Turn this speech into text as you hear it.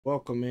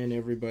Welcome in,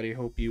 everybody.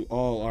 Hope you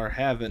all are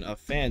having a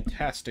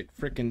fantastic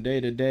freaking day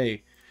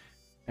today.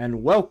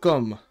 And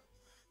welcome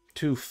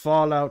to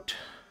Fallout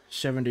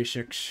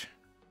 76.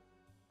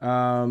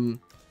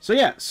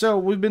 So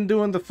we've been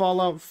doing the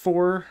Fallout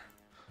 4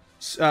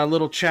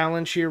 little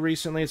challenge here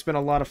recently. It's been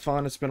a lot of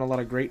fun. It's been a lot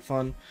of great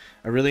fun.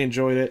 I really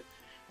enjoyed it.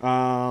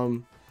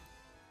 But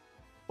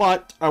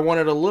I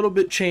wanted a little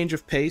bit change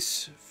of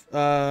pace.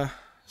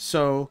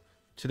 So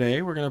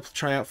today we're going to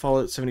try out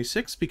Fallout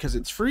 76 because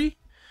it's free.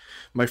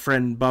 My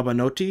friend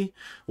BubbaXD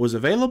was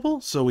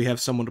available, so we have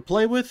someone to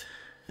play with.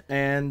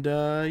 And,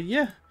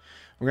 yeah,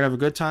 we're going to have a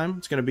good time.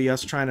 It's going to be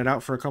us trying it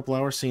out for a couple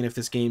hours, seeing if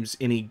this game's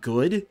any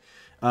good.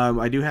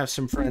 I do have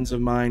some friends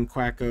of mine,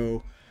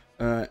 Quacko,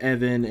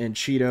 Evan, and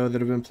Cheeto, that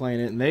have been playing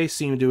it, and they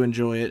seem to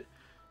enjoy it.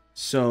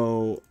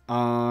 So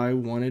I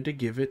wanted to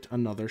give it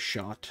another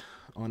shot,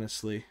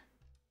 honestly.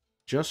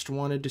 Just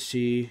wanted to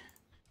see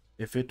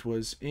if it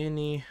was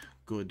any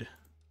good.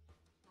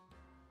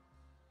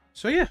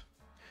 So, yeah.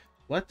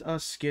 Let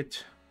us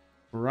get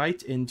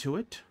right into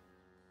it.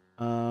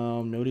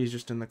 Nobody's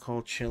just in the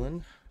call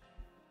chilling.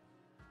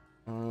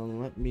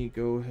 Let me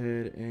go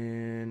ahead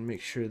and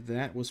make sure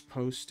that was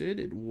posted.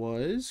 It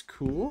was.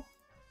 Cool.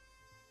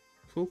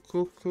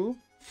 Cool.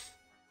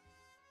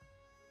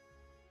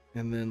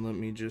 And then let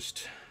me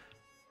just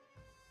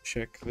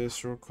check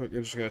this real quick. I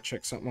just gotta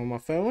check something on my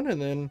phone,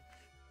 and then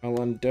I'll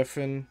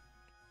undeafen,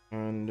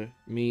 and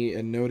me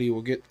and Nodi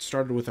will get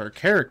started with our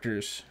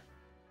characters.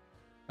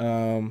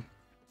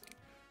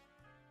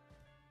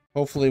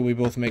 Hopefully we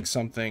both make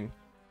something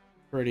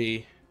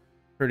pretty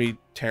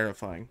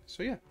terrifying.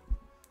 So yeah.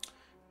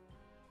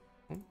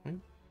 Okay.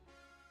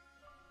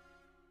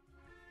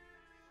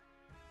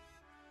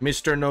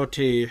 Mr.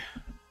 Noti.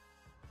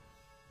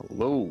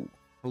 Hello.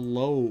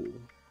 Hello.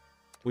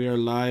 We are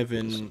live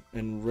and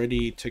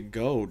ready to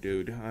go,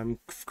 dude. I'm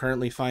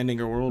currently finding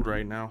a world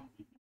right now.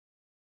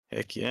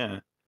 Heck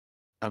yeah.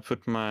 I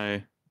put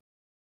my...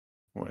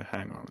 Wait,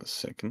 hang on a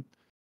second.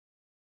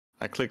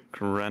 I click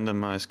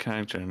randomize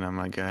character and now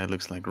my guy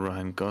looks like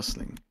Ryan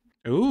Gosling.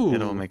 Ooh.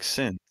 It all makes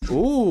sense.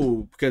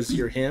 Ooh, because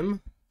you're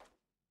him?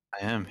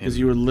 I am him. Because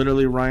you were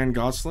literally Ryan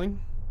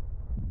Gosling?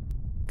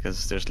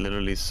 Because there's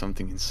literally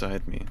something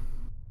inside me.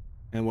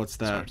 And what's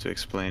that? It's hard to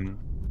explain.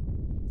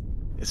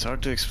 It's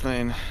hard to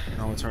explain.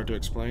 Oh, it's hard to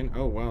explain?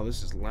 Oh, wow,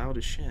 this is loud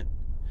as shit.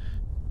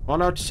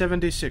 Fallout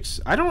 76.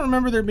 I don't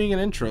remember there being an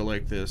intro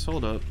like this.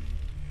 Hold up.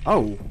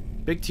 Oh,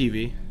 big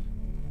TV.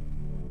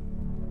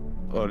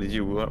 Oh, did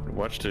you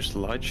watch the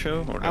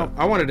slideshow? Or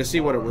I wanted to see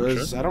what it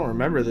was. I don't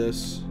remember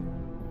this.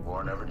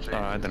 War never changes. Oh,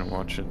 I didn't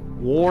watch it.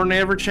 War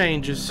never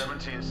changes.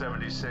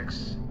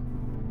 1776,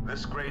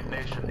 this great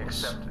nation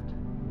accepted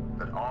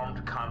that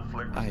armed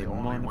conflict was I the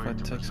only mind if way I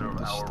to take some of preserve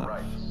this our stuff?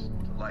 rights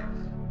to life,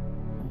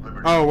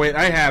 liberty. Oh wait,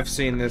 I have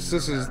seen this.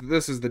 This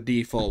is the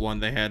default one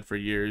they had for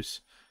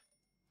years.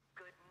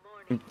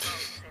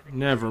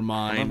 Never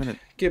mind.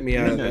 Get me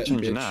out of that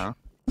change it bitch. now.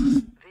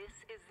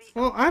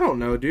 Well, I don't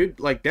know,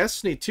 dude. Like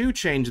Destiny 2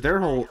 changed their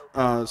whole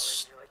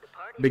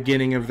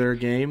beginning of their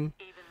game.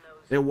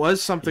 It was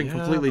something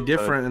completely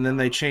different, and then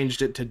they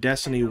changed it to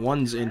Destiny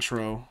 1's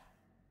intro.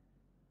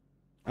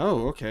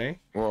 Oh, okay.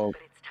 Well,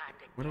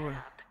 What do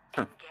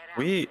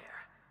I...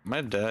 my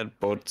dad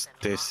bought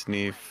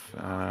Destiny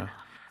for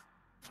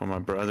my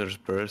brother's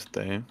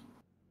birthday,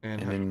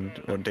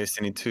 or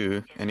Destiny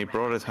 2, and he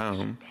brought it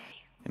home,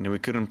 and we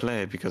couldn't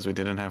play it because we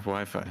didn't have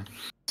Wi-Fi.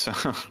 So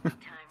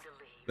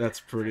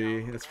That's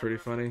pretty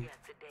funny.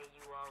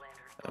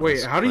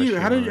 Wait, how did you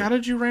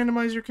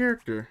randomize your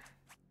character?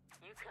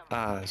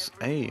 It's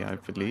A, I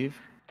believe.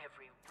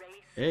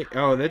 Hey,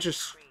 oh, it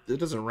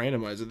doesn't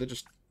randomize it. That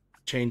just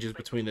changes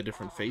between the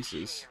different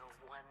faces.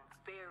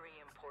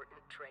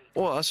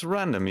 Well, it's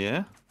random,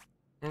 yeah?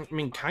 I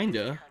mean,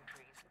 kinda.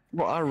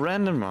 Well, I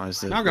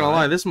randomized it. Not gonna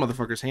lie, this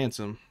motherfucker's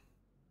handsome.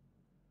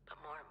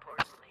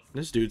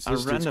 This dude's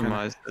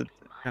randomized it,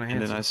 kinda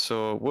and then handsome. I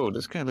saw, whoa,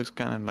 this guy looks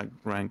kind of like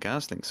Ryan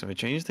Gosling. So I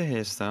changed the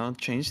hairstyle,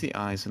 changed the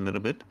eyes a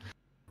little bit,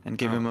 and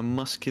gave him a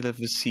muscular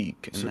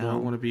physique. And So do now I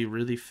want to be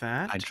really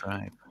fat? I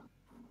drive.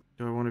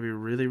 Do I want to be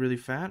really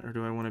fat, or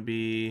do I want to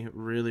be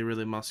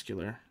really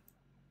muscular?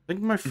 I think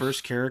my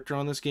first character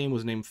on this game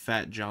was named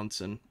Fat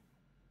Johnson.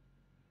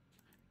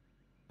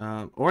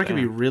 Or I could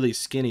be really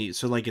skinny,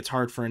 so like it's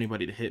hard for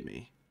anybody to hit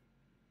me.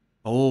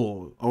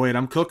 Oh wait,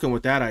 I'm cooking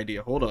with that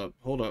idea. Hold up,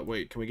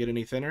 wait, can we get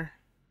any thinner?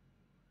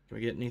 Can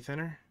we get any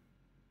thinner?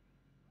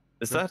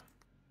 Is that...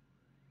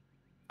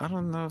 I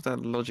don't know if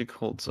that logic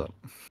holds up.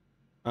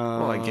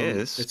 Well, I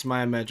guess. It's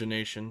my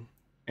imagination.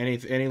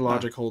 Any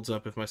logic holds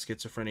up if my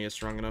schizophrenia is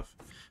strong enough.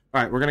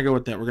 Alright, we're gonna go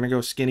with that. We're gonna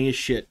go skinny as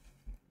shit.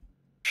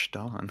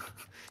 Darn.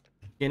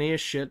 Skinny as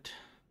shit.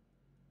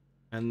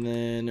 And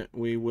then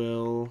we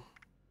will...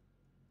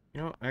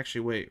 You know,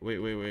 actually, wait.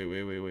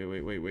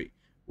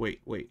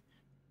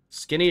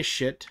 Skinny as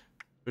shit.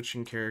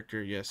 Switching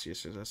character. Yes,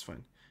 that's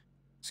fine.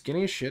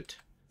 Skinny as shit.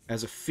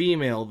 As a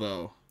female,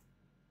 though.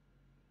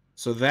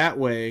 So that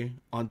way,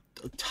 on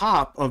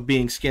top of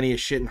being skinny as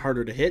shit and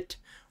harder to hit,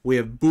 we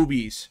have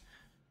boobies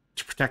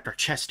to protect our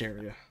chest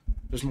area.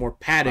 There's more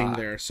padding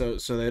there, so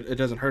that it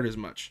doesn't hurt as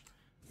much.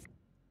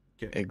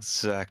 Okay.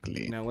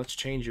 Exactly. Now let's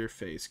change your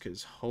face,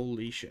 cause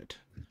holy shit.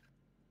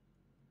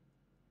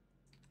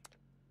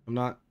 I'm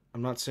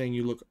not saying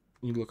you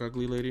look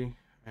ugly, lady.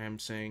 I am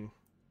saying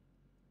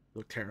you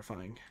look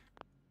terrifying.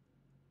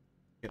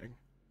 Kidding.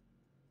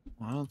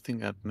 Well, I don't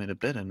think I've made it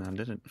better now,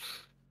 did it?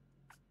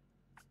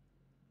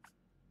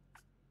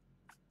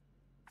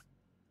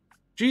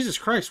 Jesus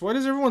Christ, why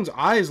does everyone's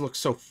eyes look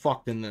so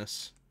fucked in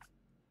this?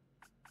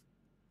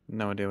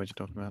 No idea what you're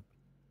talking about.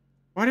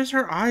 Why does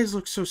her eyes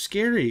look so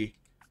scary?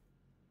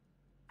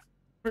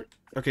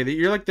 Okay,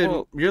 you're like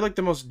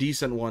the most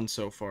decent one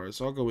so far,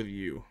 so I'll go with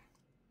you.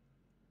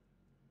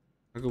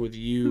 I'll go with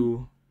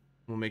you.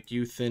 We'll make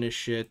you thin as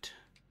shit.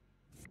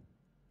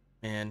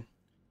 Man,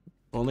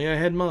 if only I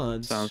had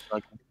mods.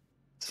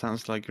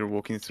 Sounds like you're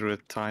walking through a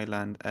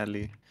Thailand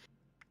alley.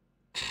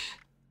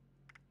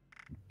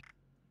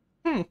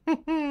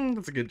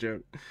 That's a good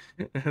joke.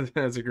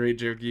 That's a great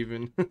joke,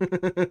 even.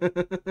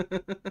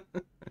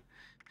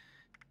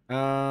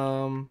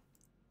 Do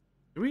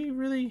we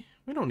really?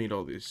 We don't need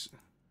all these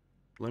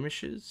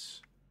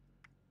blemishes.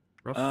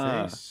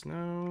 Rough face?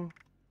 No.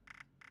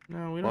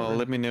 No, we don't. Well,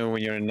 let me know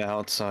when you're in the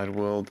outside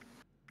world.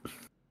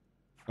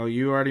 Oh,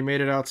 you already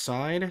made it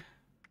outside?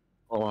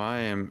 Oh, I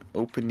am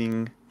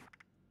opening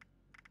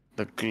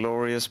the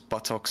glorious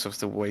buttocks of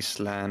the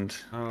wasteland.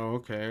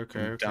 Oh, okay.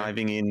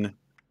 Diving in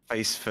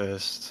face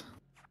first.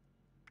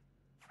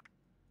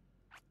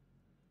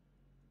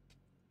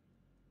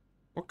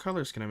 What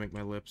colors can I make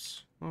my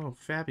lips? Oh,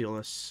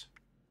 fabulous.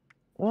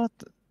 What?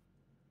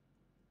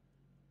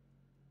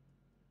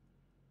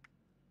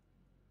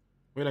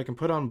 Wait, I can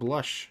put on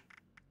blush.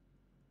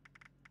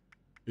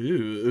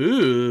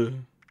 Ooh.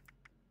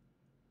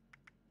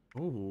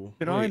 Oh.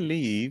 Should I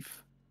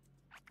leave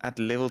at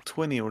level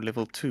 20 or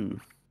level 2?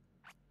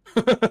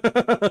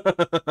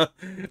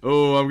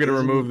 Oh, I'm gonna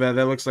remove that.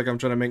 That looks like I'm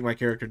trying to make my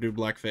character do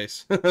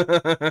blackface.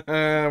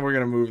 We're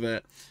gonna move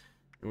that.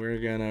 We're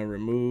gonna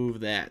remove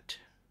that.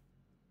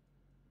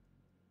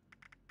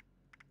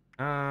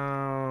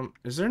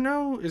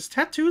 Is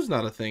tattoos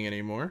not a thing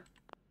anymore?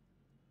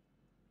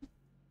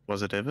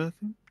 Was it ever a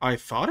thing? I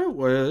thought it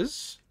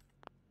was.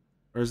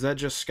 Or is that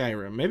just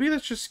Skyrim? Maybe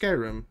that's just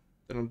Skyrim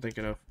that I'm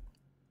thinking of.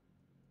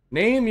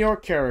 Name your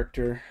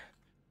character.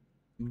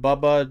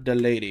 Bubba the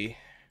Lady.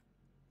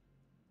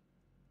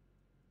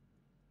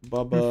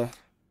 Bubba.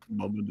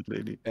 Bubba the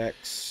Lady.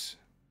 X.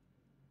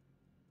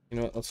 You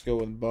know what? Let's go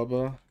with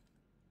Bubba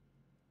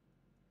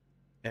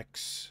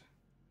X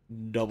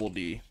double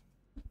D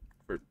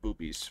for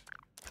boobies.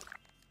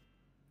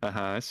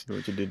 I see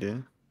what you did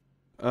there.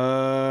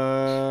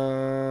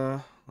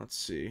 Let's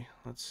see.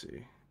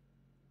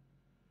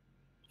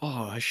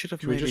 Oh, I should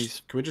have Can made we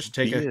just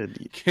take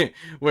beard.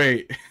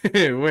 wait,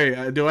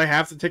 wait, do I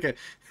have to take a...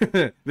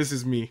 This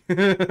is me.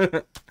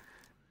 There's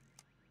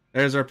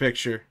our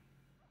picture.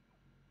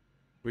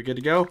 We good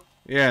to go?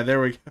 Yeah, there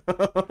we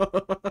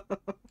go.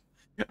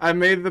 I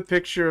made the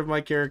picture of my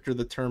character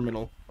the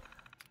terminal.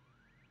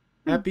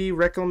 Happy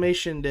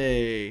Reclamation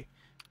Day.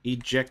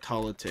 Eject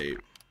holotape.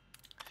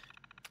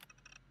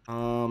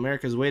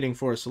 America's waiting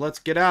for us, so let's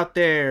get out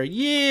there.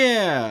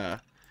 Yeah!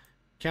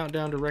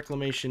 Countdown to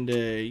Reclamation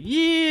Day.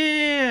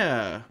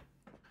 Yeah!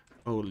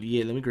 Oh,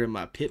 yeah, let me grab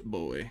my pit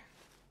boy.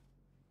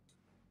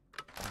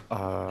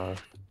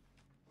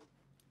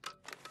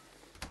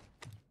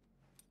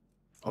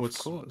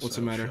 What's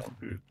the matter?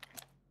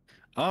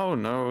 Oh,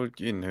 no,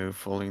 you know,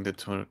 following the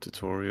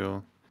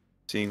tutorial.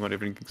 Seeing what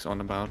everything's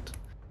on about.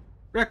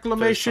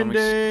 Reclamation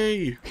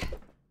Day!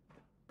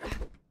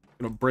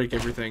 Gonna break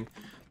everything.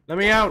 Let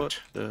me out!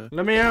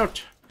 Let me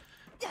out!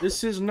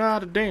 This is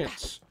not a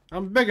dance.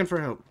 I'm begging for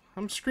help.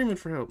 I'm screaming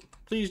for help.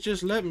 Please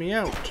just let me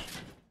out.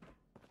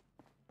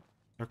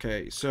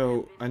 Okay,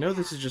 so I know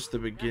this is just the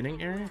beginning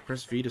area.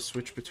 Press V to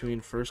switch between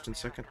first and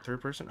second,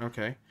 third person.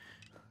 Okay.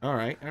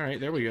 Alright,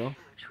 there we go.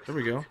 There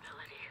we go.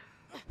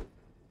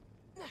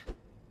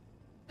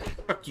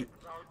 Fuck you.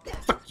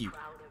 Fuck you.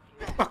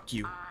 Fuck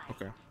you.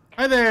 Okay.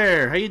 Hi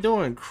there! How you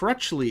doing?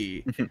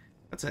 Crutchley.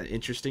 That's an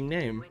interesting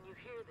name.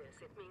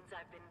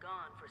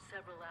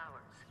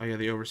 Oh yeah,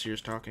 the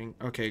overseer's talking.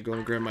 Okay, go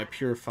and grab my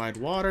purified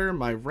water,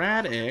 my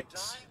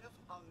Rad-X.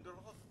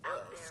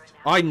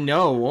 I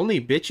know,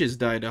 only bitches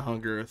die to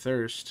hunger or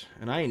thirst,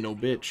 and I ain't no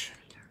bitch.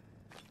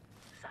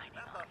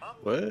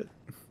 What?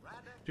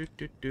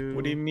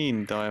 What do you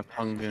mean, die of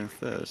hunger and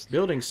thirst?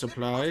 Building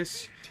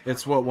supplies.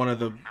 It's what one of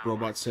the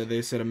robots said.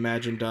 They said,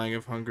 imagine dying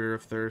of hunger or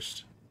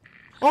thirst.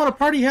 Oh, and a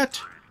party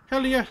hat!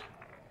 Hell yeah!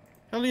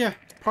 Hell yeah!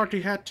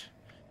 Party hat!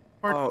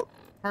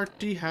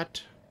 Party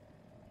hat!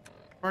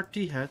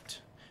 Party hat!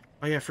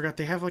 Oh yeah, I forgot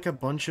they have like a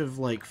bunch of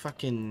like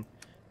fucking...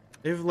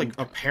 They have like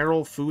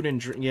apparel, food, and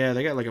drink. Yeah,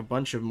 they got like a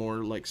bunch of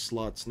more like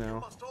slots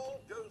now.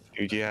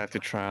 Dude, you have to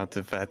try out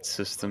the VAT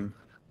system.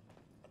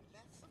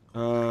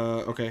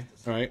 Okay.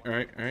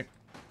 Alright.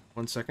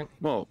 1 second.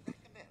 Well,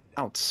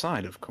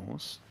 outside, of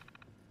course.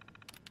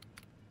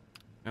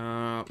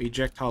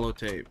 Eject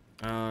holotape.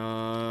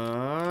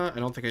 I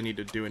don't think I need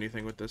to do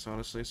anything with this,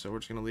 honestly, so we're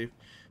just gonna leave.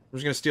 I'm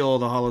just gonna steal all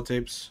the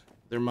holotapes.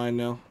 They're mine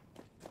now.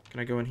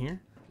 Can I go in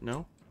here?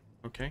 No?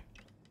 Okay.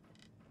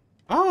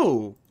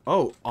 Oh!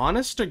 Oh,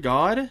 honest to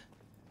God?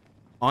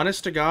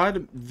 Honest to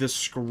God, the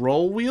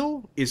scroll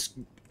wheel is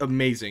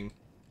amazing.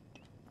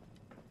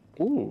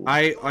 Ooh.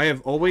 I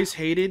have always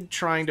hated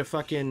trying to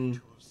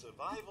fucking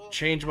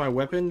change my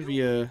weapon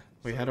via...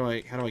 Wait, how do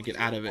I get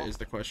out of it is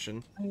the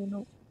question.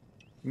 You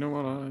know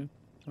what, I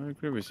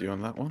agree with you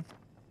on that one.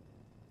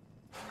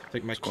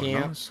 Take my It's quite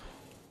camp. nice.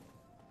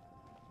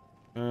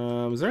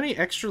 Is there any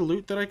extra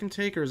loot that I can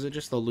take, or is it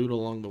just the loot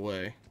along the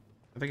way?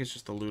 I think it's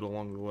just the loot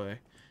along the way.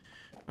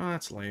 Oh,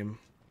 that's lame.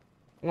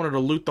 I wanted to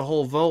loot the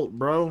whole vault,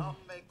 bro. Some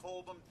may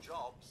call them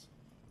jobs,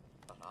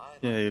 but I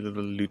Yeah, you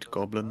little loot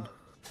goblin.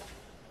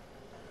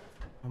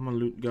 I'm a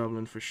loot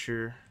goblin for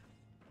sure.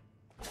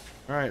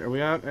 Alright, are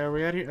we out? Are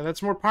we out here?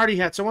 That's more party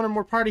hats. I wanted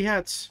more party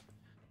hats.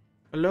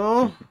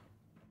 Hello?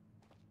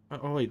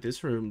 Oh, wait,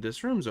 this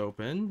room's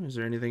open. Is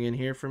there anything in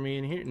here for me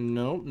in here?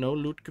 No, no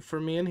loot for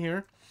me in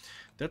here.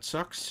 That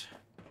sucks.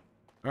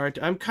 Alright,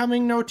 I'm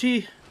coming,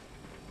 Noti.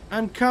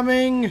 I'm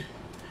coming.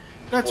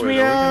 Let me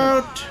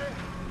out.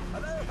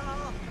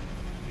 Aloha!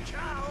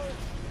 Ciao!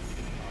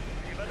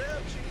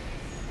 Arrivederci!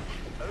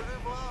 Au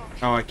revoir!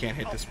 Oh, I can't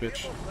hit this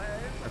bitch.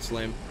 That's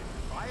lame.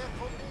 Fire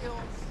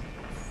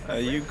for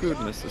meals! You good,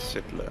 Mr.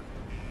 Sittler?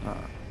 Ah.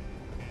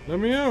 Let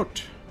me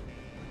out.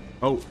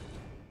 Oh.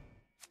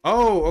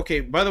 Oh,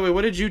 okay. By the way,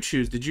 what did you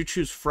choose? Did you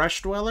choose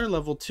Fresh Dweller,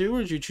 level 2, or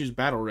did you choose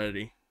Battle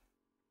Ready?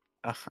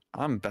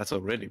 I'm battle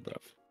ready, bruv.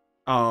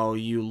 Oh,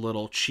 you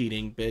little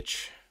cheating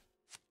bitch.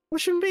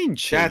 What you mean,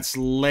 cheat? That's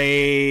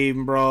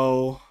lame,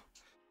 bro.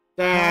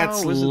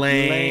 That's How is it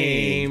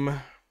lame.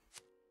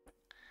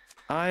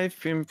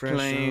 I've been Fresh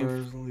playing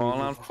hours, leave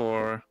Fallout it.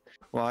 4.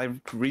 Well, I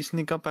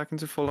recently got back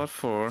into Fallout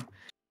 4,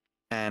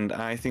 and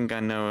I think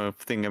I know a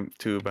thing or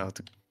two about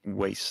the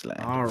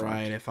Wasteland.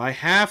 Alright, if I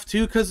have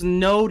to, because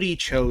Nodi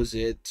chose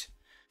it,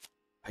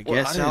 I Well,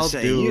 I guess didn't I'll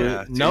say do you it.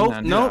 have to, Nope,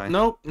 now, did nope, I?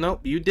 nope,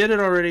 nope. You did it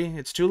already.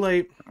 It's too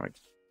late. Alright,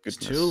 It's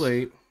goodness. too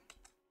late.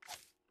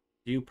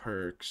 You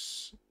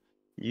perks.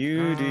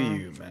 You do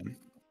you, man.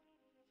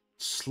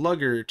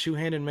 Slugger,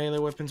 two-handed melee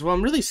weapons. Well,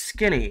 I'm really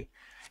skinny,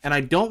 and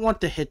I don't want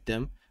to hit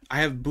them. I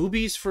have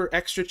boobies for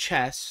extra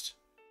chest.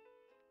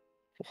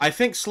 I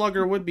think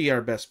Slugger would be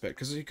our best bet,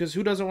 because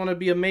who doesn't want to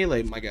be a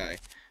melee, my guy?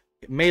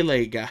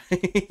 Melee guy.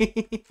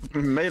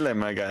 Melee,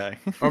 my guy.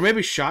 Or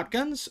maybe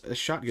shotguns?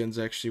 Shotguns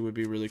actually would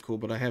be really cool,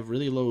 but I have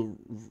really low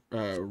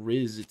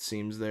Riz, it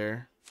seems,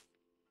 there.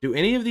 Do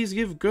any of these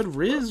give good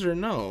Riz, or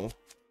no?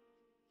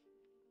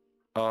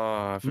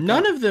 I forgot.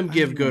 None of them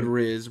give good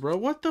Riz, bro.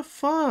 What the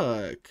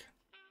fuck?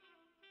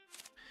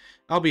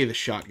 I'll be the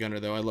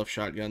shotgunner, though. I love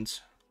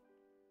shotguns.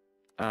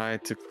 I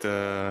took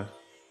the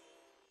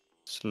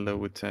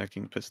slow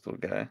attacking pistol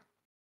guy.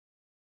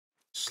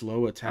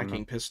 Slow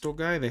attacking pistol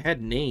guy? They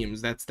had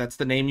names. That's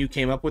the name you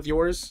came up with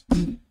yours?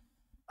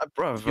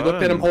 Bruv, You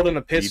looked at him holding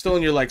a pistol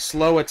and you're like,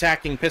 slow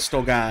attacking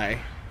pistol guy.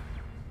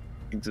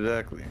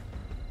 Exactly.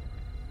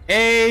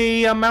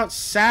 Hey, I'm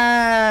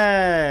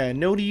outside.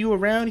 Nody, you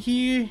around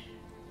here?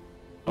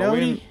 Are we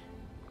Nody?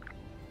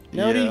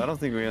 Nody? Yeah, I don't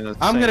think we're in the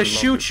I'm same gonna lobby.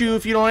 shoot you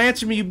if you don't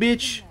answer me, you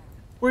bitch.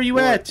 Where you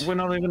Well, at? We're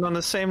not even on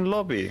the same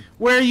lobby.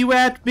 Where are you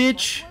at,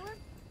 bitch?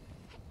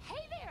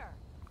 Hey there!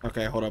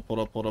 Okay, hold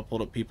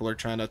up. People are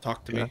trying to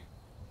talk to Yeah. me.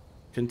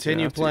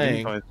 Continue You have to playing.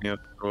 invite me up,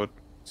 Discord.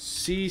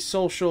 See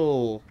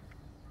social.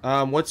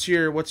 What's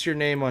your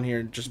name on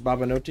here? Just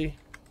Babanoti?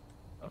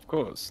 Of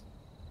course.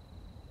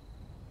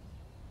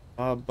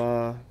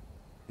 Babanoti.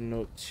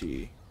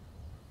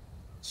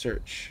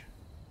 Search.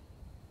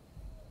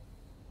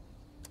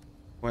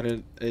 Why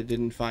did it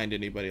didn't find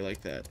anybody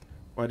like that?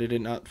 Why did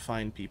it not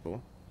find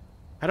people?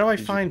 How do I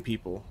find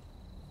people?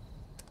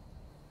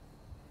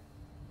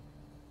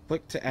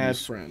 Click to add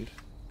friend.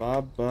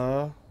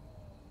 Babanoti.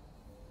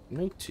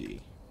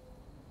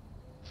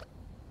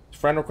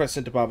 Friend request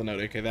sent to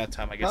Babanoti. Okay, that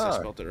time I guess I Ah.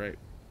 spelled it right.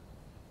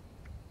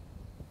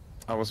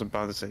 I was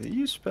about to say,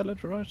 you spell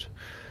it right.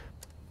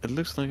 It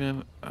looks like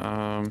a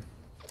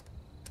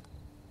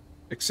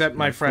Accept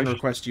my friend push.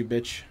 request, you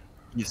bitch.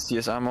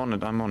 Yes, I'm on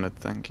it,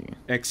 thank you.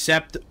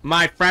 Accept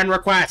my friend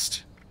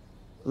request.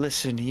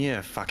 Listen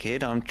here,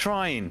 fuckhead, I'm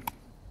trying.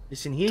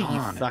 Listen here, Darn you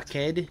it.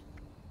 fuckhead.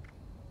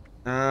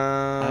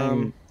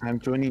 I'm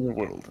joining your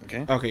world,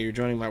 okay? Okay, you're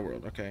joining my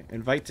world. Okay,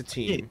 invite to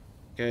team.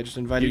 Okay, I just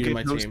invited you to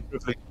my team.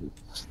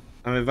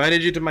 I've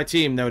invited you to my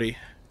team, Nody.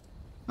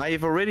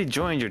 I've already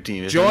joined your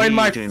team. It's Join me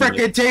my joining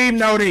frickin' team,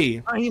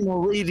 Nody. I'm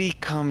already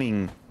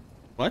coming.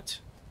 What?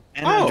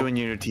 And Oh. I'm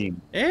joining your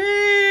team.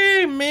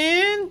 Hey,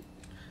 man.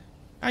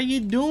 How you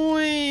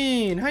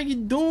doing? How you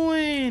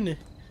doing?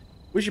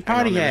 Where's your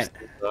party hat?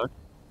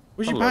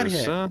 Where's your party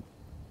hat? Sir.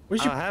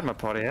 Where's your... I had my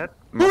party hat.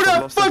 Who Must have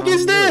the lost it fuck on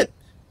is the that? road.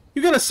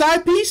 You got a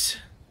side piece?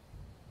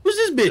 Who's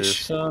this Yes,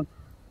 bitch? sir.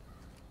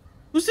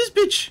 Who's this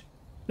bitch?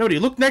 Nody,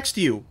 look next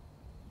to you.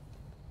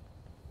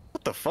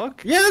 What the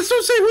fuck? Yeah, that's what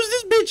I'm saying. Who's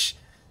this bitch?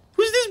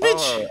 Who's this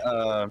bitch?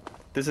 Oh,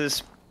 this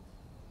is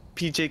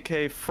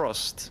PJK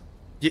Frost.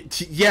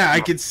 Yeah, I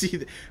can see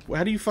that.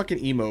 How do you fucking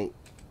emote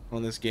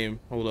on this game?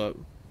 Hold up.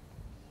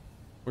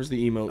 Where's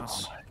the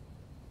emotes?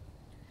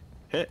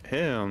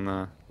 Hell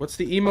no. What's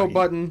the emo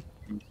button?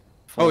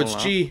 Oh, it's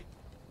G.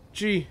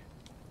 G.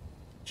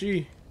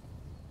 G.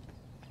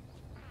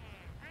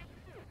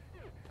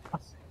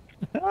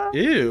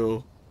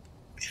 Ew.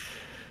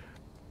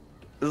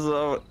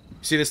 So,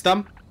 See this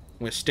thumb? I'm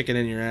gonna stick it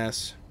in your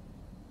ass.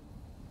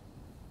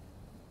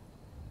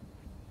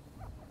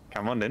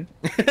 come on then.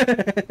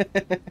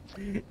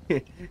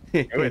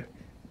 Wait.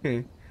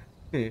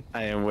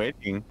 I am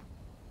waiting.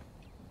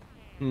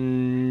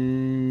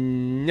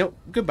 Nope.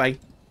 Goodbye.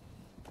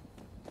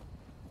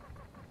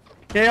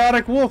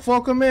 Chaotic Wolf,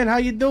 welcome in. How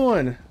you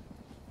doing?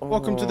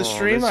 Welcome to the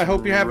stream. I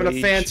hope you're having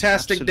a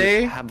fantastic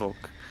day. Havoc.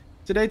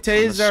 Today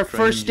is our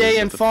first day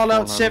in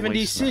Fallout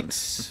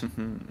 76.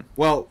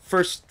 Well,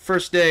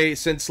 first day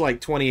since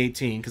like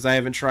 2018, because I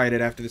haven't tried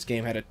it after this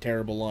game had a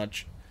terrible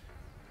launch.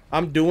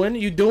 I'm doing.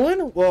 You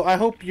doing? Well, I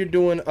hope you're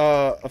doing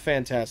a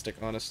fantastic,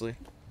 honestly.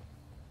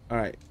 All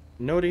right,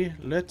 Nodi,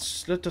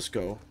 let us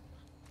go.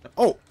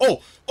 Oh!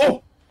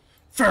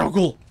 Feral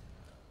Ghoul!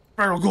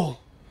 Feral Ghoul!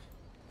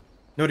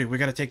 Nodi, we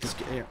gotta take this.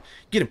 Yeah.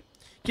 Get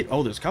him!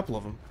 Oh, there's a couple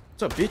of them.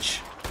 What's up, bitch?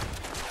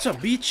 What's up,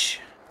 bitch?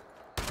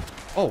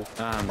 Oh!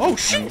 Oh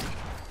shit!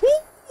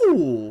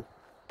 Ooh!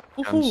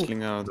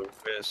 Gunslinger the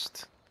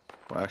west.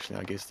 Well, actually,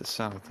 I guess the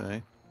south, eh?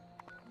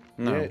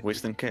 No, Yeah.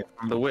 Western Cape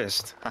from the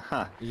west.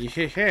 Haha.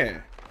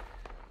 Yeah.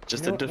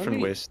 Just You know a what,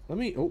 different west. Let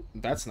me. Oh,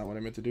 that's not what I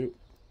meant to do.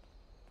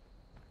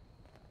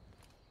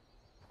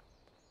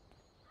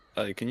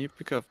 Hey, can you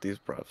pick up these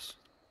profs?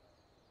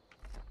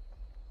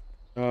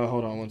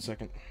 Hold on 1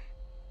 second.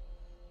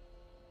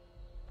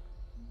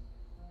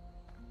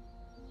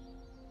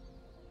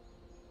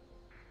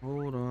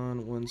 Hold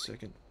on 1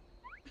 second.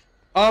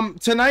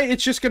 Tonight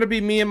it's just gonna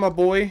be me and my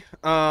boy.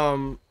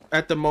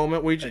 At the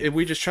moment we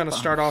just trying to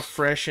start off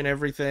fresh and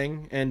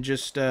everything, and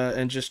just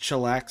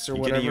chillax or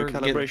You whatever. getting your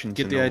calibrations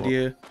Get in the order?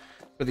 idea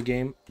for the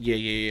game.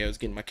 Yeah. I was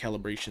getting my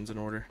calibrations in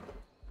order.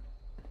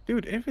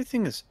 Dude,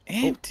 everything is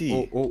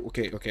empty.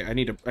 Okay. I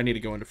need to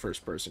go into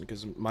first person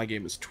because my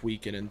game is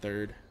tweaking in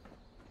third.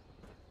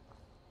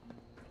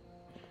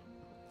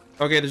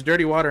 Okay, there's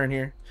dirty water in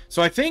here.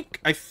 So I think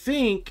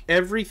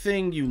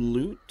everything you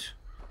loot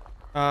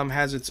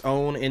has its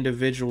own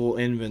individual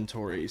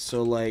inventory.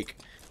 So like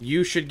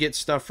you should get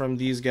stuff from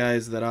these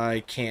guys that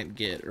I can't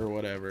get or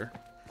whatever.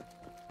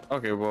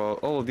 Okay, well,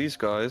 all of these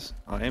guys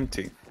are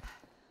empty.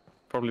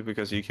 Probably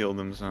because you killed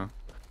them, so...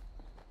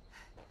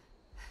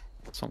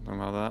 something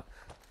like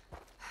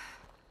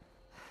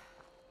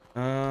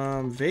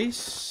that.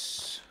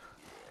 Vase?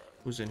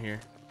 Who's in here?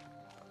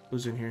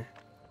 Who's in here?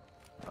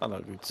 Hello,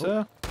 good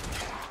sir.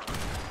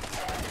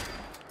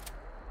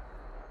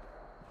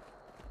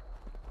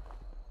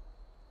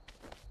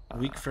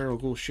 Weak feral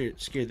ghoul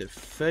shit scared the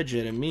fudge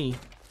out of me.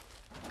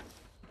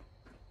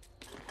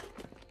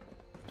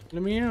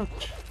 Let me out.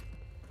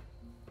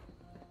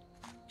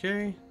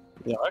 Okay.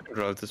 Yeah, I can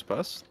drive this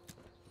bus.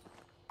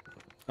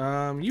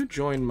 You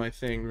joined my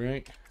thing,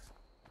 right?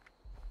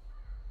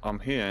 I'm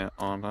here,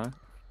 aren't I?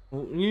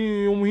 Oh,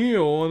 yeah, I'm here.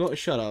 Oh,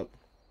 shut up.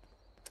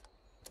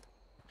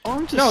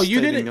 I'm just No, you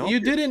stating didn't. You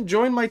didn't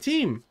join my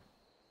team.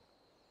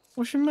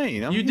 What you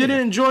mean? I'm You here.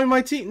 didn't join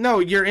my team. No,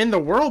 you're in the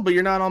world, but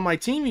you're not on my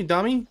team, you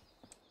dummy.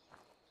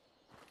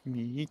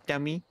 You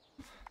dummy.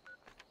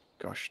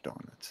 Gosh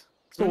darn it.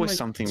 It's Join always my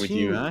something with team.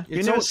 you, huh? You're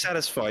It's never al-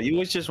 satisfied. You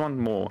always just want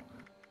more.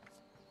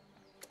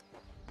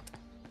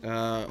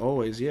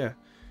 Always, yeah.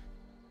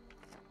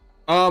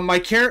 My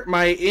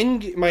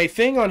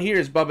thing on here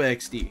is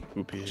BubbaXD,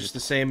 Oopie. just the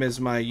same as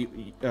my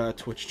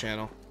Twitch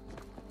channel.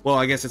 Well,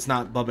 I guess it's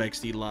not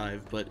BubbaXD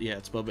Live, but yeah,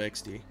 it's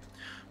BubbaXD.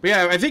 But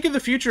yeah, I think in the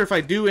future, if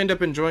I do end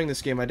up enjoying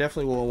this game, I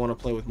definitely will want to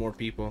play with more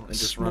people and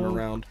just run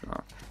around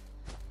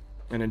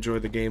and enjoy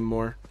the game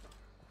more.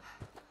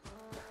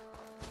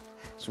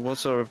 So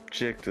what's our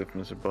objective,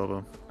 Mr.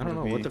 Bubba? I don't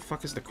know, what the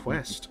fuck is the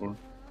quest? For?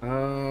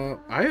 Bro,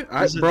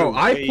 the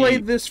I way-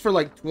 played this for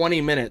like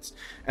 20 minutes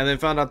and then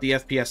found out the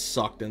FPS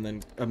sucked and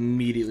then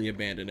immediately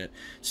abandoned it.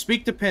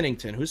 Speak to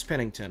Pennington. Who's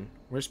Pennington?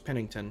 Where's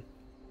Pennington?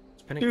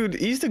 Is Pennington? Dude,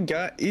 he's the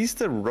guy. He's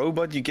the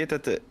robot you get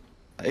at the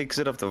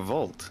exit of the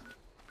vault.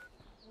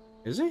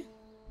 Is he?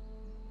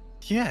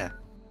 Yeah.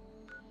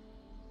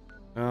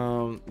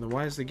 Then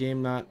why is the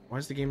game not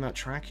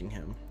tracking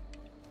him?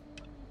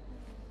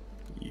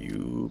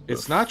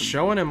 It's not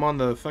showing him on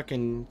the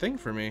fucking thing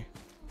for me.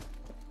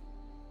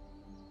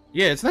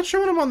 Yeah, it's not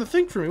showing him on the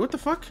thing for me. What the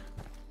fuck?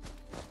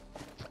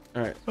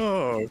 Alright.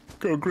 Oh,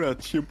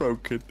 congrats, you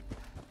broke it.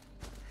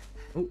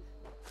 Oh.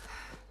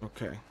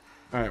 Okay.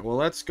 Alright, well,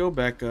 let's go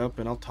back up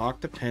and I'll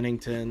talk to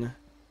Pennington.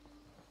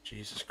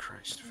 Jesus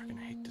Christ, I fucking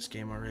hate this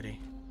game already.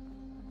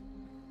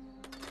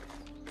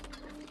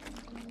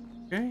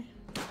 Okay.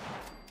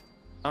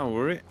 Oh,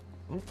 worry.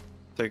 Oh.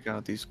 Take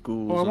out these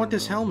ghouls. Oh, I want and,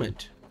 this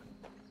helmet.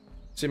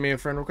 Send me a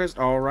friend request.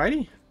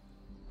 Alrighty.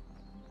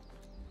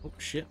 Oh,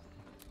 shit.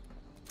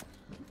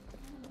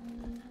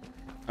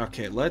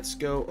 Okay, let's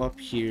go up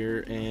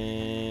here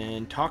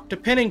and talk to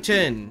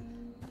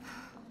Pennington.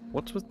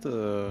 What's with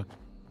the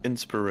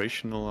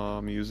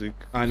inspirational music?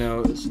 I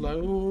know, it's like,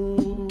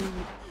 oh,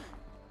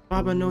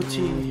 Baba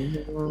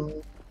Noti,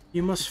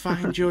 you must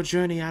find your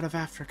journey out of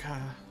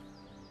Africa.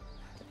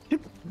 Yeah,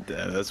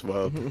 that's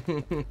wild.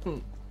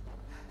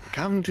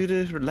 Come to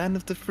the land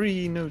of the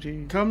free,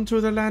 Noti. Come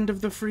to the land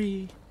of the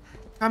free.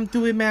 Come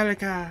to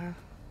America.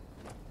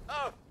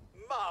 Oh,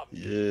 Mum.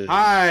 Yeah.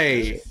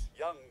 Hi. Those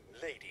young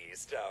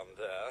ladies down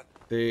there.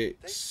 They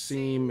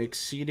seem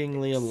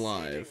exceedingly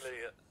alive. Exceedingly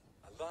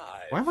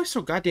alive. Why am I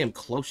so goddamn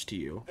close to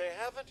you? They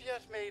haven't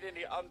yet made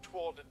any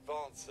untoward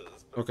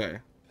advances, but Okay.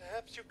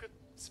 perhaps you could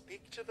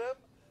speak to them?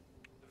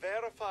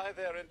 Verify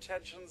their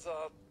intentions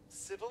are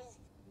civil?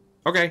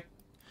 Okay.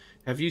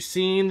 Have you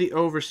seen the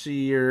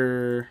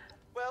Overseer?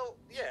 Well,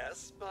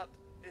 yes, but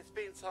it's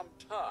been some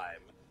time.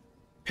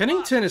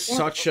 Pennington is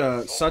such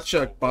a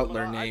Also,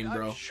 butler I'm name,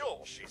 bro. sure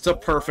she's It's a all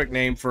perfect right.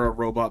 name for a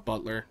robot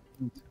butler.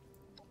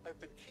 I've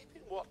been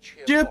keeping watch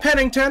here Dear long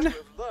Pennington. enough to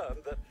have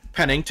learned that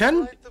Pennington?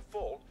 inside the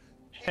vault,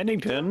 you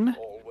Pennington, don't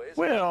always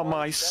where have are one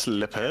my step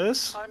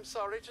slippers? ahead. I'm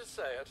sorry to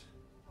say it.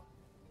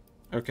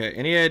 Okay,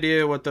 any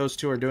idea what those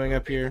two are doing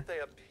up here? They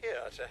appear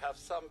to have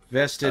some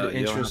Vested you'll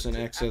interest in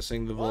have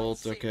accessing the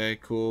vault. Okay,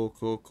 cool.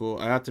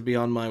 I have to be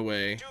on my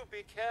way. Do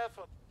be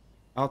careful.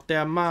 Out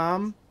there,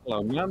 Mom.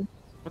 Hello, man.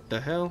 What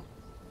the hell?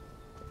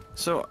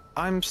 So,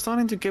 I'm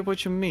starting to get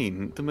what you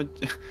mean.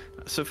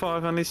 So far,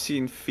 I've only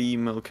seen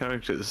female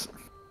characters.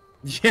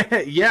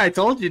 Yeah, I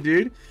told you,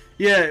 dude.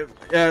 Yeah,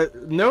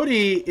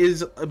 Nodi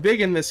is big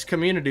in this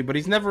community, but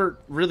he's never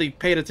really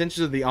paid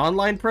attention to the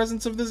online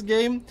presence of this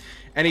game,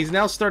 and he's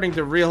now starting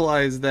to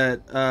realize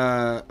that,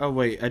 oh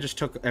wait, I just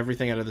took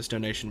everything out of this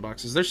donation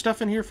box. Is there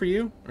stuff in here for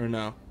you, or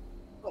no?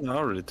 Oh, I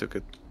already took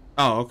it.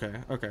 Oh,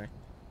 okay.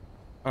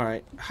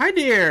 Alright. Hi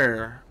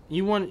there!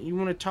 You want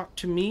to talk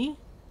to me?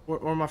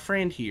 Or my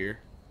friend here?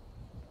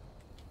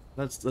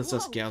 Let's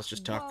us gals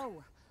just talk.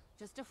 Whoa.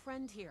 Just a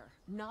friend here,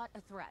 not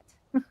a threat.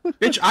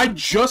 Bitch, I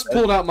just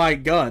pulled out my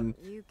gun.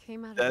 You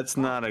came out of That's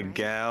the not vault, a right?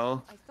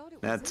 gal. I thought it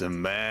was That's a empty.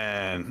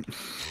 man.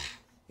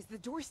 Is the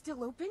door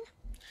still open?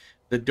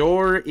 The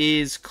door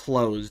is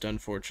closed,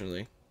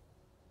 unfortunately.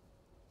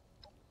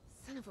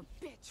 Son of a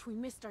bitch, we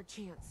missed our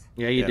chance.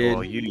 Yeah, you Yeah, did.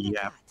 well, you Look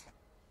at yap.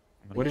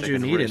 that. What did Take you a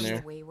need in rest.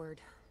 there? Wayward.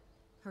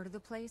 Heard of the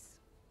place?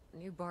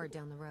 New bar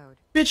down the road.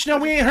 Bitch, no,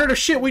 we ain't heard of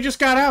shit. We just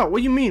got out. What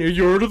do you mean? Are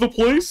you heard of the So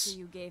place?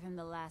 you gave him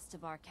the last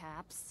of our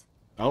caps?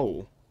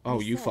 Oh,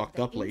 He you said fucked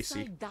that up,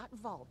 Lacey. inside that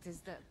vault is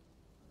the,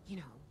 you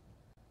know,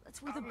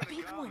 that's where the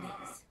big one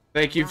is.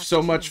 Thank you Last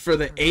so much chance for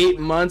the to 8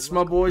 turn months,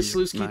 my around. boy Yeah,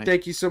 Sluski. nice.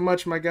 Thank you so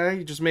much, my guy.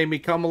 You just made me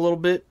come a little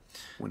bit.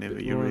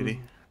 Whenever you're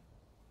ready.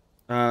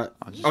 Oh,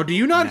 just do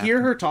you not nap.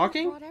 hear her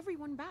talking? Brought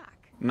everyone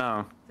back.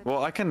 No.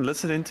 Well, I can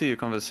listen into your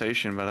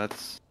conversation, but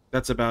that's...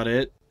 That's about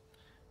it.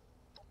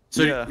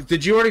 So, Yeah.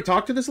 did you already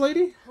talk to this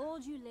lady?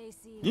 Told you,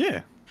 Lacey.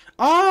 Yeah.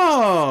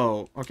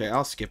 Oh, okay.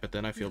 I'll skip it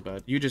then. I feel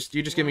bad. You just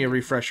give me a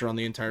refresher on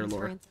the entire Thanks,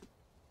 lore. Rance.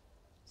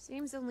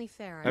 Seems only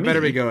fair. I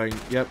better be going.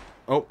 Yep.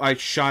 Oh, I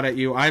shot at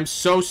you. I'm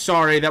so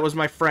sorry. That was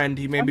my friend.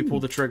 He made me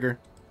pull the trigger.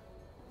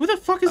 Who the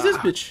fuck is this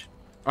bitch?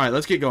 All right,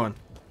 let's get going.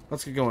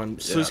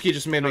 Sluski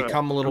just made me Alright,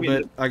 come a little I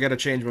mean- bit. I gotta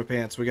change my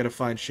pants. We gotta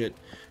find shit.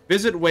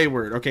 Visit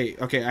Wayward. Okay.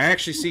 I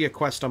actually see a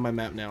quest on my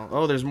map now.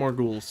 Oh, there's more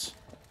ghouls.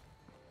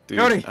 Dude,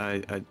 Cody!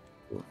 I'm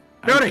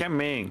Cody!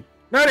 coming.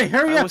 Nody,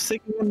 hurry I up! was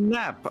taking a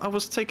nap.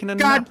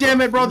 God nap. damn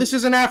it, bro. This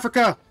is in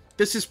Africa.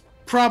 This is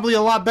probably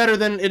a lot better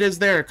than it is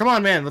there. Come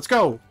on, man. Let's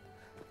go.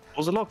 It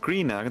was a lot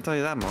greener, I can tell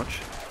you that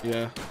much.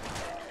 Yeah.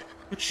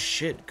 Good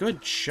shit.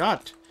 Good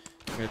shot.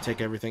 I'm gonna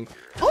take everything.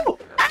 Oh!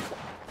 Ow!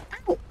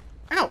 Ow!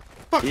 Ow!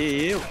 Fuck!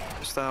 Yeah.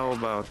 Just how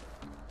about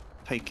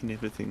taking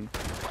everything?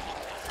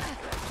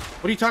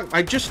 What are you talking?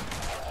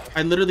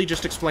 I literally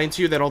just explained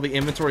to you that all the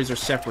inventories are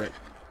separate.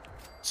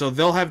 So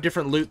they'll have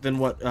different loot than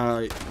what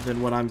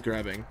I'm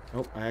grabbing.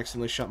 Oh, I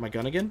accidentally shot my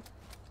gun again.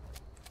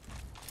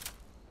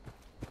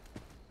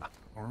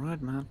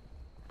 Alright, man.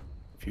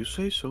 If you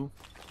say so.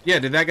 Yeah,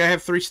 did that guy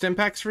have 3 stim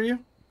packs for you?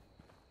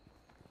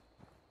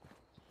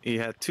 He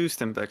had 2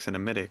 stim packs and a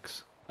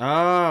medics.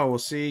 Oh, well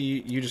see,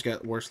 you just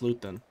got worse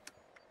loot then.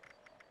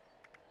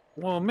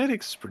 Well,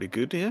 medics is pretty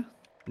good, yeah?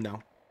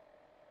 No.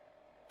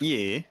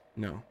 Yeah.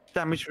 No.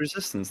 Damage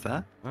resistance,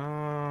 that.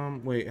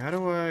 Wait, how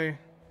do I...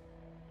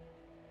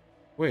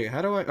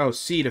 Oh,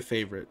 C to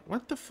favorite.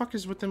 What the fuck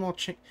is with them all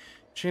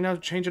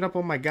changing up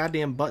all my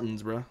goddamn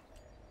buttons, bro?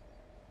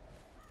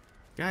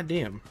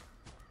 Goddamn.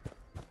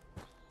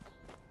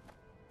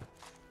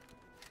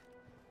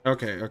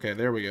 Okay,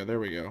 there we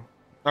go.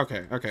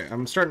 Okay,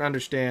 I'm starting to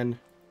understand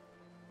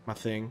my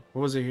thing.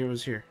 What was it here?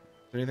 Is there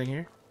anything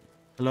here?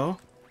 Hello?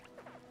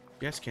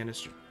 Yes,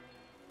 canister.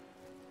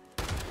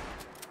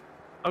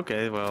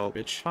 Okay, well,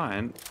 Bitch.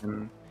 fine.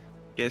 And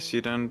guess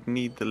you don't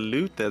need the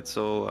loot that's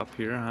all up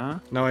here, huh?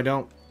 No, I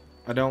don't.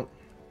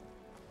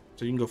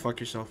 So you can go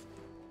fuck yourself.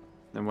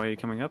 Then why are you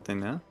coming up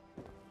then, now?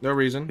 No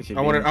reason. If you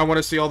I want mean-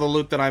 to see all the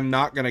loot that I'm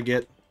not gonna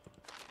get.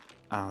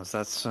 Oh, so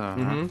that's,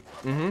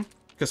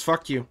 Cause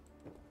fuck you.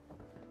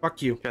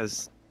 Fuck you.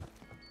 Because...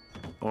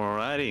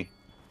 Alrighty.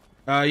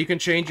 You can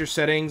change your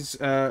settings,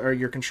 or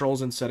your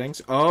controls and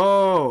settings.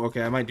 Oh,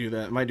 okay, I might do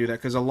that.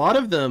 Because a lot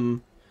of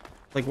them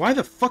Like, why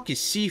the fuck is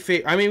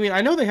C-Phase... I mean,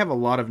 I know they have a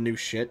lot of new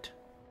shit.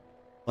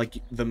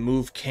 Like, the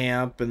move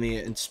camp and the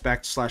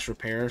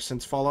inspect/repair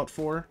since Fallout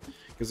 4.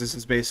 Because this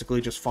is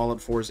basically just Fallout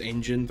 4's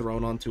engine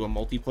thrown onto a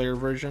multiplayer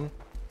version.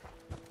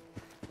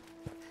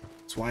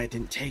 That's why it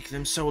didn't take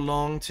them so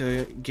long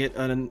to get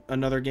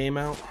another game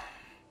out.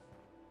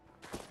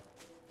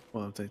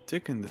 Well, if they'd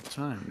taken the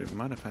time, they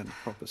might have had a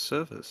proper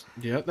service.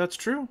 Yeah, that's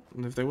true.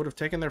 And if they would have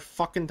taken their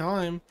fucking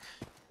time,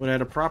 would have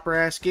had a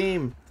proper-ass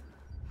game.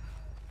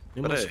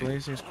 But hey,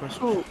 question.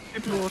 oh,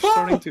 people are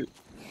starting to...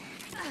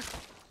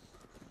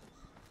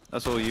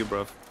 That's all you,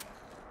 bruv.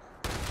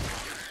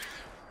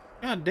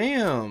 God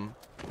damn.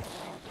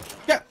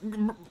 Yeah.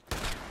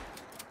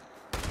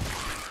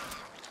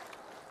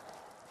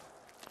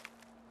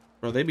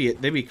 Bro, they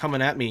be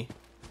coming at me.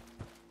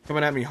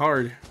 Coming at me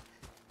hard.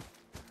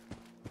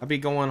 I be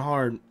going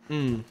hard.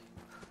 Oh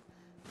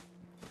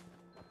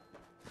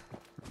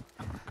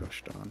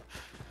gosh darn.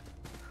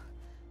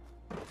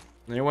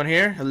 Anyone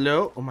here?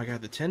 Hello? Oh my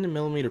god, the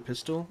 10mm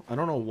pistol. I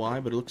don't know why,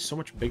 but it looks so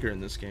much bigger in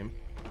this game.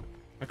 Am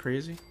I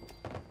crazy?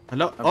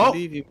 Hello? I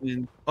believe you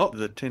mean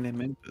the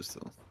 10mm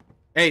pistol.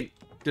 Hey,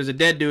 there's a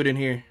dead dude in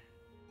here.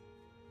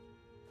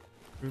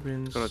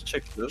 Ruben's got a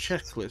checklist.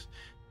 Checklist.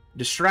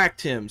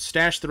 Distract him.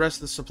 Stash the rest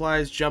of the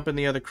supplies. Jump in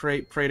the other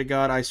crate. Pray to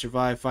God I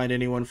survive. Find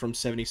anyone from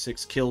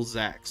 76. Kill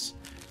Zax.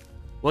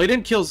 Well, he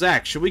didn't kill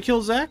Zax. Should we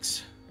kill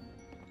Zax?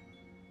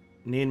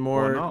 Need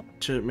more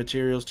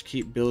materials to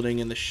keep building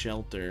in the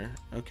shelter.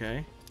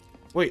 Okay.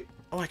 Wait.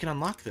 Oh, I can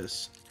unlock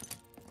this.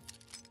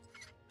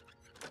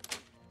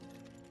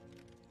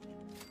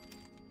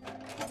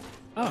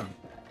 Oh.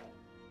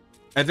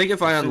 I think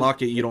if I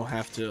unlock it, you don't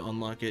have to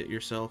unlock it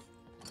yourself.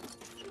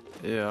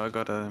 Yeah, I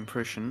got an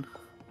impression.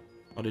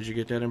 Oh, did you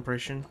get that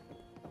impression?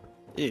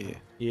 Yeah.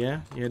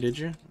 Yeah? Yeah, did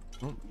you?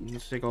 Oh,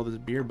 let's take all this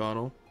beer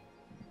bottle.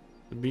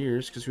 The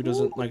beers, because who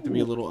doesn't like to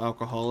be a little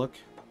alcoholic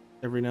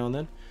every now and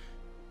then?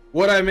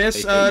 What I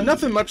miss?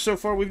 Nothing much so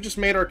far. We've just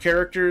made our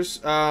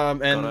characters,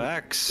 and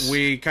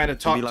we kind of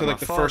talked to like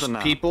the first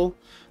people.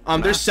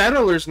 There's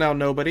settlers now,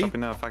 nobody.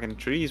 Chopping down fucking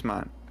trees,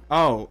 man.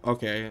 Oh,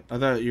 okay. I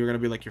thought you were gonna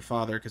be like your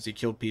father because he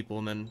killed people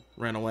and then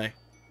ran away.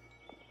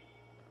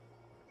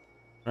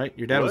 Right?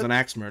 Your dad was an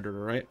axe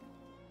murderer, right?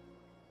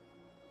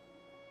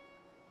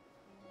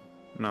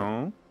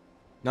 No.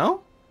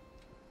 No?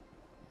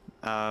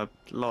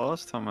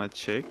 Last time I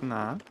checked,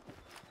 nah.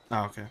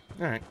 Oh, okay.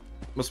 Alright.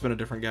 Must have been a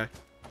different guy.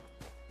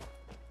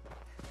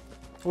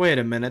 Wait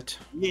a minute.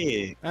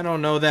 Yeah. I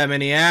don't know that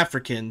many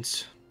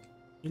Africans.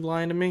 You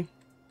lying to me?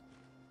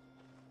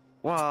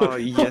 Wow,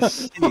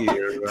 yes,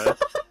 here, right?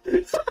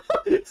 I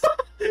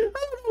don't know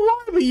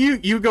why, but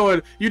you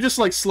going, you just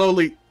like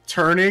slowly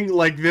turning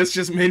like this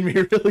just made me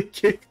really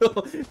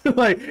giggle.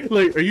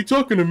 like, are you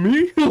talking to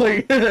me?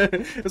 Like,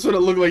 that's what it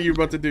looked like you were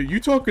about to do. You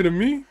talking to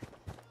me?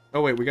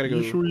 Oh wait, we gotta go.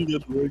 You sure you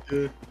get right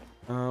there?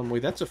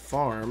 Wait, that's a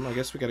farm. I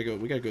guess we gotta go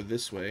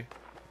this way.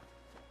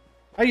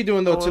 How you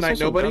doing though tonight,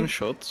 nobody?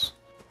 Gunshots.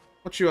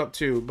 What you up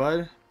to,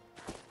 bud?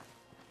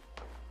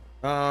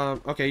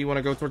 Okay, you want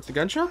to go towards the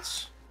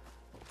gunshots?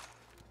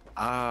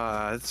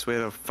 Ah, that's where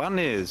the fun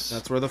is.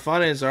 That's where the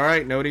fun is. All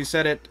right, nobody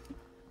said it.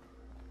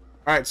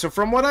 All right, so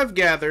from what I've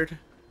gathered,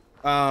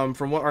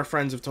 from what our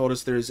friends have told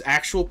us, there's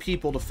actual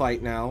people to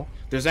fight now.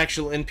 There's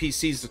actual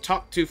NPCs to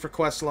talk to for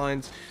quest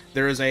lines.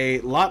 There is a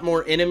lot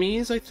more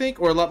enemies, I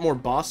think, or a lot more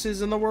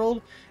bosses in the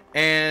world.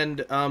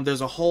 And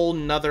there's a whole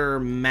nother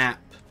map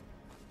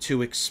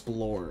to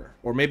explore.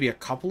 Or maybe a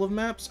couple of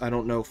maps? I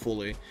don't know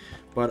fully.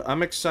 But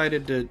I'm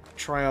excited to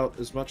try out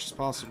as much as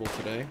possible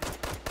today.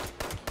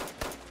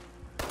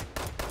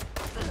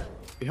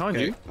 Behind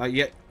you?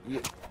 Yeah.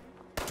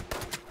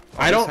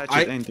 I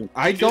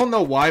don't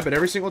know why, but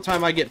every single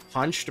time I get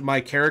punched,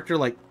 my character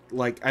like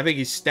I think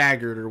he's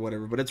staggered or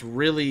whatever, but it's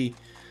really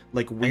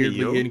like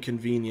weirdly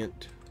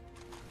inconvenient.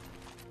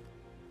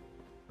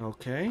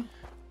 Okay.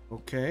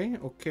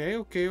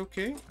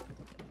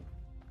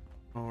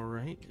 All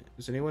right.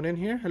 Is anyone in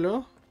here?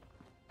 Hello?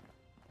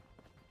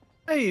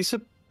 Hey, he's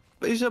a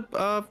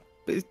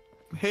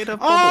head of bubble.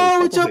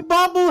 Oh, it's a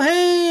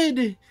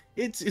bobblehead.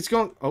 It's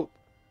going. Oh.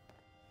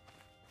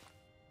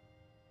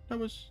 That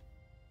was.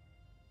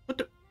 What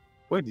the?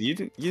 Wait, you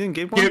didn't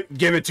get one?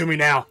 Give it to me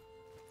now.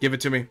 Give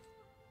it to me.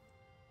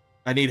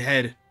 I need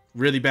head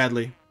really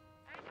badly.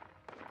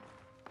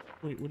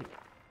 What?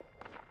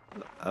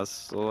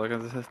 That's all I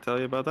can tell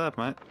you about that,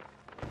 mate.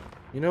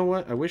 You know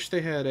what? I wish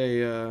they had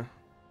a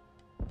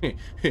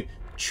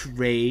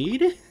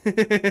trade.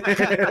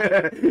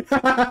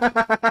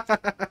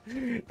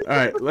 All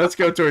right, let's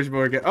go towards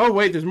more. Oh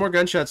wait, there's more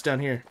gunshots down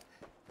here.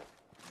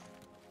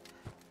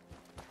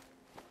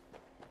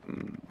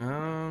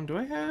 Do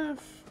I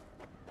have?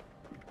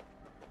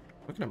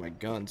 Looking at my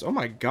guns. Oh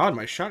my god,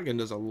 my shotgun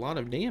does a lot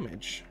of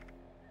damage.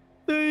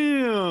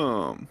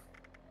 Damn.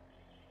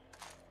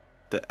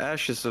 The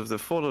ashes of the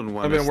fallen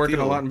one. I've been working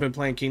a lot and been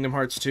playing Kingdom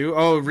Hearts 2.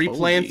 Oh,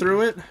 replaying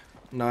through it.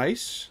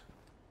 Nice.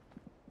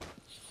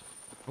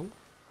 Oh,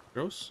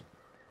 gross.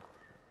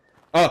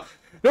 Oh,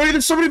 no,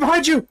 there's somebody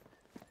behind you.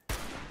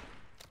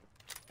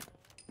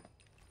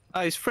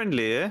 Oh, he's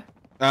friendly, yeah?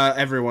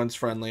 Everyone's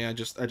friendly. I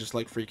just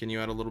like freaking you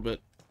out a little bit.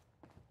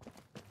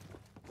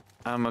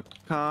 I'm a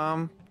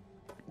calm,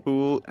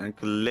 cool, and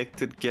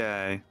collected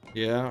guy.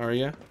 Yeah, are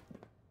you?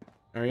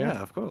 Are you?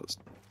 Yeah, of course.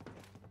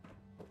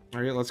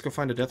 Are you? Let's go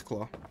find a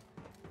Deathclaw.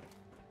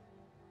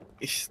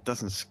 It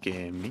doesn't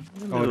scare me.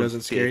 Oh, it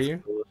doesn't scare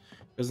you?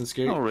 Doesn't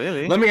scare you? Oh,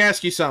 really? Let me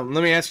ask you something.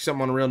 Let me ask you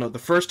something on a real note. The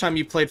first time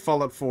you played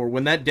Fallout 4,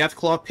 when that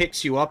Deathclaw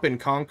picks you up in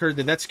Conquer,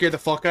 did that scare the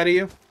fuck out of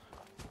you?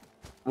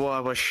 Well, I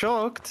was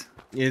shocked.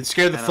 It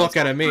scared the And fuck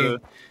out of me. I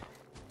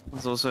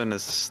was also in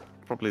this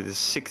probably the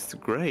 6th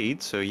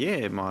grade, so yeah,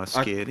 it might have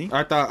scared me.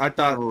 I thought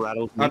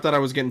Rattled me. I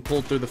was getting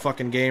pulled through the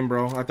fucking game,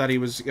 bro. I thought he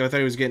was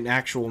getting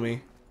actual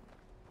me.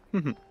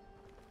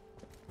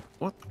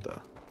 What the?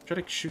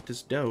 Try to shoot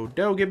this doe.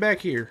 Doe, get back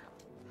here.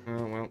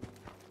 Oh well.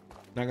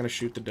 Not gonna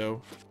shoot the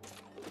doe.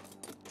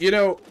 You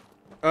know,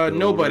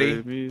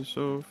 nobody.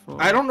 So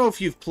I don't know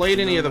if you've played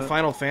any of the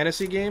Final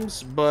Fantasy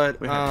games, but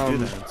we had to do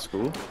that in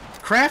school.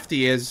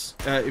 Crafty is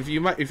if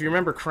you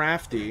remember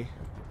Crafty,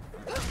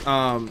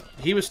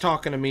 he was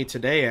talking to me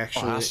today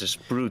actually. Oh, that's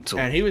just brutal.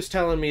 And he was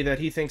telling me that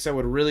he thinks I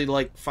would really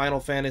like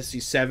Final Fantasy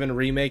VII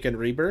Remake and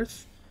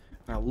Rebirth.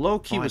 Now,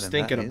 low-key was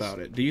thinking about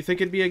it. Do you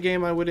think it'd be a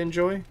game I would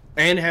enjoy?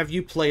 And have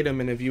you played them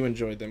and have you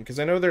enjoyed them? Because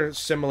I know they're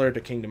similar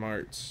to Kingdom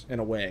Hearts in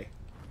a way.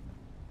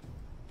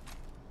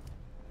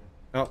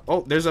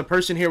 Oh, there's a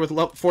person here with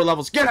 4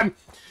 levels. Get him!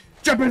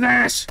 Jump his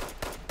ass!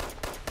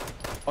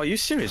 Are you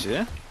serious,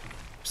 yeah?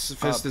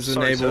 Fist is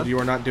sorry, enabled. sir. You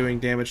are not doing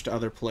damage to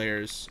other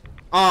players.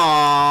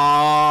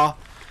 Aww,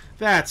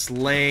 that's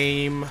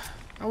lame.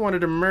 I wanted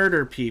to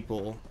murder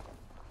people.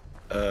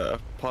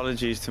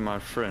 Apologies to my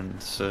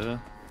friend, sir.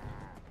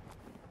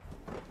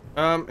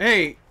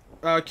 Hey,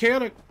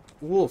 Chaotic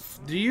Wolf,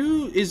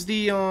 is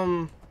the,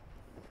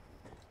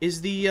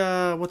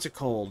 what's it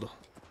called?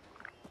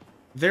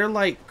 They're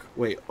like,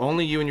 wait,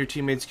 only you and your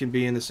teammates can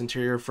be in this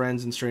interior.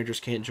 Friends and strangers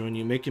can't join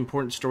you. Make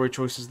important story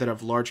choices that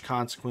have large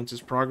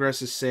consequences.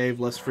 Progress is saved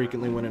less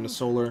frequently when in a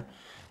solo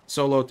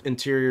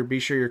interior. Be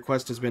sure your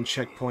quest has been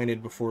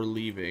checkpointed before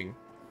leaving.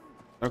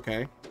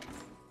 Okay.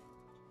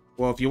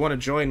 Well, if you want to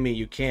join me,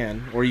 you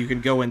can. Or you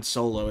can go in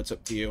solo. It's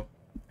up to you.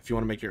 If you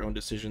want to make your own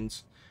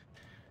decisions.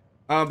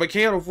 But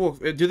Chaotic Wolf,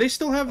 do they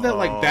still have that,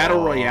 like,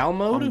 Battle Royale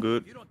mode I'm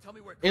good.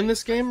 in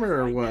this game,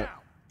 or what?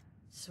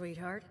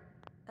 Sweetheart,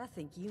 I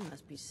think you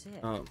must be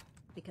sick.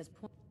 Because,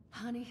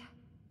 honey,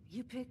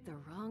 you picked the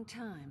wrong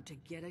time to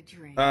get a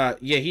drink.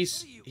 Yeah,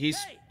 he's,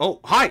 oh,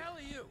 hi!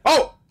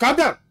 Oh, calm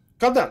down!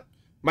 Calm down!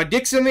 My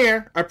dick's in the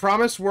air. I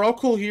promise we're all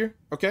cool here,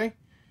 okay?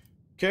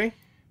 Okay?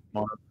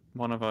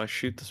 One of us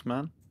shoot this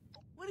man.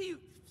 What are you...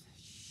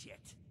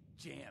 Shit.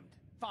 Jammed.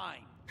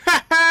 Fine.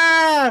 Ha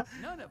ha!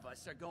 None of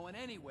us are going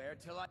anywhere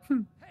till I...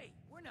 Hey,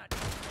 we're not...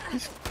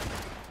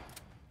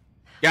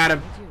 Got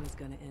him. June is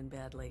gonna end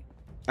badly.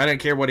 I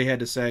didn't care what he had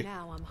to say.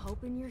 Now I'm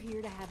hoping you're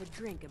here to have a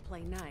drink and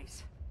play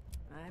nice.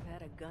 I've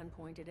had a gun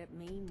pointed at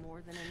me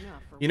more than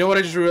enough. You know what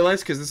I just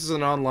realized? Because this is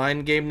an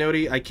online game,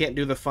 Noti, I can't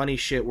do the funny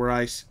shit where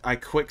I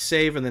quick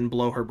save and then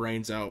blow her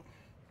brains out.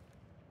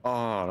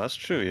 Oh, that's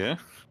true, yeah.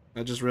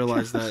 I just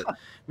realized that.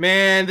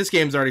 Man, this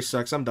game's already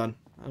sucks. I'm done.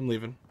 I'm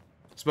leaving.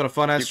 It's been a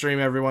fun-ass stream,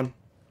 everyone.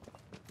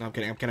 No, I'm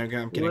kidding. I'm kidding. I'm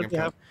kidding. I'm kidding.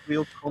 Have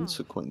real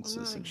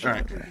consequences and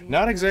shit. Alright.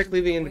 Not exactly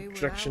the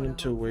introduction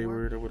into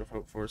Wayward I would have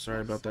hoped for.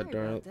 Sorry about that,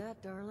 darling.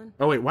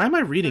 Oh, wait. Why am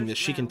I reading this?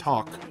 She can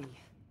talk.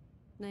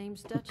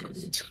 Name's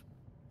Duchess.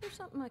 There's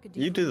something I could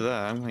do. You do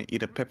that, I'm gonna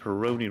eat a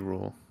pepperoni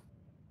roll.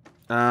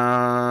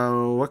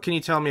 What can you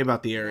tell me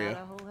about the Not area?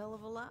 a whole hell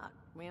of a lot.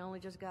 We only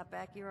just got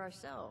back here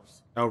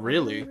ourselves. Oh,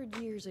 really?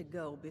 100 years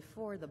ago,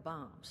 before the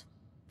bombs.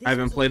 I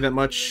haven't played that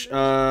much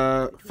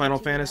Final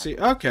Fantasy.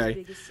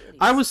 Okay.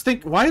 I was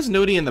thinking, why is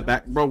Noti in the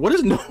back? Bro, what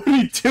is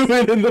Noti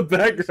doing in the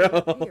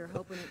background? Here,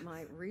 hoping it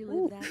might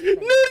relive that Noti, phase.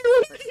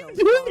 what are you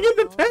doing in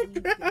the All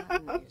you've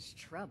background? gotten is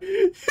trouble.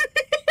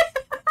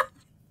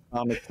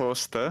 On a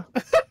poster.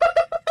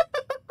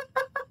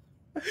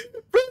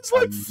 Brent's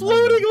like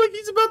floating like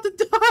he's about to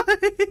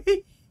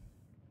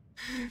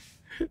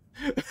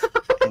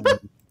die.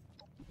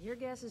 Your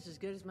guess is as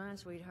good as mine,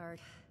 sweetheart.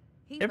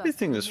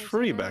 Everything is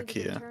free back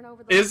here.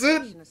 Is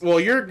it? Well,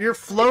 you're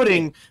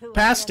floating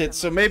past it,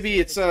 so maybe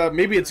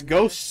it's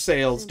ghost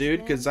sales,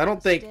 dude. Because I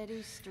don't think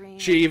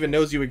she even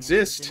knows you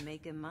exist.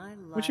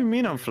 What do you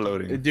mean I'm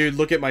floating? Dude,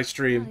 look at my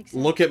stream.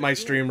 Look at my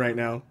stream right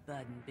now.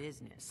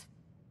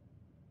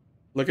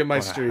 Look at my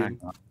stream.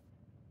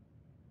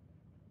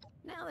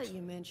 Now that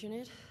you mention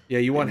it. Yeah,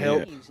 you want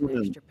help?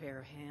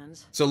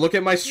 So look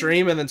at my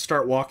stream and then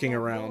start walking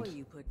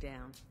around.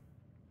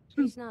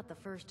 He's not the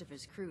first of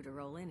his crew to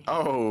roll in here.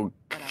 Oh.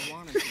 But I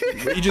want him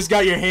to. You just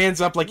got your hands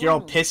up like you're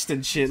all pissed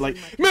and shit. Like,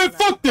 man,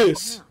 fuck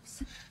this!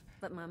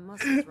 But my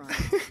muscles run,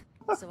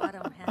 so I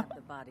don't have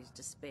the bodies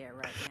to spare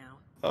right now.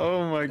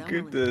 Oh my But I'm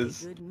willing to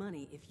goodness. pay good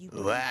money if you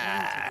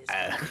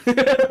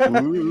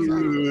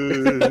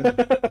Ooh.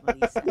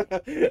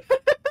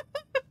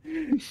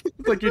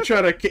 It's like you're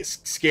trying to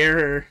scare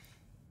her.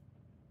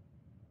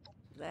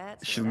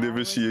 She'll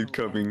never see it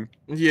coming.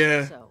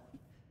 Yeah. So,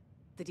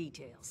 the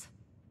details.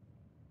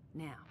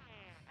 Now,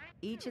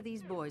 Each of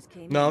these boys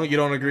came. No, you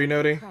don't agree,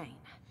 Nody?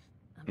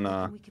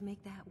 Nah. We can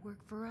make that work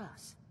for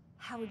us.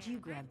 How would you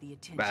grab the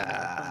attention of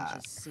a bunch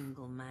of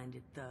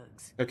single-minded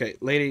thugs? Okay,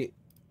 lady.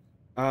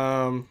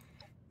 Well,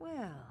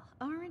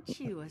 aren't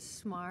you a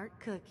smart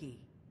cookie?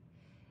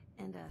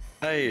 And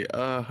a Hey,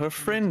 her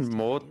friend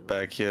Maud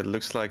back here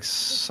looks like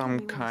some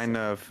kind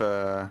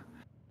of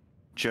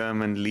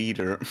German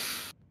leader.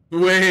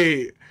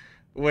 Wait,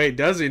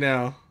 does he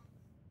now?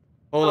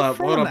 Hold up,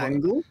 hold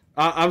up.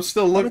 I'm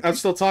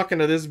still talking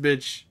to this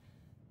bitch.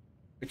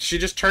 She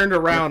just turned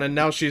around and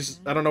now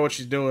I don't know what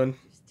she's doing.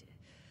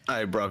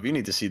 Hey, bro, you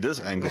need to see this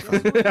angle.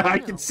 I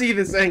can see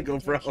this angle,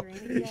 bro.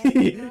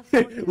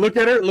 Look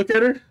at her, look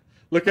at her.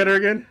 Look at her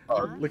again.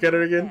 Look at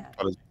her again.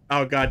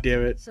 Oh, god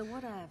damn it. So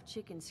what I have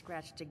chicken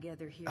scratched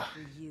together here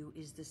for you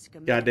is the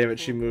schematic. God damn it,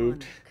 she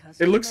moved.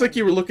 It looks like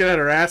you were looking at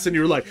her ass and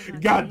you were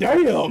like, god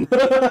damn.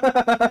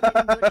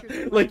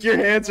 Like your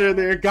hands are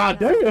there, god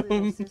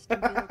damn.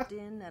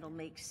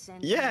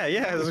 Yeah,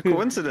 it's a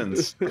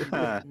coincidence.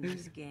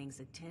 These gangs'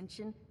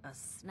 attention, a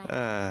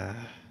snack.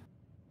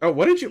 Oh,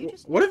 what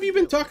have you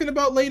been talking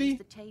about, lady?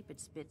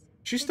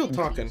 She's still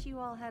talking. You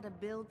all had a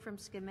build from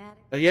schematic?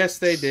 Yes,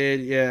 they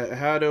did. Yeah.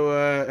 How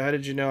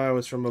did you know I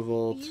was from a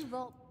vault?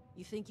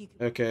 You think you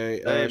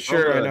Okay.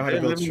 Sure, I know how to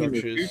build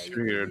structures.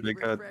 They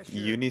got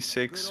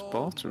unisex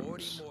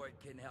bathrooms.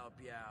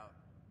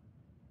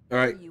 All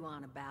right. What are you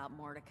on about,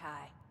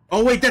 Mordecai?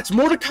 Oh wait, that's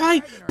Mordecai.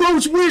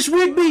 Bros, where's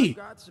Rigby?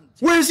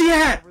 Where's he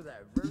at?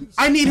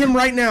 I need him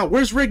right now.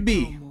 Where's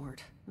Rigby? Oh,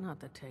 Mort, not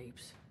the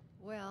tapes.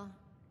 Well,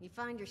 you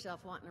find yourself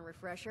wanting a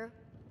refresher?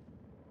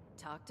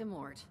 Talk to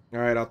Mort. All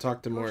right, I'll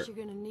talk to Mort.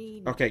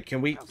 Okay,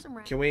 can we?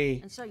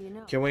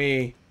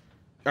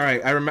 All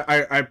right,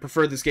 I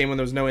prefer this game when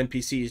there's no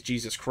NPCs.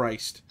 Jesus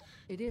Christ.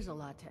 It is a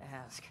lot to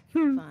ask.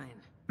 Fine.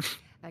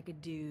 I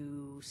could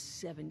do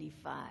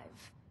 75.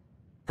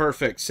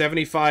 Perfect.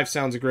 75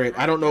 sounds great.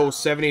 I don't know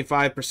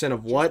 75%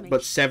 of what,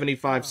 but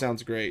 75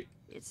 sounds great.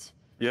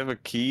 You have a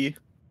key?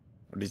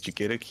 Or did you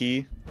get a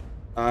key?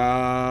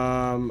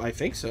 I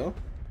think so.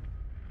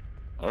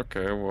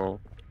 Okay,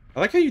 well. I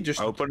like how you just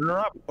open her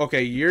up.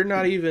 Okay, you're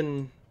not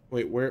even.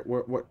 Wait, where?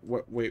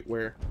 Wait,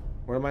 where?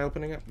 Where am I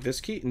opening up? This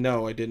key?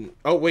 No, I didn't.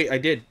 Oh wait, I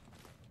did.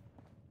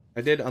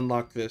 I did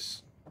unlock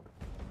this.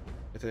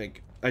 I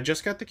think I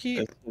just got the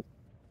key.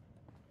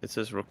 It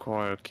says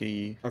require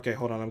key. Okay,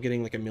 hold on. I'm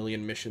getting like a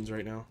million missions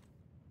right now.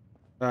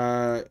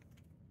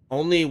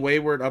 Only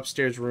wayward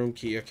upstairs room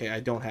key. Okay, I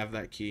don't have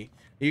that key.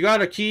 You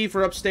got a key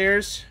for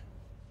upstairs?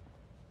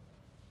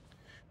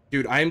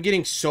 Dude, I am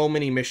getting so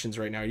many missions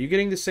right now. Are you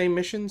getting the same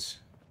missions?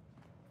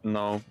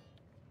 No.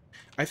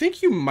 I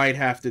think you might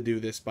have to do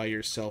this by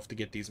yourself to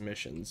get these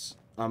missions.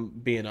 I'm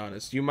being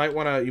honest. You might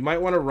wanna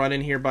run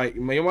in here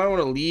you might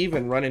wanna leave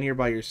and run in here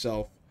by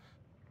yourself.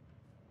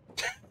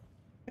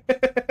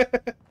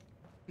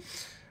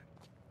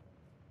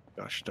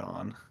 Gosh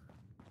darn.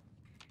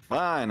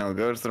 Fine, I'll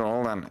go through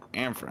all that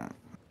infra.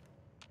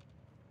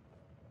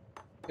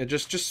 Yeah,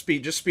 just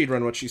speed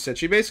run what she said.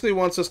 She basically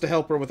wants us to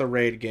help her with a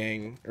raid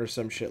gang or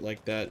some shit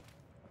like that.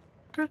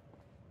 Okay.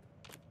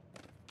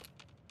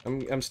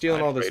 I'm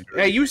stealing all this.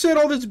 Hey, you said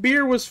all this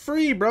beer was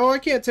free, bro. I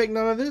can't take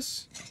none of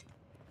this.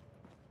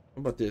 How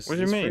about this? What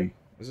do you mean? Free?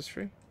 Is this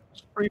free?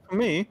 It's free for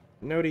me.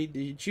 No,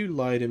 did you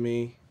lie to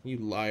me? You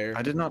liar.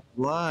 I did not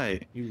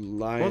lie. You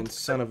lying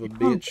son of a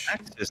bitch.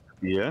 Access to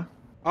beer.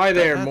 Hi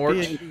there, Mort.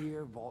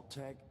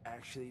 Vault-Tec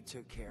actually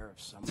took care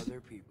of some of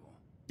their people.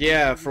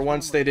 Yeah, for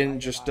once they didn't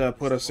just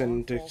put us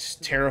into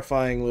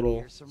terrifying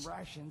little. Some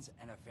rations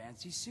and a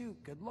fancy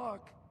suit. Good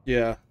luck.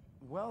 Yeah.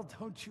 Well,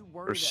 don't you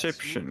worry.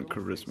 Perception,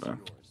 charisma.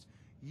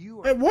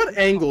 At what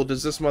angle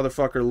does this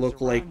motherfucker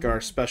look like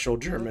our special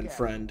German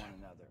friend?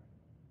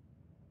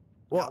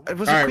 Well, it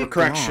was all right,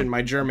 correction,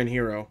 my German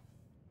hero.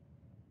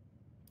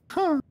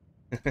 Huh.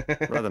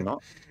 Rather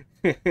not.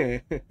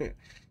 You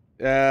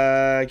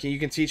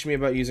can teach me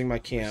about using my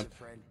camp.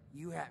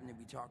 You happen to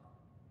be talking.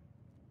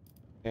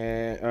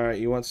 And all right,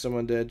 you want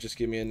someone dead? Just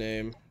give me a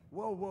name.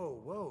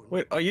 Whoa.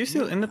 Wait, are you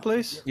still in the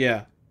place?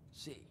 Yeah.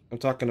 I'm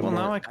talking to Well,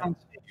 Mort. now I can't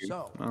see you.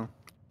 So, oh.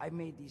 I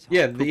made these.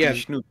 Yeah.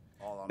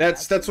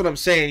 That's what I'm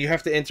saying. You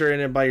have to enter in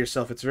it by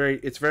yourself. It's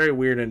very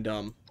weird and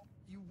dumb.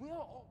 You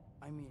will.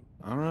 I mean.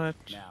 All right.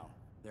 Now,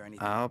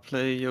 I'll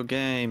play your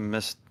game,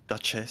 Miss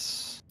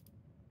Duchess.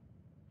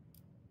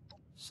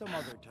 Some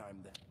other time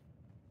then.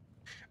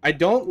 I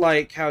don't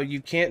like how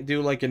you can't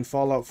do like in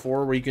Fallout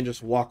 4 where you can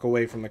just walk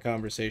away from the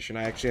conversation.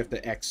 I actually have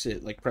to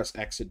exit, like press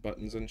exit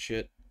buttons and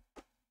shit.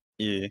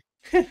 Yeah.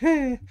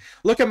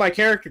 Look at my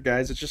character,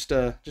 guys. It's just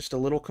a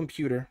little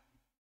computer.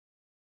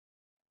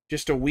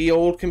 Just a wee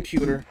old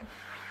computer.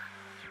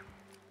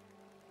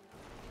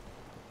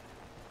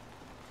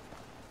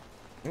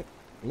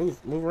 Move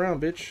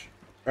around, bitch.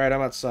 Alright,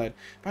 I'm outside.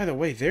 By the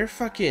way, they're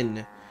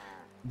fucking...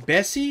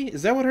 Bessie?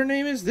 Is that what her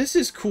name is? This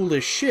is cool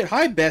as shit.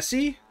 Hi,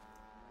 Bessie.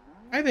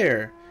 Hi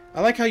there. I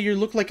like how you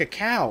look like a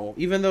cow,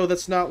 even though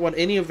that's not what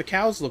any of the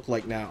cows look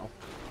like now.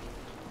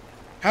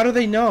 How do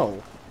they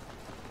know?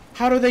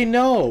 How do they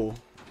know?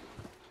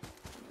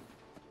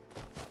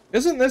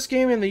 Isn't this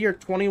game in the year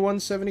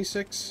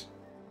 2176?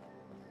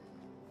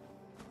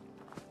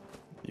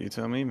 You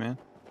tell me, man.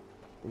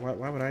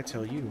 Why would I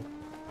tell you?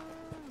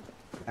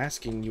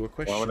 Asking you a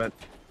question. Why would I?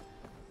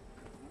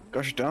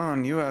 Gosh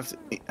darn, you have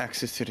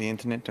access to the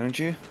internet, don't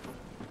you?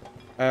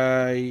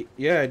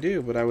 Yeah, I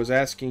do, but I was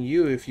asking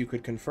you if you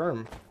could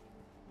confirm.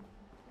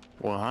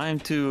 Well, I'm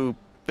too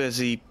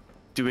busy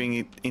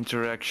doing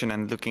interaction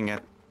and looking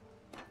at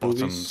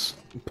bottoms.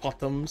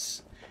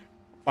 Bottoms.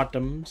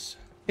 Bottoms.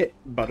 Hit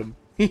bottom.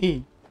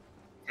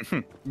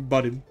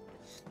 Bottom.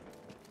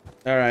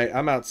 Alright,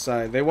 I'm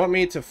outside. They want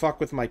me to fuck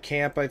with my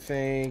camp, I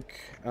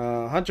think.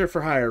 Hunter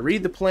for hire.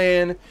 Read the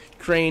plan.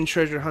 Crane,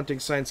 treasure hunting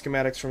sign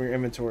schematics from your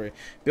inventory.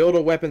 Build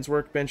a weapons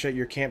workbench at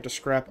your camp to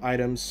scrap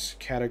items.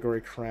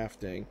 Category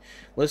crafting.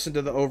 Listen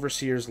to the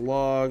Overseer's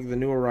log. The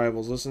new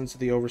arrivals. Listen to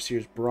the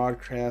Overseer's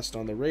broadcast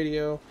on the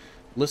radio.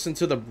 Listen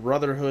to the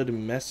Brotherhood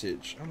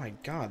message. Oh my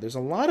god, there's a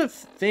lot of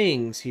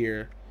things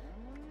here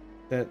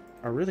that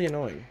are really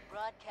annoying.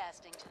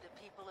 Broadcasting to the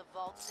people of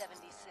Vault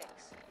 76.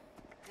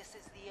 This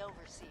is the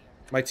Overseer.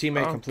 My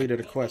teammate completed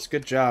a quest.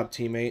 Good job,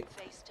 teammate.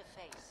 Face to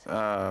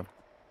face.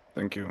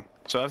 Thank you.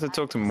 So I have to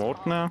talk to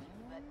Mort now?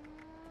 But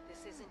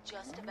this isn't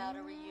just about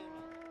a reunion.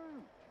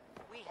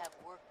 We have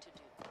work to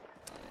do.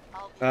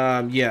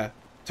 I'll be Yeah.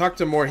 Talk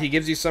to Mort. He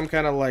gives you some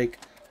kind of, like,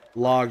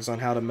 logs on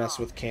how to mess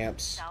with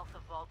camps. South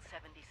of Vault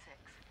 76.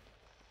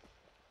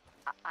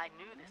 I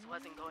knew this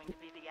wasn't going to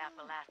be the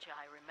Appalachia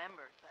I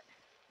remembered, but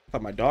I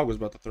thought my dog was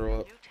about to throw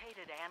up.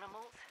 mutated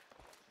animals,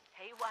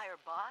 haywire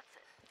bots,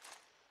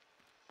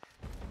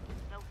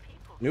 no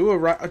people.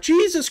 Oh,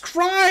 Jesus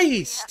We have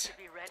Christ! to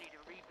be ready to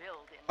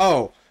rebuild in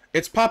Oh,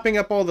 it's popping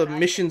up all the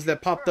missions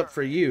that popped up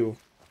for you.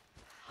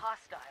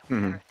 hostile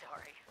territory.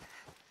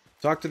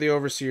 Talk to the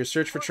Overseer.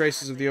 Search for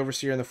traces of the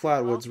Overseer in the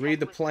Flatwoods. Read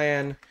the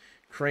plan.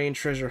 Crane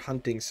treasure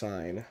hunting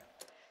sign.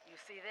 You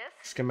see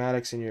this?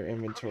 Schematics in your Cooking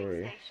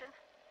inventory. station,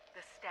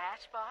 the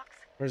stash box,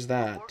 Where's the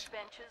that?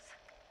 workbenches,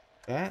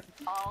 That?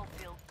 all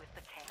built with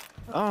the camp.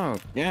 Oh,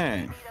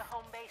 yeah. Need a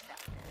home base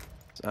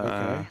out there.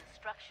 Okay.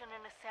 Construction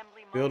and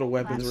assembly Build a mobile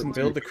weapons. platform.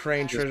 Build the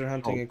Crane treasure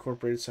hunting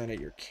incorporated sign at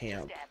your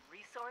camp. Just add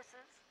resources,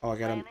 Oh, I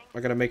planning,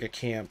 gotta make a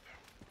camp.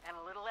 and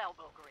a little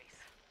elbow grease.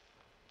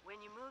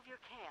 When you move your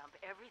camp,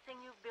 everything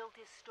you've built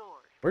is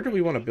stored. Where do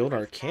we want to build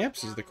our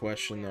camps is the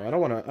question, though. I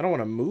don't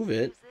wanna move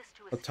it Use this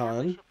to a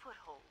ton. establish a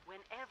foothold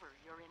whenever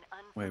you're in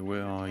Wait,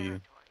 where are you?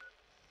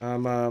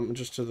 territory.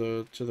 Just to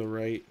the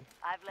right.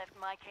 I've left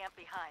my camp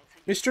behind, so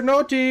you, Mr.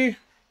 Naughty!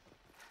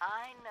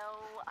 I know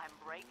I'm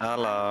breaking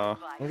Hello.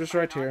 my advice I'm just by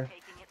right not here.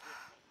 taking it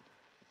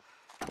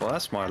with me. Well,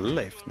 that's my After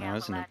left seeing now,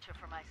 isn't it? Appalachia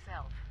for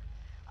myself,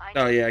 I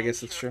Oh, need to yeah, I make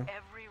guess that's sure true.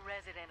 Every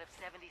resident of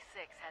 76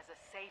 has a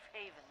safe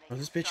haven they Oh,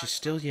 this can bitch is start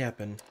still from.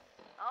 yapping.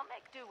 I'll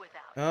make do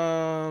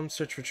without.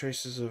 Search for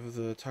traces of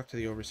the... Talk to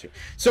the Overseer.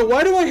 So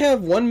why do I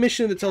have one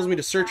mission that tells me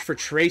to search for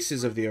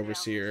traces of the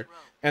Overseer,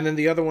 and then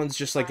the other one's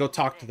just like, go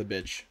talk to the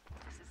bitch?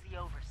 This is the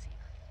Overseer.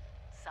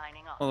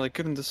 Signing off. Well, they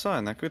couldn't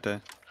decide that, could they?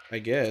 I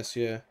guess,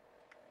 yeah.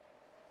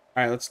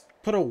 Alright, let's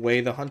put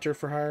away the Hunter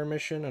for Hire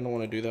mission. I don't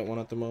want to do that one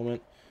at the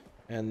moment.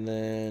 And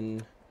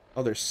then...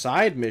 Oh, there's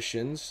side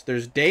missions.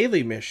 There's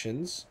daily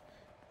missions.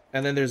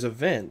 And then there's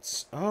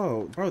events.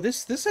 Oh, bro,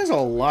 this has a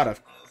lot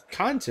of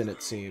content,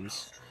 it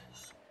seems.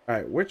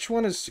 Alright, which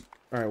one is...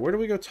 Alright, where do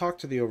we go talk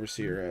to the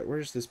Overseer at?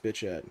 Where's this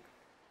bitch at?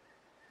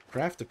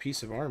 Craft a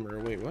piece of armor.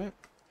 Wait, what?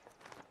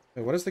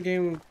 Wait, what is the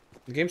game...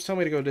 The game's telling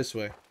me to go this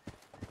way.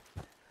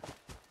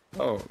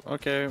 Oh,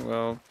 okay,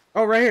 well...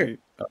 Oh, right here!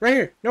 Right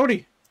here!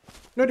 Nody!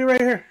 Nody right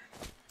here!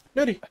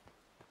 Nody!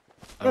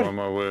 I'm on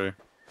my way.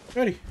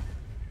 Nody!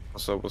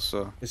 What's up, what's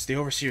up? It's the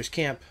Overseer's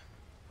camp.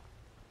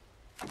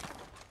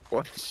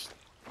 What?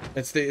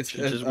 It's the... It's...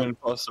 You just went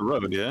past the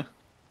road, yeah?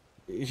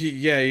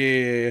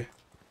 Yeah.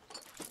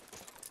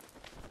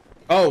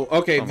 Oh,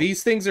 okay. Oh.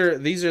 These are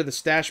the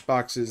stash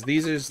boxes.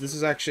 This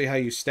is actually how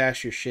you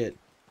stash your shit.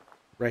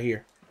 Right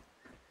here.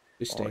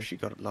 This Oh, thing. she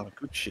got a lot of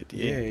good shit,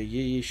 Yeah,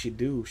 yeah. she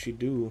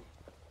do.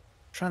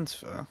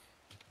 Transfer?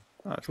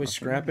 Oh, Can we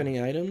scrap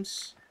any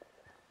items?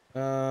 I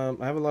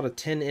have a lot of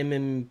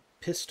 10mm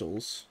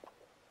pistols.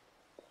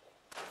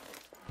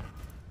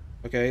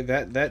 Okay,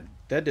 that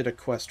did a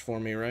quest for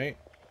me, right?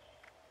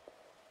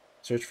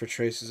 Search for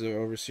traces of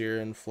Overseer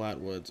in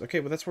Flatwoods. Okay,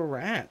 but that's where we're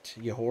at,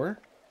 you whore.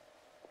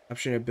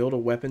 Option to build a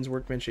weapons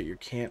workbench at your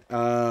camp.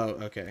 Oh,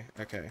 okay.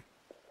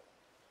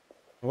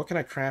 What can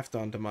I craft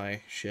onto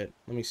my shit?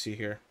 Let me see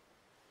here.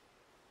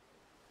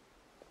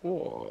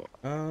 Whoa.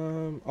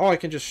 Oh, I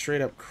can just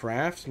straight up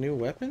craft new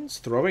weapons?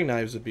 Throwing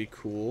knives would be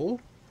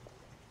cool.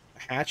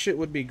 A hatchet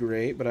would be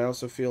great, but I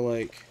also feel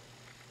like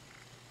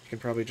I can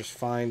probably just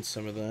find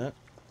some of that.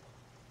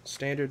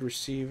 Standard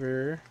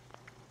receiver.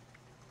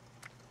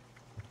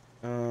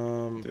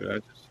 Dude, I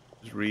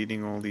just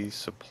reading all these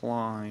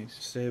supplies.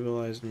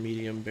 Stabilized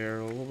medium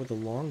barrel. What would the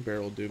long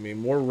barrel do me?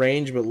 More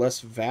range, but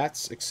less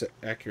VATS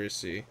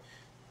accuracy.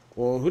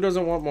 Well, who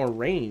doesn't want more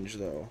range,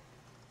 though?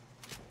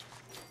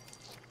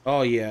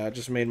 Oh, yeah, I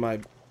just made my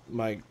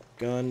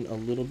gun a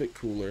little bit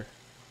cooler.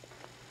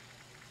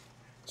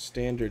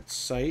 Standard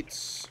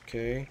sights.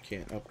 Okay,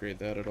 can't upgrade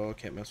that at all.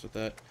 Can't mess with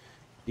that.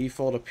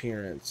 Default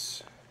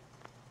appearance.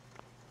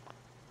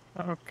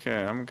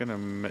 Okay, I'm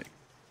gonna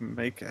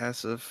make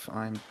as if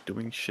I'm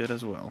doing shit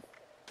as well.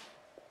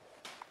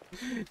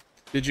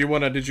 Did you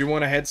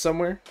wanna head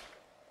somewhere?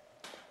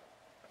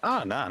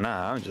 Ah,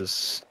 nah. I'm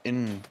just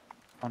on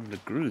the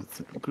groove.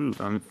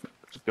 I'm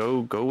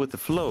go with the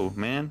flow,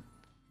 man.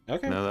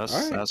 Okay. No, All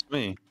right. that's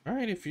me. All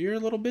right. If you're a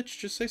little bitch,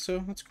 just say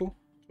so. That's cool.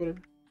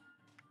 Whatever.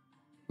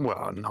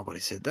 Well, nobody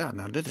said that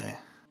now, did they?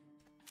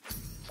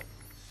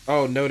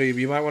 Oh, Noti,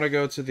 you might want to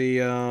go to the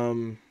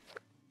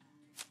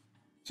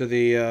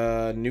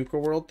Nuka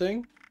World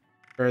thing,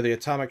 or the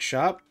Atomic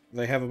Shop.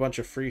 They have a bunch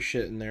of free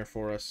shit in there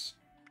for us.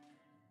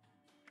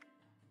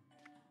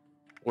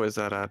 Where's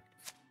that at?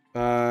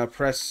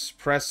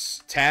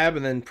 Press tab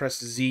and then press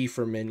Z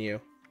for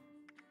menu.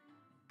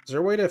 Is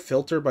there a way to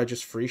filter by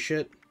just free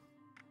shit?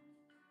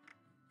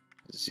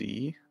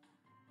 Z?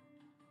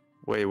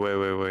 Wait.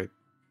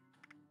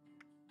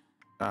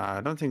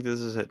 I don't think this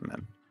is it,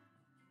 man.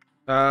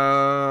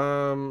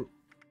 Are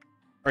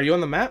you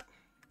on the map?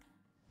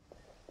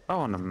 Oh,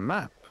 on the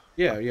map.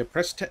 Yeah.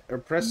 Press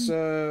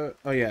oh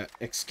yeah,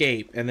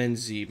 escape and then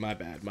Z. My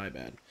bad.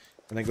 And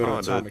then go to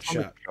Atomic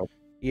Shop.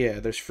 Yeah,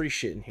 there's free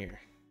shit in here.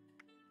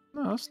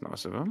 No, that's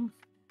nice of him.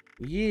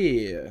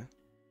 Yeah.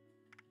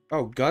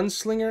 Oh,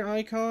 gunslinger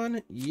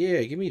icon?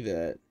 Yeah, give me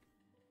that.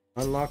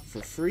 Unlock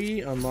for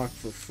free, unlock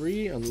for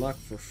free, unlock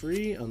for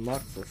free,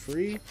 unlock for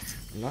free,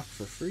 unlock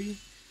for free.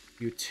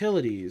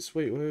 Utilities.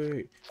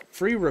 Wait.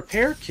 Free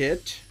repair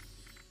kit.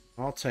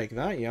 I'll take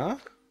that, yeah.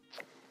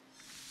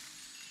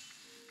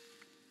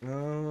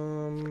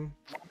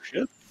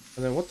 Shit.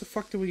 And then what the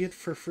fuck do we get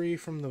for free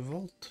from the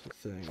vault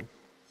thing?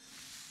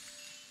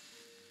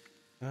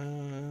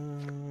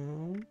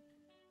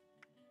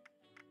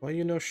 Why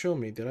you no show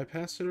me? Did I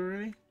pass it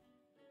already?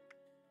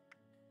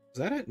 Is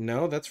that it?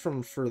 No, that's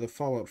for the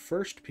Fallout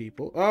First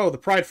people. Oh, the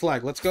pride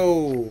flag. Let's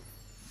go.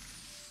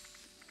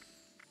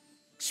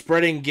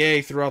 Spreading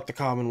gay throughout the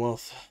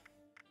Commonwealth.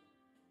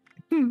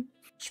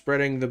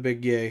 Spreading the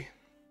big gay.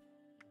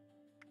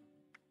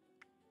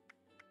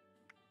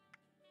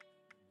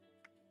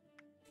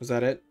 Was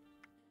that it?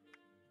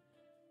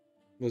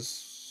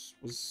 Was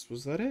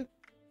that it?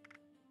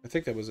 I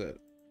think that was it.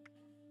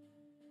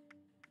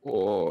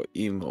 Oh,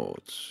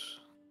 emotes.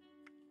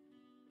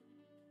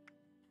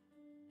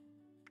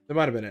 That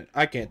might have been it.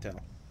 I can't tell.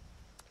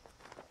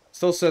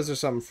 Still says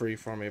there's something free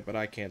for me, but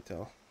I can't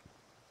tell.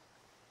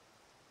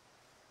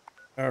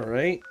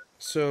 Alright.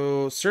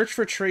 So, search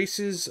for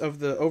traces of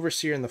the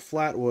Overseer in the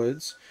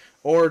Flatwoods,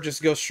 or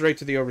just go straight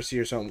to the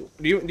Overseer's home.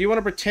 Do you want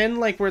to pretend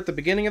like we're at the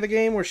beginning of the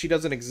game where she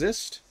doesn't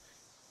exist?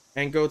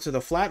 And go to the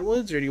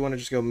Flatwoods, or do you want to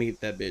just go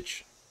meet that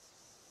bitch?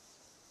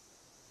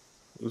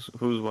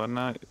 Who's what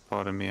now?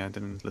 Pardon me, I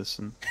didn't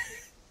listen.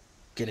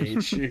 Get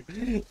issue.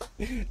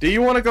 Do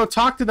you want to go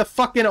talk to the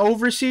fucking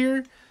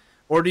Overseer?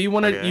 Or do you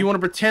want to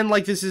pretend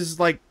like this is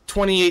like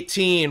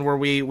 2018 where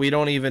we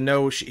don't even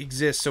know she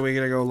exists, so we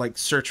gotta go like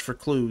search for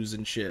clues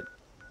and shit?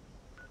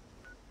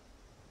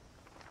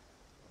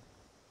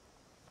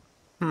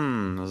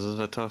 This is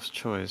a tough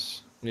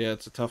choice. Yeah,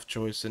 it's a tough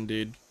choice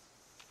indeed.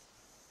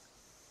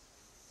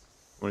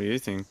 What do you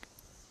think?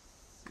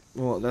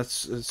 Well,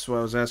 that's what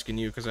I was asking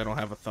you, because I don't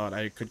have a thought.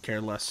 I could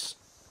care less.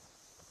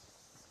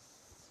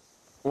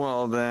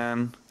 Well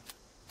then,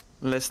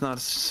 let's not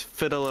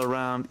fiddle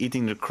around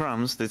eating the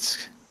crumbs.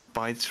 Let's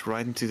bite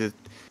right into the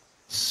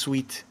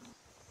sweet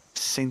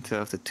center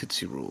of the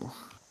Tootsie Roll.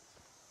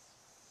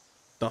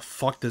 The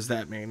fuck does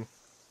that mean?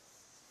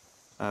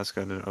 Ask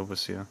the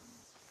Overseer.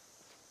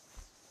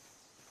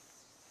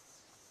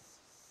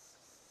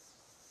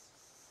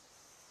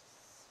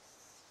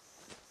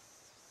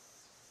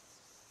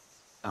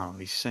 Oh,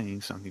 he's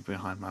saying something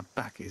behind my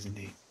back, isn't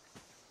he?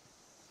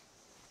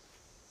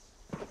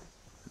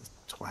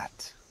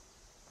 Twat.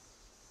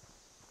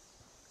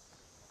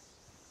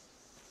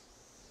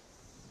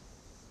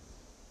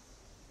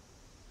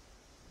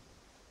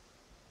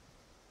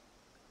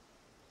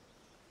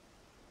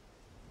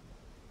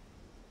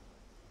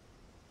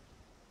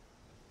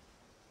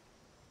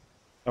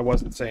 I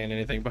wasn't saying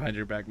anything behind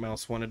your back.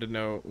 Mouse wanted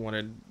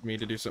me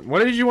to do something.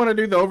 What did you want to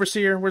do? The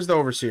Overseer? Where's the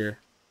Overseer?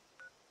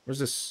 Where's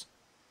this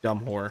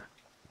dumb whore?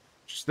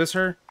 Is this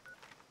her?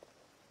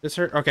 This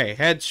her? Okay,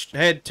 head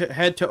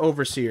to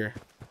Overseer.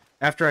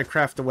 After I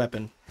craft the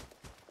weapon.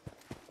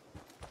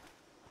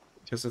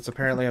 Because it's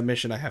apparently a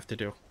mission I have to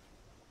do.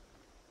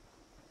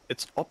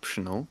 It's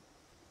optional.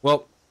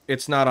 Well,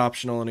 it's not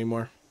optional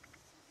anymore.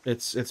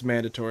 It's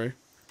mandatory.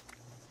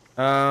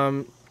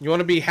 You want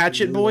to be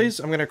hatchet boys?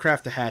 I'm gonna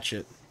craft a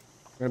hatchet.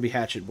 I'm gonna be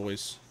hatchet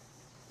boys.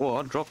 Well,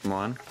 I dropped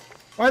mine.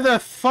 Why the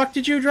fuck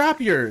did you drop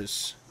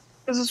yours?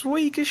 This is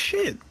weak as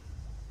shit.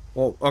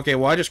 Well, okay,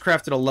 well I just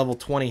crafted a level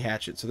 20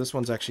 hatchet, so this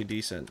one's actually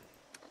decent.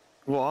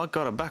 Well, I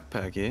got a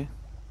backpack here.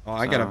 Oh,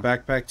 I got a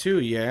backpack too,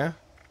 yeah?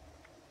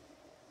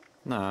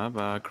 Nah,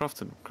 but I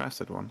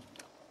crafted one.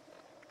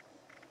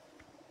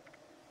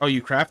 Oh,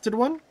 you crafted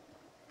one?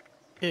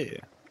 Yeah.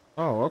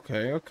 Oh,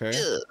 okay.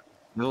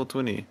 Level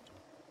 20.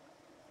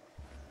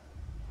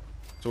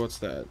 So what's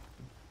that?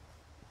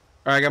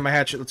 Alright, I got my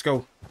hatchet. Let's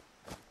go.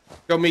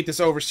 Go meet this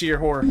overseer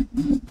whore.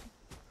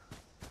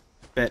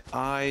 Bet.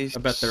 I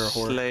bet they're a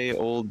whore. slay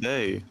all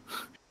day.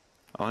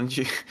 Aren't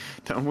you?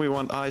 Don't we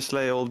want I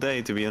slay all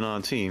day to be on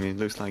our team? It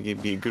looks like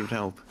it'd be a good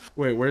help.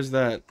 Wait, where's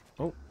that?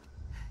 Oh.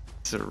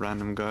 It's a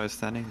random guy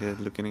standing there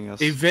looking at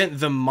us. Event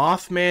the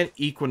Mothman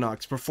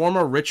Equinox. Perform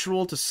a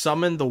ritual to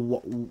summon the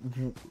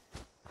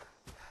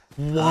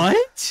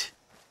What?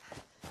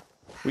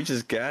 We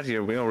just got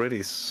here. We're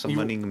already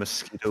summoning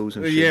mosquitoes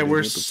and shit. Yeah,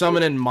 we're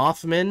summoning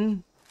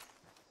Mothman.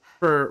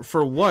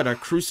 For what? A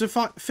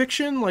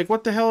crucifixion? Like,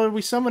 what the hell are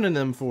we summoning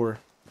them for?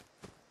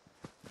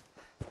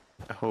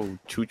 A whole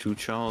Choo Choo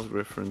Charles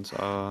reference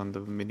on the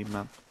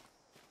mini-map.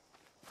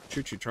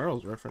 Choo Choo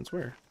Charles reference?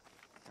 Where?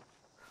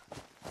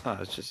 Oh,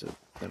 it's just a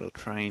little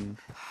train.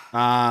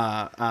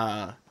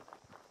 That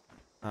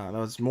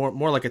was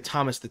more like a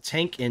Thomas the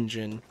Tank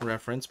Engine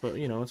reference, but,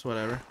 you know, it's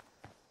whatever.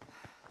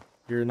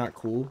 You're not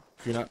cool.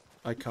 If you're not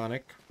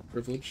iconic,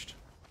 privileged.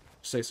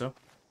 Say so.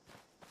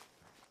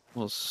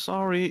 Well,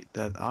 sorry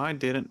that I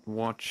didn't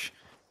watch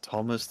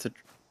Thomas the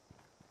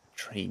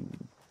Train.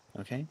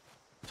 Okay?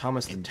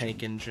 Thomas the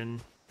Tank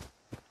Engine.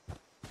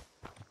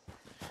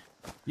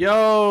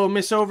 Yo,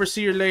 Miss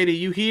Overseer Lady,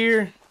 you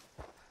here?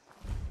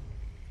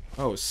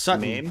 Oh,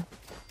 Sutton. Name?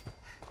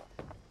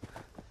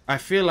 I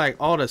feel like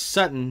all of a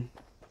sudden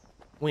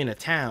we in a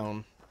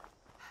town.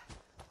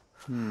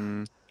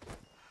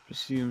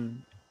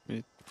 Presume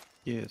it.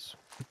 Yes.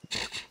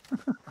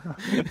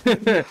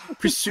 Yes.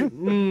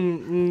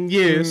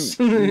 Yes.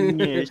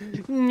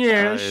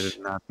 Yes. I did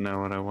not know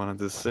what I wanted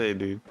to say,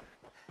 dude.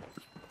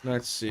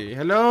 Let's see.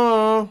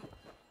 Hello,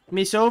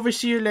 Miss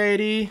Overseer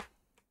Lady.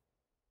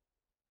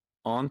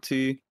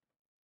 Auntie.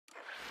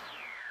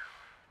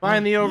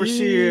 Find the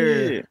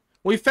Overseer. Yeah.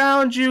 We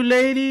found you,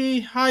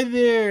 lady. Hi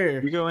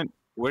there. You going?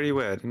 Where are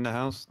you at? In the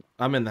house?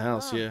 I'm in the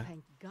house, Oh, yeah.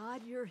 thank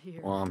God you're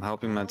here. Well, I'm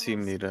helping my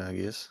team leader, I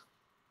guess.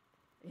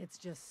 It's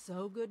just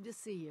so good to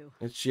see you.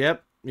 It's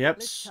yep.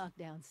 Let's talk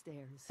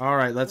downstairs. All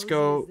right, let's Cozy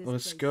go. as this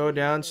Let's place go is,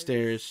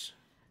 downstairs.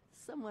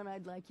 there's someone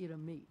I'd like you to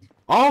meet.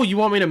 Oh, you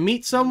want me to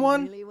meet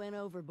someone? You really went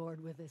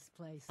overboard with this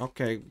place.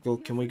 Okay, well,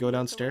 can we go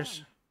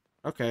downstairs?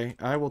 Okay,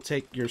 I will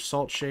take your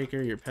salt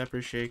shaker, your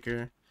pepper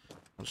shaker.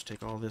 I'll just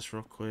take all this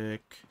real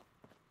quick.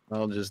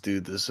 I'll just do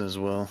this as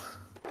well.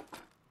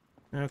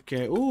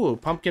 Okay, ooh,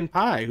 pumpkin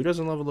pie. Who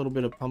doesn't love a little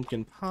bit of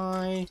pumpkin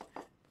pie?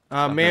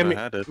 I've Ma'am, never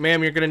had it.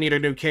 ma'am, you're gonna need a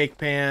new cake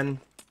pan.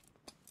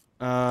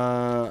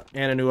 And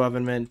a new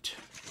oven mitt.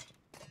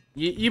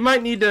 You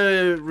might need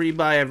to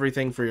rebuy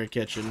everything for your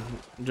kitchen.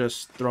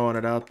 Just throwing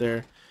it out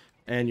there.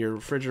 And your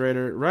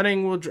refrigerator.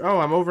 Running will... Oh,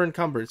 I'm over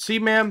encumbered. See,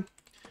 ma'am?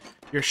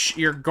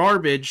 Your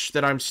garbage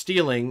that I'm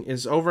stealing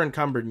is over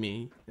encumbered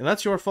me. And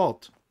that's your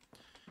fault.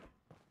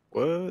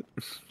 What?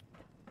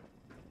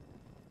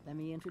 Let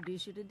me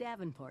introduce you to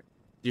Davenport.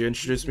 You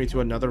introduced me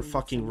to another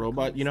fucking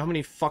robot? You know how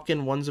many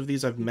fucking ones of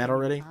these I've met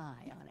already?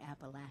 Eye on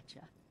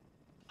Appalachia.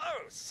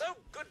 Oh, so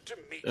good to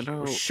meet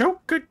Hello. you. So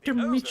good to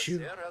The meet you.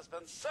 overseer has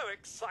been so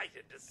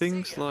excited to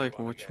Things see like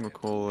everyone again.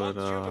 whatchamacallit, Once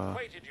you've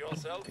acquainted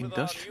yourself with our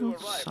industrial new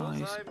arrivals,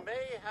 size. I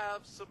may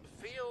have some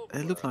field They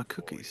look work like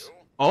for cookies. you.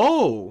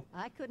 Oh!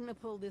 I couldn't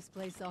have pulled this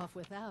place off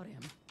without him.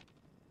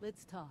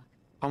 Let's talk.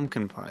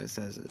 Pumpkin pie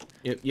says it.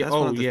 Yeah, That's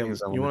one oh, of the yeah.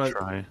 things I You want wanna... to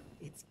try.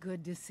 It's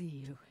good to see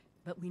you,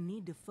 but we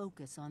need to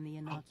focus on the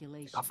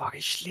inoculation.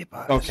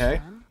 Okay.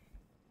 Son?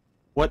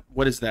 What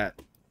is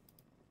that?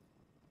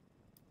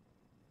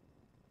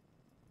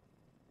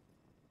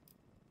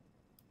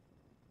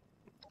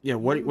 Yeah,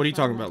 what are you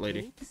talking about,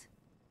 lady? Cakes?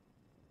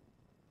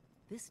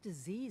 This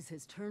disease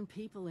has turned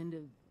people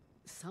into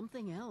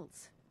something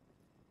else.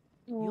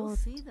 You'll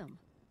see them.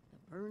 The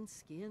burned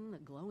skin, the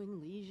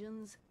glowing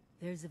lesions.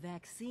 There's a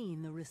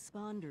vaccine the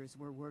responders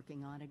were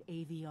working on at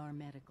AVR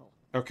Medical.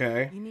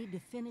 Okay. You need to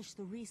finish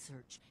the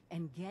research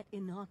and get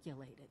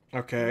inoculated.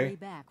 Okay. Hurry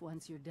back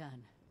once you're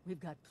done. We've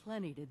got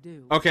plenty to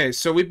do. Okay,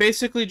 so we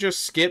basically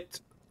just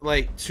skipped,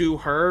 like, to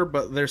her,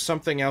 but there's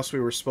something else we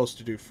were supposed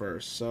to do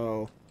first,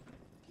 so...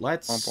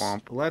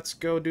 Let's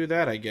go do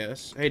that, I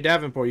guess. Hey,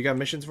 Davenport, you got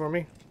missions for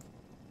me?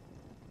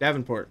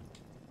 Davenport.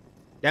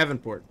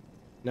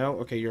 No?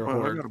 Okay, you're a Oh,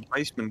 I whore. got a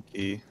basement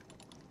key.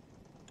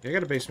 I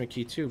got a basement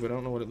key, too, but I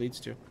don't know what it leads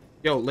to.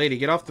 Yo, lady,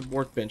 get off the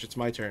workbench. It's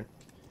my turn.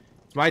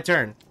 It's my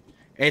turn.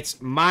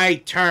 It's my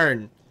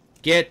turn.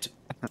 Get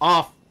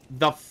off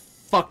the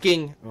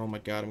fucking... Oh, my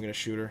God, I'm gonna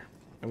shoot her.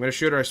 I'm gonna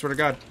shoot her, I swear to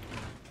God.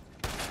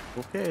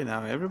 Okay,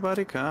 now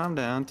everybody calm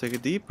down. Take a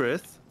deep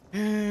breath.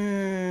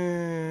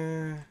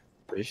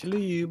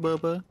 Especially you,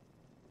 Bubba.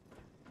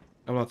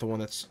 I'm not the one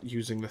that's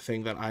using the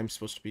thing that I'm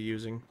supposed to be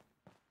using.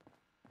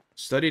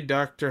 Study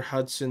Dr.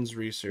 Hudson's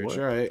research.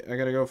 Alright, I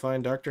gotta go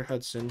find Dr.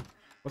 Hudson.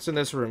 What's in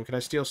this room? Can I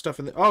steal stuff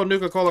in the... Oh,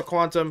 Nuka-Cola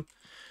Quantum.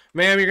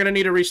 Ma'am, you're gonna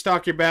need to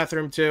restock your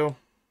bathroom, too.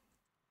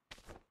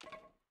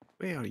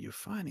 Where are you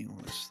finding all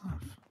this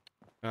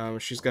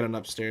stuff? She's got an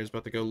upstairs.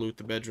 About to go loot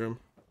the bedroom.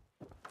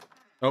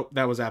 Oh,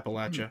 that was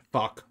Appalachia.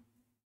 Fuck.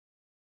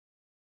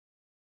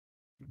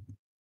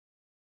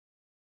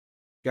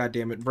 God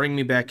damn it. Bring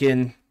me back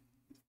in.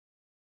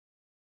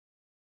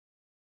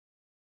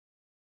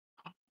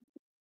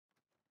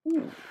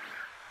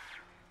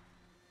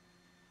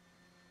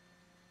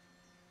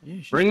 Yeah,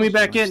 she's Bring me also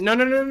back nice. in. No,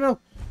 no, no, no, no.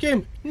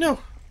 Game. No.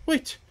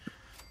 Wait.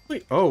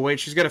 Wait. Oh, wait.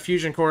 She's got a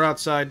fusion core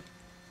outside.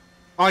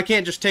 Oh, I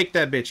can't just take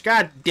that bitch.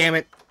 God damn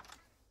it.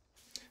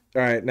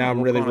 Alright, now Oh, I'm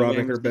what really kind of robbing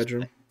game her is this?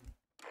 bedroom.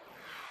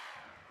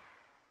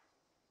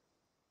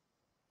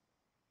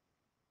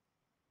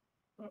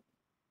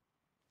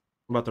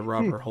 I'm about to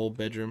rob her whole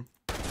bedroom.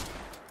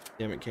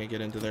 Damn it, can't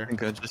get into there.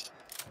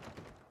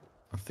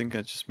 I think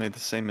I just made the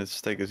same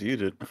mistake as you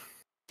did.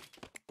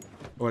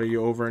 What, are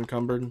you over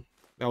encumbered?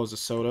 That was a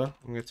soda.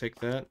 I'm gonna take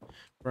that.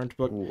 Burnt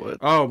book. What?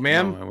 Oh, No,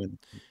 ma'am. I went.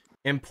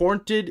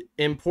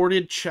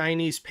 Imported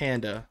Chinese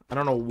panda. I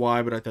don't know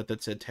why, but I thought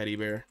that said teddy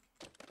bear.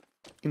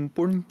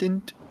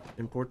 Important.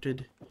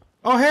 Imported.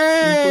 Oh,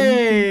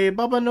 hey!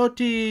 Baba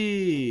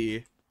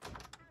Noti!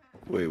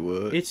 Wait,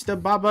 what? It's the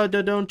Baba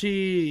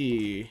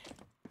Dodonti!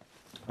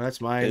 Oh,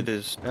 that's mine. It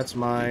is. That's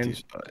mine. it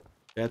is-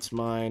 That's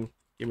mine.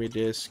 Give me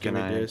this. Give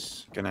me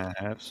this. Can I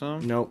have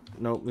some? Nope.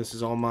 Nope. This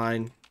is all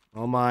mine.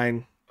 All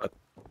mine.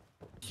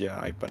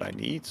 Yeah, but I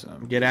need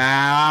some. Get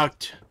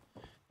out!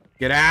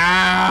 Get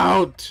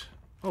out!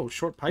 Oh,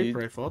 short pipe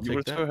rifle. I'll You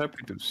were take so that.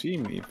 happy to see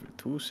me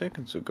 2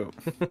 seconds ago.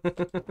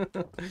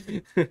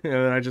 And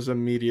then I just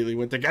immediately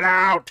went to get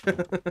out!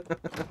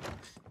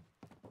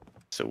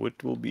 So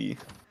it will be.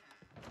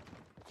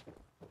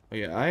 Oh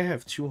yeah, I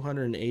have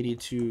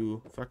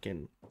 282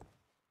 fucking...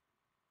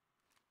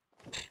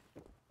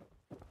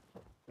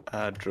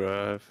 I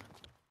drive.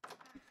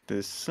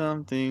 There's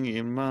something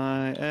in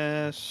my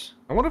ass.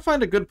 I want to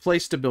find a good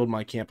place to build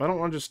my camp. I don't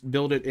want to just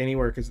build it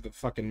anywhere because the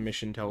fucking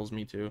mission tells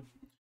me to.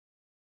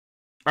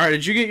 Alright,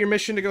 did you get your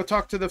mission to go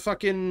talk to the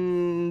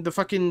fucking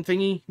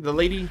thingy? The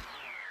lady?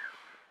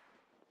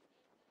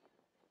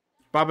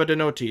 Baba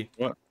Denoti.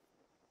 What?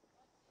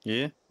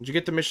 Yeah? Did you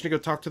get the mission to go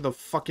talk to the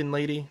fucking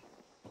lady?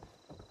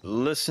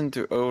 Listen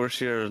to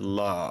Overseer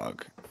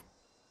log.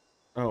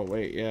 Oh,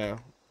 wait, yeah.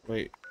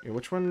 Wait, yeah,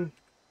 which one?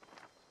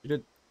 You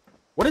did...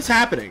 What is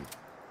happening?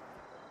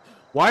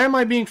 Why am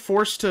I being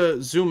forced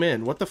to zoom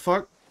in? What the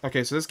fuck?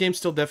 Okay, so this game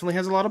still definitely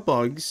has a lot of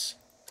bugs.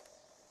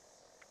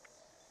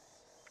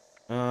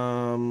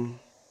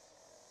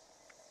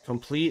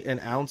 Complete an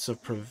ounce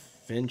of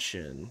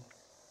prevention.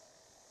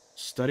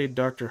 Studied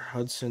Dr.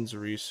 Hudson's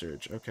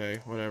research. Okay,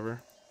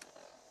 whatever.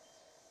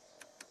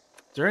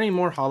 Is there any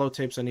more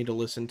holotapes I need to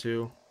listen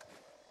to?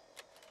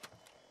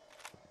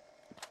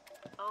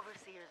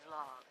 Overseer's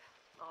log,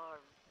 or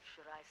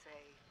should I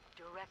say,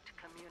 direct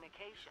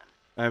communication.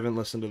 I haven't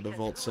listened to the Because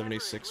Vault whoever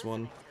is 76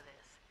 one. listening to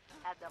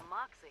this had the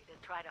moxie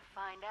to try to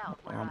find out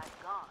where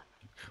I've gone.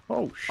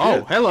 Oh, shit.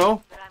 Oh,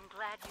 hello. But I'm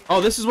glad you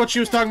Oh, this is what she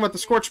was talking about, the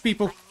Scorch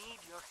people. I need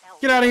your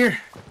help. Get out of here.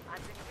 I've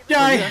been given You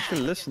Die.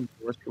 actually listened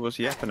to what she was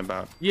yapping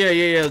about.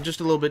 Yeah, just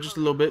a little bit, just a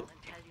little bit. and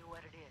tell you what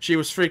it is. She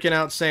was freaking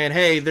out saying,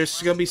 hey,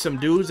 there's gonna be some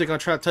dudes that are gonna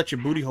try to touch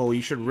your booty hole.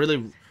 You should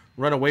really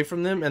run away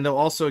from them, and they'll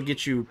also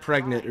get you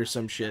pregnant or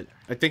some shit.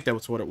 I think that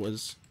was what it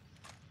was.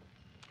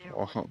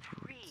 Well,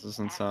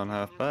 doesn't sound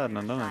half bad, no,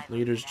 no.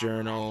 Leader's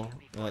journal.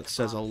 It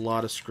says a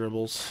lot of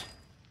scribbles.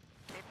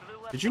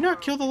 Did you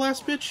not kill the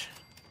last bitch?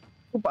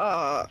 Can't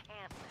let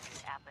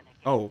it happen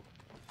again. Oh.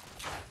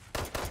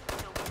 So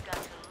we've got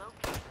to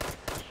locate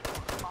and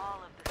secure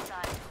all of the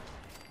silos,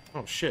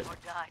 Oh, shit. or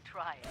die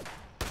trying.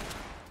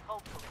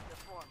 Hopefully the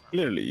former.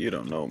 Clearly, you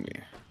don't know me.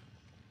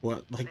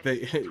 What? Like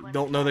they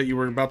don't know that you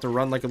were about to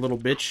run like a little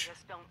bitch?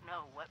 Just don't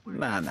know what we're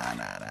Nah. or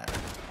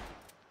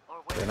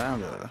where Get we're out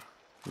going. of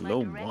the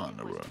low My one,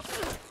 directive bro. was to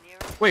the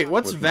nearest Wait,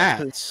 what's With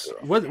VATS?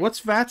 What's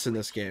VATS in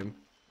this game?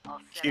 I'll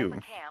set Q. up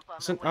a camp on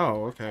the Isn't- way oh,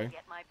 once I okay.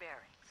 get my bearings.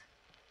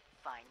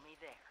 Find me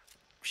there.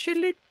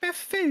 Chili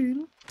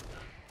buffoon.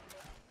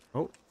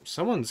 Oh,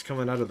 someone's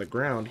coming out of the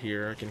ground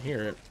here. I can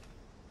hear it.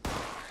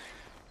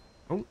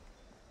 Oh.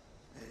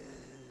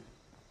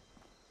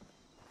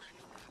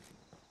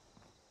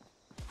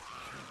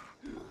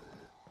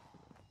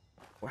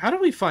 Well, how do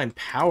we find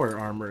power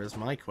armor is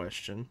my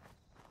question.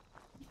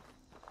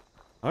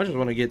 I just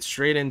want to get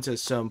straight into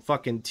some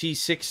fucking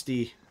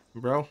T60,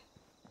 bro.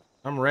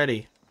 I'm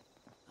ready.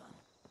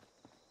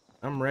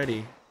 I'm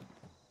ready.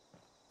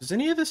 Does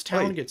any of this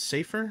town Wait. get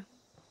safer?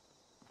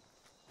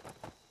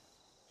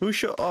 Who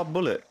shot our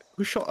bullet?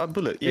 Who shot our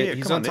bullet? Yeah,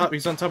 he's come on top. Then.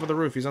 He's on top of the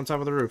roof. He's on top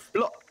of the roof.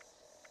 Look.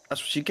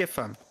 That's what you get,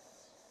 fam.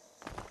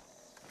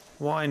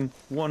 Wine,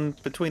 one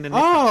between the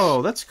nipples.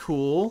 Oh, that's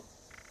cool.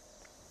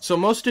 So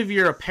most of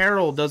your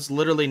apparel does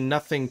literally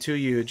nothing to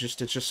you. It's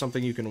just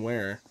something you can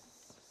wear.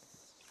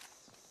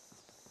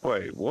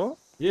 Wait, what?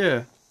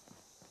 Yeah.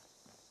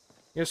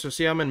 Yeah. So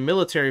see, I'm in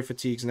military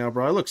fatigues now,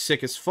 bro. I look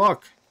sick as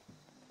fuck.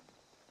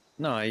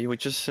 No, you were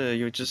just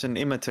an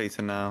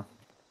imitator now.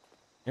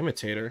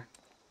 Imitator,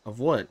 of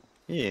what?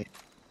 Yeah.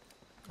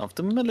 Of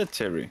the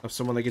military. Of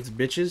someone that gets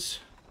bitches?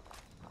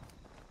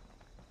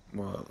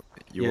 Well,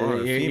 you are a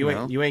you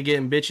female. ain't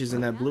getting bitches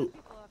in that blue.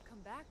 People have come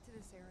back to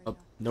this area.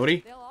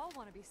 Nodi? They'll all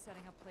want to be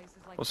setting up places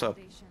like What's up?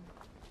 Foundation.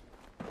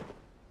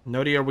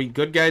 Nodi, are we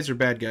good guys or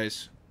bad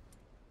guys?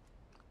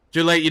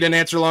 Too late. You didn't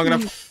answer long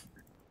enough.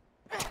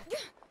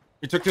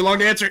 You took too long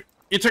to answer.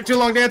 You took too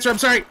long to answer. I'm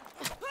sorry.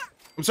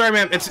 I'm sorry,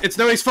 ma'am. It's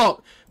Nodi's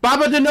fault.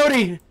 Baba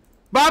Denodi!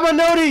 Baba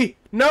Nodi!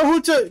 Know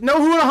who to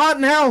hot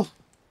in hell!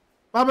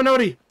 Baba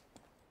Nodi!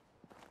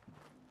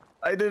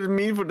 I didn't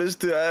mean for this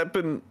to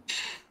happen.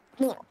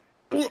 Bro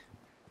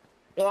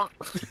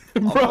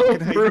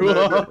threw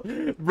up.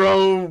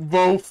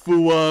 Bro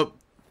flew up.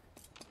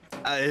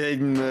 I hate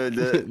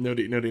murder.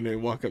 Nodi,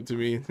 walk up to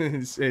me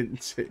and say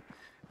the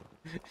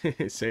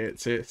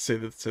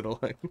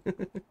line.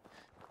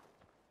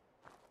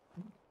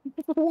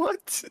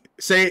 What?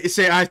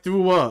 Say I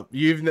threw up.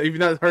 You've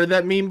not heard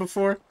that meme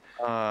before?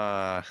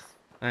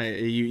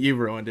 You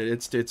ruined it.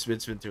 It's been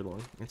too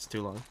long. It's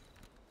too long.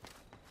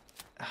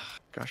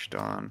 Gosh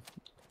darn.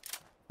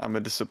 I'm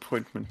a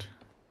disappointment.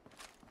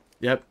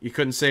 Yep, you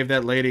couldn't save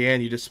that lady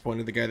and you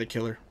disappointed the guy that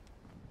killed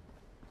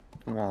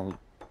her.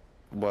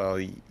 Well,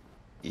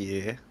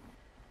 yeah.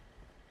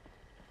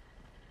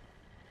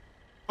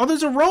 Oh,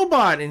 there's a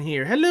robot in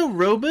here. Hello,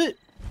 robot.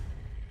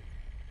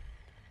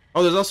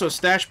 Oh, there's also a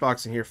stash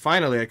box in here.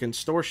 Finally, I can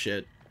store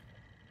shit.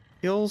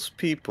 Kills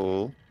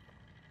people,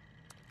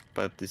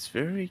 but is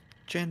very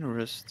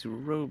generous to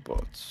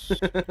robots.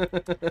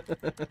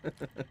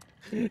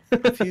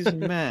 If he's a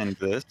man,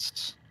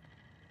 this.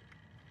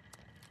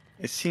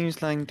 It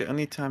seems like the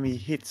only time he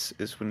hits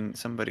is when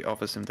somebody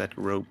offers him that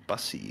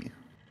robussy.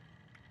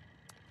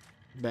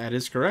 That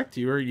is correct.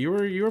 You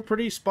were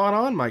pretty spot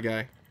on, my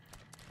guy.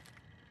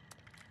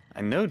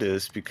 I know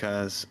this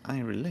because I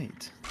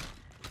relate.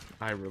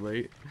 I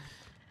relate.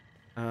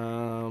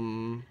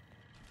 Army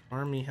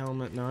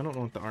helmet. No, I don't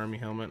want the army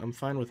helmet. I'm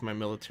fine with my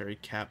military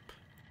cap.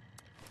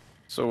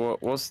 So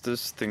what's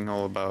this thing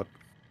all about?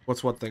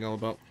 What's what thing all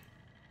about?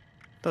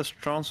 This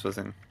transfer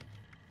thing.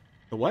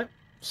 The what?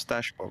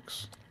 Stash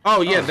box.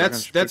 Oh yeah,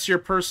 that's your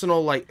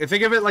personal, like,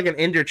 think of it like an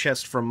ender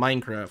chest from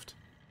Minecraft.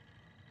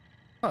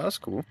 Oh, that's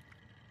cool.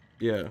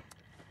 Yeah.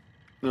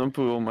 Don't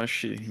put all my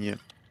shit here.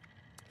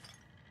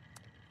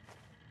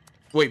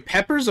 Wait,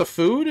 pepper's a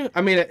food?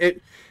 I mean,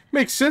 it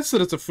makes sense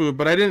that it's a food,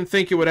 but I didn't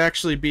think it would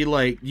actually be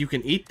like, you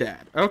can eat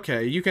that.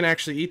 Okay, you can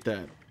actually eat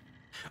that.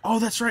 Oh,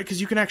 that's right,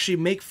 because you can actually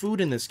make food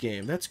in this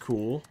game. That's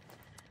cool.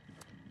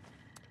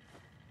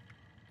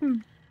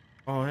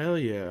 Oh, hell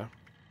yeah.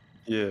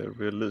 Yeah,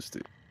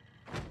 realistic.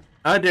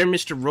 Hi there,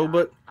 Mr.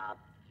 Robot. Up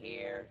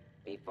here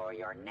before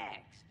your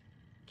next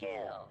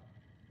kill.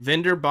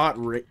 Vendor bot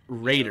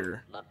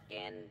raider.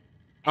 Looking.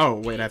 Oh,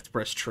 wait, I have to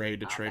press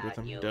trade to trade with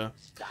him. Duh.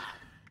 Stop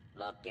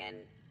looking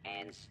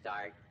and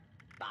start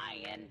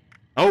buying.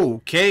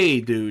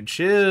 Okay, dude,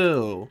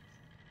 chill.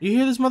 You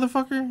hear this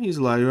motherfucker? He's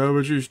like, how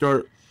about you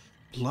start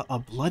a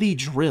bloody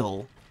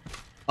drill?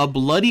 A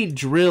bloody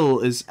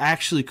drill is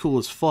actually cool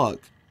as fuck.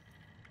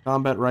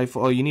 Combat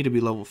rifle. Oh, you need to be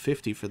level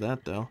 50 for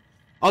that, though.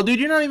 Oh,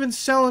 dude, you're not even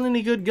selling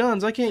any good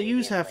guns. I can't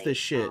use half this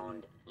shit.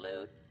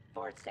 Loot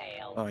for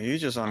sale. Oh, you're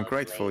just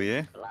ungrateful,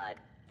 yeah? Blood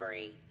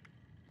free.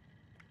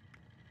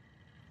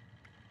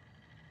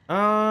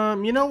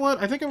 You know what?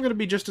 I think I'm gonna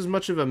be just as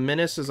much of a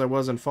menace as I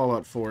was in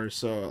Fallout 4,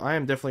 so I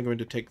am definitely going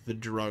to take the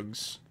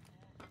drugs.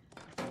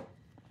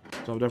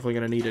 So I'm definitely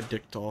gonna need a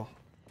Dictol.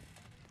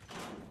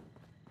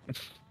 What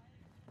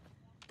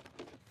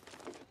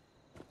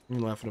are you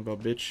laughing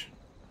about, bitch?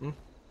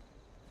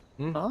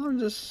 I'm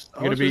just.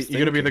 You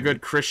gonna be the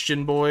good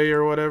Christian boy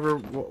or whatever,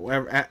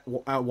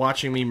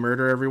 watching me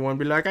murder everyone.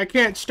 Be like, I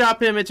can't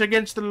stop him. It's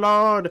against the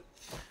Lord.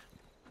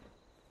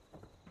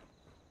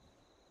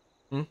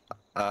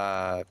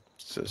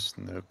 Just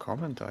no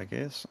comment, I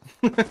guess.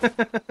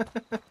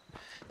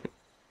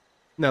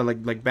 No,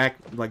 like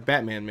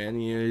Batman, man.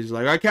 He's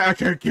like, I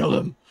can't kill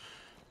him.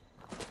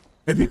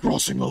 Maybe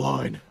crossing the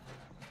line.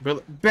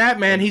 But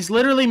Batman, he's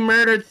literally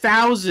murdered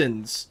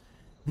thousands.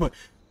 But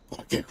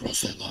I can't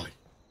cross that line.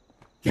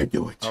 Can't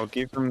do it. I'll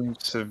give him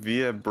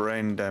severe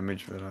brain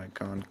damage, but I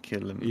can't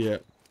kill him. Yeah.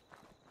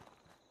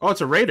 Oh,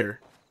 it's a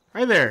raider.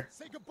 Hi there.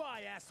 Say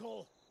goodbye,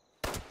 asshole.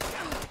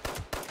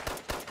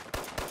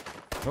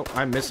 Oh,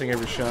 I'm missing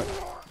every shot.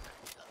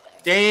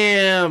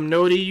 Damn,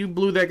 Nodi, you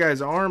blew that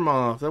guy's arm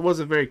off. That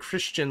wasn't very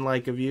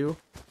Christian-like of you.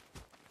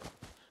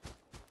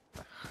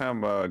 How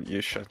about you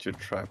shut your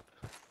trap?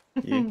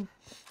 Yeah.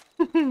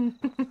 Oh,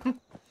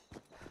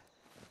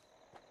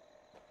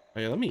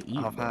 yeah, let me eat.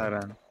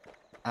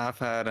 I've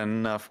had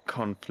enough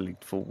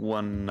conflict for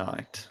one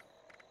night.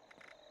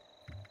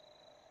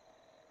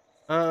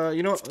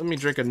 You know what? Let me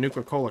drink a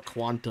Nuka-Cola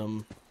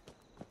Quantum.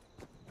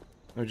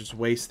 I'll just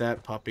waste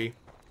that puppy.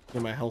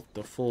 Get my health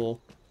to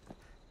full.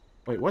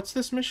 Wait, what's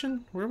this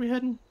mission? Where are we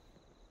heading?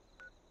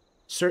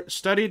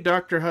 Study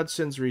Dr.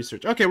 Hudson's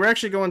research. Okay, we're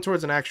actually going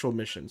towards an actual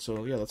mission.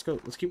 So yeah, let's go.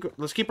 Let's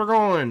keep her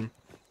going.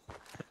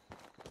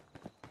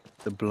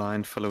 The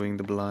blind following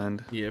the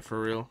blind. Yeah,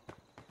 for real.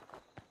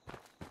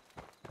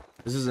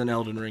 This is an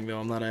Elden Ring, though.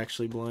 I'm not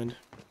actually blind.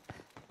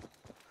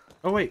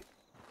 Oh, wait.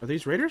 Are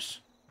these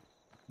raiders?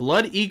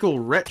 Blood Eagle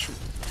Retro.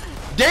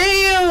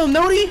 Damn,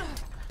 Nodi!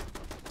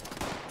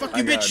 Fuck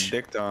you, bitch! I got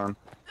dicked on.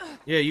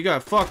 Yeah, you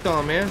got fucked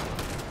on, man.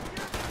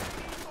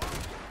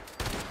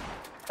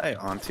 Hey,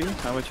 auntie,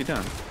 how about you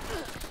done?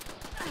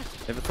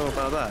 Ever thought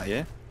about that,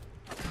 yeah?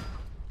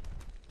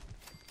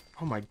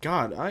 Oh my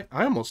god,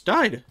 I almost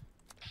died.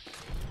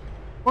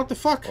 What the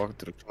fuck? Walk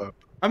to the club.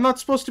 I'm not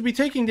supposed to be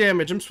taking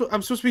damage. I'm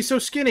supposed to be so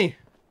skinny.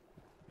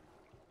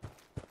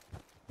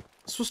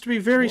 I'm supposed to be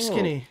very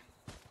skinny.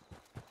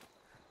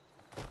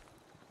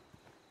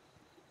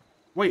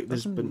 Wait,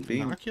 there's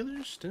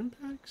binoculars? Stim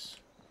packs?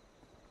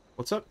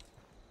 What's up?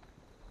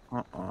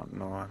 No,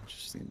 I'm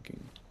just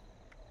thinking.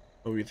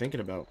 What were you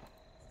thinking about?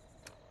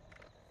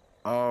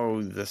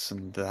 Oh, this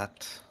and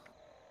that.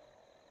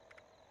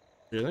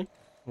 Really?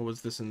 What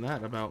was this and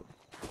that about?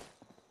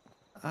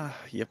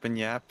 Yep and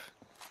yap.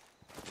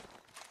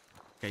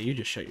 Okay, you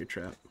just shut your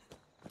trap.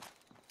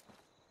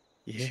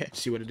 Yeah.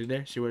 See what it did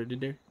there? See what it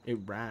did there? It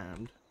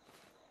rhymed.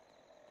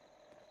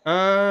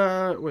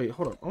 Wait,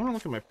 hold up. I want to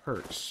look at my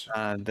perks.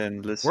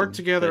 Then listen. Work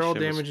together, all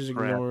damage is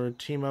ignored.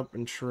 Team up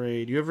and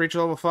trade. You have reached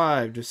level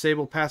 5.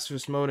 Disable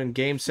pacifist mode and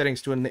game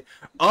settings to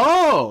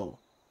Oh!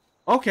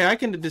 Okay, I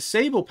can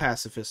disable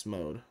pacifist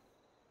mode.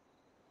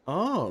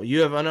 Oh,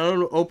 you have an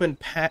open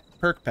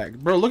perk pack.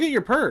 Bro, look at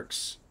your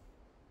perks.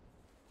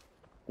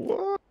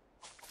 What?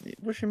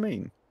 What you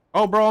mean?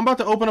 Oh, bro, I'm about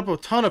to open up a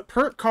ton of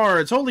perk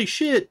cards. Holy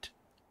shit.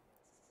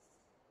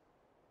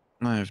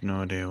 I have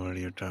no idea what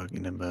you're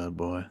talking about,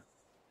 boy.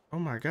 Oh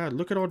my god,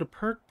 look at all the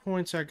perk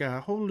points I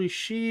got. Holy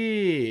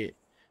shit.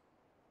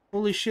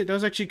 Holy shit, that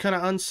was actually kind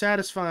of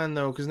unsatisfying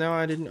though, because now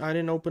I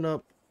didn't open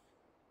up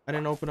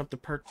the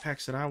perk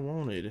packs that I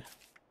wanted.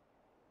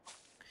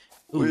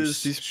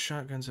 Where's these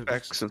shotguns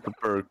packs of the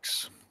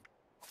perks?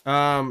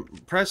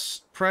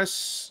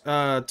 Press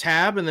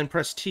tab and then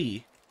press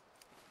T.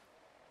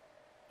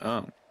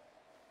 Oh.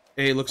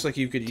 Hey, it looks like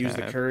you could use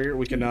the courier.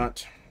 We could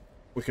not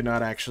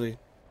actually.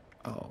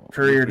 Oh.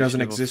 Courier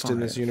doesn't exist in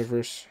this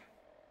universe.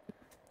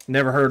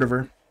 Never heard of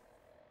her.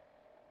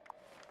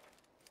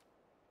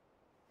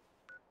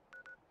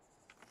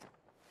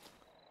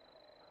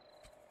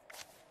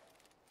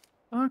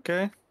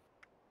 Okay.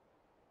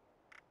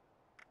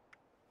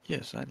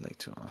 Yes, I'd like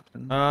to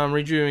often.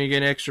 Rejuvenating, you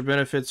get extra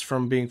benefits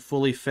from being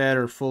fully fed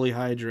or fully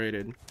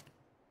hydrated.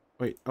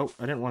 Wait, oh,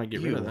 I didn't want to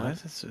get rid of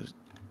that.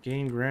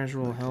 Gain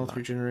gradual health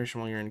regeneration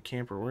while you're in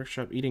camp or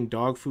workshop. Eating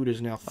dog food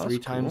is now 3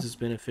 times as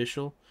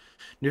beneficial.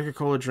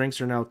 Nuka-Cola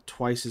drinks are now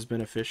twice as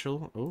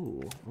beneficial.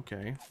 Oh,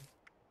 okay.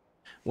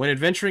 When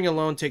adventuring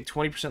alone, take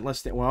 20%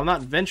 less. Well, I'm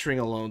not venturing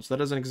alone, so that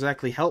doesn't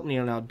exactly help me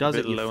now, does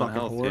it? You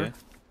fucking whore. Yeah.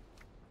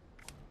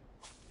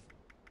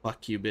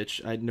 Fuck you,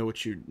 bitch. I know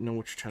what you're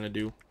trying to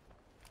do.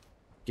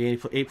 Gain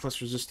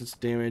 8+ resistance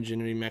damage,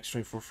 enemy max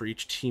 24 for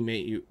each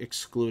teammate, you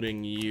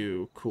excluding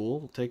you. Cool,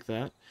 we'll take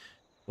that.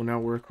 Will now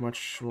work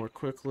much more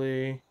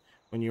quickly.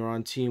 When you're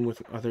on team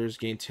with others,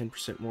 gain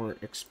 10% more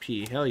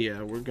XP. Hell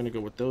yeah, we're gonna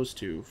go with those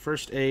two.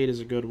 First aid is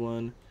a good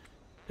one.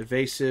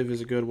 Evasive is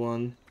a good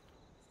one.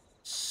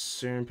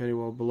 Serum Petty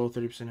Wall, below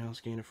 30%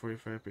 health, gain a 40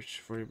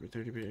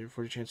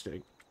 chance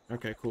to...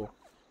 Okay, cool.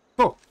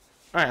 Cool!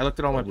 Alright, I looked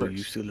at all my perks. Are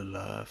you still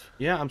alive?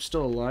 Yeah, I'm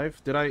still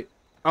alive. Did I...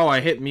 Oh, I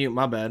hit mute.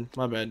 My bad.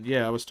 My bad.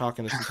 Yeah, I was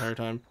talking this entire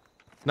time.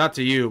 Not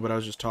to you, but I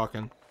was just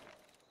talking.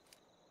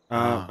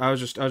 I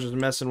was just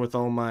messing with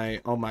all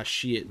my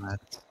shit.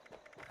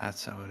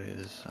 That's how it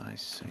is. I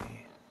see.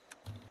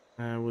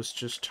 I was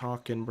just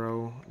talking,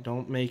 bro.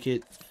 Don't make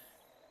it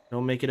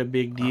a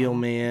big deal,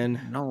 man.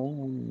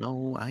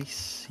 No, I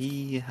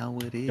see how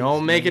it is.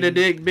 Don't make it a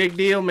big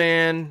deal,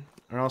 man,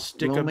 or I'll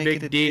stick a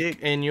big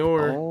dick in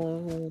your.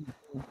 Oh,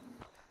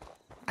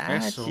 I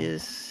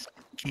just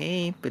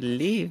can't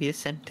believe you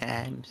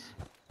sometimes.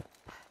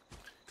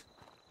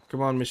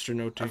 Come on, Mr.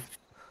 Noti.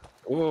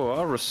 Oh,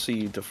 I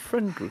received a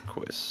friend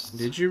request.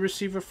 Did you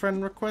receive a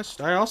friend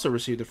request? I also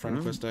received a friend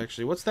request,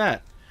 actually. What's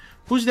that?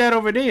 Who's that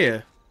over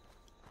there?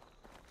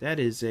 That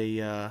is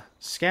a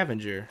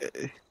scavenger.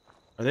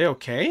 Are they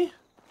okay?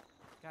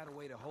 Gotta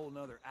wait a whole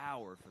nother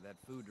hour for that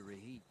food to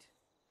reheat.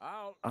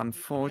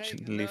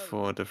 Unfortunately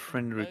for the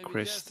friend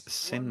request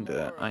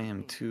sender, I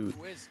am too...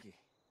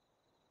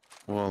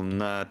 Well,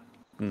 not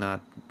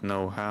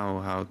know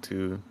how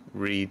to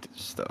read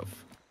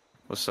stuff.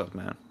 What's up,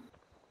 man?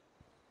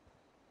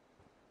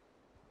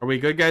 Are we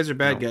good guys or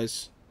bad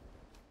guys?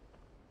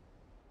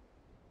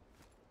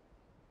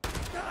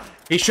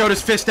 He showed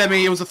his fist at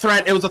me. It was a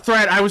threat. It was a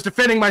threat. I was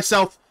defending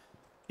myself.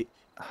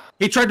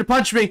 He tried to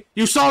punch me.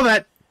 You saw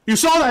that. You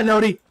saw that,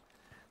 Noti.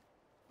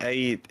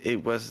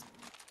 It was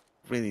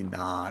really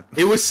not.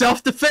 It was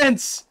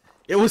self-defense.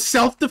 It was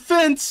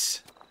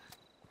self-defense.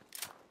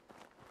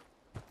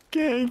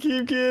 Can't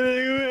keep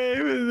getting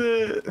away with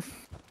it.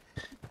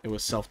 It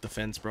was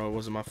self-defense, bro. It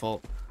wasn't my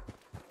fault.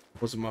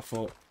 It wasn't my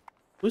fault.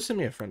 Who sent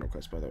me a friend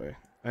request, by the way?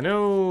 I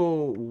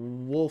know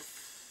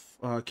Wolf,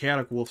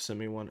 Chaotic Wolf sent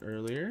me one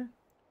earlier.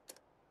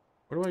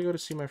 Where do I go to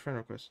see my friend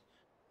request?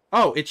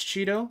 Oh, it's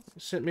Cheeto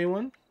sent me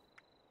one.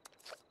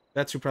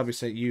 That's who probably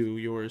sent you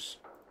yours.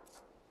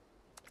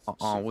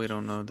 Oh, we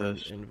don't know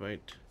this.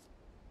 Invite.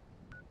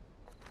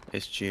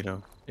 It's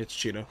Cheeto. It's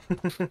Cheeto.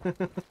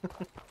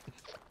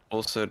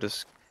 Also,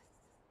 this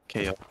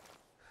Chaotic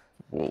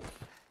Wolf.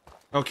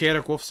 Oh,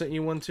 Chaotic Wolf sent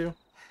you one too?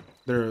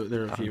 They're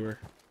a viewer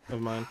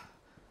of mine.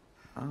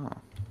 Oh.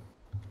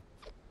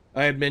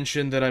 I had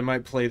mentioned that I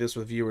might play this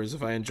with viewers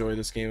if I enjoy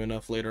this game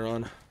enough later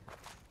on.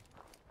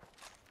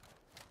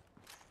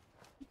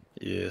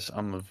 Yes,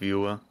 I'm a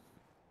viewer.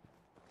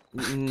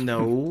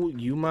 No,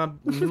 you my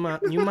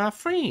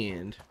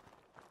friend.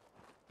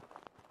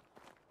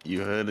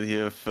 You heard it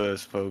here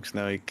first, folks.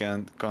 Now you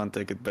can't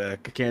take it I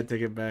back. can't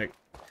take it back.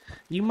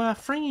 You my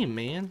friend,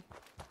 man.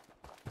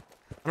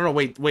 I don't know.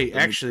 Wait.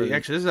 Actually,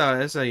 this is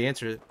how you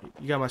answer it.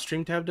 You got my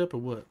stream tabbed up or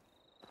what?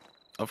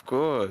 Of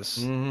course.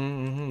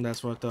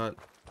 That's what I thought.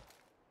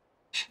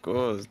 Of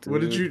course,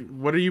 dude.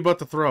 What are you about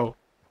to throw?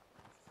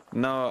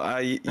 No,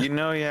 you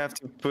know you have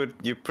to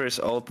you press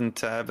Alt and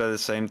Tab at the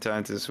same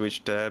time to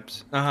switch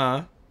tabs.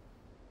 Uh-huh.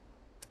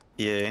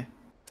 Yeah.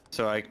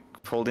 So I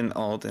hold in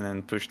Alt and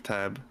then push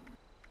Tab.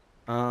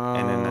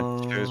 And then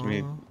it shows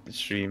me the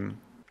stream.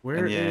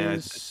 Where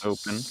is it's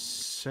open.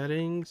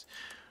 settings?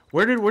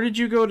 Where did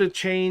you go to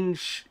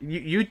change?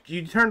 You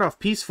turned off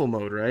peaceful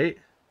mode, right?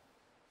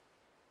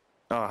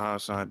 Oh, how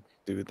should I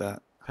do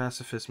that?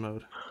 Pacifist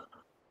mode.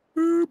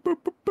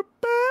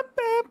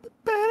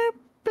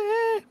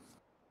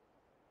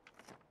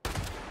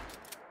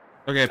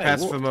 Okay,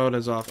 pacifist mode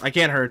is off. I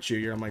can't hurt you.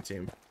 You're on my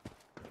team.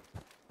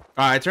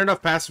 I turned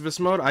off pacifist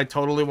mode. I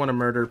totally want to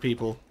murder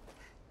people.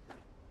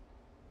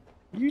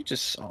 You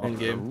just are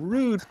a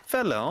rude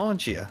fella,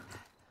 aren't you?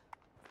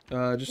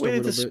 Just a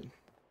little bit.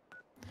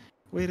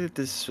 Where did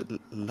this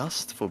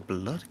lust for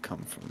blood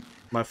come from?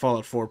 My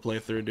Fallout 4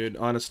 playthrough, dude.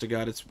 Honest to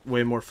God, it's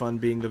way more fun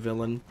being the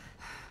villain.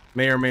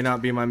 May or may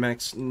not be my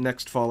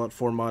next Fallout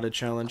 4 modded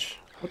challenge.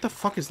 What the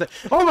fuck is that?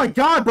 Oh my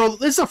God, bro!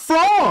 It's a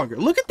frog!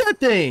 Look at that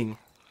thing!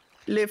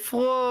 Le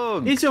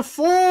frog! It's a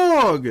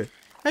frog!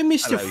 I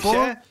missed Hello, a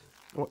frog.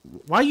 sir.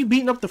 Why are you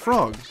beating up the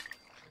frog?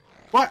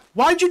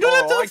 Why'd you do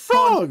that to the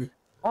frog?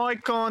 I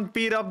can't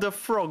beat up the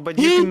frog, but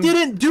he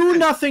didn't do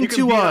nothing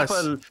to us.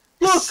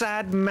 Look,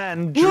 sad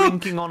man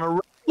drinking on a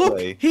railway. Look,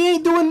 he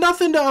ain't doing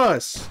nothing to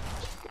us.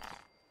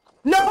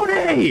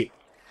 Nody!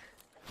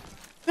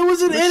 It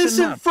was an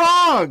innocent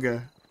frog.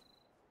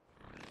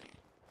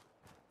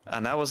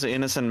 And that was an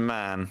innocent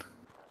man.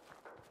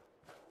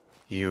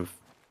 You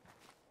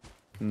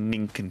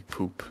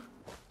nincompoop.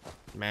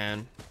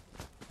 Man.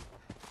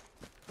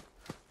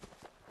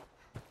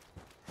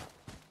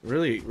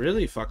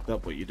 Really fucked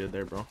up what you did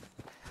there, bro.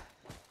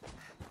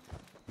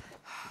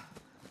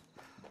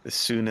 The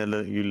sooner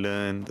you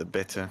learn, the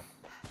better.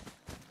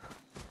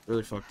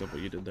 Really fucked up what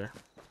you did there.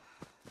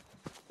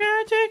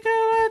 Gotta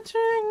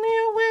take me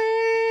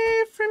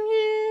away from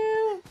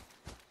you.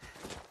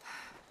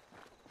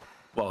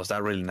 Well, is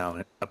that really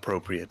now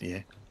appropriate,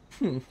 yeah?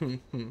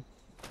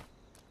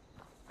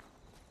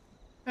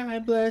 I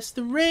bless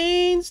the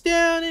rains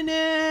down in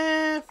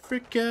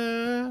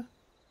Africa.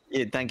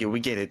 Yeah, thank you. We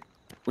get it.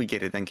 We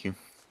get it. Thank you.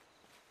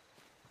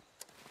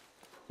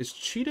 Is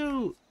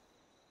Cheeto...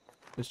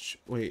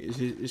 Wait,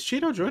 is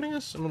Cheeto joining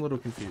us? I'm a little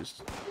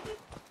confused.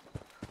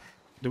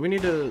 Do we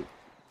need to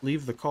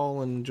leave the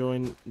call and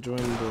join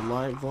the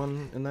live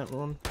one in that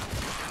one?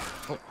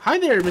 Oh, hi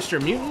there,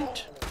 Mr.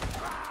 Mutant.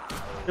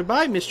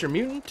 Goodbye, Mr.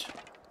 Mutant.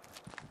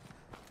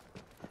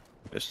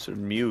 Mr.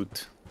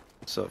 Mute.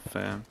 What's up,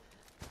 fam?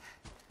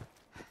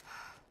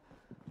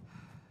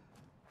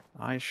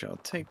 I shall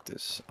take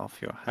this off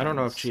your hands. I don't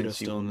know if Cheeto's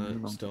still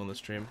in the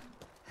stream.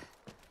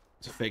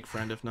 It's a fake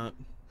friend, if not.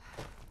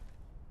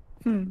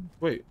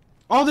 Wait.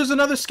 Oh, there's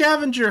another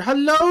scavenger.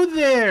 Hello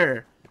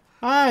there.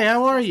 Hi,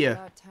 how are you?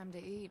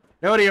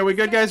 Nody, are we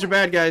good guys or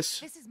bad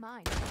guys? This is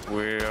mine.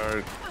 We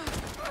are.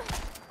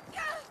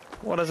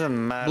 What does it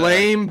matter?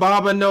 Blame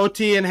Baba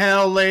Noti in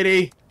hell,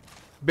 lady.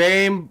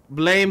 Blame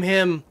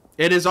him.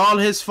 It is all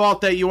his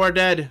fault that you are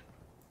dead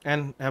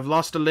and have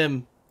lost a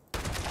limb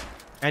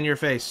and your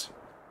face.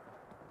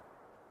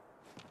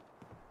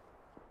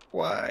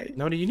 Why?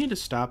 Nodi, you need to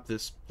stop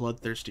this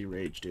bloodthirsty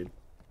rage, dude.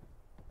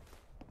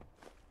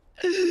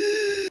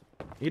 You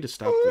need to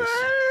stop this.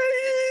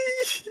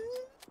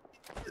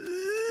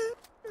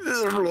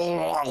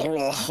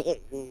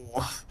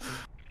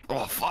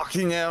 Oh,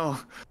 fucking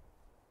hell.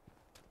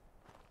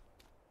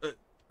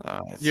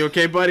 You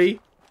okay,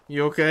 buddy?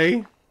 You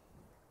okay?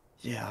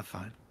 Yeah, I'm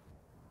fine.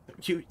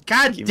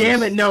 God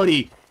damn it,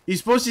 Nodi! You're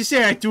supposed to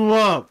say I threw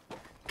up.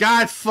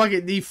 God fuck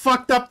it, he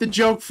fucked up the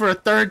joke for a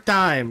third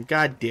time.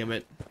 God damn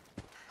it.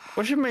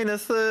 What do you mean a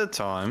third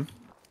time?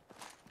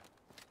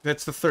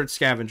 That's the third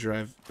scavenger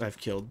I've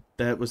killed.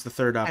 That was the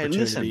third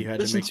opportunity you had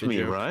to make the me,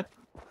 joke. Right?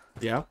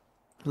 Yeah?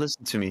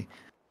 Listen to me.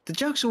 The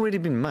joke's already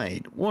been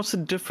made. What's the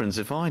difference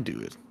if I do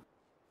it?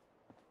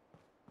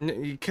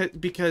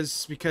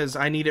 Because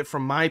I need it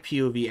from my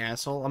POV,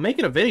 asshole. I'm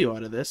making a video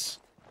out of this.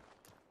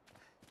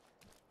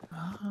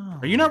 Oh.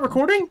 Are you not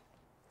recording?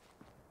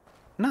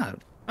 No.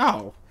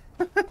 Oh.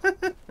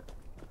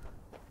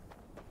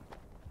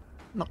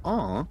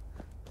 No.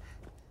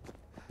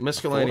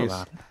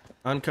 Miscellaneous.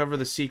 Uncover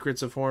the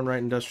secrets of Hornwright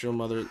Industrial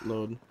Mother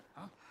Load.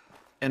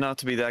 And not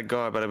to be that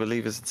guy, but I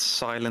believe it's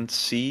Silent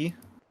C.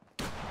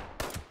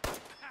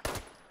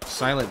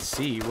 Silent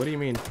C? What do you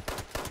mean?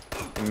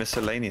 In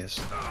miscellaneous.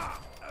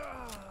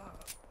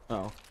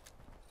 Oh.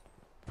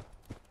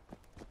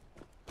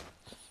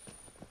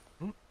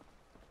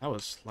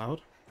 was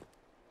loud.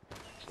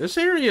 This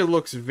area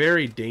looks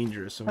very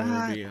dangerous, if I'm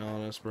gonna be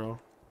honest, bro.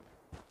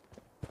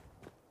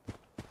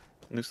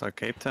 Looks like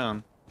Cape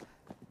Town.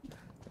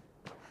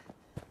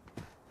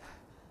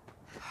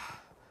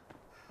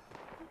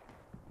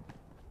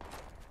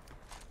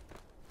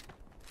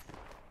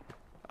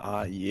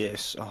 Ah,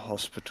 yes, a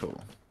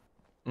hospital.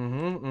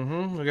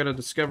 We gotta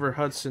discover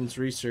Hudson's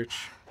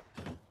research.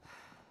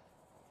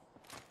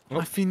 Oh.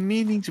 I've been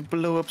meaning to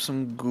blow up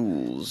some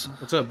ghouls.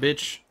 What's up,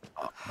 bitch?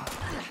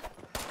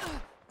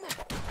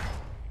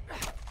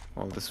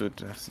 Well, this would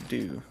have to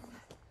do.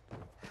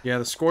 Yeah,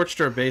 the Scorched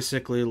are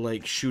basically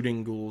like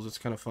shooting ghouls. It's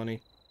kind of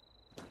funny.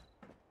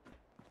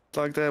 It's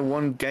like that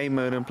one game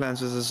mode in Plants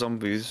vs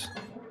Zombies,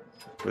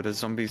 where the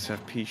zombies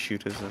have pea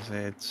shooters as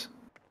heads.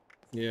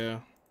 Yeah.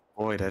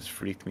 Boy, that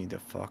freaked me the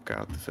fuck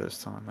out the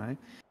first time, eh?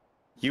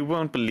 You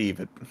won't believe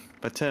it,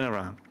 but turn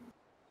around.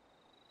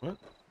 What?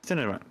 Turn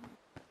around.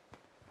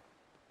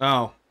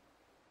 Oh.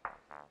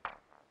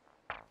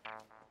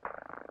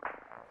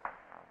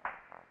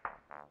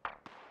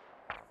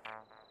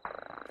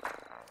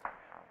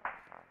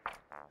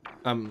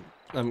 I'm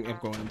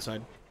going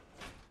inside.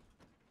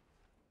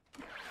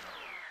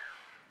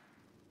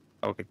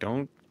 Okay,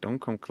 don't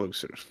come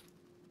closer.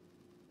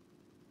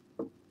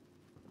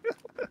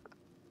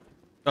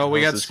 Oh,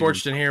 we got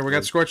Scorched in here. We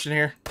got Scorched in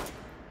here.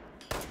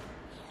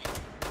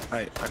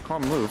 I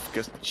can't move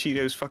because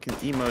Cheeto's fucking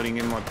emoting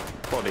in my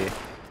body.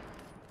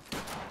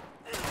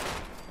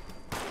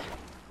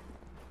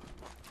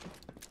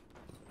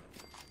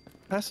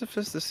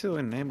 Pacifist is still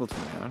enabled for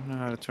me. I don't know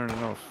how to turn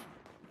it off.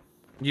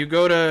 You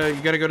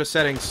gotta go to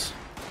settings.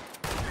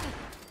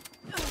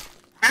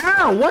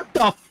 Ow! What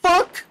the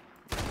fuck?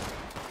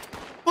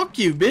 Fuck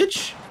you,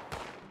 bitch!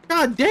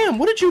 God damn!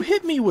 What did you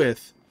hit me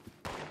with?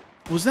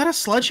 Was that a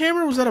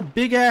sledgehammer or was that a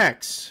big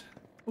axe?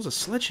 It was a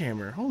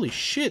sledgehammer. Holy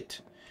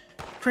shit!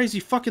 Crazy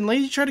fucking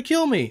lady tried to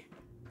kill me.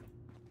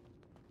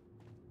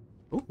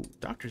 Ooh,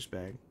 doctor's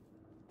bag.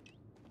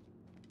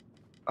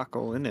 Fuck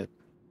all in it.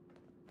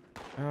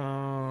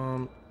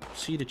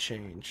 C to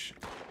change.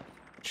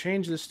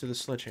 Change this to the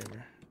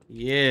sledgehammer.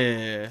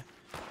 Yeah.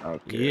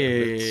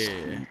 Okay.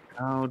 Yeah.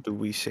 How do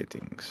we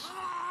settings?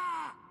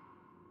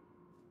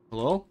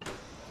 Hello?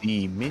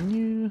 The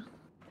menu.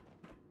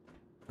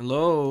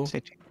 Hello?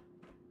 Setting.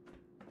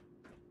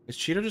 Is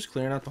Cheeto just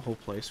clearing out the whole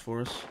place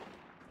for us?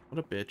 What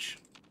a bitch.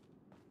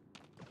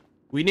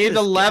 We need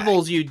the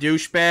levels, you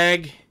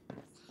douchebag.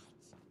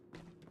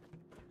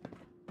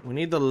 We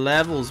need the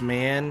levels,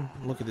 man.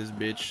 Look at this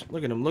bitch.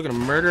 Look at him. Look at him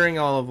murdering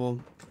all of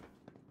them.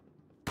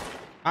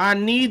 I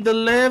need the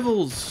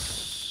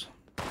levels.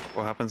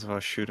 What happens if I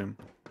shoot him?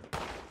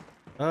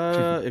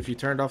 If you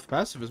turned off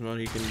pacifist mode,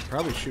 he can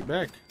probably shoot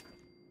back.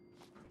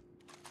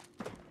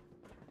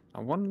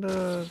 I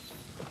wonder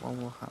what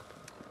will happen.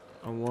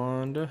 I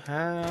wonder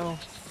how.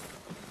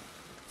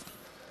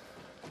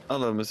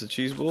 Hello, Mr.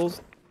 Cheeseballs.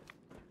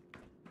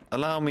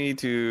 Allow me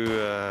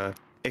to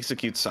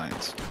execute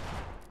science.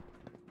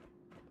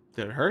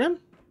 Did it hurt him?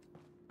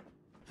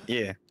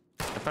 Yeah,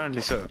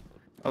 apparently so.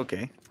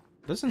 Okay.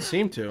 Doesn't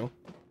seem to.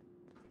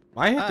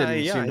 My hit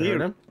didn't seem to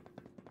hurt him.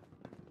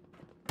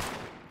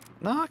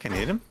 No, I can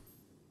hit him.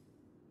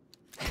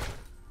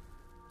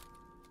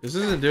 This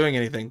isn't doing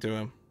anything to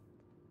him.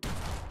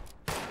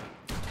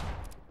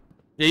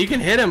 Yeah, you can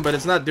hit him, but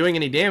it's not doing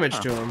any damage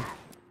to him.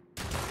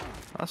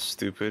 That's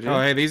stupid. Oh,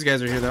 hey, these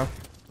guys are here, though.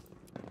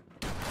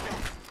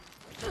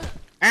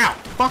 Ow!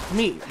 Fuck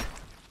me!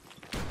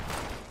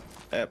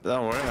 Yep,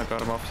 don't worry, I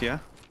got him off here.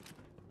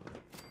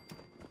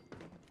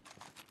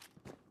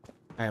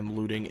 I am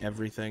looting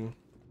everything.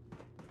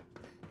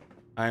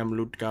 I am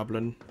loot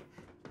goblin.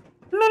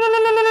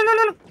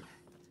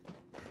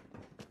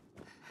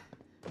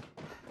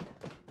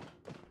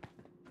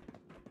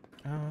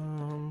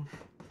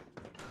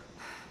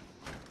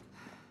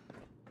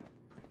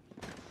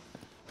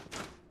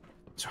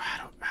 So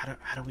how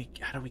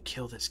do we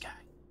kill this guy?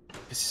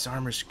 Because his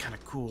armor's kind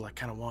of cool. I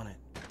kind of want it.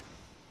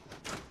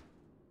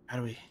 How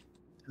do we?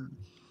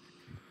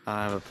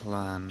 I have a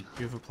plan.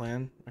 You have a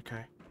plan?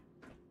 Okay.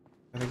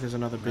 I think there's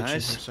another bitch in here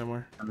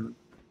somewhere.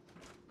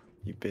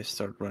 You best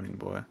start running,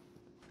 boy.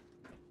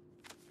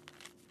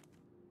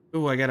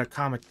 Ooh, I got a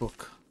comic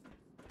book.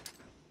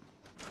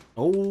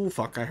 Oh,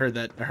 fuck. I heard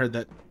that. I heard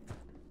that.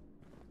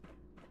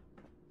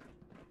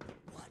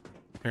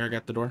 Here, I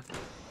got the door.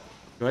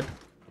 Go ahead.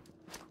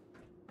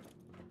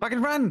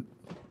 Fucking run!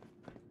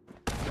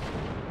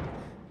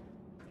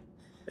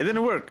 It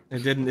didn't work.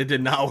 It didn't. It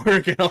did not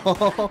work at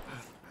all.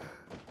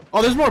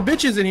 Oh, there's more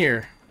bitches in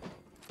here.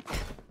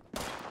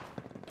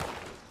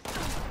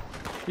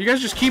 You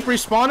guys just keep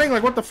respawning?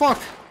 Like, what the fuck?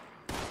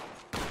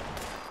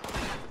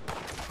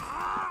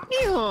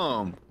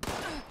 Damn!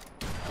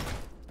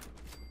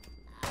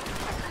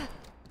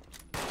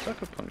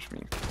 Sucker punch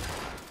me.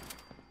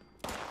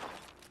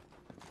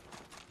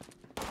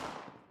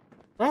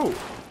 Oh,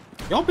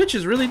 y'all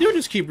bitches really do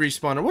just keep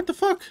respawning. What the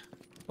fuck?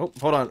 Oh,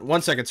 hold on.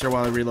 1 second, sir,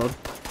 while I reload.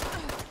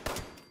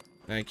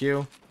 Thank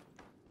you.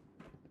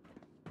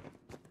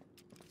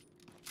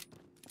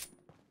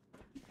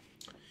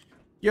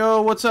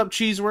 Yo, what's up,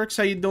 Cheeseworks?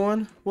 How you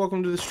doing?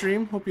 Welcome to the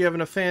stream. Hope you're having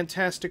a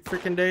fantastic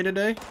freaking day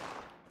today.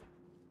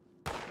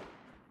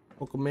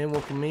 Welcome in,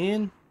 welcome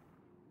in.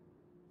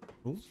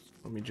 Ooh,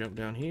 let me jump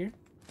down here.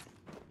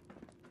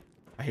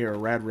 I hear a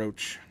rad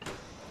roach.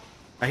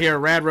 I hear a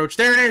rad roach.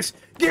 There it is!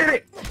 Get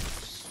it!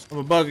 I'm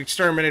a bug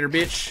exterminator,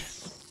 bitch.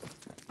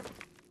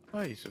 Oh,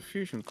 it's a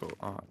fusion core.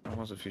 Oh, that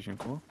was a fusion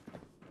core.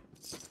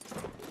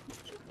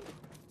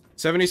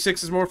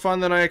 76 is more fun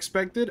than I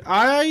expected.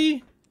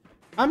 I'm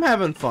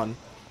having fun.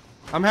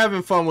 I'm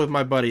having fun with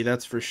my buddy,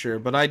 that's for sure.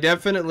 But I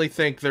definitely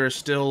think there's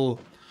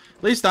still,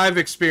 at least I've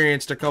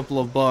experienced a couple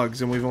of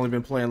bugs, and we've only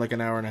been playing like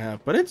an hour and a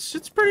half. But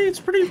it's pretty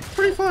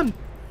fun.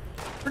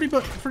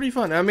 Pretty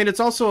fun. I mean,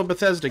 it's also a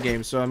Bethesda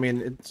game, so I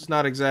mean, it's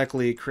not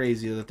exactly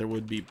crazy that there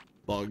would be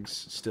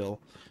bugs still.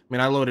 I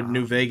mean, I loaded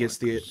New Vegas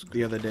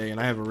the other day, and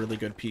I have a really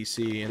good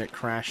PC, and it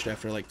crashed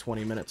after like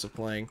 20 minutes of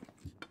playing.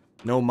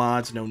 No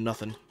mods, no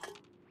nothing.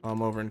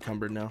 I'm over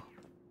encumbered now.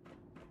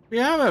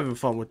 Yeah, I'm having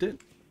fun with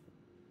it.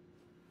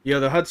 Yo,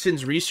 the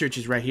Hudson's research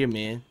is right here,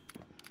 man.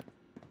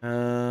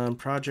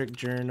 Project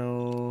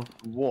Journal.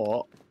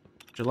 What?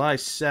 July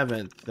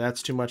 7th.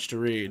 That's too much to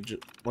read.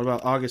 What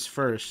about August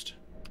 1st?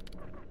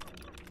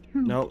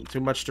 Nope, too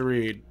much to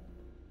read.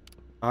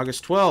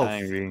 August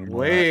 12th.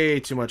 Way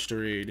too much to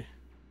read.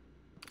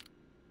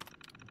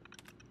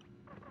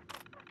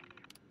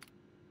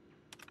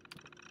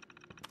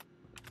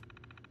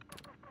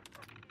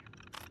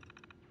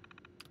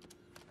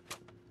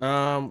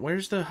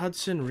 Where's the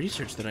Hudson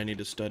research that I need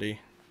to study?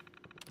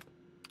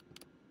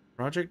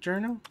 Project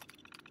Journal?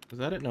 Is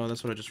that it? No,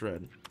 that's what I just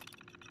read.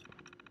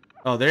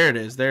 Oh, there it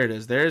is. There it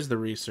is. There's the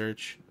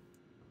research.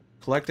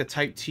 Collect a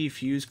Type T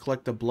fuse.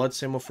 Collect a blood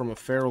sample from a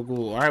feral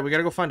ghoul. Alright, we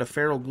gotta go find a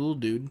feral ghoul,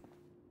 dude.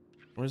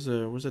 Where's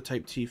the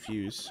Type T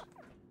fuse?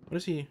 What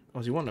is he? Oh,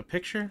 is he wanting a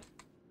picture?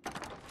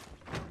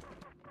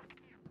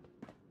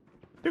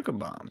 Sugar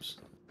bombs.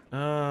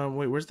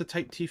 Wait, where's the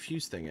Type T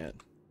fuse thing at?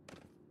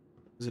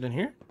 Is it in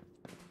here?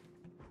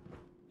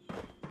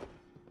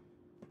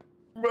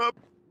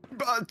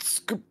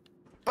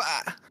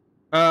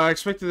 I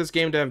expected this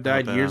game to have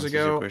died years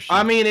ago.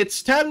 I mean,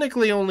 it's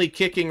technically only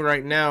kicking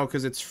right now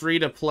because it's free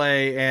to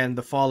play, and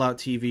the Fallout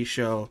TV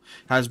show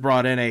has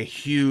brought in a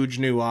huge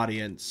new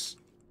audience,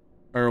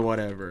 or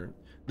whatever.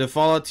 The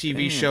Fallout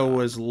TV show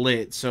was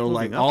lit, so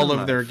like all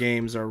of their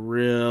games are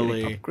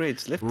really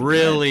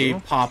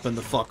popping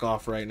the fuck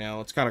off right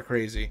now. It's kind of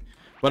crazy.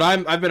 But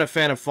I've been a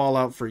fan of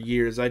Fallout for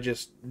years. I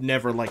just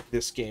never liked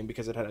this game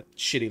because it had a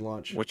shitty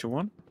launch. What you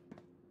want?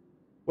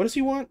 What does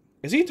he want?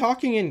 Is he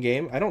talking in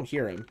game? I don't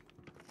hear him.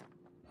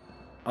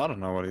 I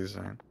don't know what he's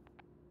saying.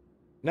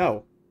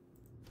 No.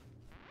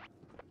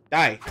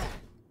 Die.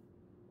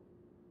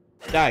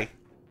 Die.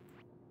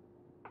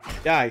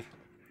 Die.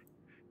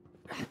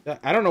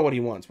 I don't know what he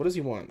wants. What does he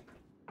want?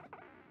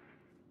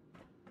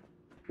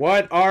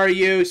 What are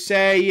you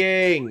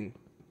saying?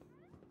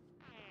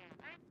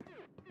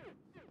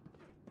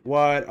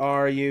 What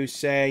are you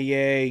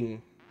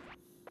saying?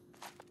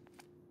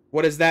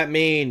 What does that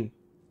mean?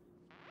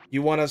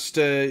 You want us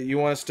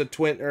to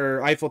twin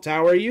or Eiffel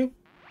Tower you?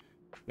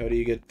 No, do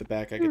you get the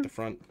back? I get the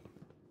front.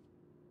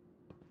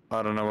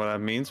 I don't know what that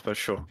means, but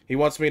sure. He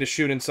wants me to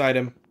shoot inside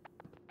him.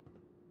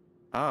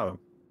 Oh.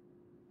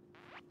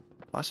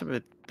 That's a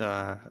bit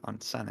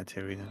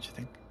unsanitary, don't you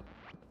think?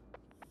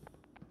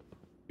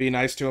 Be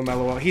nice to him,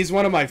 LOL. He's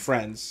one of my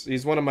friends.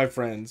 He's one of my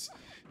friends.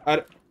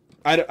 I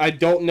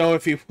don't know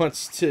if he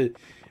wants to.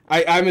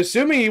 I'm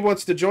assuming he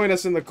wants to join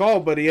us in the call,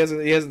 but he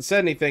hasn't said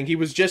anything. He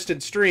was just in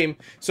stream,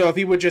 so if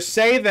he would just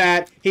say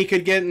that, he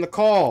could get in the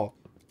call.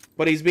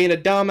 But he's being a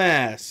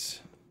dumbass.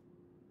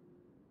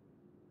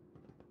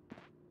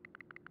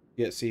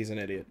 Yes, he's an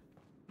idiot.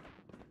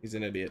 He's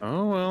an idiot.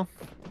 Oh well.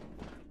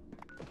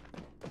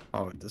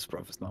 Oh, this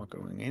bro is not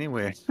going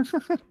anywhere.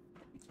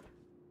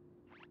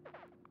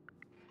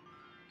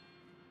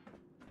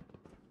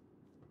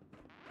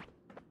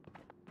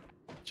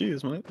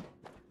 Jeez, mate.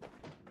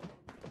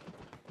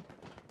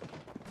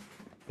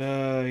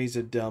 He's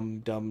a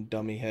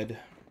dummy head.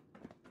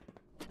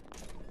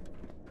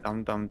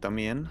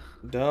 Dummy in.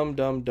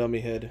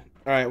 Dummy head.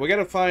 All right, we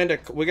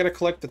gotta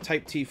collect the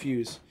Type T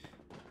fuse.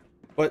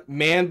 But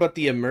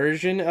the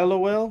immersion,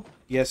 LOL.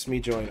 Yes, me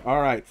join.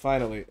 All right,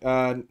 finally.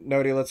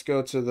 Nody, let's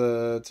go to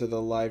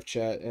the live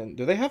chat. And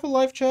do they have a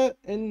live chat?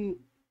 And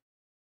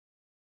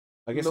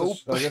I guess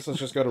let's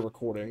just go to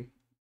recording.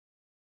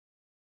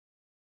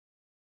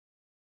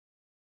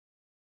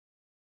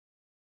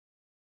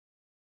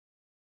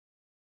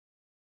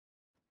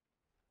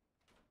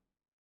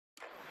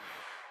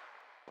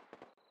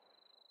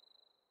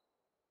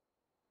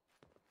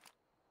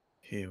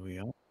 Here we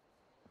are.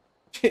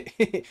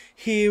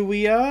 Here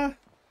we are.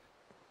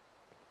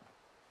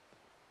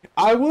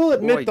 I will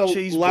admit the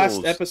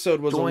last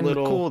episode was a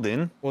little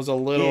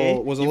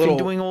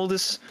doing all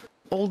this.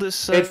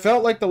 It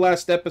felt like the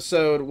last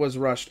episode was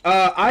rushed.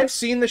 I've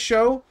seen the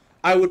show.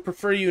 I would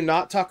prefer you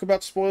not talk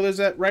about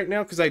spoilers right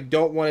now because I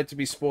don't want it to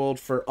be spoiled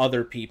for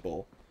other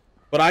people.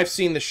 But I've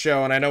seen the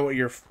show and I know what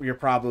you're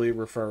probably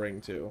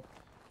referring to.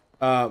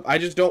 I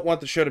just don't want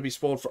the show to be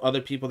spoiled for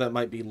other people that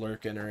might be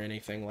lurking or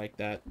anything like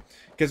that.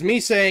 Because me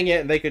saying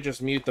it, they could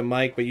just mute the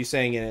mic, but you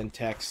saying it in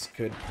text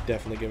could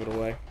definitely give it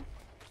away.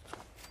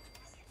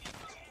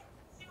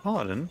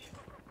 Pardon?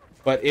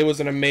 But it was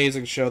an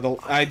amazing show.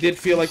 I did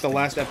feel like the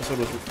last episode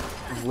was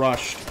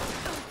rushed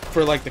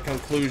for like the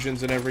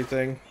conclusions and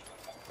everything.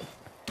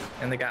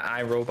 And they got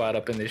iRobot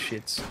up in this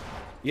shits.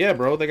 Yeah,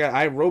 bro, they got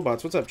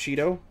iRobots. What's up,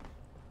 Cheeto?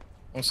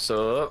 What's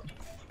up?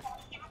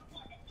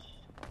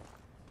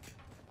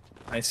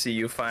 I see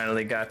you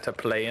finally got to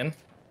playing.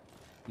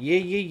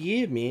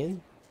 Yeah,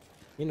 man.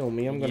 You know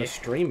me, I'm gonna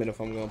stream it if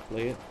I'm gonna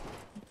play it.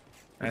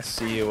 I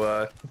see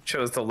you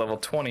chose the level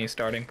 20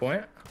 starting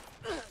point.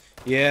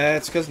 Yeah,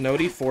 it's because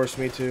Nodi forced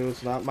me to.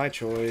 It's not my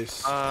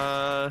choice.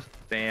 Damn,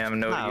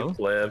 Nodi, you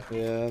pleb.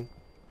 Yeah.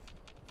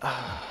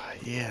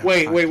 Yeah.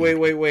 Wait.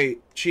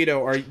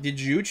 Cheeto, did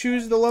you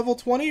choose the level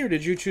 20 or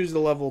did you choose the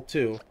level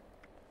 2?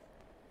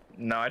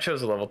 No, I chose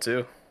the level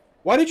 2.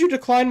 Why did you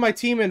decline my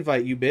team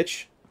invite, you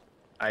bitch?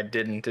 I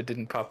didn't. It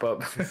didn't pop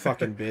up. You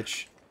fucking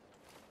bitch.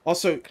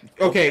 Also,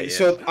 okay,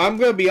 so I'm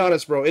gonna be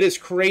honest, bro. It is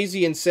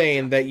crazy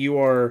insane that you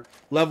are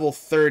level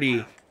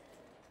 30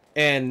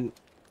 and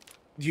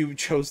you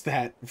chose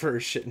that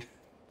version.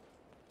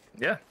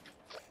 Yeah.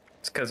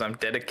 It's because I'm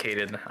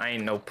dedicated. I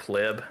ain't no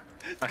pleb.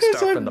 I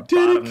start from the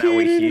bottom, now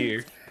we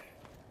here.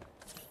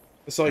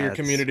 I saw your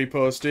community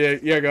post.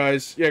 Yeah,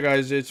 guys.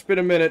 It's been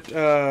a minute.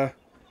 I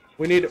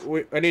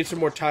need some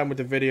more time with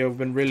the video. I've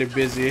been really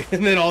busy.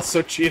 And then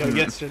also Cheeto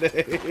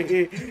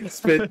yesterday.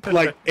 Spent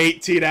like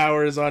 18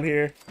 hours on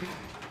here.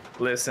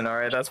 Listen,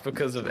 alright, that's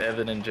because of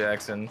Evan and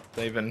Jackson.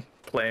 They've been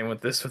playing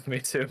with this with me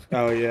too.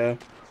 Oh, yeah.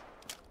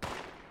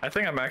 I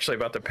think I'm actually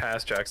about to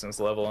pass Jackson's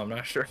level, I'm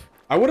not sure.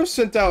 I would have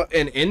sent out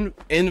an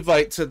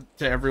invite to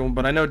everyone,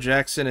 but I know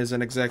Jackson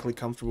isn't exactly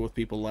comfortable with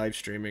people live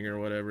streaming or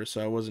whatever,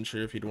 so I wasn't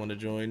sure if he'd want to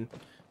join.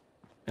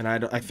 And I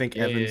think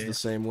Evan's the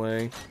same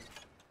way.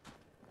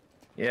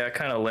 Yeah, it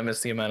kind of limits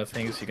the amount of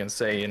things you can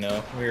say, you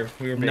know. We were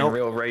being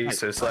real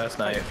racist last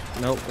night.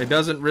 Nope, it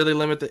doesn't really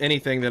limit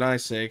anything that I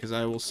say, because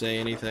I will say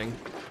anything.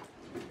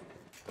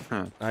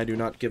 Huh. I do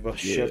not give a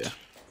shit.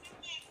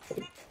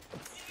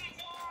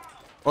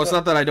 Well, it's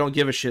not that I don't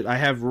give a shit. I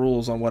have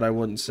rules on what I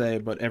wouldn't say,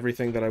 but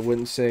everything that I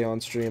wouldn't say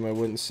on stream, I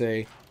wouldn't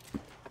say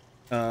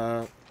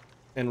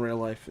in real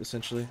life,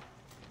 essentially.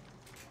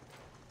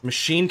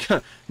 Machine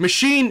guns.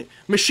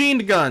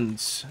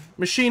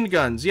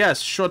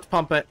 Yes, short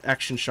pump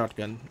action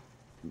shotgun.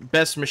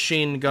 Best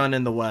machine gun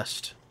in the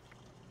West.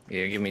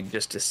 Yeah, give me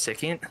just a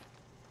second.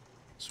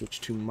 Switch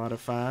to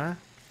modify.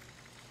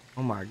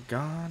 Oh my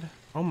god.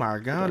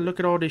 Look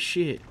at all this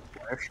shit.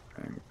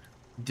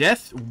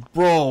 Death,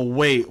 bro,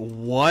 wait,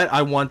 what?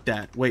 I want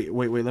that. Wait,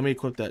 let me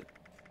equip that.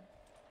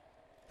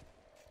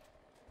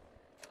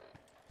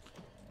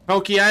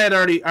 Pokey, I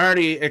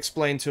already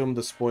explained to him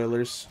the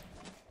spoilers.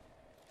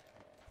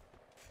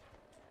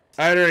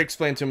 I already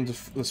explained to him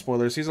the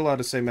spoilers. He's allowed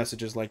to say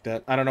messages like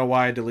that. I don't know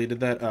why I deleted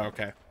that. Oh,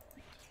 okay.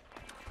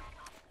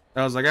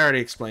 I was like, I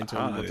already explained to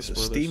him. There's a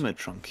steamer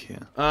trunk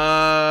here.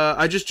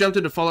 I just jumped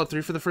into Fallout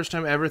 3 for the first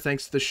time ever,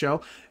 thanks to the show.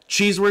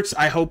 Cheeseworks,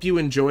 I hope you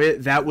enjoy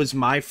it. That was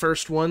my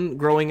first one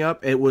growing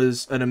up. It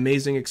was an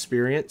amazing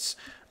experience.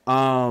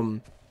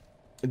 Definitely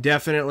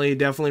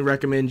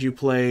recommend you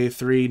play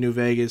 3, New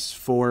Vegas,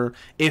 4.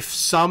 If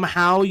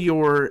somehow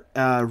you're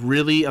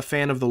really a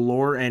fan of the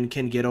lore and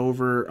can get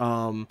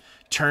over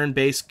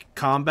turn-based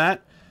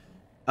combat,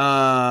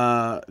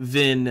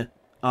 then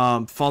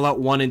Fallout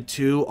 1 and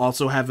 2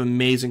 also have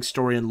amazing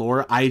story and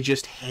lore. I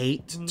just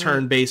hate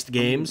turn-based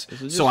games,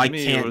 so I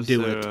can't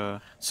do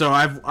it. So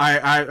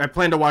I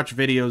plan to watch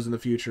videos in the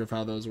future of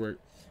how those work.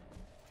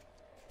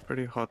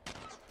 Pretty hot.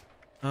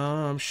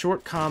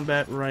 Short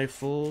combat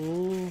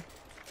rifle.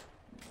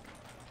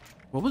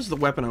 What was the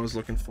weapon I was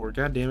looking for?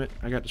 God damn it,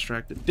 I got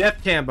distracted.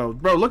 Death Cambo.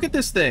 Bro, look at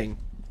this thing.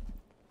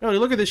 No,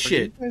 look at this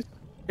shit.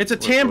 It's a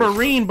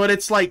tambourine, but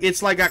it's like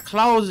got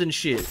claws and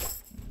shit.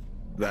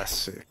 That's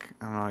sick.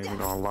 I'm not even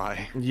gonna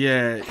lie.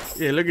 Yeah,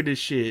 look at this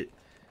shit.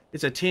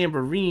 It's a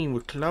tambourine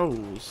with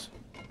claws.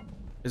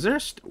 Is there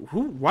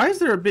why is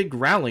there a big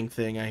growling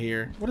thing I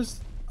hear? What is...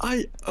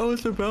 I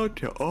was about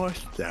to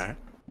ask that.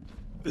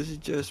 Is it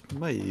just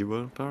me?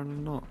 Well,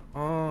 apparently not.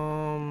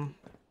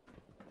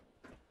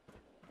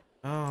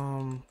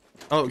 Oh,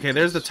 okay,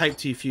 there's the Type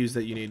T fuse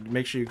that you need.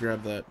 Make sure you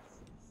grab that.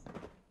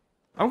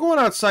 I'm going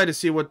outside to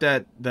see what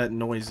that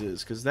noise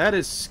is, because that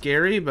is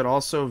scary, but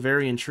also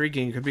very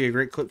intriguing. It could be a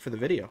great clip for the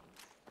video.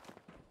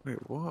 Wait,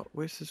 what?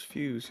 Where's this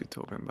fuse you're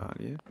talking about,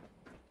 yeah?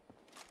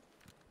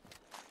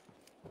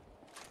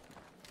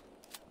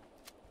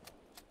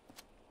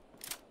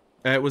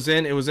 It was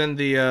in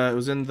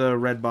the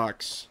red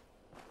box.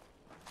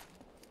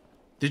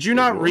 Did you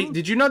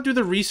not do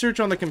the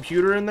research on the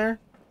computer in there?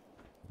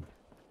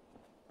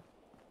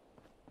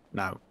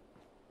 No.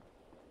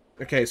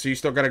 Okay, so you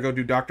still gotta go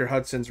do Dr.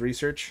 Hudson's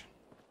research?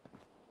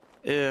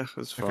 Yeah,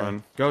 it's fun.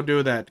 Okay. Go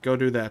do that. Go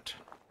do that.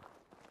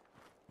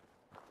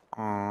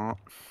 Aww.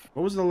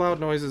 What was the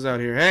loud noises out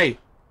here? Hey!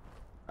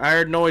 I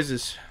heard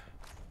noises.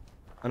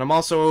 And I'm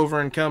also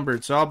over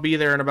encumbered, so I'll be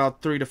there in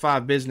about 3 to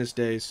 5 business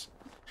days.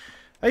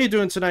 How you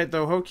doing tonight,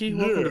 though, Hokey?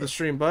 Welcome to the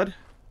stream, bud.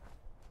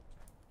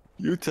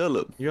 You tell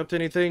him. You up to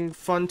anything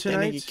fun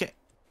tonight?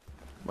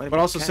 But But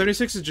also,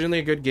 76 is generally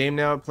a good game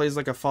now. It plays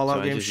like a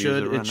Fallout game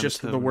should. It's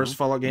just the worst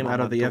Fallout game out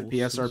of the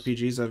FPS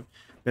RPGs I've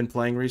been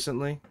playing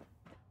recently.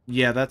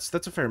 Yeah, that's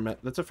a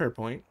fair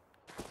point.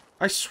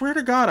 I swear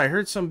to God, I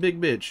heard some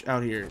big bitch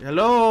out here.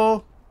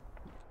 Hello?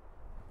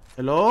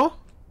 Hello?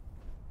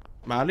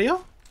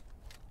 Mario?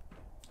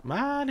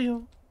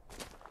 Mario?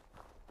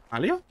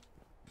 Mario?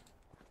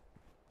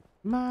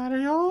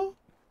 Mario?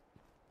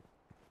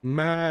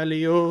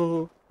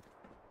 Mario?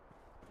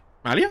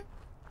 Mario?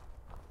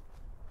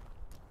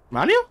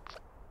 Mario?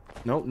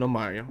 No, no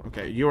Mario.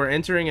 Okay, you are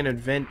entering an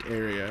event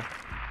area.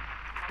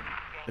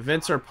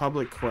 Events are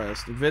public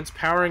quest. Events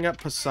powering up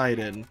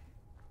Poseidon.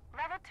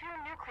 Level 2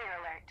 nuclear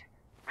alert.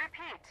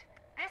 Repeat,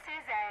 this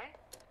is a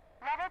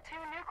Level 2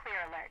 nuclear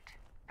alert.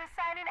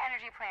 Poseidon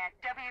Energy Plant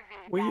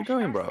WV Where you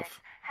going, bro?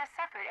 has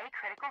suffered a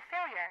critical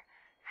failure.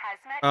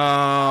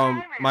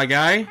 Hazmat My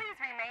guy? please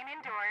remain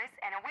indoors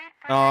and await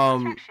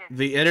further instructions.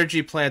 The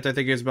energy plant I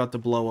think is about to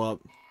blow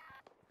up.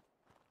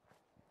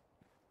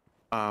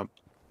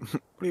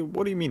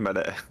 What do you mean by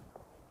that?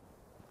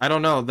 I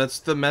don't know. That's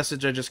the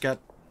message I just got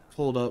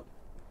pulled up.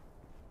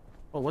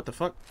 Oh, what the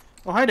fuck?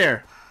 Oh, hi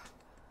there.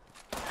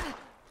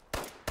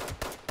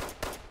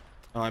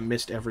 Oh, I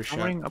missed every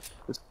shot.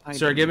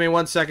 Sir, give me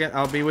 1 second.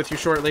 I'll be with you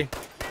shortly.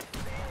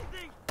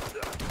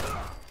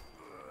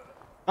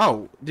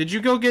 Oh, did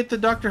you go get the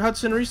Dr.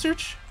 Hudson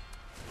research?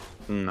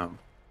 No.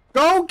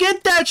 Go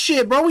get that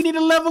shit, bro. We need to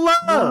level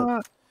up.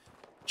 What?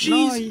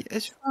 Jeez. No,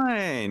 it's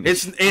fine.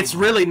 It's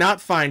really not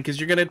fine because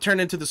you're gonna turn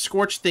into the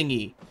Scorch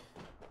thingy.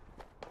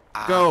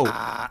 Go,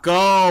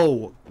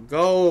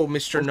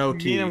 Mr.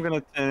 Noti. I'm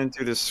gonna turn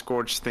into the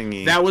Scorch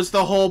thingy. That was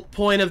the whole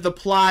point of the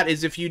plot.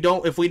 Is if we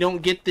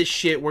don't get this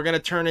shit, we're gonna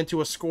turn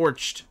into a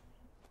Scorched.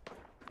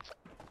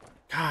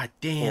 God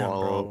damn,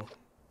 bro.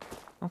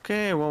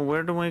 Okay, well,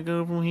 where do I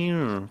go from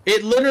here?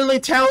 It literally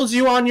tells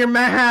you on your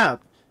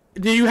map.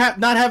 Do you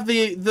not have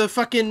the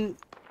fucking?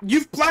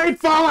 You've played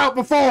Fallout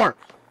before.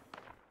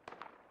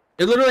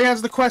 It literally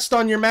has the quest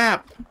on your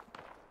map.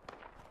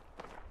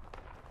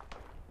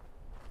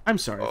 I'm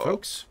sorry,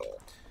 folks.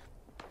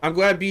 I'm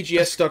glad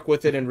BGS stuck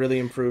with it and really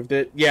improved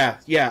it. Yeah,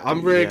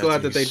 I'm very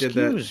glad that they did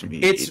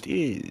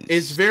that.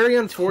 It's very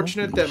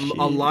unfortunate that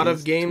a lot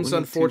of games,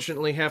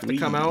 unfortunately, have to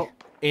come out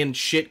in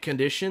shit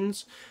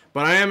conditions.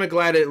 But I am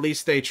glad at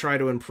least they try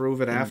to improve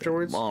it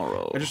afterwards.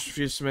 I just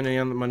refuse to spend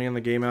any money on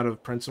the game out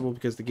of principle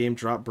because the game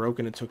dropped broke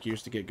and it took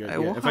years to get good.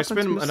 Yeah, if I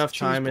spend enough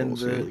time in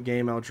the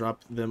game, I'll drop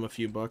them a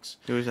few bucks.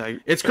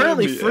 It's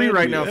currently free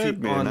right now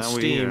on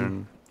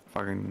Steam.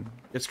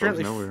 It's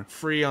currently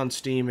free on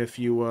Steam if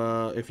you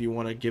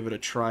want to give it a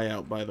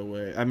tryout. By the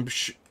way,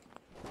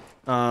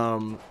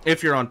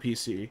 if you're on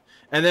PC,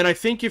 and then I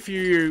think if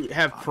you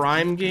have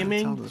Prime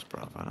Gaming,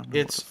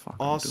 it's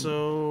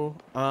also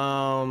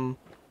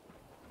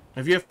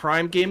if you have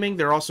Prime Gaming,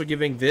 they're also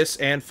giving this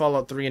and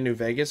Fallout 3 and New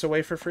Vegas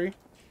away for free.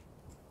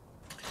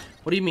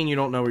 What do you mean you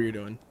don't know what you're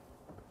doing?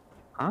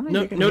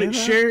 No,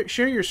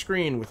 share your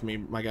screen with me,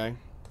 my guy.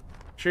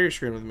 Share your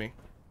screen with me.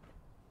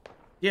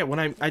 Yeah, when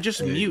I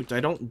just mute, I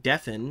don't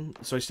deafen,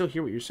 so I still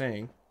hear what you're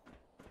saying.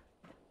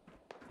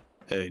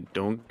 Hey,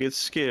 don't get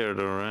scared,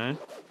 alright?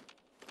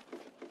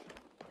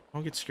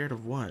 Don't get scared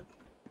of what?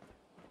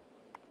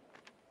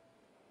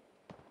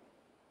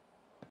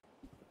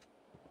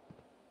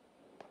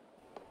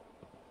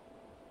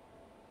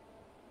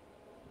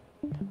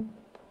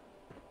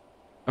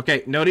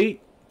 Okay,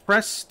 Noti,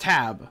 press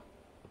tab.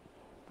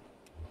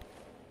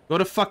 Go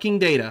to fucking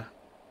data.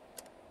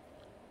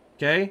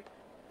 Okay?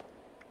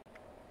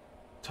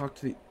 Talk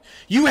to the...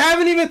 You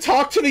haven't even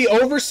talked to the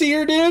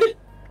overseer, dude?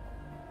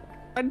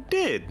 I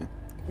did.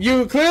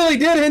 You clearly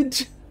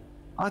didn't.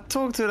 I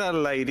talked to that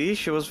lady.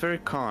 She was very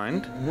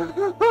kind. I'm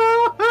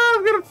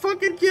gonna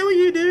fucking kill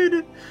you,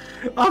 dude.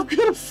 I'm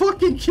gonna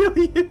fucking kill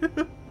you.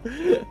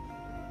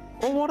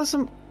 Well, what is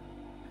some...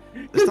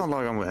 It's not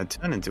like I'm gonna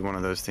turn into one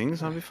of those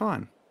things. I'll be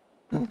fine.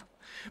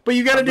 But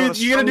you gotta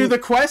do the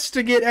quest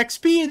to get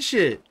XP and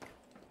shit.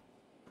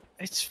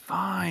 It's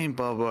fine,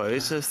 Bubba.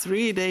 It's a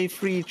 3-day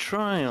free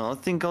trial. I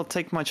think I'll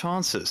take my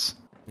chances.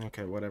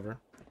 Okay, whatever.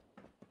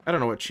 I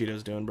don't know what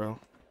Cheeto's doing, bro.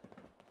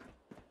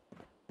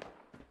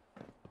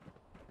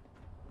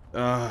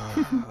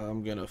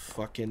 I'm gonna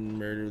fucking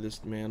murder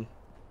this man.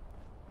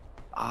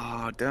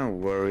 Oh,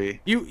 don't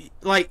worry.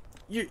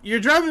 You're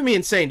driving me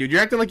insane, dude. You're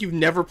acting like you've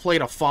never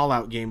played a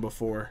Fallout game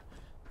before.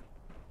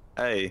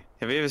 Hey,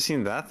 have you ever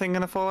seen that thing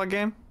in a Fallout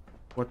game?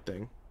 What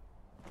thing?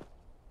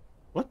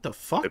 What the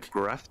fuck? The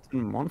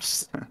Grafton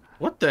monster.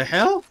 What the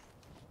hell?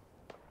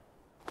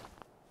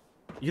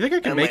 You think I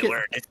can make it?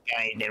 This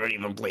guy never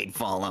even played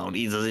Fallout.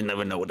 He doesn't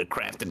even know what a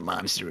Grafton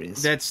monster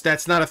is.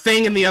 That's not a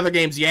thing in the other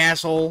games, you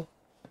asshole.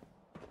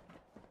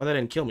 Well, that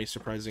didn't kill me,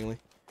 surprisingly.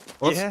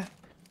 Well, yeah,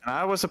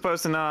 I was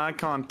supposed to know I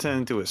can't turn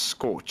into a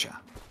Scorcher.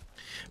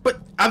 But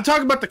I'm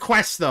talking about the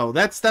quest, though.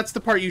 That's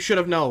the part you should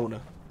have known.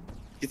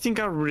 You think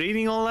I'm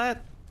reading all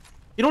that?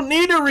 You don't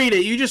need to read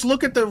it. You just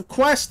look at the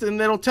quest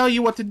and it'll tell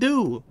you what to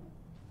do.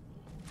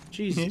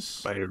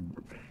 Jesus. But You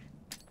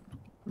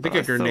think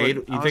a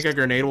grenade? You think a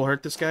grenade will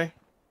hurt this guy?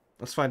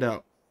 Let's find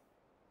out.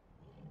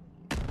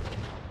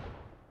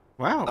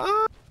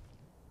 Wow.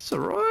 It's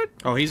alright.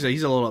 Oh, he's a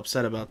little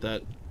upset about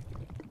that.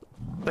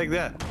 Like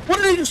that. What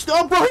did he just?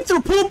 Oh, bro, he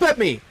threw poop at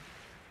me.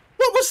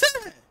 What was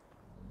that?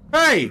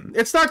 Hey,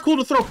 it's not cool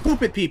to throw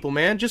poop at people,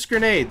 man. Just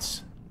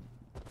grenades.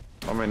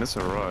 I mean, it's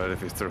alright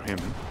if you throw him.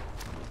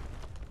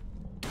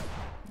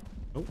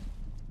 Oh.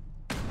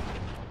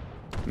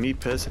 Me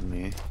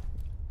personally.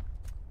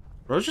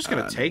 Bro's just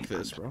gonna take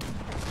this, bro.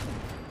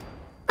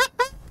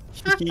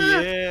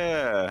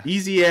 Yeah.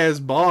 Easy as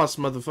boss,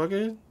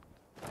 motherfucker.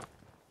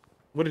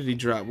 What did he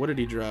drop? What did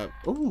he drop?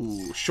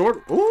 Ooh,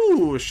 short.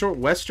 Ooh, a short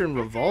Western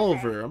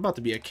revolver. I'm about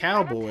to be a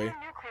cowboy.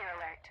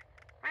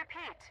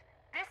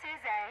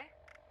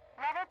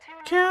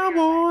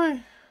 Cowboy.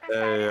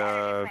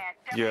 Hey,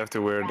 you have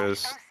to wear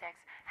this.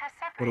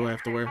 What do I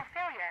have to wear?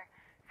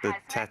 The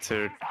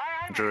tattered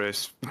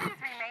dress.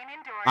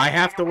 I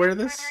have to wear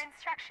this?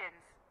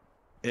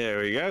 There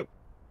we go.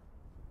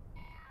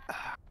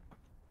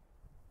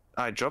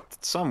 I dropped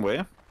it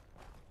somewhere.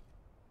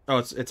 Oh,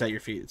 it's at your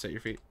feet. It's at your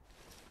feet.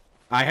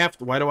 I have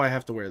to, why do I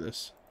have to wear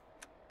this?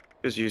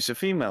 Because you're a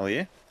female,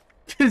 yeah?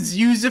 Because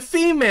you's a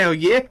female,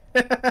 yeah?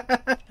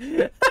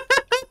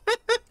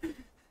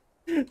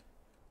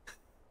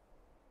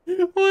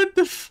 What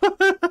the fuck?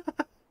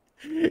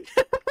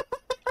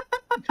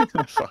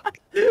 Fuck.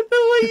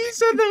 The way you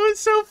said that was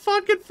so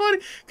fucking funny.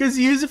 Because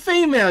you's a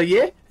female,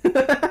 yeah?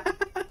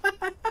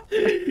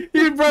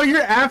 Dude, bro,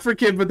 you're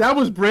African, but that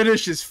was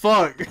British as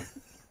fuck.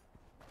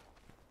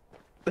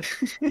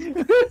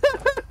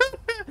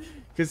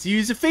 Because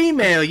you's a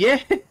female, yeah?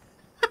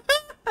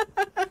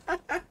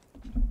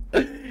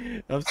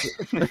 As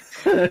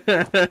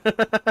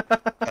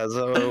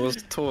I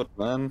was taught,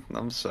 man.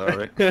 I'm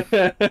sorry.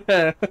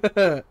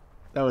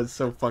 That was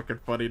so fucking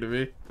funny to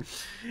me.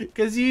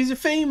 Because you's a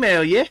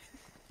female, yeah?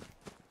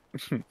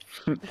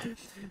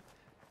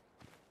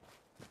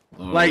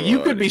 Like, you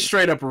could be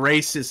straight up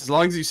racist as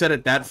long as you said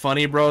it that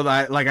funny, bro.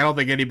 I don't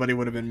think anybody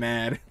would have been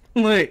mad.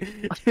 Like,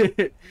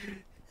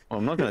 well,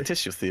 I'm not gonna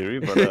test your theory,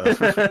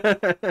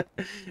 but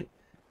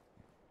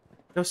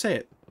no, say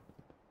it.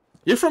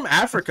 You're from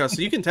Africa,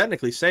 so you can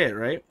technically say it,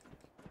 right?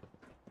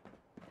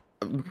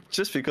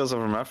 just because I'm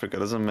from Africa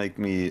doesn't make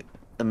me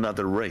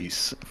another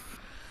race.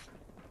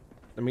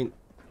 I mean,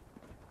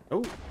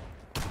 oh,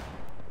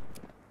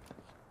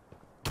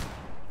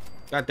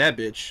 got that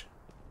bitch.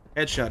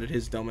 Headshotted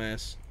his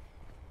dumbass.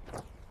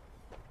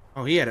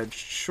 Oh, he had a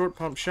short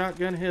pump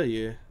shotgun? Hell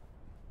yeah.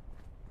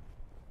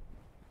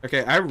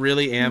 Okay, I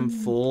really am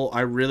full.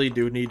 I really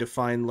do need to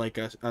find, like,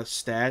 a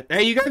stash.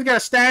 Hey, you guys got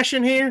a stash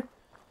in here?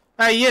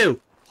 Hey,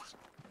 you!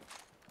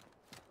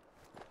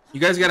 You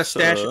guys got a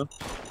stash?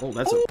 Oh,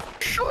 that's a...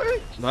 Sure.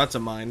 No, that's a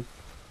mine.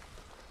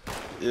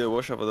 Yeah,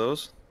 watch out for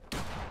those.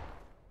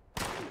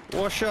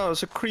 Watch out,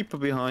 there's a creeper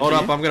behind Hold you.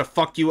 up, I'm gonna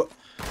fuck you up.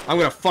 I'm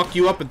gonna fuck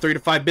you up in 3 to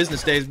 5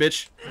 business days,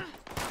 bitch.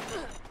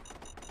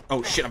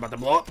 Oh, shit, I'm about to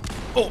blow up.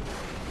 Oh!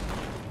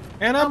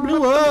 And I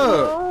blew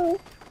up!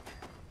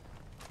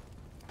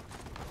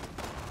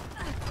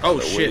 Oh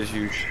shit.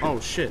 Oh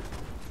shit.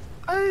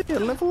 Hey,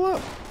 level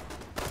up.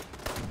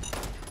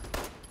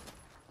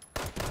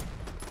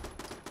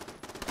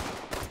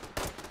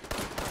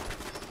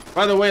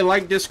 By the way,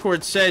 like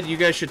Discord said, you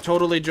guys should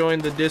totally join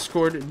the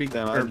Discord.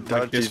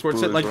 Like Discord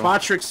said, like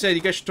Botrick said,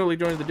 you guys should totally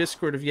join the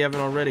Discord if you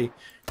haven't already.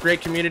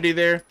 Great community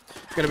there.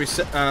 It's gonna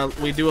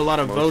be we do a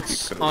lot of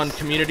votes on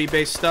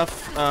community-based stuff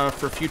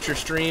for future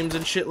streams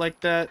and shit like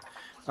that.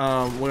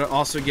 We'll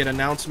also get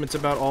announcements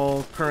about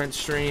all current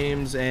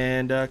streams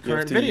and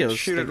current videos.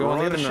 Shoot that it go on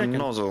the right other in the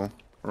nozzle,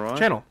 right?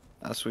 Channel.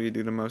 That's where you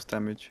do the most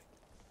damage.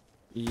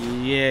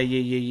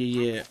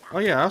 Yeah. Oh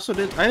yeah, I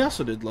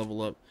also did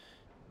level up.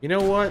 You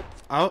know what?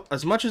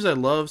 As much as I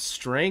love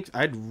strength,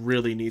 I'd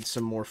really need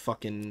some more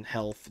fucking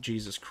health.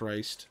 Jesus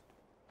Christ.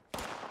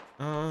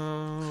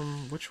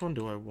 Which one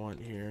do I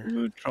want here?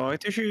 You try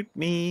to shoot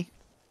me.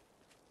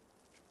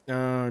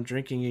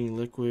 Drinking any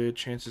liquid,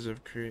 chances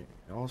of create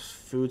all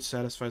food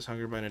satisfies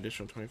hunger by an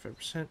additional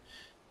 25%.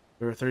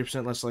 There are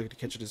 30% less likely to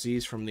catch a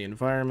disease from the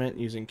environment.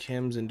 Using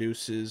chems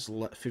induces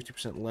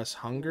 50% less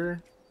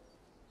hunger.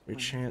 Your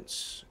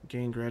chance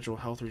gain gradual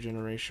health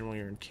regeneration while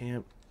you're in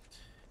camp.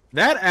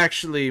 That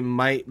actually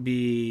might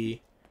be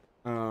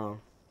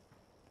lit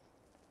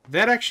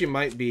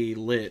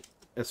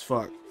as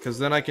fuck, because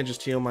then I can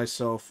just heal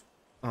myself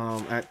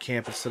at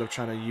camp instead of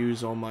trying to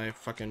use all my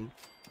fucking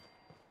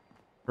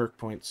perk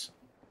points.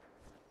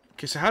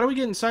 Okay, so how do we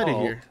get inside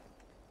of here?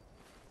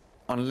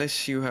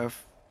 Unless you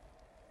have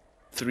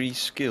 3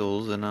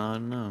 skills, and I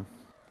don't know.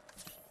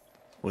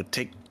 We'll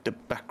take the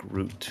back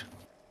route.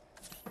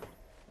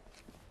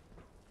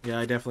 Yeah,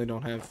 I definitely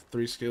don't have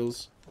 3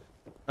 skills.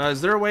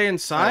 Is there a way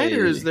inside,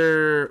 or is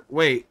there...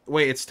 Wait,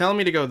 it's telling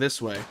me to go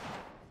this way.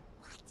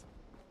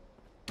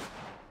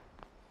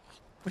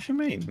 What do you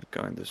mean,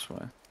 going this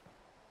way?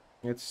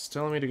 It's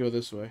telling me to go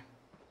this way.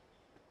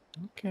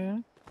 Okay.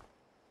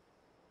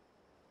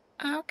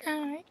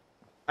 Okay.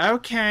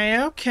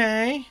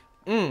 Okay.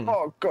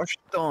 Oh gosh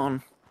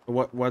darn.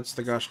 What's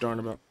the gosh darn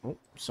about? Oh,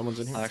 someone's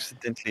in here. I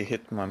accidentally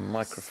hit my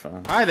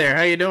microphone. Hi there,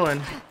 how you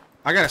doing?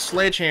 I got a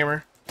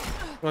sledgehammer. You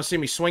wanna see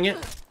me swing it?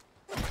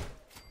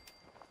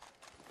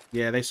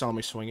 Yeah, they saw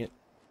me swing it.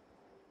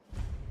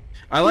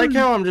 I like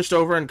how I'm just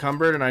over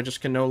encumbered and I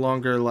just can no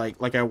longer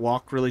like I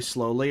walk really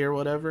slowly or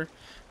whatever.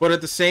 But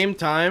at the same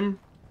time,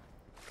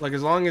 like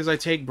as long as I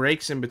take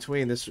breaks in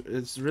between,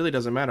 it really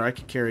doesn't matter. I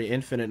can carry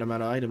infinite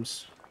amount of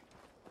items.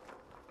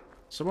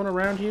 Someone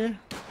around here?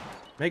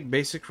 Make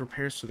basic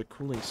repairs to the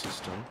cooling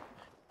system.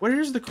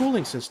 Where's the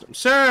cooling system?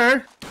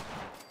 Sir!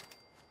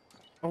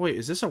 Oh wait,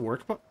 is this a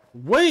workshop?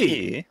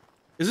 Wait! Yeah.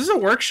 Is this a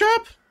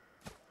workshop?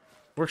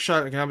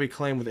 Workshop cannot be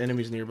claimed with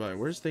enemies nearby.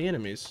 Where's the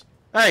enemies?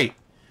 Hey!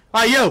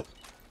 Hi, you!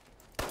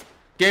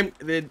 Game,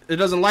 it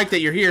doesn't like that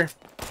you're here.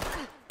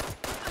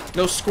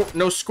 No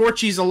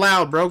scorchies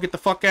allowed, bro. Get the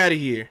fuck out of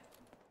here.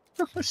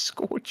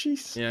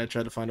 Scorchies? Yeah, I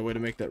tried to find a way to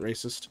make that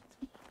racist.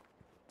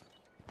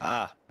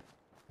 Ah.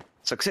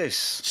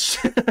 Success.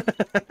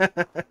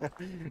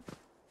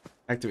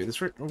 Activate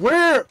this.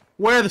 Where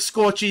are the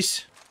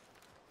scorchies?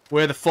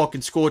 Where the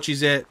fucking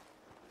scorchies at?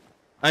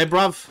 Hey,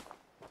 bruv.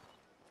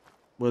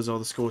 Where's all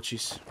the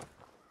scorchies?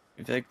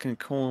 If they can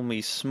call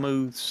me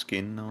smooth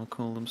skin, I'll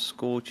call them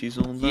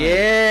scorchies all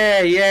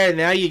day. Yeah,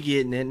 now you're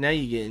getting it. Now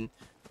you're getting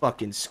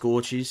fucking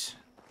scorchies.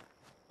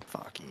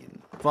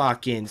 Fucking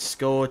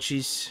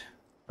scorchies.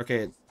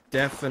 Okay, it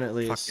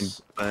definitely fucking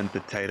is. burnt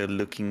potato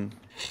looking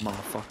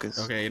motherfuckers.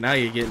 Okay, now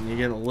you're getting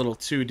a little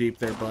too deep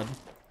there, bud.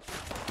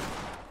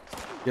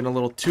 Getting a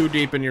little too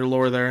deep in your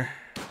lore there.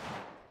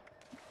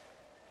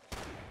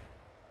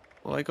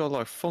 Well, I got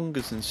like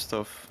fungus and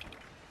stuff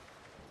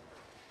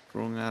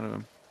growing out of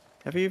them.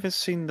 Have you ever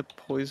seen the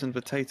poison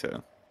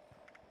potato?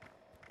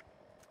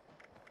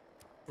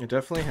 You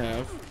definitely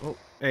have. Oh,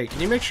 hey, can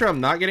you make sure I'm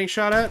not getting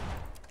shot at?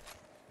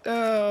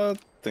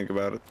 Think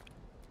about it.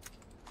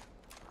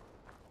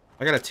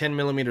 I got a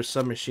 10mm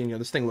submachine gun.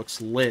 This thing looks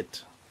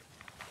lit.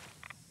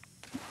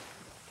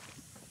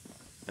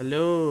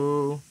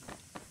 Hello?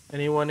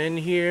 Anyone in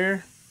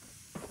here?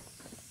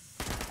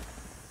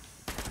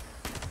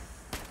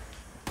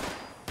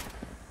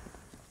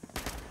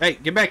 Hey,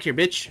 get back here,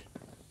 bitch.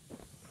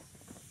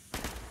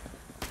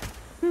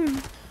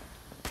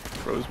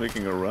 Bro's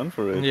making a run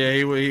for it. Yeah,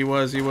 he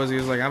was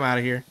like, I'm out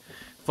of here.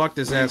 Fuck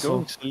this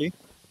asshole. Silly?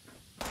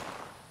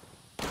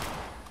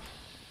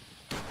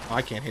 Oh,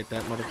 I can't hit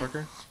that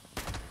motherfucker.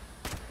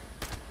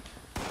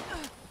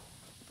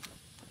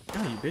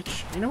 Oh, you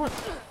bitch. You know what?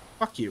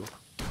 Fuck you.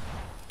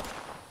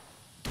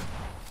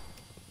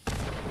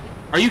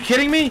 Are you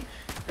kidding me?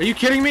 Are you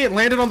kidding me? It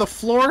landed on the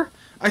floor?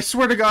 I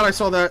swear to God, I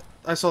saw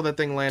that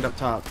thing land up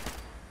top.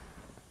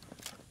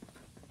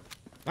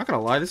 Not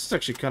gonna lie, this is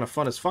actually kind of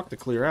fun as fuck to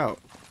clear out.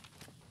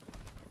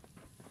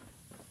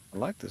 I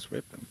like this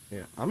weapon.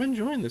 Yeah, I'm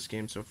enjoying this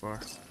game so far.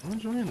 I'm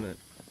enjoying it.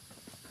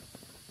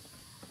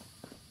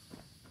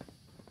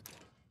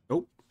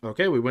 Oh,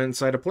 okay, we went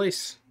inside a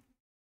place.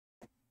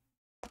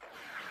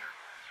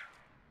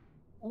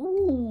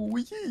 Ooh,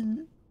 yeah.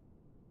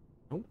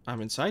 Oh,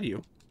 I'm inside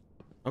you.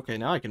 Okay,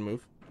 now I can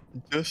move.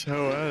 Just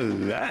how I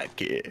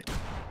like it.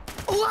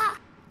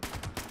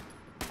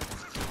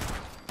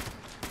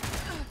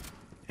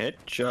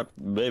 Headshot,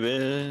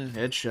 baby.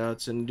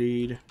 Headshots,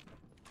 indeed.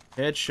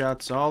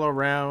 Headshots all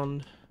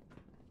around.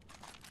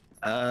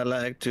 I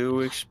like to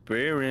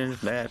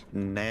experience that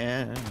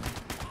now.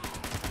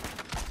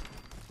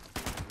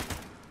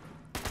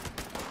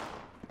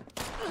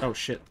 Oh,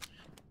 shit.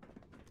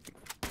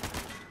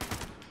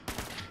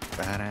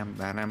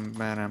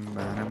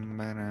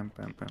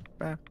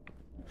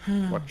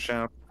 Watch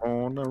out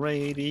for the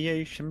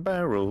radiation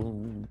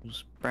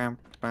barrels.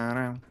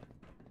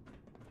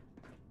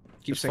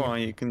 Keep It's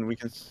singing. fine. We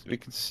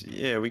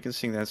can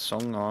sing that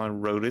song. I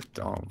wrote it.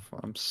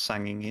 I'm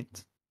singing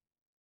it.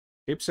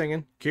 Keep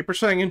singing. Keep her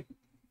singing.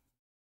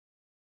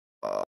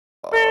 Oh,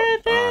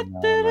 no,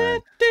 man.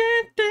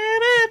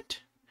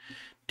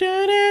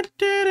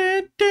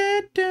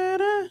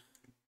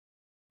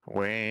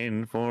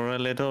 Waiting for a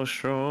little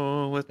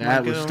show with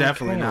That my was girl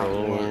definitely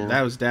Carol. not.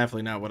 That was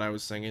definitely not what I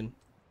was singing.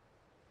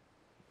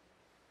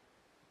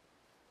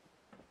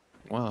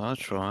 Well, I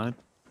tried.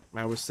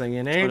 I was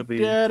singing gotta "Ain't be-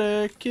 That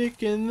a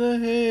Kick in the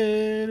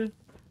Head."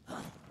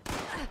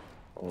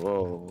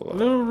 Whoa.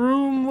 The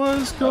room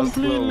was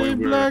completely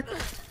black.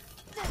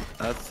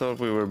 I thought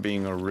we were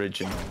being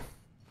original.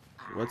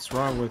 What's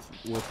wrong with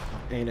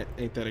ain't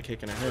that a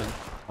kick in the head?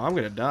 Oh, I'm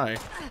gonna die.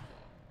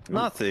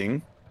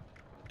 Nothing.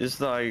 It's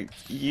like,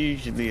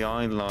 usually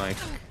I like...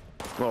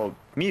 Well,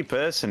 me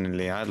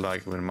personally, I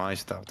like when my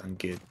stuff don't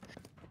get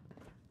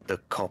the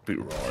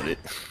copyrighted.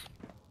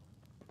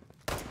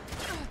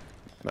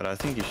 But I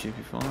think you should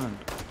be fine.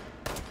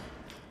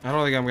 I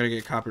don't think I'm gonna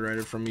get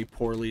copyrighted from me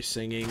poorly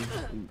singing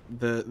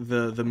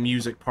the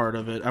music part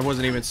of it. I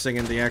wasn't even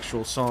singing the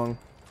actual song.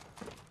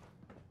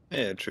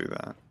 Yeah, true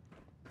that.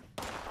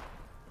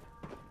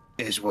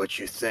 Is what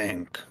you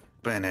think.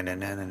 Oh,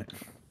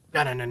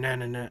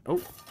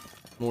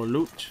 more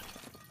loot.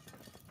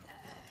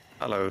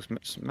 Hello,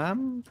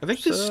 ma'am. I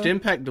think the stim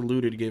pack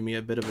diluted gave me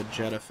a bit of a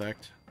jet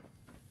effect.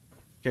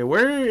 Okay,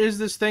 where is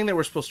this thing that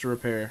we're supposed to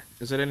repair?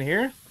 Is it in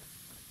here?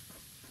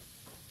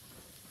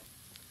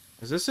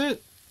 Is this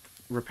it?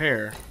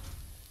 Repair.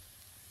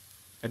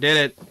 I did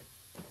it.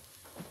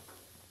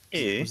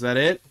 Yeah. Was that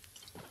it?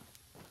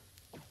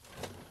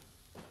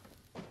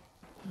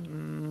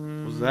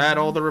 Was that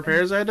all the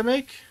repairs I had to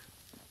make?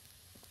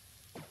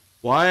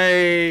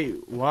 Why?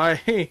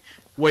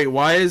 Wait,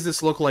 why does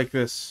this look like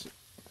this?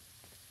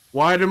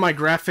 Why do my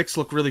graphics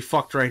look really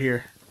fucked right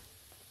here?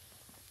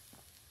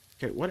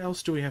 Okay, what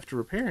else do we have to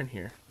repair in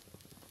here?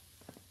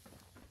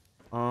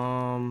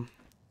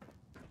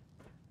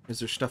 Is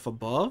there stuff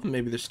above?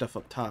 Maybe there's stuff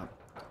up top.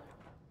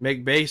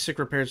 Make basic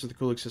repairs to the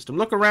cooling system.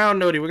 Look around,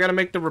 Nody. We gotta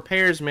make the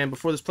repairs, man,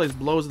 before this place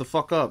blows the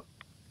fuck up.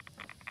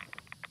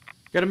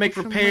 Gotta make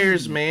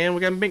repairs, man.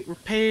 We gotta make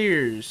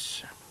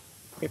repairs.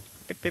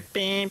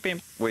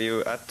 Were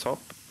you at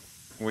top?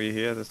 Were you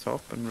here at the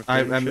top and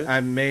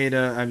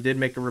I did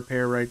make a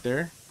repair right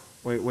there.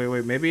 Wait.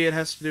 Maybe it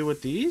has to do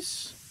with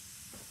these?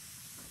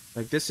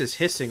 Like, this is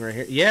hissing right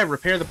here. Yeah,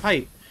 repair the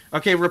pipe.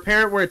 Okay,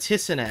 repair it where it's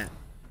hissing at.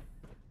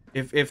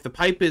 If the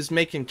pipe is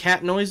making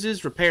cat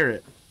noises, repair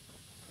it.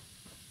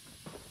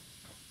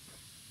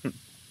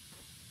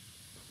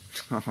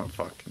 Oh,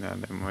 fuck. No,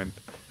 never mind.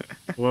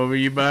 What were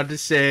you about to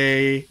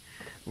say?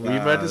 What were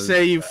you about to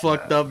say, you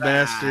fucked up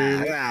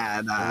bastard?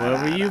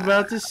 What were you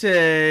about to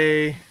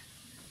say?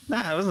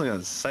 Nah, I wasn't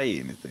gonna say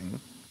anything.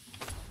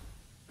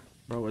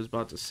 Bro was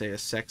about to say a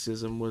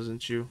sexism,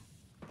 wasn't you?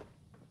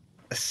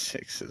 A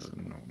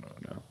sexism?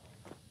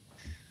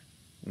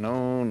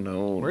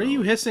 No. Where are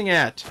you hissing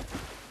at?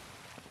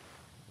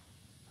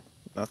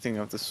 Nothing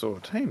of the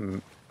sort. Hey,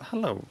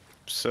 hello,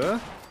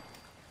 sir.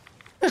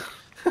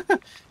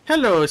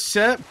 Hello,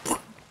 sir.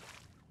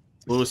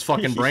 Blew his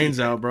fucking brains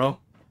out, bro.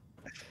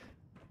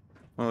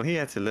 Well, he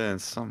had to learn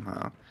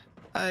somehow.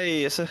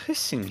 Hey, it's a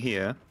hissing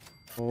here.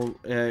 Well,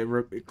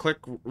 click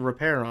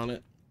repair on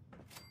it.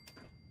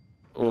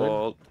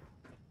 Well,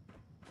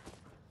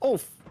 oh,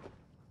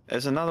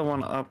 there's another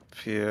one up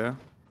here.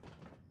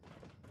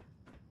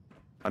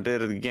 I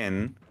did it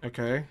again.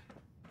 Okay.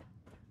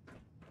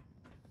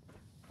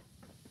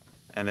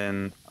 And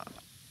then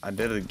I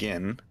did it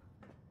again.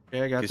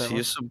 Yeah, I got that Because one.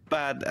 you're so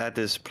bad at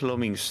this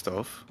plumbing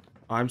stuff.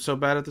 I'm so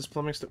bad at this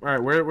plumbing stuff.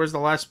 Alright, where's the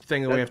last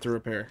thing that we have to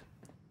repair?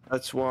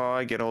 That's why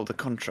I get all the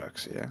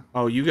contracts, yeah.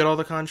 Oh, you get all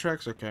the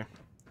contracts? Okay.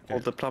 All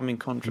the plumbing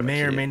contracts.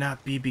 May or may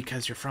not be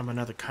because you're from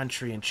another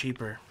country and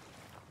cheaper.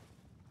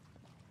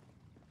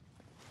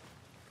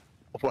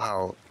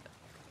 Wow.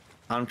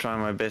 I'm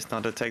trying my best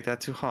not to take that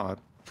too hard.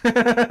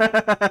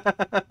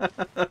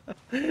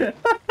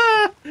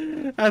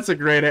 That's a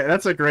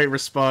great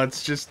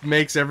response. Just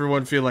makes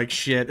everyone feel like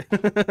shit.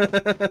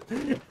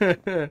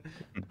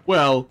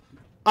 Well,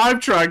 I'm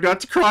trying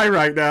not to cry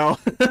right now.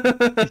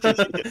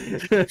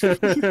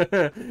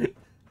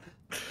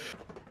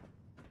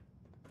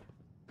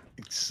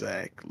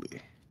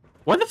 Exactly.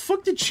 Why the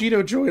fuck did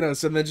Cheeto join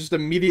us and then just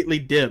immediately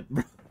dip?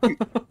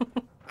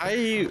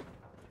 I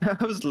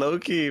was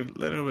low-key a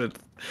little bit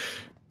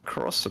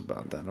cross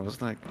about that. I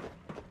was like,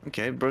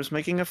 okay, bro's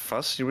making a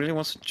fuss. He really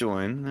wants to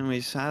join, and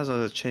he has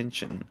our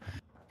attention.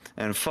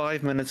 And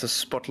 5 minutes of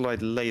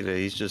spotlight later,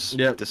 he's just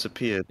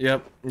disappeared.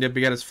 Yep, he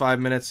got his 5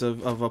 minutes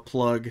of a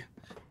plug.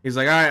 He's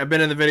like, alright, I've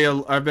been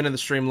in the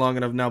stream long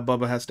enough, now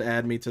Bubba has to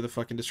add me to the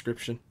fucking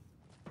description.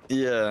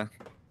 Yeah.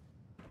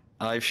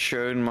 I've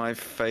shown my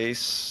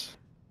face.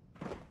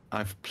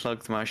 I've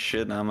plugged my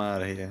shit, and I'm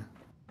out of here.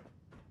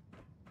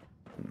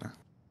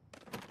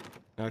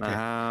 Okay.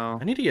 Now...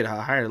 I need to get a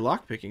higher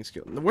lockpicking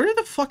skill. Where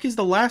the fuck is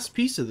the last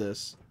piece of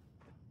this?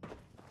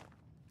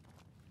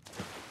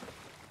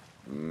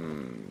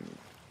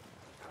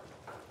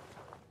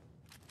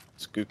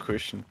 It's a good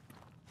question.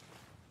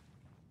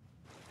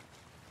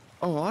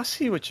 Oh, I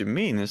see what you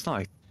mean. It's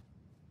like,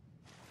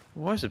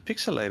 why is it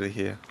pixelated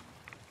here?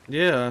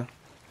 Yeah.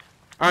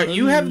 All right,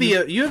 you have the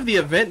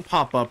event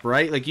pop up,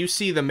 right? Like you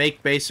see the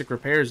make basic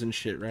repairs and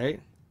shit, right?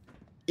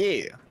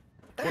 Yeah.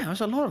 Damn,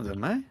 there's a lot of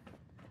them, eh?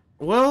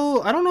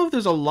 Well, I don't know if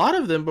there's a lot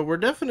of them, but we're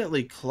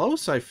definitely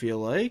close, I feel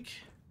like.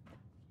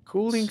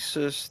 Cooling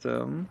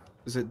system.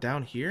 Is it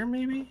down here,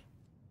 maybe?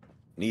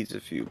 Needs a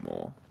few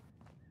more.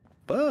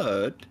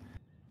 But...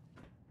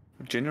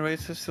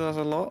 generator still has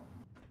a lot.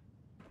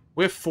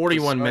 We have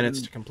 41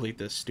 minutes to complete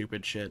this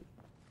stupid shit.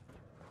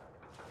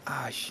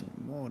 Ah,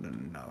 more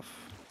than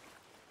enough.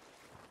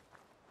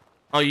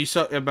 Oh, you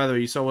saw... by the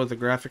way, you saw what the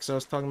graphics I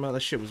was talking about?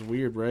 That shit was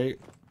weird, right?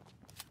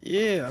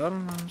 Yeah, I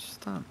don't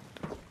understand.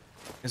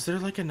 Is there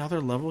like another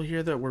level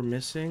here that we're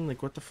missing?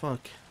 Like, what the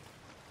fuck?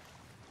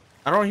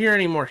 I don't hear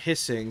any more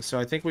hissing, so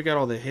I think we got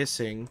all the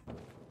hissing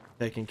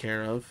taken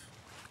care of.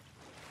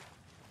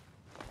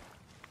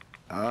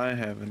 I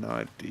have an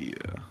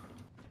idea.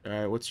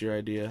 Alright, what's your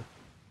idea?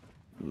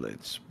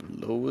 Let's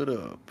blow it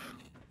up.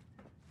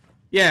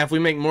 Yeah, if we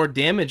make more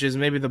damages,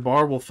 maybe the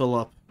bar will fill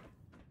up.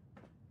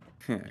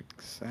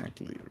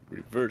 Exactly.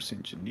 Reverse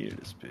engineer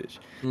this bitch.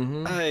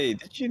 Mm-hmm. Hey,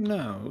 did you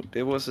know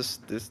there was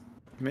this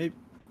maybe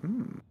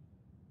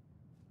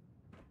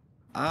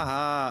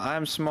Aha,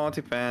 I'm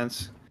Smarty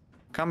Pants.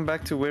 Come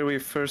back to where we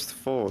first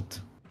fought.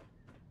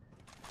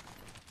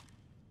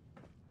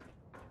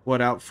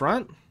 What, out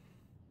front?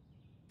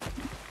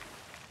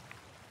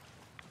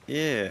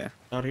 Yeah.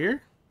 Out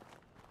here?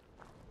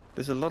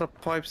 There's a lot of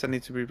pipes that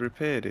need to be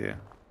repaired here.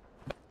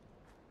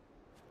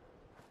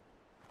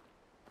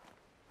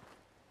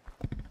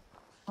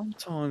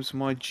 Sometimes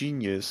my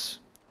genius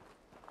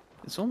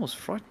is almost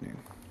frightening.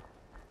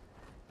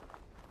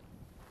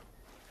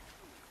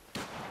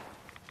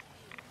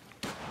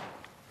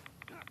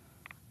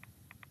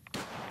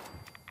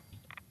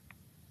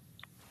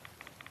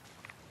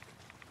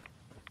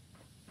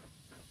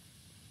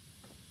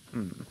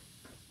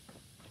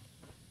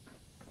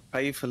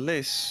 Pay for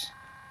less,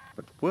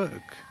 but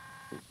work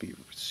will be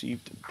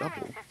received in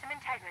double. System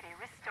integrity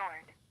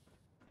restored.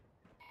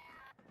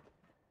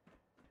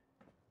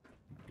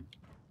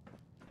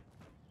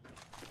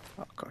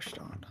 Oh gosh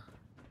darn.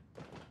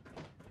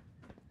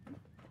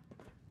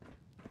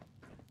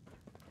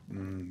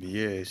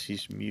 Yes,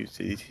 he's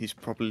muted. He's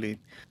probably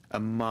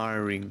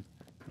admiring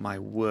my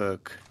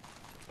work.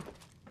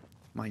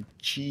 My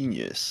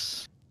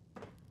genius.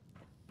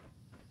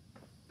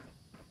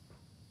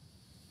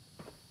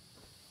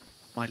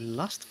 My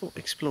lustful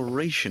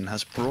exploration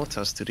has brought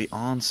us to the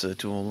answer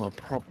to all our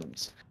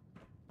problems.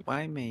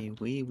 Why may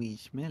we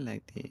smell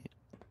like this?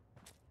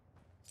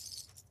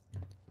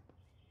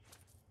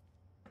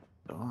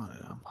 God,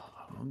 I'm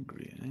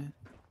hungry, eh?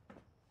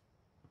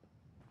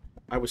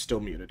 I was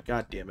still muted.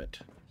 God damn it.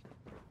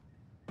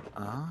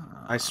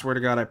 Ah. I swear to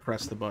God I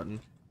pressed the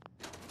button.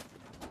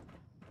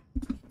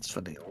 That's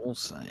what they all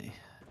say.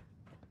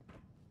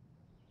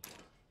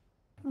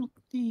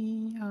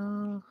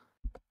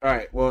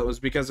 Alright, well, it was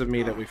because of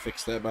me that we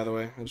fixed that, by the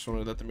way. I just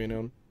wanted that to be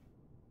known.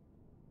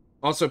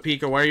 Also,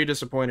 Pika, why are you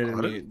disappointed in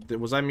me?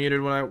 Was I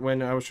muted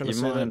when I was trying to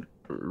say that?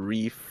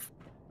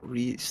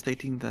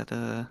 Restating that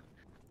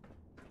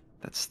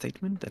that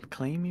statement, that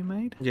claim you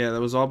made? Yeah,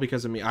 that was all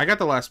because of me. I got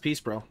the last piece,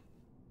 bro.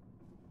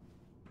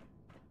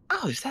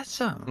 Oh, is that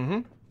so?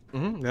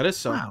 That is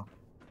so. Wow.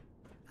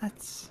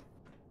 That's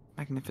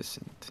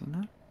magnificent, you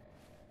know?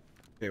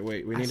 Okay,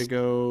 wait, we need to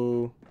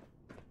go...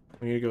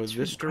 We need to go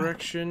this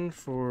direction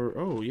for...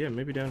 Oh, yeah,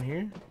 maybe down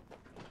here?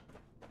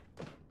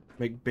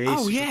 Make base...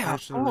 Oh, yeah,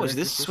 of course.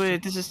 This is where...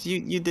 This is...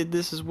 You did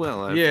this as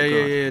well.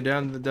 Yeah,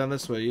 down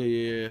this way.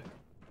 Yeah.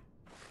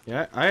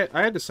 Yeah,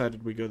 I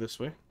decided we go this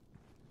way.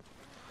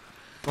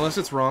 Unless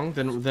it's wrong,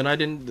 then I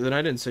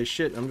didn't say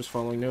shit. I'm just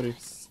following Noti.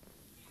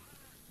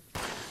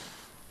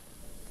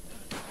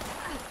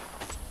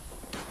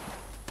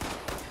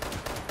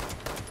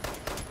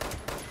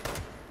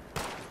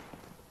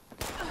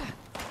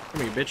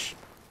 Come here, bitch.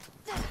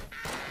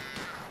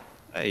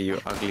 Hey,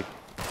 you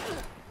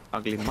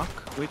ugly muck.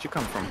 Where'd you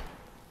come from?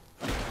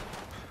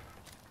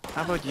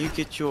 How about you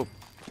get you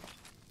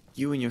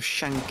and your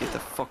shank get the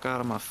fuck out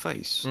of my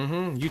face?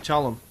 You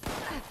tell him.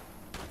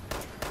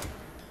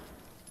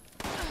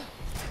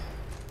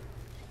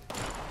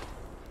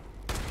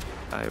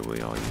 Hey,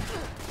 where are you?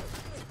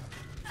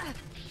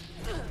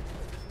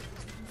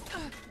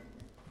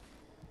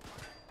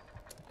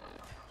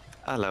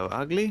 Hello,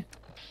 ugly.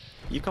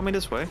 You coming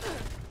this way?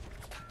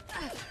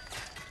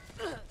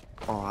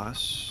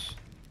 Boss.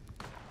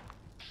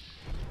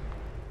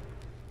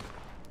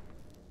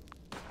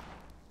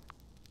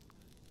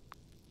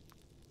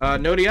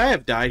 Noti, I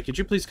have died. Could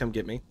you please come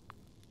get me?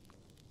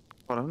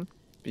 Hold on.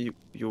 You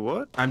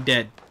what? I'm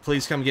dead.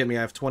 Please come get me.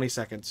 I have 20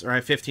 seconds. Or I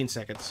have 15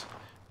 seconds.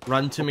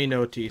 Run to me,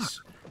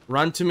 noties.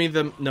 Run to me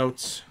the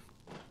notes.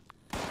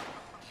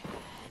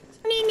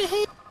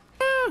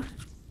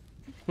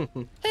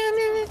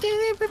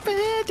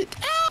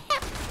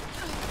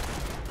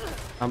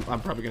 I'm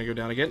probably gonna go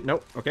down again.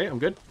 Nope. Okay, I'm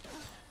good.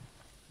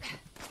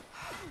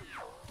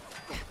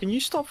 Can you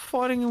stop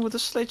fighting him with a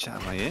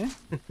sledgehammer, yeah?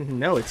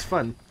 No, it's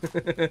fun.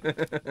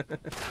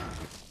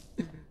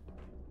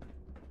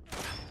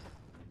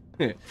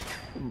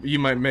 You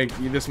might make...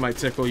 This might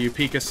tickle you.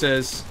 Pika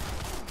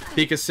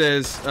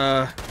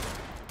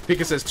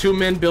says, 2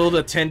 men build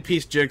a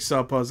 10-piece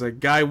jigsaw puzzle.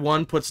 Guy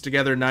 1 puts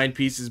together 9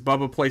 pieces.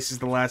 Bubba places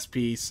the last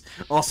piece.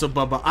 Also,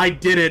 Bubba, I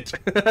did it!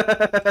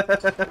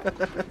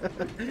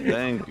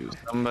 Thank you.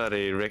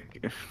 Somebody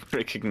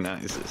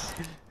recognizes.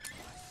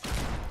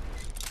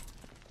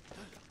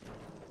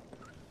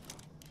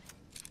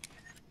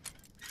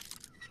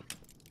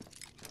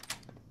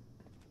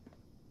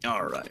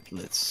 Alright,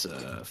 let's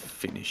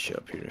finish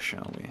up here,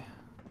 shall we?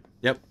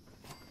 Yep.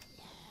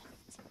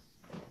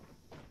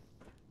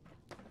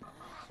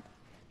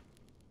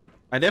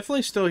 I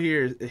definitely still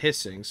hear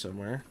hissing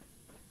somewhere.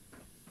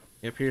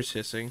 Yep, here's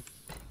hissing.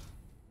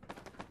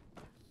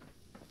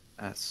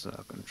 That's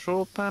a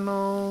control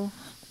panel.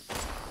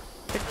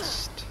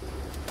 Fixed.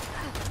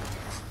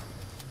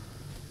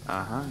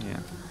 Uh-huh, yeah.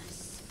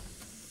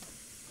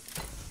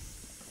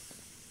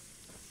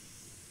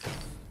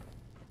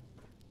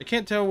 I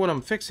can't tell what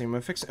I'm fixing.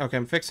 Okay,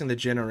 I'm fixing the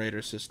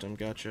generator system.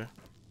 Gotcha.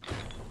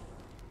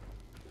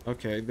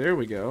 Okay, there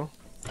we go.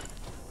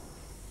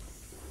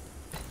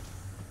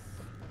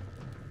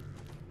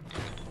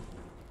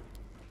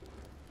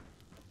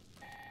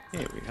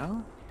 Here we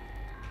are.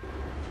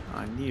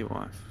 Our new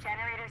wife.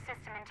 Generator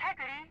system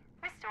integrity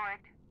restored.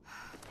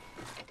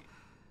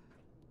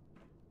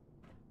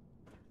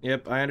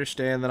 Yep, I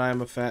understand that I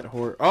am a fat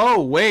whore.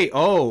 Oh, wait.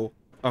 Oh.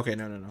 Okay,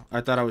 no.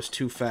 I thought I was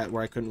too fat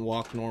where I couldn't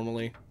walk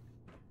normally.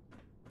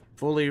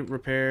 Fully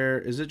repair.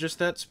 Is it just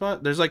that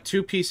spot? There's like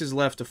 2 pieces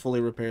left to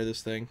fully repair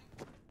this thing.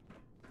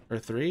 Or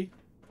 3?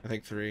 I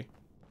think 3.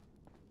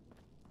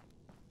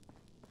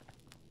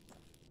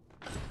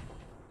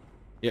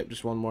 Yep,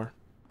 just 1 more.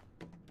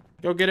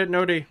 Go get it,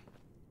 Nodi.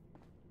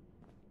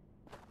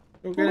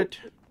 Go get it.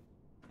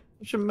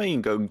 What you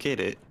mean, go get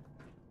it?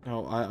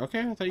 Oh,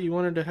 okay. I thought you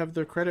wanted to have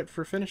the credit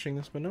for finishing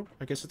this, but nope.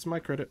 I guess it's my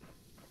credit.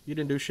 You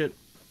didn't do shit.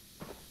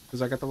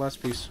 Because I got the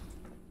last piece.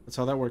 That's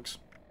how that works.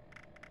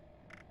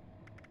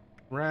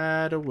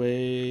 Right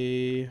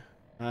away.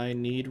 I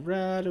need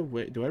right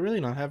away. Do I really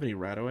not have any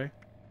right away?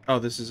 Oh,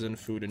 this is in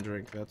food and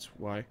drink. That's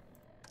why.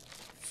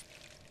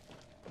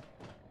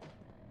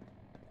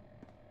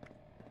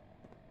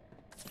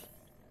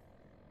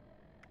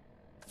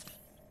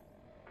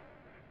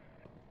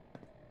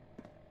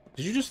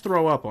 Did you just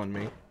throw up on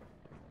me?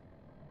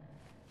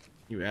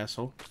 You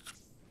asshole.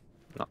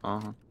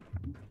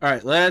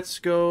 Alright, let's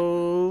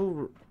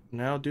go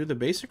now do the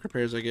basic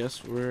repairs, I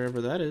guess,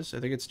 wherever that is. I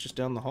think it's just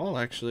down the hall,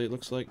 actually, it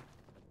looks like.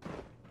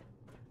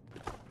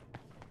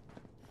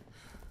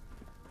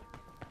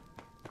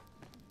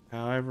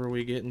 However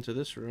we get into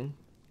this room.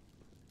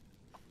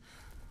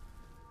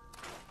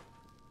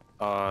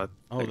 Oh,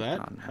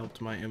 that helped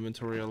my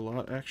inventory a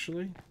lot,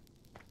 actually.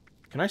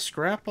 Can I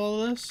scrap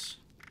all this?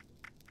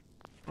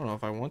 I don't know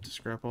if I want to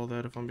scrap all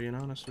that, if I'm being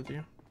honest with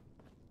you.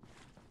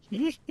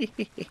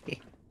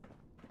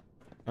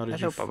 Oh,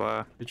 did you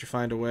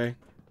find a way?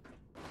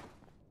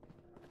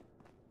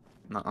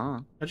 Nuh-uh.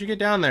 How'd you get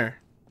down there?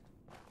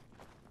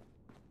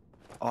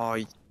 Oh,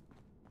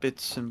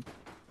 bits and...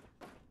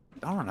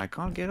 Darn, I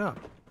can't get up.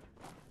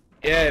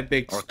 Yeah,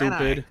 big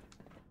stupid.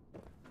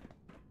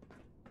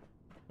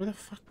 Where the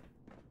fuck?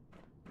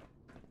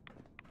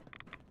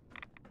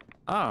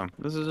 Oh,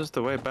 this is just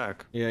the way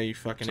back. Yeah, you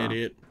fucking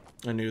idiot.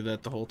 I knew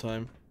that the whole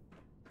time.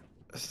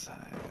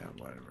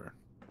 Whatever.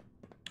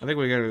 I think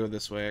we gotta go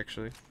this way,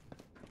 actually.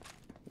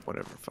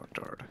 Whatever, fucked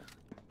hard.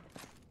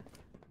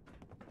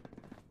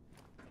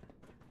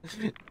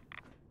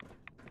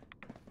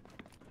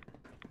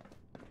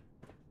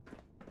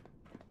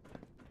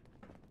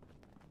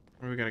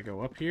 We gotta go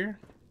up here?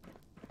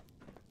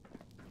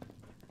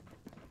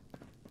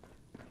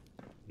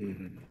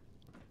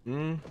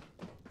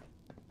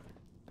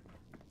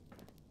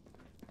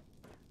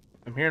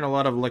 I'm hearing a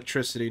lot of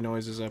electricity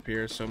noises up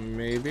here, so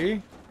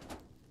maybe...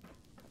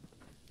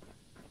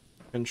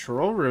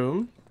 Control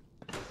room.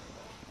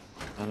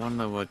 I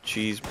wonder what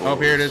cheese balls...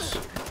 Oh, here it is.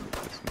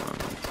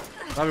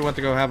 Probably went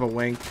to go have a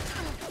wank.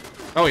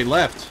 Oh, he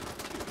left.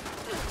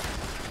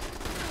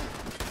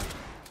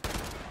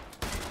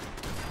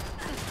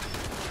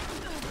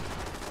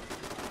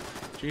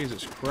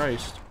 Jesus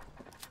Christ.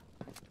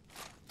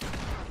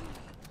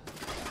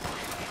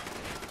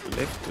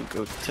 Left to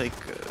go take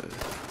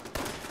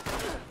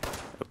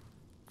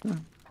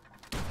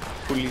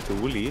Woolly to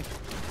Woolly.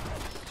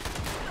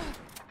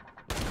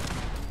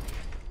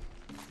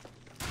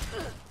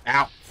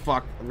 Ow!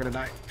 Fuck! I'm gonna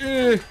die.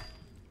 Ugh.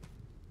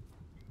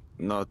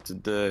 Not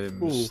today,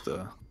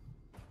 mister.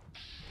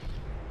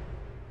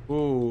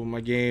 Ooh,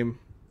 my game.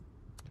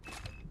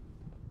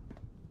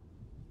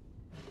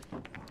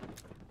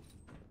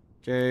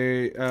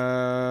 Okay,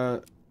 I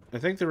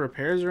think the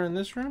repairs are in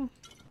this room?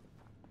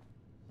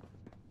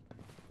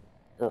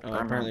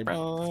 Apparently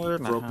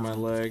broke my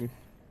leg.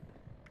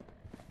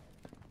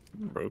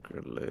 Broke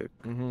your leg.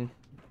 Mm-hmm.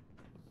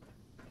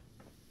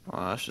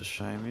 Oh, that's a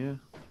shame, yeah.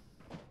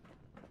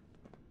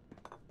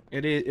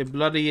 It is. It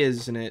bloody is,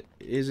 isn't it?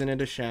 Isn't it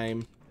a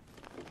shame?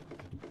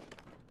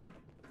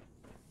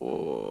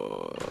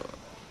 Oh.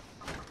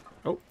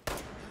 Oh.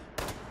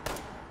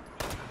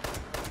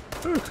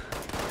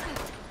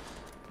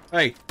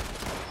 Hey.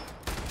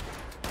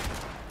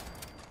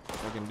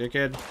 Fucking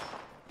dickhead.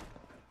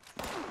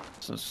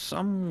 So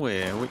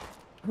somewhere,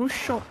 who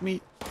shot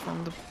me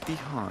from the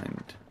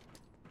behind?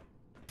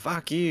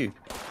 Fuck you.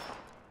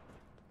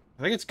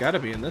 I think it's gotta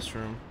be in this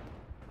room.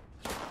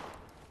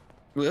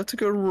 We have to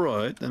go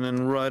right, and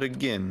then right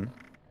again.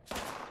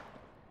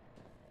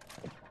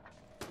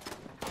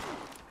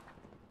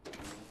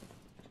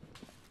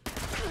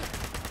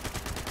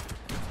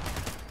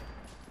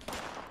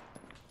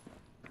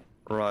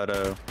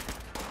 Righto.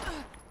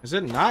 Is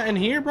it not in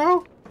here,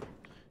 bro?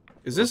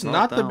 Is this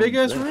not the big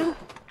ass room?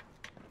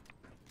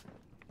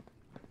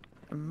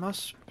 It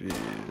must be.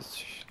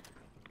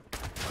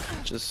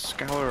 Just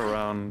scour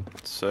around,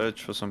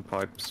 search for some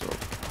pipes or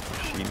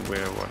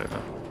machineware or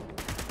whatever.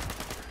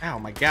 Oh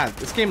my god,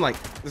 this gun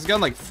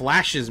like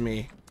flashes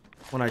me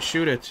when I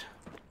shoot it.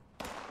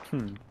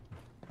 You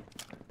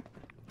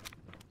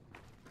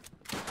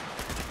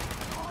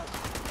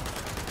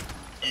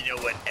know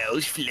what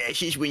else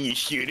flashes when you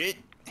shoot it?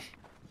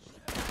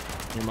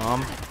 Your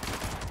mom?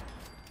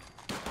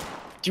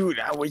 Dude,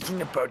 I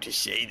wasn't about to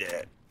say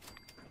that.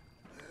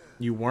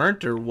 You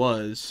weren't or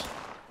was?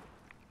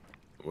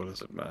 What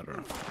does it matter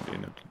at the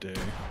end of the day?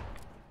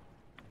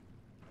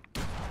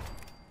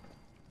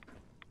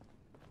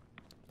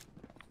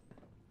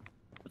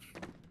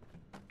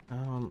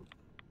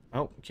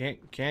 Oh,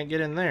 can't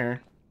get in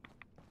there.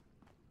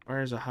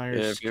 Where's a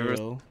higher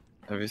skill?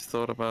 Have you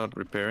thought about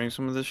repairing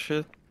some of this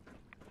shit?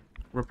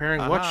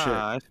 Repairing what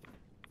shit?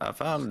 I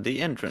found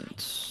the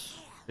entrance.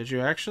 Did you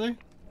actually?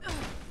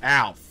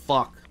 Ow,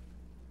 fuck.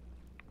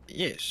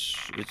 Yes,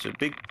 it's a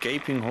big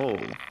gaping hole.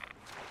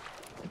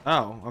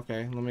 Oh,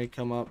 okay. Let me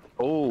come up.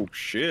 Oh,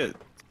 shit.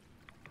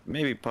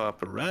 Maybe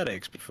pop a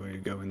Radix before you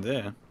go in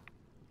there.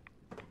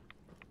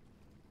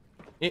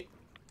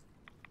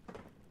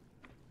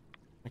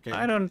 Okay.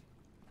 I don't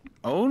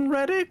own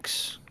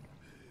Radix?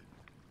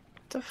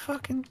 What the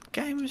fucking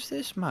game is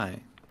this, mate?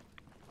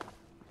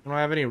 Don't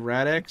I have any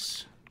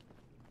Radix?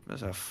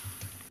 There's a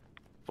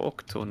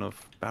fuck ton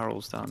of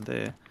barrels down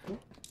there.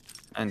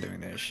 I'm doing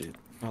that shit.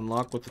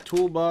 Unlock with the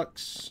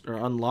toolbox. Or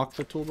unlock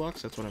the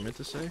toolbox. That's what I meant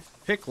to say.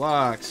 Pick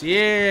locks.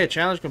 Yeah!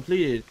 Challenge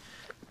completed.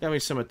 Got me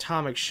some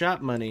atomic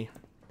shot money.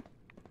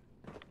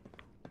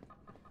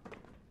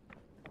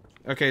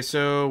 Okay,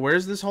 so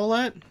where's this hole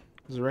at?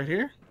 Is it right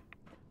here?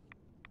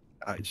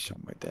 It's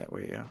somewhere that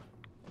way, yeah.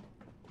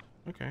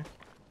 Okay.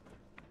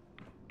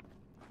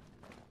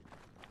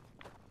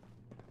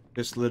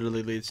 This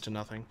literally leads to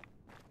nothing.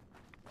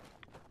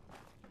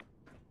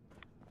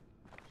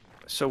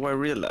 So I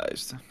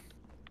realized.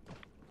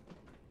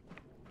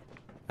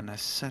 And I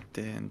sat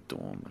there in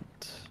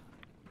dormant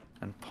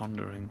and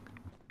pondering.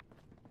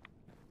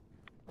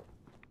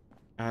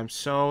 I'm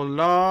so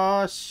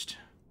lost.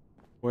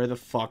 Where the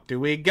fuck do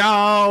we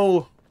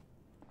go?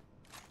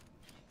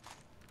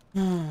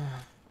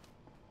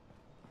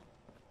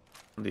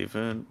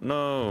 Leaving?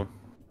 No.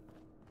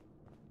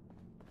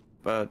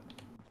 But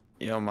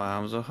your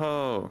mom's a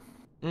hoe.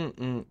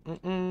 Oh,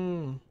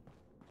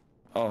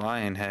 I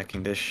ain't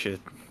hacking this shit.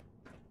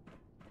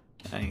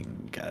 I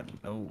ain't got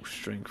no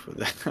strength for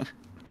that.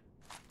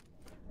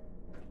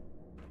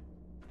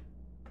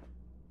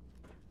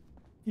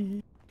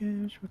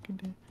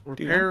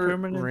 Repair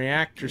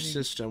reactor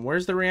system.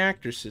 Where's the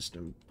reactor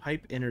system?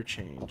 Pipe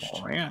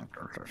interchanged.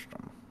 Reactor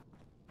system.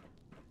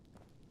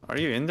 Are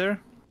you in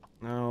there?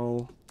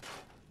 No.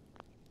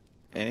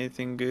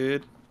 Anything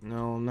good?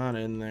 No, I'm not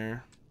in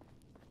there.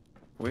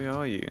 Where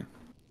are you?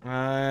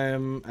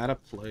 I'm at a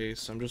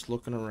place. I'm just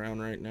looking around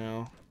right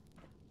now.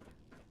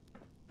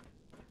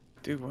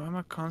 Dude, why am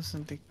I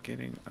constantly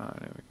getting... Oh,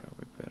 there we go.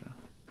 We better.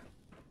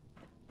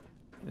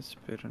 It's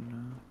better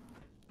now.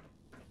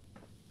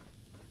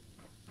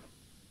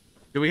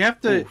 Do we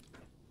have to... Ooh.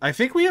 I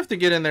think we have to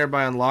get in there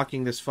by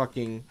unlocking this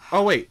fucking...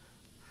 Oh, wait.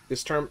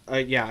 This term...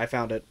 yeah, I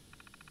found it.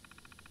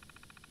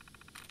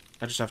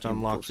 I just have to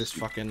unlock this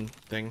fucking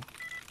thing.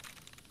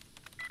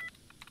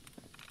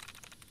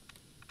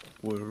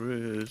 Where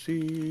is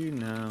he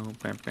now?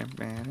 Where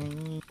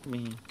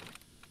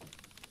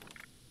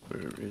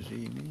is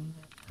he now?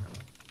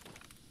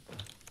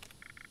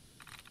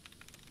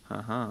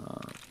 Haha.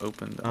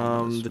 Opened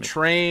The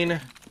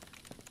train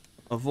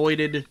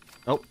avoided...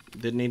 Oh,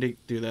 didn't need to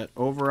do that.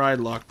 Override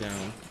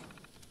lockdown.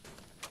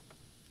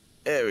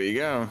 There we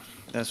go.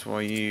 That's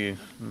why you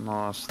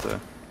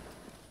master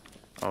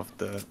of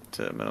the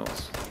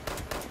terminals.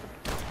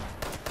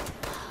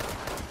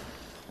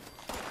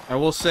 I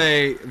will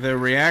say the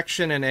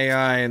reaction and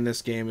AI in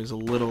this game is a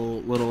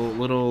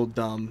little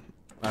dumb.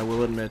 I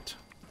will admit.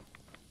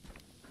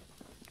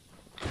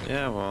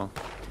 Yeah, well.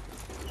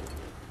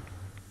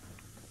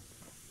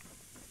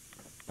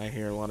 I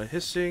hear a lot of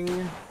hissing.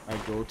 I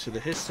go to the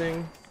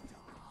hissing.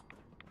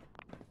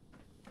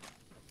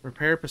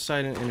 Repair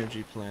Poseidon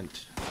energy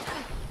plant.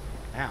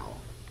 Ow.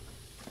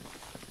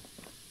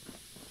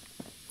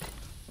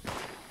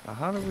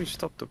 How do we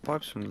stop the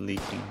pipes from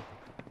leaking?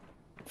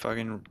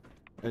 Fucking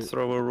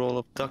throw a roll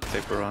of duct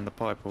tape around the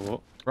pipe or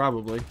what?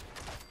 Probably.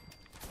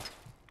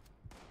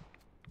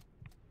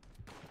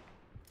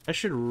 I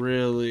should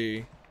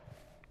really...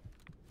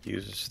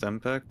 Use a stem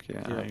pack?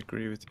 Yeah, I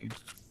agree with you.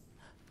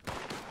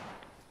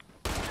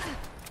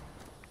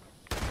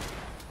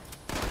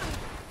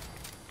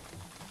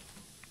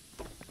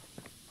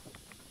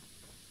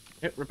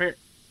 Yep, repair.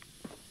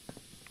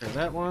 There's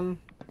that one.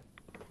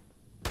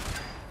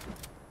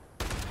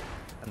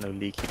 Hello,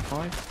 leaky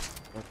pipe.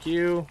 Fuck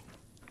you.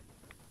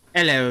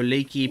 Hello,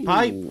 leaky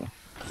pipe. Ooh.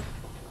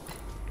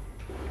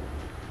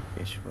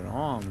 Guess what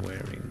I'm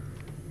wearing.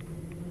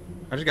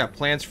 I just got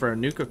plans for a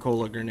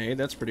Nuka-Cola grenade.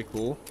 That's pretty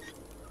cool.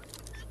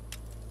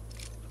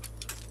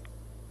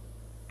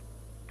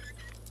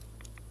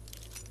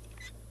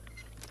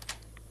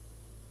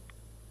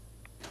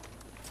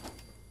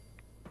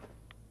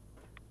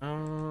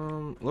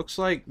 Looks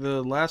like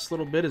the last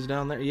little bit is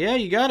down there. Yeah,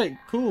 you got it.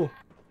 Cool.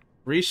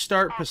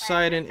 Restart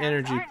Poseidon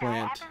energy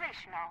plant.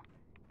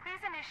 Please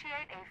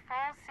initiate a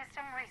full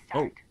system restart.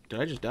 Oh, did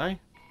I just die?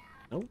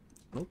 Nope.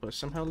 Nope, I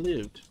somehow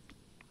lived.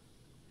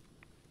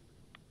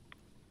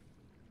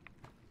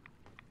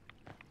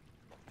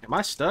 Am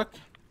I stuck?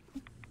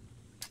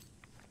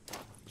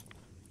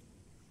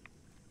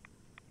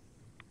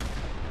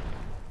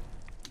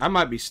 I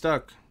might be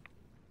stuck.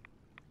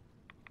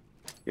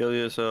 Kill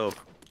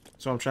yourself.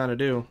 That's what I'm trying to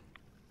do.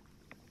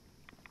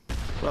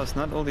 Plus,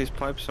 not all these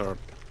pipes are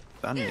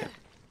done yet.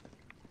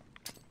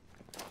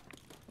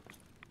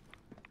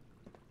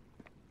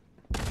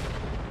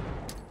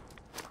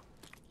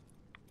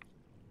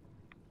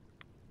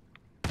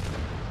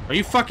 Are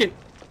you fucking...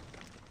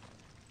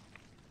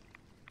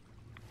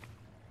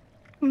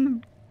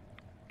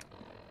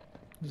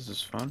 This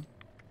is fun.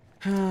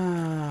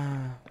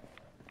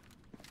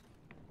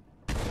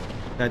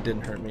 That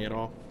didn't hurt me at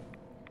all.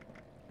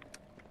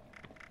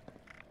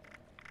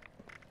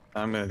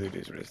 I'm gonna do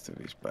the rest of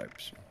these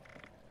pipes.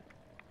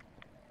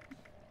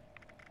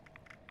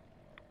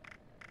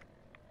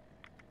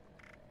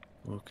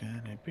 What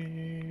can it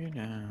be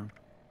now?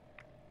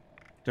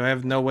 Do I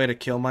have no way to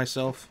kill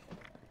myself?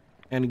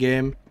 End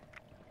game.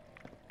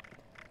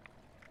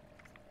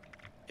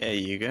 There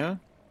you go.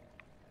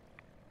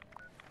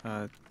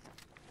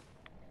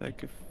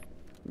 Like if...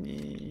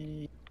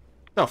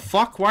 The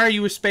fuck? Why are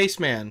you a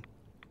spaceman?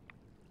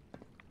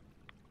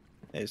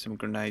 There's some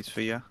grenades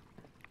for you.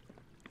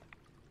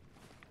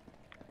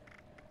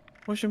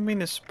 What you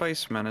mean a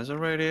spaceman? Is a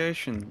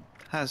radiation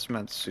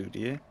hazmat suit,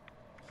 yeah?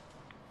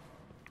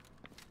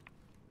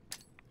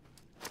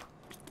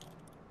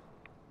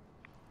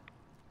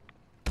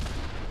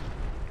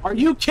 Are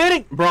you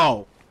kidding?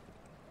 Bro.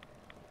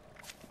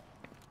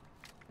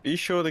 Be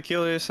sure to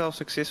kill yourself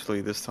successfully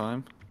this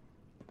time.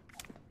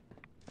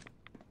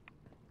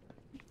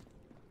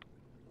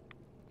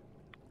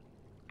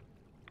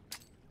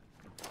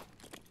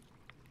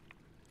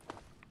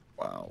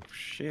 Wow,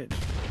 shit.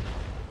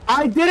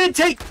 I didn't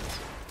take...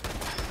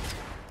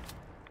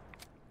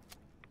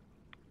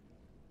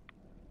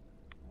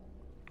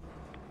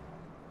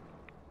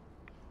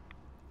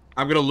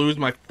 I'm gonna lose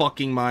my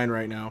fucking mind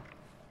right now.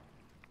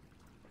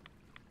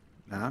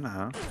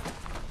 No.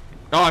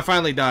 Oh, I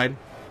finally died.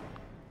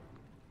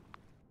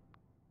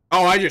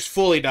 Oh, I just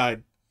fully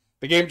died.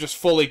 The game just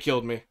fully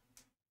killed me.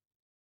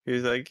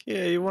 He's like,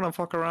 yeah, you wanna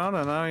fuck around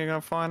and now you're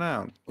gonna find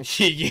out.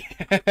 Yeah.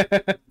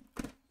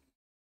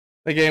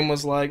 The game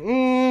was like,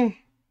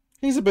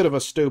 he's a bit of a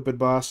stupid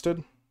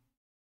bastard.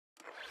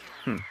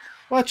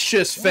 Let's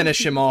just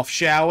finish him off,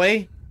 shall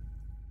we?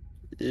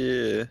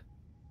 Yeah.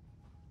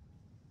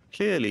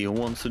 Clearly he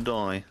wants to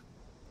die.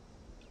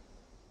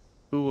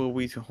 Who are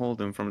we to hold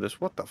him from this?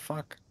 What the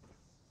fuck?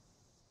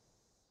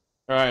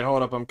 Alright,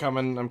 hold up, I'm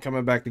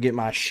coming back to get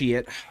my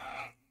shit.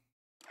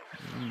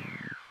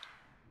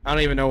 I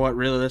don't even know what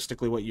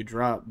realistically what you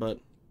dropped, but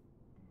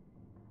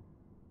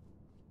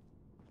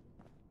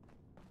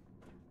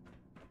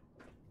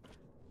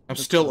I'm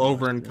still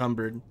over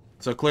encumbered.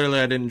 So clearly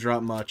I didn't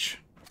drop much.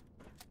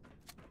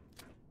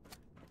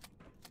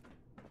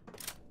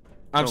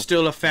 I'm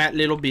still a fat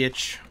little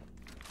bitch.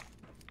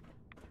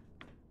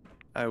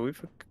 We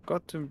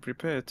forgot to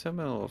prepare a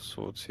terminal of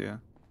sorts here.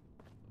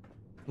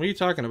 What are you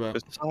talking about?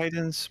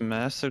 Poseidon's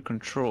Master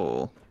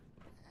Control.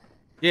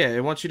 Yeah,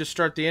 it wants you to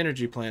start the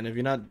energy plant. Have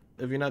you not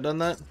done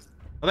that?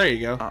 Oh, there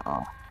you go.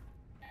 Poseidon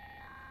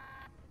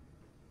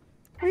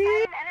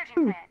Energy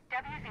Plant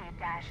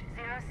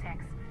WV-06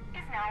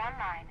 is now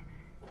online.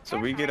 So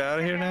we get out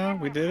of here now?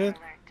 We did it?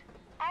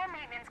 All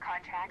maintenance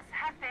contracts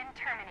have been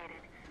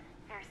terminated.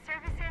 Your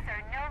services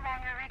are no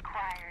longer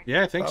required.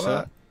 Yeah, I think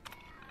so.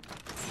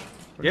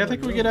 Yeah, I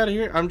think we get out of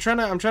here. I'm trying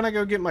to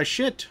go get my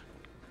shit.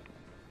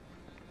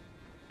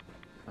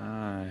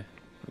 Aye.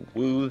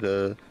 Woo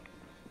the.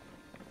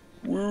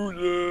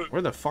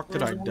 Where the fuck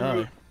did I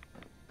die?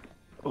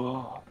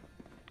 Oh.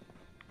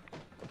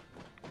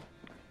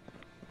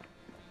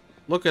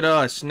 Look at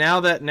us.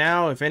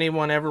 Now, if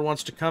anyone ever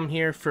wants to come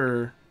here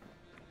for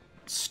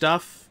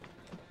stuff,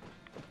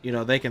 you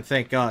know, they can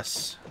thank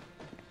us.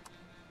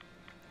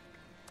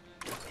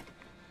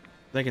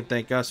 They can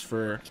thank us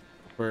for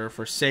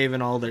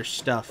saving all their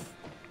stuff.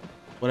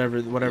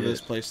 Whatever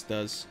this place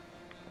does.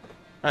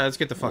 Alright, let's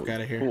get the fuck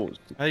out of here.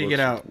 How do you get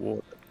out?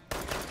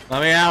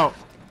 Let me out!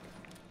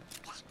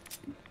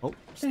 Oh,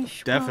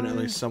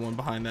 definitely someone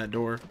behind that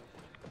door.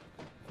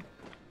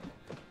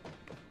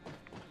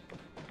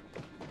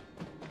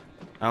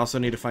 I also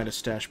need to find a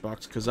stash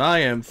box, because I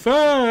am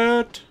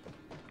fat!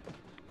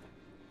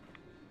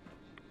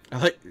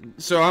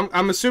 So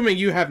I'm assuming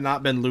you have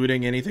not been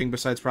looting anything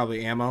besides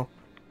probably ammo?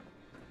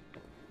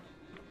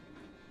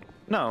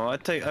 No, I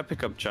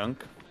pick up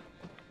junk.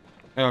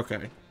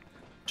 Okay.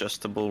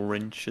 Adjustable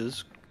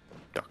wrenches,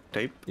 duct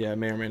tape. Yeah, I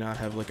may or may not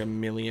have like a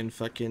million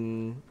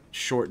fucking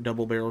short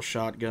double barrel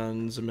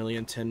shotguns, a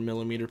million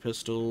 10mm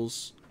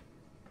pistols.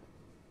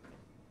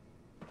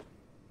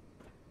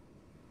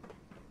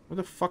 Where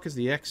the fuck is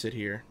the exit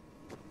here?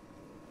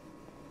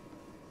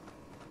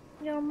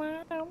 Your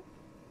mom.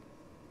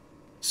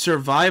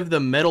 Survive the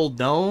metal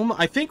dome?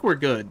 I think we're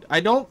good.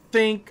 I don't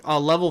think a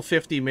level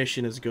 50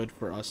 mission is good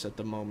for us at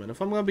the moment,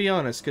 if I'm gonna be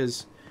honest,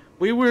 because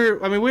we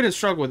didn't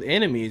struggle with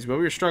enemies, but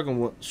we were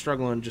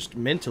struggling just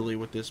mentally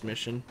with this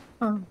mission.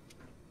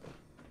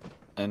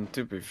 And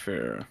to be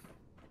fair,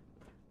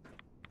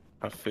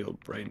 I feel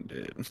brain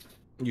dead.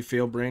 You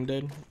feel brain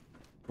dead?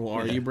 Well,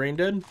 are you brain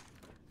dead?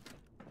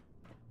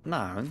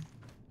 No.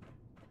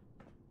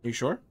 You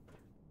sure?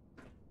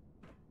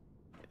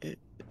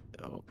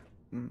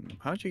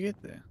 How'd you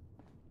get there?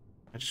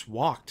 I just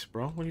walked,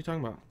 bro. What are you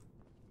talking about?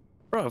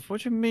 Bro,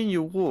 what do you mean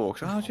you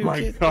walked? How'd you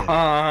get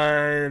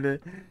there?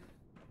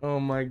 Oh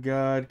my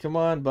god. Come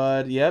on,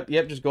 bud. Yep,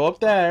 just go up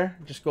there.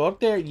 Just go up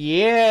there.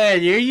 Yeah,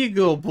 there you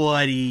go,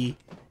 buddy.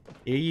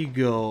 There you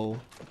go.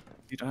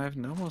 Dude, I have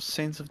no more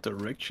sense of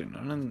direction.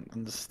 I don't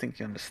think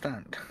you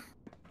understand.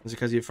 Is it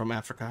because you're from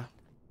Africa?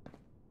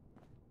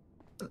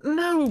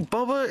 No,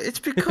 Bubba, it's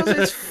because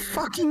it's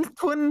fucking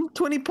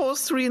 20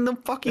 past 3 in the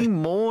fucking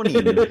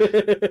morning.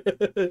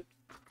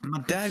 My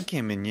dad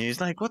came in here,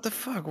 he's like, what the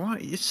fuck, why?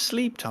 It's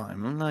sleep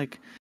time. I'm like,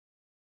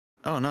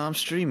 oh no, I'm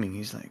streaming.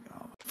 He's like,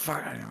 oh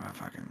fuck, I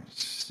fucking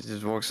he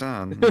just walks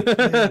out. Like,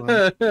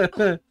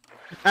 yeah,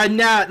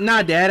 well.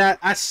 Nah, Dad,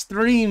 I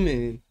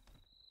streaming.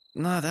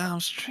 No, Dad, I'm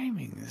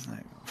streaming. It's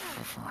like,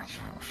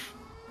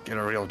 get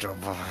a real job.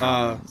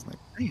 It's like,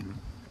 damn.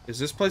 Is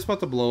this place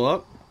about to blow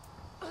up?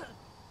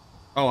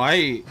 Oh,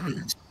 I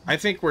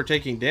think we're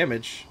taking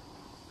damage.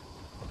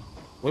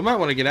 We might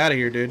want to get out of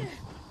here, dude.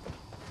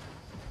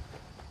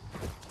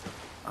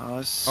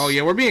 Oh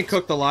yeah, we're being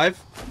cooked alive.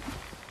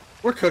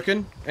 We're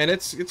cooking, and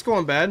it's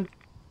going bad.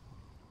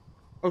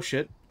 Oh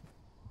shit.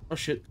 Oh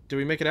shit. Did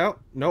we make it out?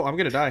 No, I'm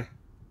gonna die.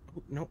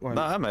 No,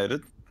 I made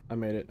it. I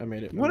made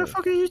it. Why the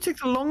fuck are you take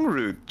the long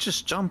route?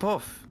 Just jump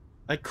off.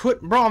 I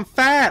couldn't, bro. I'm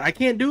fat. I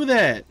can't do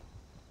that.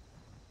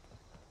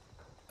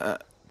 I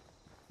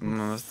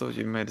thought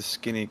you made a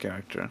skinny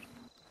character.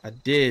 I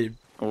did.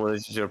 Or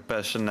is your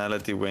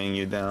personality weighing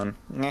you down?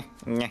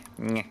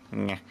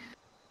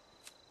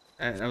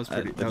 That was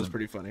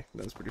pretty funny.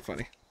 That was pretty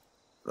funny.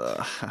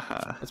 Let's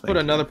Let's put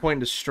another point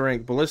into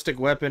strength. Ballistic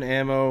weapon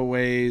ammo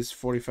weighs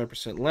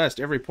 45% less.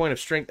 Every point of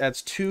strength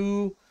adds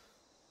 2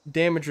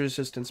 damage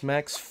resistance.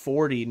 Max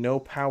 40. No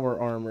power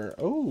armor.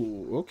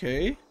 Oh,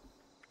 okay.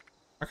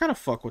 I kind of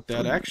fuck with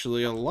that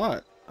actually a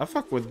lot. I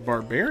fuck with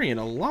Barbarian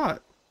a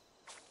lot.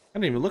 I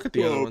didn't even look at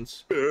the other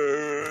ones.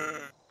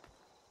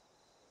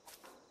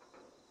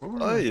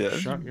 Oh yeah.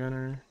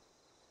 Shotgunner.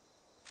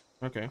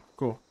 Okay,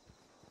 cool.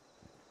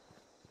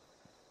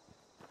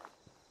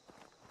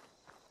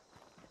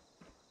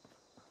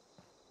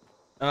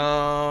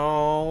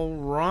 All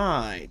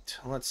right.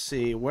 Let's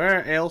see.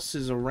 Where else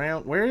is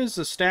around? Where is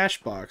the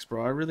stash box,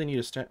 bro? I really need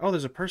a stash. Oh,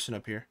 there's a person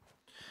up here.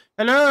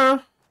 Hello.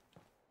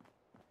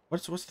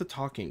 What's the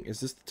talking? Is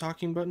this the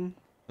talking button?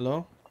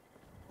 Hello?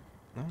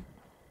 No.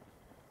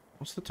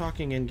 What's the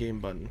talking in-game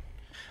button?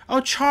 Oh,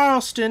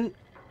 Charleston.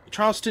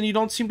 Charleston, you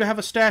don't seem to have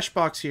a stash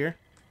box here.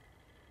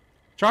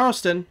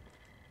 Charleston.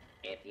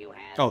 If you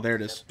have oh, there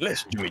it is.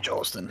 Listen to me,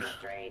 Charleston.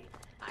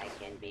 I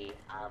can be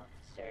of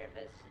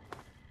service.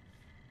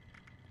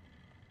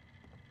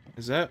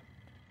 Is that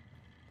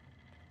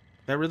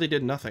really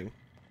did nothing.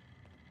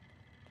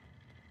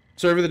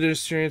 So over the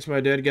experience,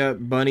 my dad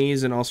got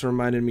bunnies and also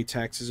reminded me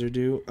taxes are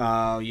due.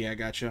 Oh, yeah,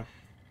 gotcha.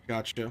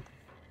 Gotcha.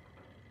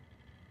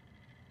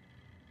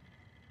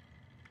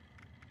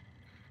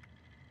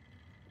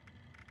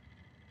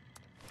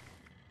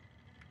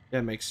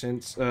 That makes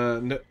sense.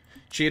 No,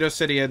 Cheeto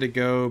said he had to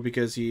go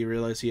because he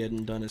realized he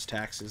hadn't done his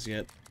taxes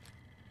yet.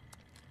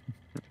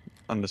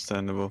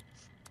 Understandable.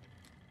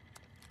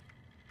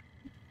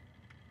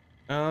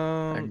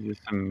 I can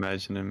just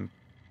imagine him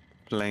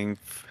playing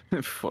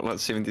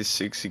Fallout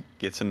 76. He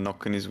gets a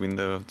knock on his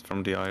window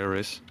from the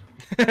IRS.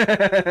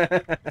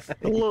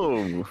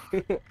 Hello.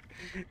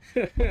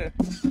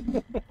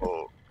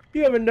 Oh.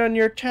 You haven't done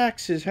your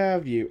taxes,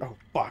 have you? Oh,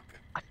 fuck.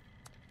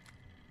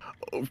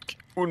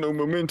 Oh, no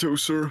memento,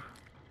 sir.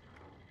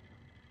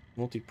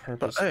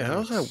 Multi-purpose. But hey,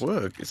 how's that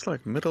work? It's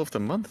like middle of the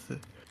month.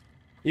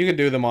 You can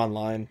do them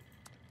online.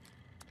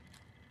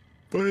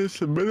 But it's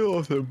the middle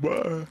of the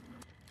month.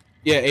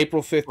 Yeah,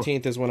 April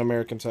 15th is when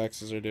American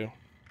taxes are due.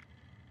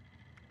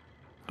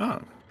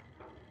 Oh.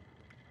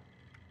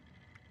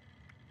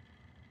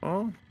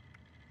 Oh.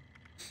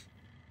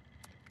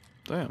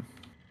 Damn.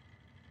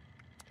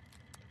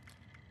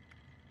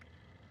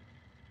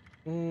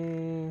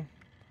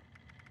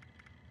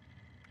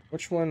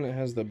 Which one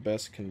has the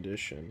best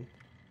condition?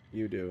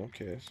 You do,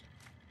 okay.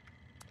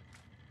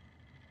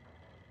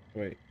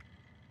 Wait.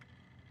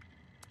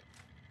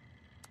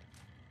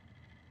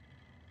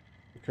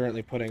 I'm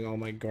currently putting all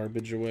my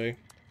garbage away.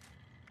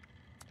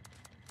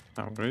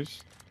 No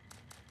worries.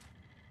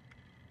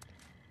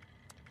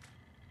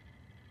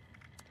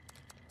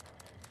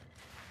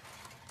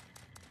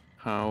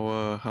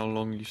 How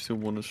long you still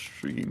want to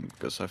stream?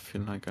 Because I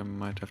feel like I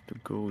might have to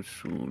go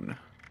soon.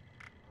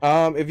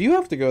 If you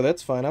have to go,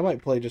 that's fine. I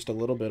might play just a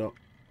little bit,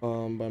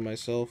 by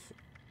myself.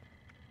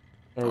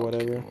 Or okay,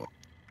 whatever. Well,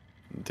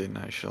 then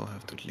I shall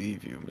have to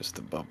leave you,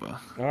 Mr. Bubba.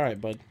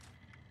 Alright, bud.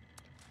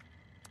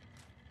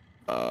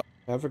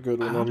 Have a good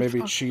one, or maybe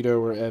Cheeto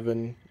or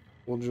Evan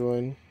will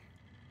join.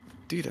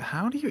 Dude,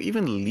 how do you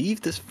even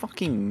leave this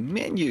fucking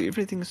menu?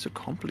 Everything is so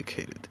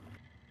complicated.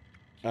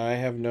 I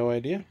have no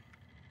idea.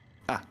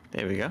 Ah,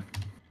 there we go.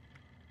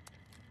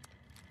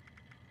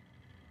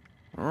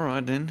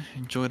 Alright then,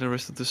 enjoy the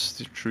rest of the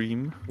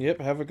stream.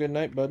 Yep, have a good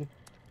night, bud.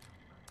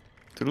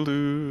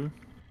 Toodaloo.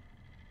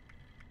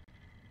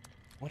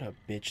 What a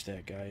bitch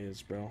that guy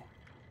is, bro.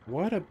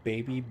 What a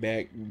baby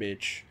back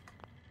bitch.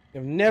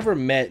 I've never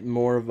met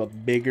more of a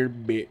bigger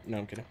bitch. No,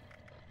 I'm kidding.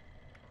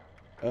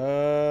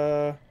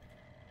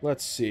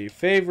 Let's see.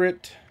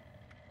 Favorite.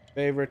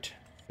 And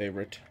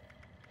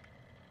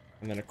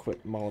then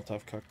equip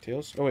Molotov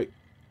cocktails. Oh, wait.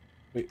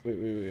 Wait.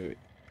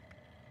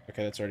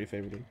 Okay, that's already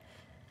favorited.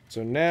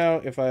 So now,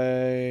 if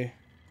I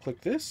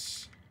click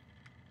this.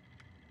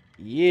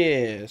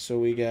 Yeah, so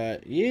we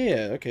got...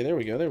 Yeah, okay, there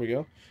we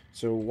go.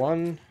 So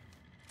 1,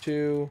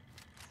 2,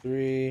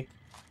 3,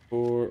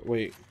 4...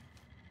 Wait.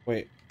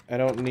 I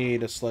don't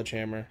need a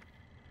sledgehammer.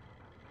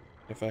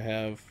 If I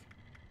have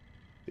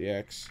the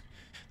axe.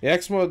 The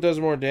axe mode does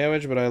more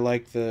damage, but I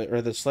like the...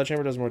 Or the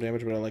sledgehammer does more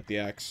damage, but I like the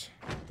axe.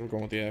 I'm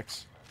going with the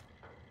axe.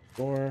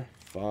 4,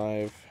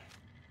 5...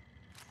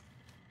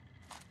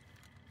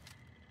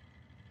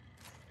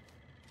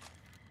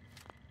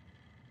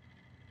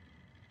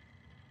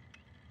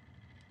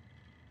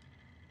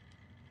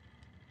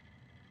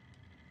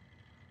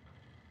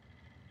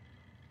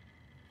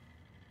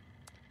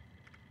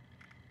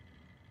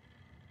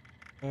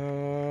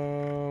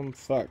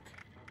 Fuck.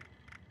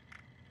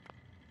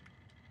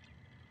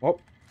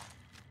 Well,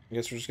 I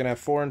guess we're just gonna have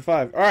 4 and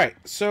 5. Alright,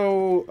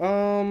 so,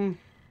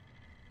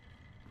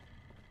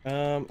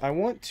 I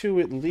want to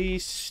at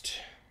least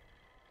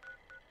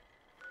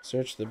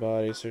search the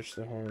body, search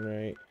the horn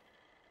rate.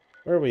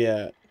 Where are we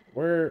at?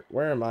 Where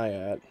am I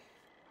at?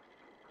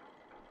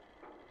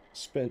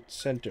 Spent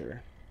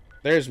center.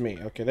 There's me.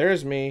 Okay,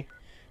 there's me.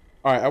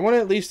 Alright, I want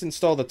to at least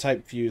install the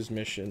type fuse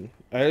mission.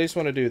 I at least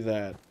want to do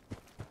that.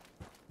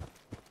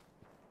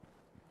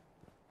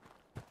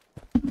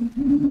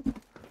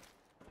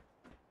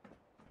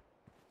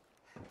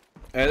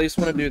 I at least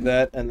want to do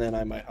that, and then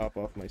I might hop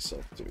off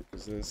myself too,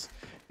 because it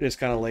is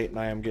kind of late and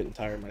I am getting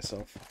tired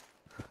myself.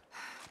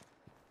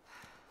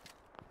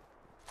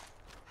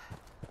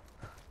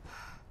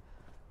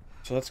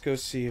 So let's go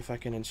see if I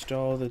can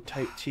install the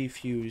Type T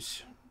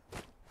fuse.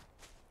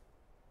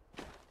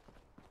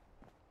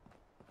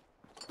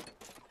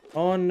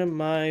 On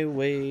my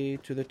way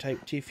to the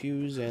Type T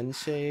fuse and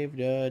save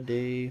the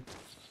day.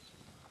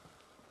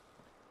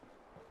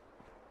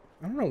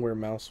 I don't know where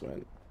Mouse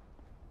went.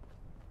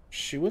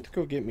 She went to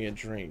go get me a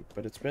drink,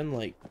 but it's been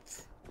like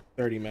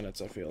 30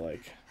 minutes, I feel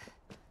like.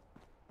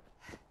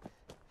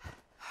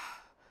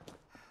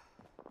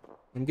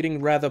 I'm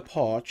getting rather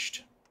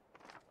parched.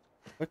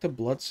 Collect a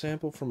blood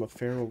sample from a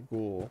feral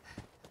ghoul.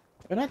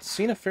 Have I not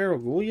seen a feral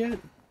ghoul yet?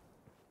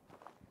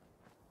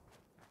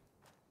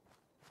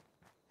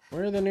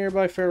 Where are the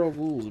nearby feral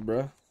ghouls,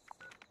 bruh?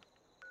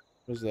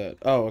 What's that?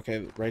 Oh,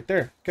 okay, right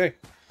there. Okay,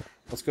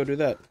 let's go do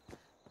that.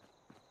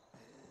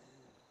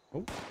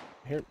 Oh,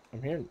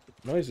 I'm hearing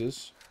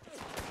noises.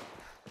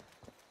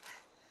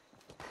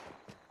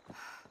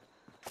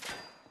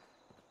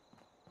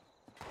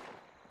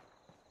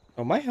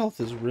 Oh, my health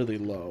is really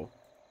low.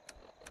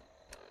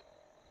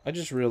 I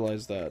just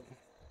realized that.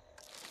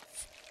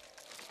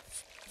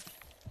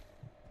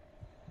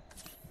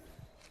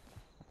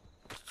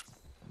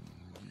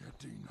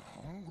 Getting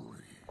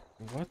hungry.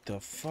 What the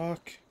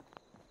fuck?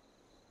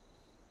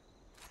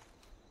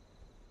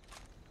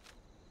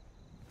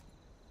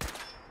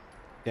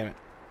 Damn it.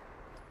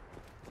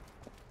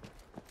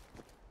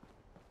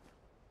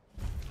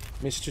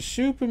 Mr.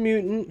 Super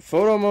Mutant.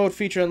 Photo mode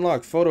feature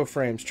unlocked. Photo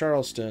frames.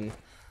 Charleston.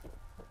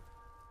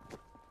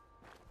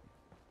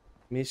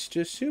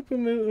 Mr. Super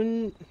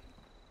Mutant.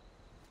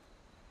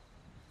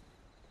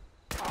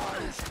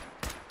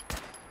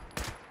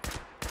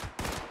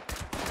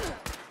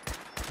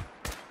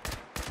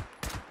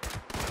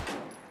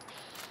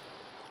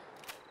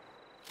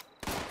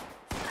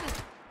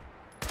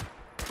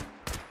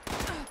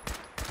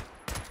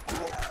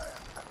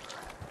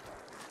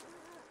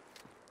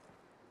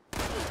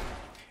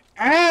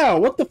 Ow!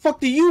 What the fuck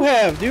do you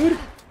have, dude?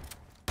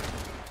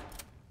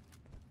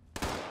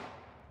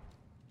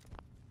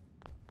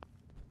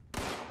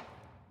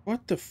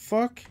 What the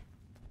fuck?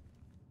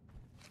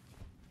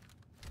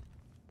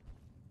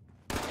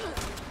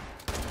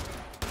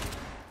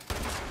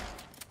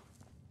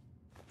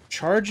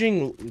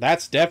 Charging,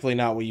 that's definitely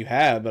not what you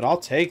have, but I'll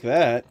take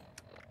that.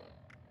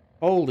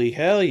 Holy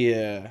hell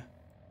yeah.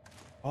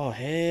 Oh,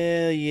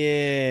 hell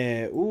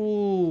yeah.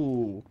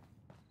 Ooh.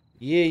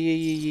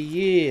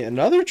 Yeah.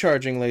 Another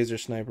charging laser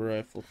sniper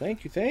rifle.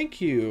 Thank you,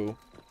 thank you.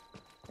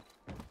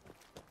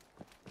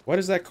 Why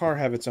does that car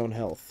have its own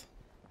health?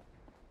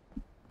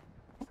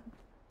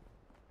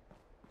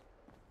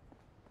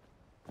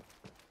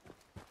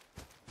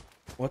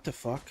 What the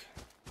fuck?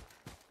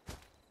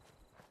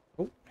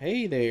 Oh,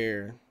 hey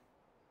there.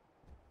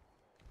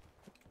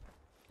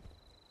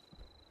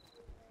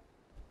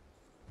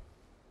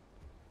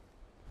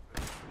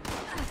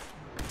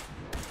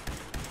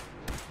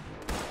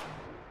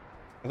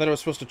 I thought it was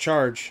supposed to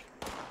charge.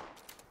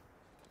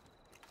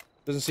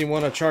 Doesn't seem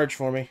want to charge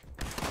for me.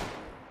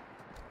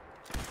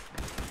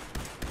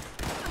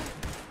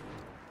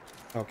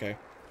 Okay.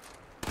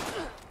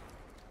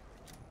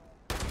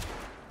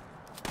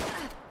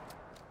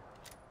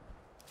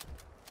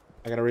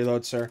 I gotta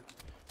reload, sir.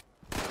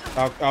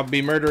 I'll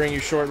be murdering you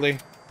shortly.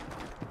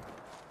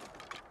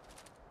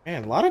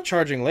 Man, a lot of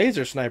charging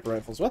laser sniper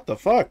rifles. What the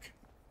fuck?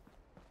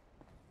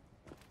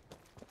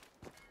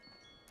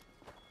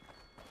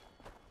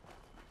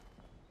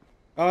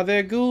 Are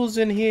there ghouls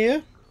in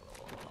here?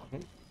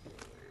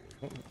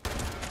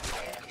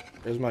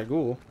 There's my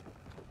ghoul.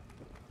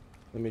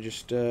 Let me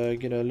just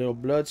get a little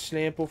blood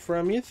sample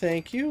from you.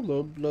 Thank you.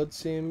 Little blood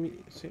sample.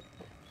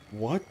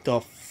 What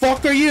the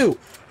fuck are you?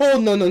 Oh,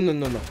 no, no, no,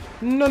 no, no.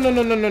 No, no,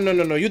 no, no, no, no,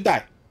 no, no. You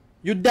die.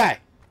 You die.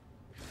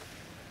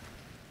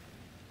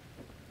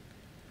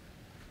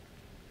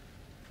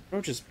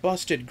 Bro just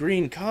busted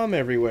green cum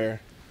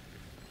everywhere.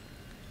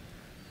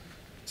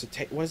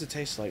 What does it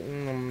taste like?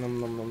 Nom, nom,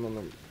 nom, nom, nom,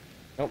 nom.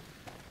 Nope.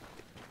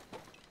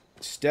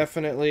 It's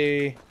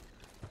definitely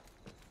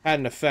had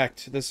an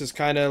effect. This is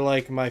kind of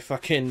like my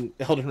fucking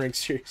Elden Ring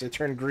series. I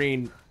turned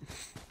green.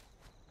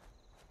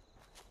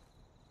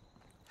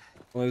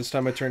 Only this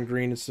time I turned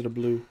green instead of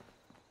blue.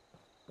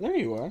 There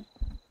you are.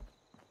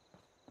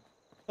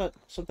 I thought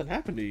something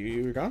happened to you.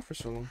 You were gone for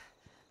so long. You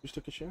just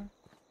took a shower?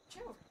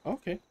 Sure.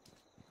 Okay.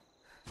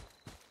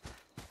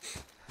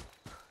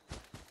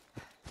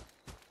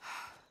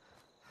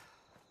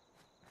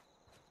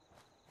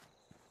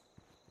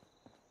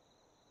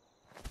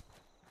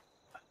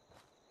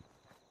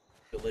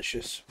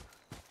 Delicious.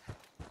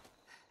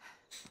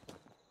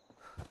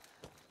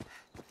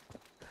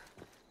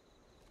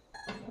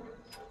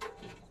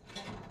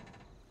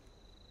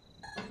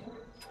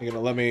 You're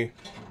gonna let me...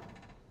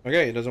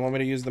 Okay, it doesn't want me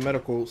to use the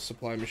medical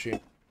supply machine.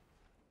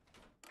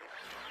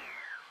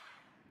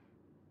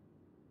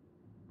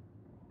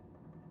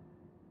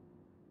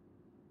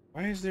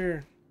 Why is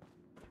there...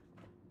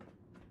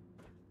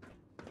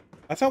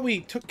 I thought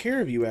we took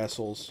care of you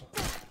assholes.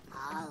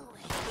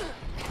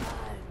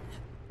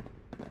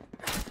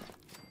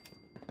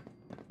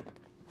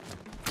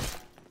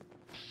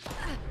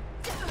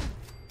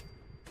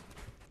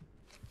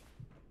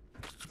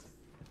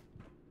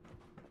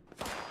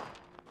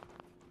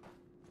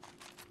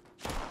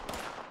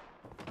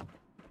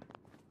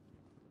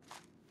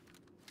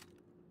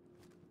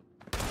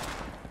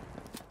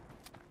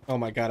 Oh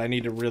my god, I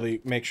need to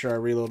really make sure I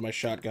reload my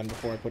shotgun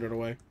before I put it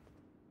away.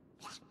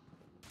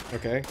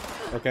 Okay,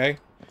 okay.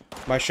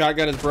 My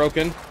shotgun is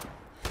broken.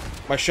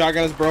 My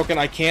shotgun is broken.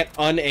 I can't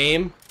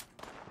un-aim.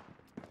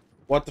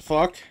 What the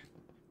fuck?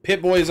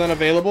 Pit-Boy is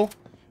unavailable.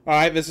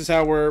 Alright, this is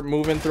how we're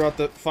moving throughout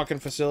the fucking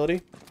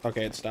facility.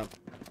 Okay, it stopped.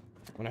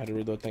 I had to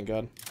reload, thank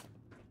god.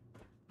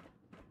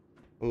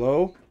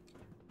 Hello?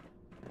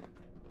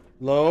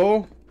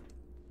 Hello?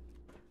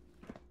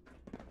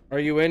 Are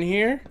you in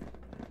here?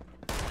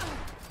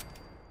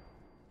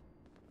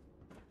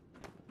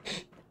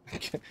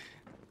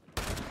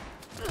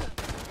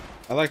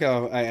 I like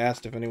how I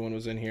asked if anyone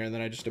was in here, and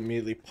then I just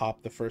immediately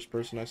popped the first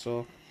person I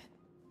saw.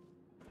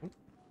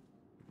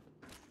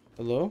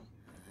 Hello?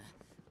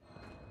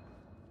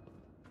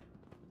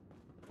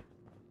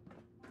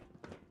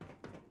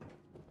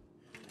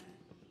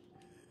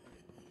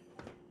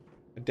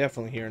 I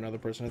definitely hear another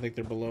person. I think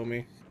they're below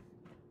me.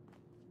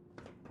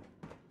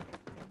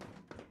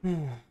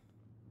 Can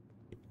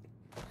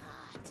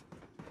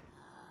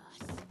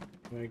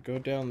I go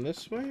down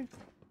this way?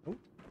 Oh.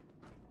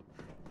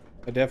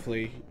 I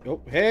definitely... Oh,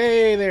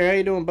 hey there, how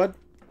you doing, bud?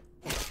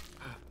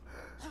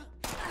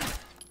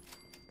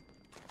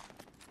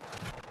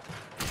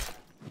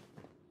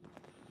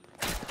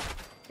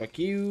 Fuck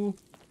you.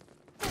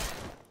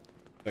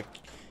 Fuck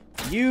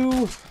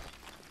you.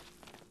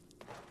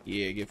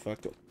 Yeah, get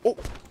fucked up. Oh!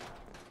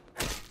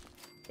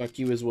 Fuck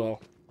you as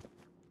well.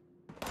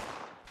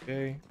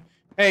 Okay.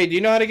 Hey, do you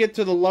know how to get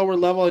to the lower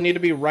level? I need to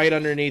be right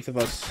underneath of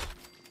us.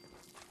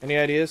 Any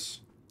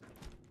ideas?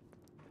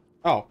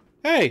 Oh.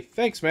 Hey,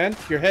 thanks, man.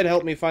 Your head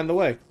helped me find the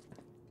way.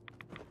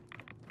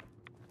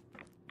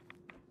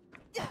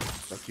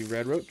 Fuck you,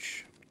 Red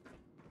Roach.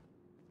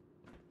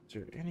 Is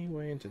there any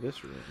way into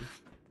this room?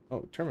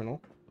 Oh,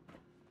 terminal.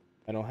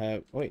 I don't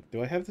have... Wait,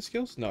 do I have the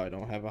skills? No, I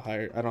don't have a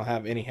higher... I don't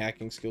have any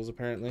hacking skills,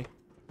 apparently.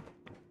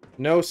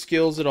 No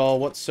skills at all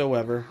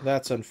whatsoever.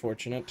 That's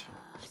unfortunate.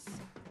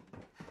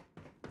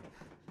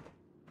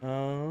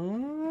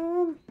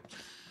 Oh,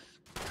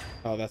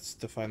 that's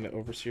to find the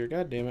Overseer.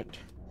 God damn it.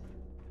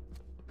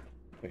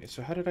 Wait,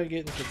 so how did I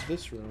get into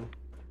this room?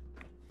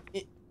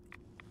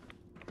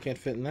 Can't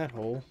fit in that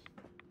hole.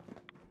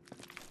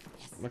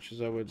 As much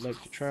as I would like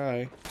to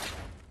try.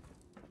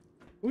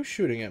 Who's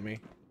shooting at me?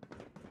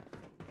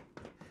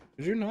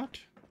 Did you not?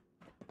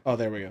 Oh,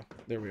 there we go.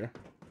 There we are.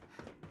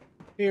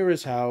 Here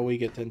is how we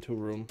get into a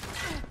room.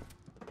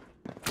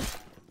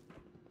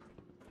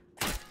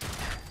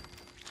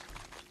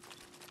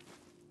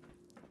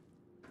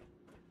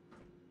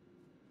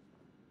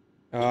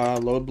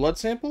 Load blood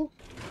sample.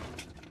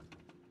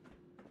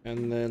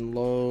 And then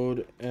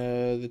load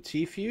the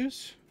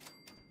T-fuse.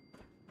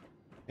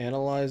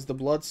 Analyze the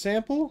blood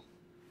sample.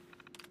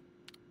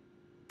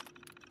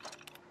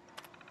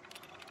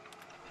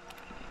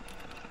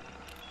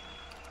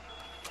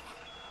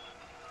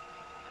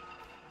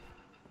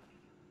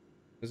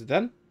 Is it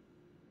done?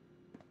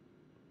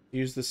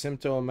 Use the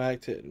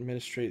symptomatic to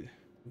administrate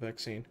the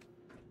vaccine.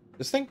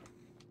 This thing?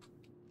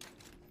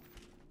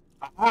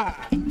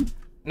 Ah!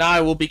 Now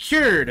I will be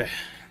cured! This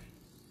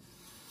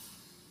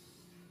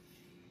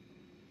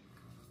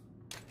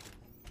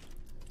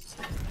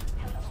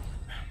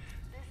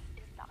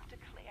is Dr.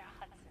 Claire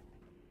Hudson,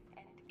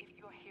 and if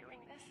you're hearing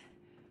this,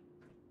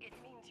 it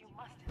means you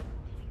must have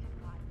completed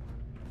my...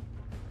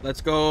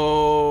 Let's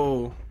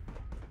go!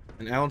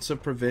 An ounce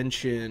of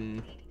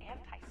prevention.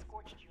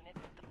 Anti-scorched unit,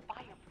 the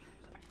fire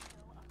breathers are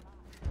still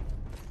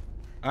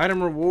alive.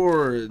 Item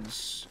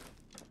rewards.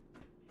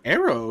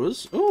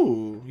 Arrows?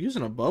 Ooh,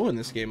 using a bow in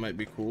this game might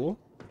be cool.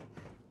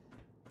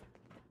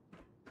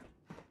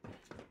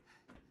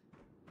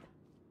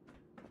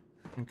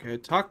 Okay,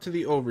 talk to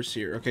the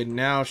overseer. Okay,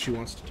 now she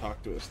wants to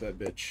talk to us, that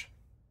bitch.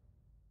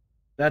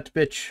 That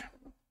bitch.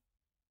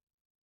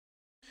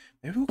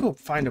 Maybe we'll go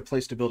find a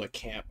place to build a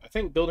camp. I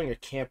think building a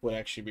camp would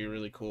actually be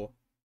really cool.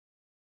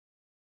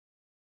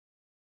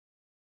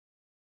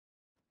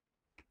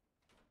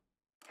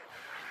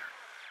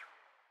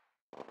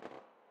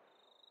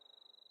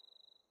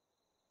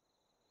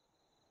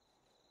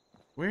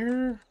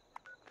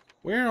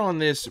 Where on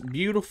this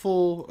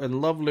beautiful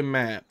and lovely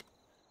map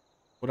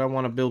would I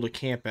want to build a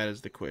camp at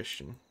is the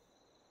question.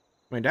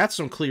 I mean, that's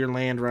some clear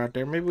land right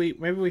there. Maybe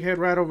we head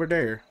right over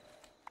there.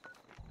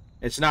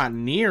 It's not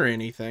near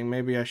anything.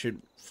 Maybe I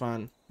should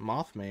find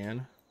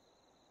Mothman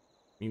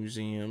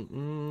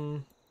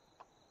Museum.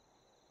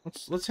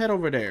 Let's head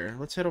over there.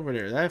 Let's head over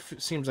there. That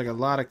seems like a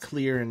lot of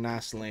clear and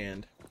nice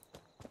land.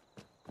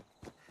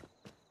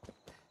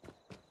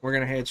 We're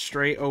gonna head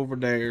straight over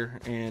there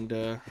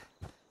and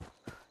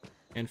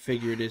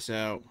figure this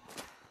out.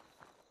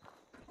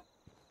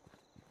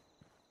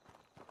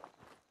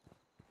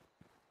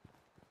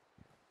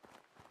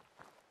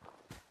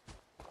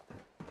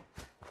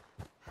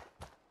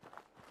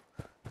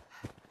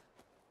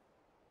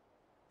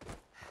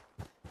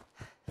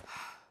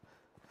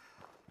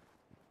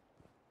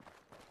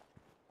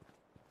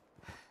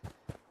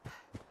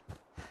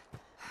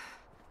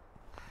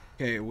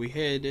 Okay, we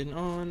heading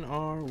on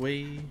our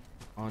way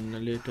on a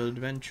little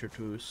adventure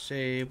to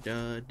save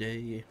the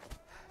day.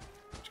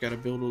 Just gotta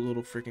build a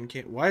little freaking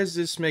camp. Why is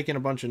this making a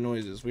bunch of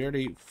noises? We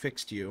already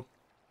fixed you.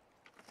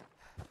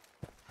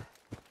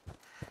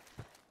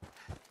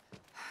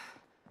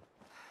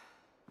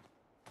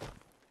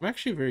 I'm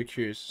actually very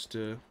curious as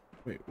to...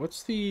 Wait,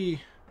 what's the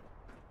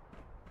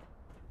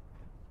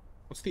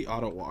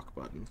auto walk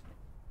button?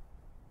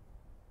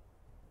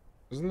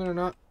 Isn't there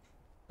not?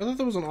 I thought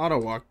there was an auto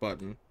walk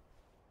button.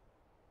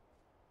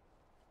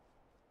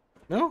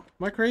 No?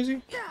 Am I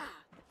crazy?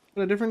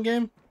 In a different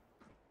game?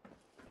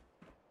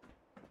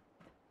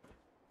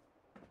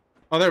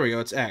 Oh, there we go.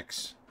 It's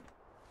X.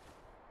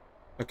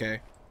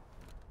 Okay.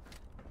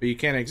 But you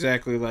can't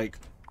exactly, like...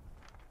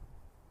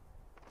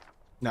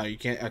 No, you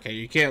can't... Okay,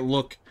 you can't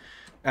look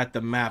at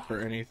the map or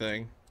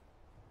anything.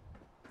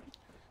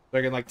 So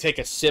I can, like, take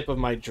a sip of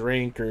my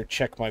drink or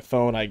check my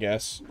phone, I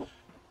guess.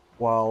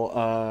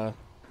 While,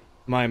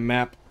 my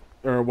map...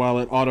 Or while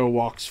it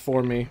auto-walks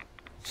for me.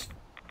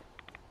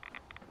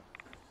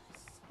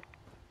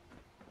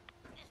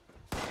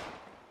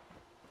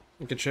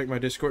 I can check my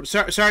Discord.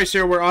 Sorry,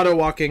 sir, we're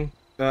auto-walking.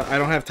 I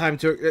don't have time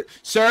to...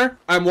 sir,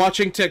 I'm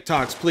watching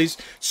TikToks, please.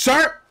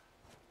 Sir!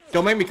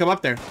 Don't make me come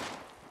up there.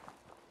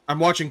 I'm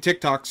watching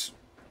TikToks.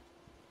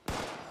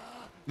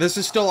 This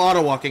is still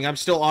auto-walking. I'm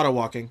still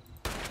auto-walking.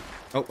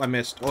 Oh, I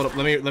missed. Hold up.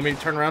 Let me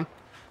turn around.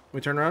 Let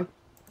me turn around.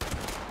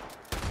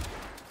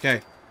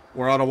 Okay.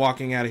 We're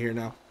auto-walking out of here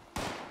now.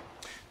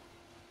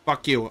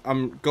 Fuck you.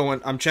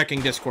 I'm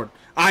checking Discord.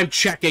 I'm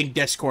checking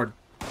Discord.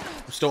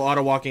 I'm still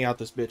auto-walking out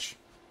this bitch.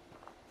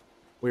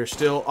 We're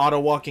still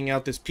auto-walking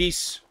out this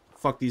piece.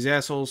 Fuck these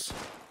assholes.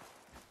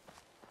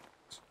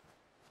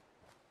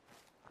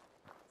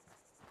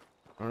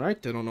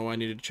 Alright, I don't know why I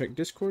needed to check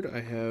Discord.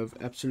 I have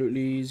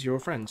absolutely 0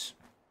 friends.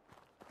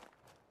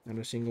 Not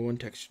a single one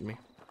texted me.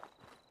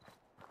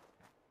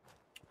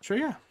 So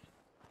yeah.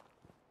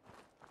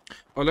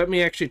 Oh, let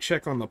me actually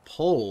check on the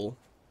poll.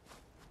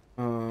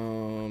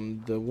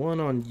 The one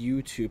on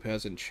YouTube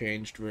hasn't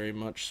changed very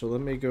much, so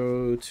let me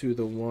go to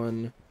the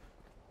one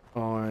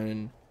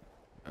on...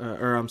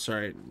 or I'm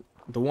sorry,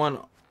 the one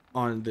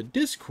on the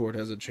Discord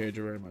hasn't changed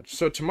very much.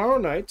 So tomorrow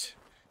night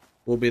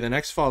will be the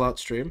next Fallout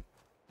stream,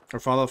 or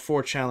Fallout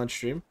 4 challenge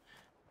stream,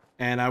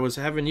 and I was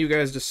having you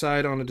guys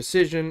decide on a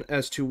decision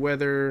as to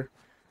whether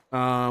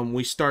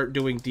we start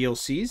doing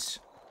DLCs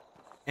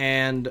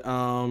and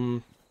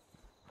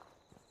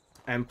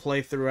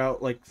play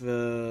throughout like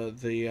the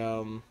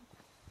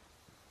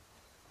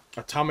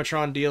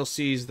Automatron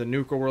DLCs, the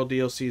Nuka World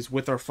DLCs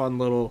with our fun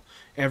little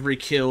every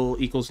kill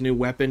equals new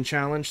weapon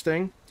challenge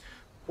thing,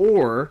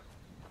 or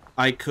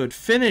I could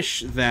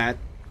finish that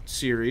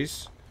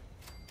series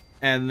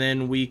and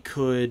then we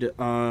could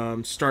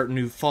start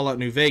new Fallout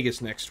New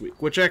Vegas next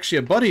week, which actually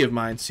a buddy of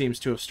mine seems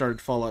to have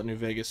started Fallout New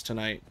Vegas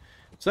tonight,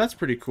 so that's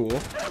pretty cool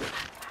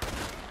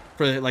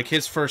for like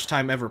his first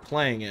time ever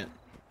playing it.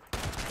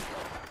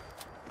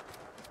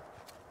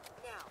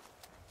 Now,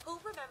 who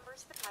remembers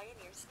remembers the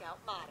Pioneer Scout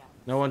motto.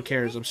 No one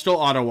cares. I'm still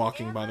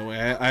auto-walking, by the way.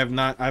 I have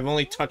not... I've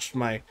only touched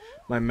my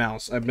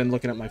mouse. I've been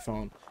looking at my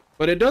phone.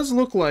 But it does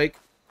look like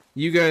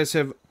you guys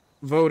have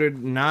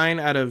voted 9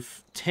 out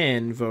of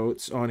 10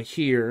 votes on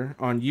here,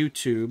 on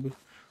YouTube,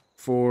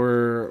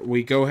 for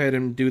we go ahead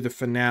and do the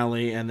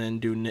finale and then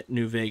do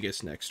New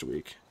Vegas next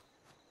week.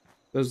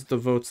 Those are the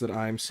votes that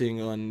I'm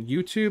seeing on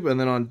YouTube. And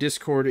then on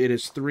Discord, it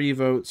is 3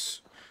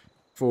 votes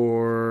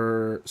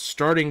for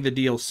starting the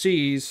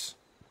DLCs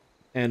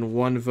and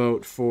 1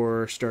 vote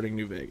for starting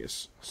New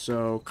Vegas.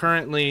 So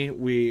currently,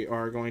 we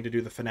are going to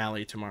do the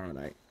finale tomorrow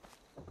night.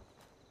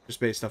 Just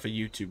based off of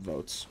YouTube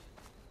votes.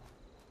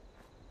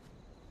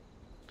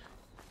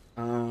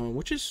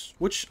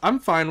 Which I'm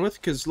fine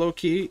with, because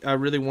low-key, I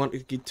really want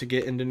to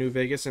get into New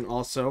Vegas, and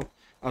also,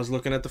 I was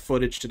looking at the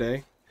footage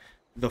today.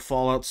 The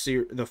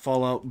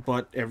Fallout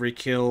but every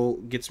kill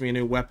gets me a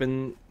new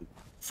weapon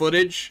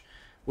footage.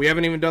 We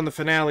haven't even done the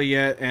finale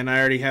yet, and I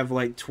already have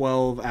like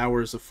 12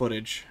 hours of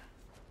footage.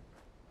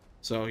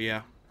 So,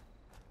 yeah.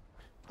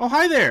 Oh,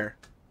 hi there!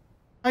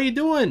 How you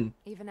doing?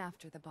 Even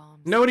after the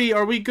bombs. Nodi,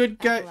 are we good,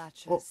 guys?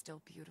 Appalachia is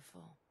still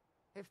beautiful.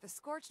 If the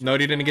scorched Nodi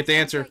didn't get the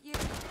answer.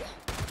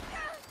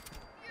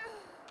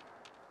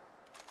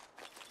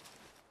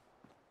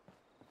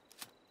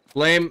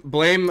 Blame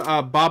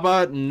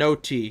Baba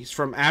Noti. He's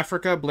from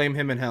Africa. Blame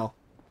him in hell.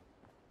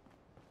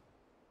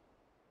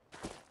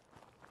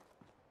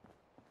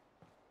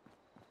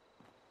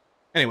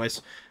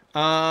 Anyways,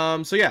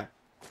 so yeah.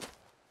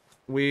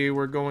 We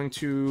were going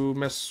to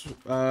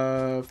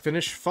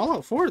finish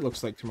Fallout 4, it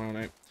looks like, tomorrow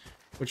night.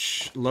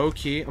 Which,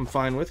 low-key, I'm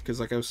fine with, because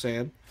like I was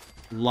saying,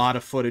 a lot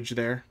of footage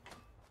there.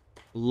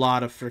 A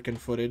lot of freaking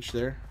footage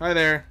there. Hi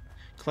there.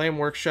 Claim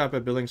workshop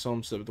at Billings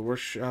Homestead. The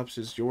workshops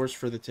is yours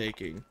for the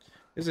taking.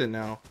 Is it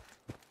now?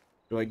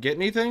 Do I get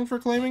anything for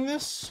claiming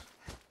this?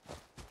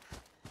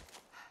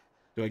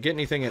 Do I get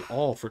anything at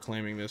all for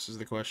claiming this is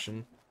the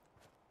question.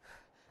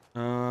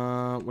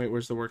 Wait,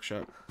 where's the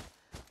workshop?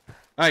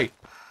 Hey!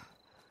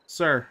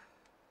 Sir.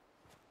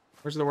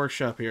 Where's the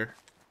workshop here?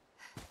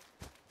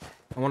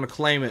 I want to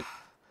claim it.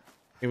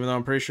 Even though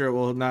I'm pretty sure it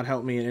will not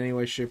help me in any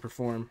way, shape, or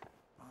form.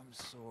 I'm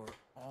sore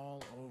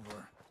all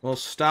over. Well,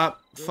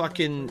 stop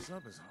fucking... This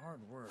up is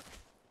hard work.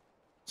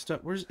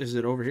 Stop. Is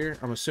it over here?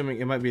 I'm assuming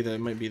it might be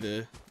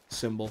the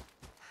symbol.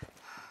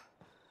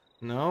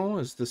 No,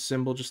 is the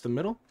symbol just the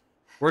middle?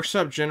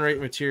 Workshop, generate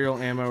material,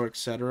 ammo,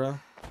 etc.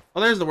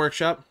 Oh, there's the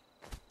workshop.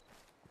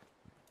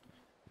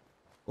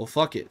 Well,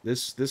 fuck it.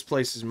 This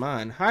place is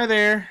mine. Hi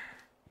there.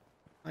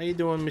 How you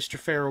doing, Mr.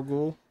 Feral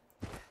Ghoul?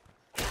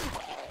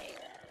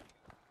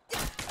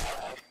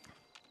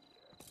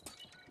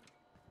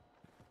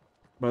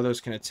 Brothers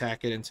can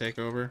attack it and take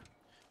over.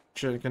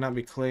 Sure, it cannot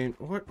be claimed.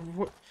 What?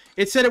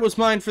 It said it was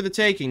mine for the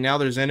taking. Now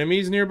there's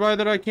enemies nearby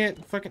that I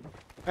can't fucking...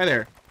 Hi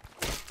there.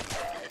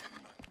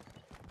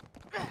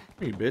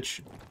 Hey, you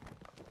bitch.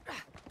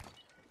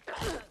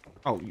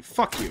 Oh, you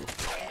fuck you.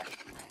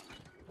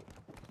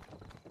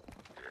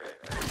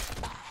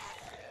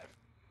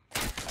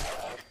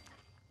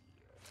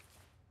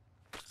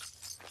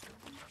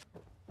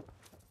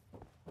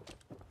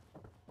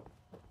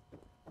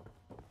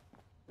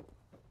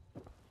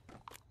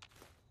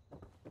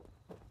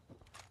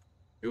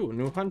 Ooh,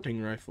 new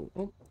hunting rifle.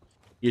 Oh.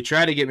 You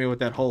tried to get me with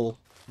that hole,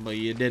 but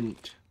you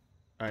didn't.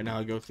 Alright, now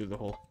I go through the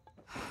hole.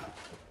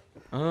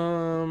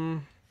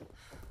 Did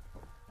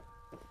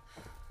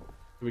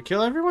we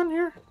kill everyone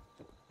here?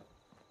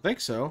 I think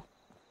so.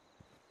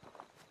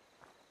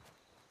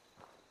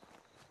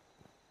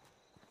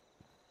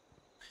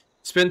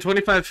 Spend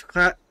 25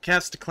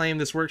 cats to claim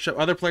this workshop.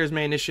 Other players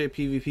may initiate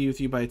PvP with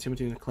you by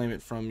attempting to claim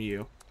it from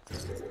you.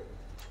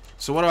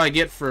 So what do I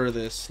get for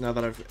this now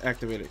that I've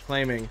activated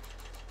claiming?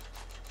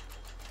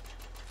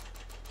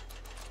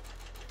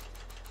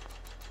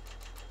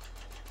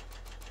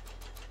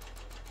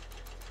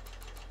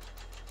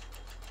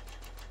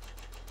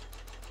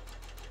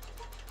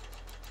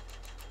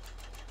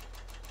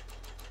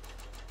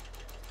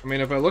 I mean,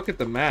 if I look at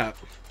the map...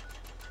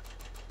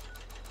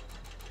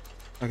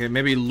 Okay,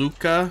 maybe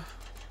Luca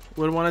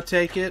would want to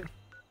take it.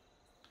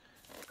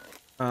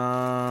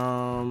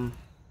 I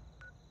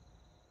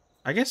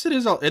guess it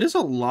is a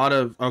lot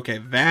of... Okay,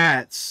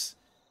 that's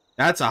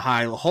a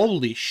high...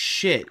 Holy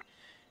shit.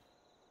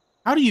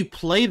 How do you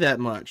play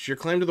that much? Your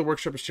claim to the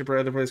workshop is cheaper.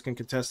 Other players can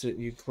contest it.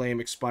 You claim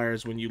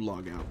expires when you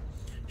log out.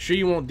 Sure,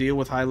 you won't deal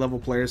with high-level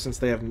players since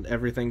they have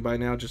everything by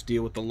now. Just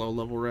deal with the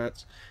low-level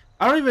rats.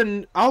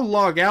 I'll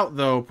log out,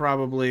 though,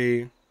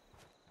 probably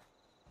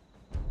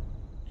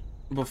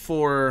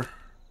before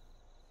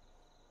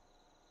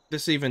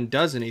this even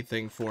does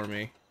anything for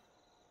me.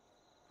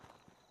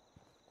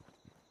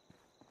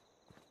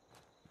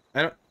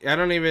 I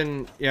don't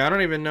even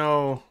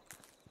know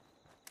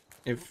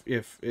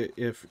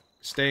if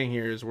staying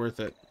here is worth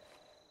it.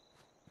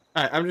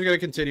 Alright, I'm just gonna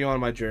continue on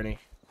my journey.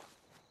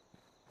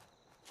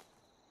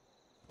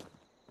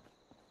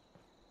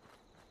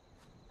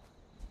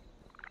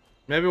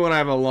 Maybe when I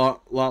have a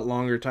lot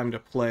longer time to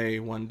play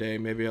one day,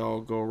 maybe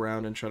I'll go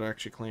around and try to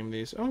actually claim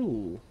these.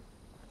 Oh.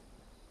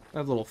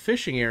 That little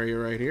fishing area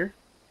right here.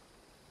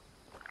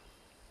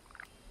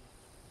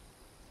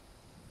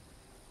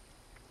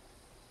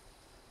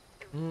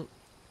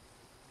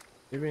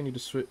 Maybe I need to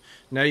switch.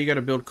 Now you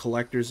gotta build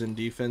collectors and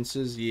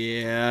defenses.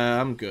 Yeah,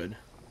 I'm good.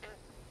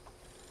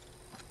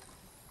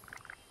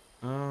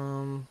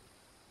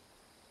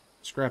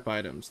 Scrap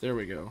items. There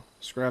we go.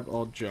 Scrap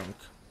all junk.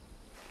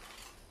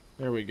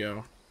 There we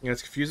go. Yeah,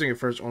 it's confusing at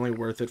first. Only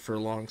worth it for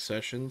long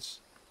sessions.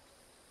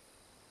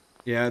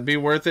 Yeah, it'd be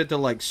worth it to,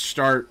 like,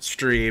 start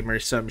stream or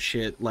some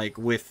shit, like,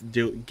 with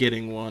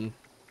getting one.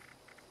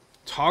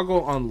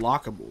 Toggle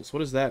unlockables. What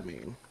does that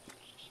mean?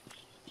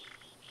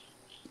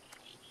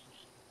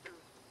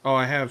 Oh,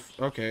 I have...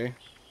 Okay.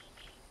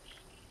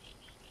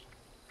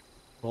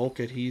 Bulk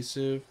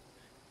adhesive.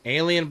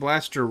 Alien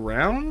blaster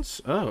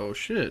rounds? Oh,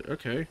 shit.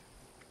 Okay.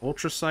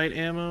 Ultrasight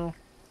ammo.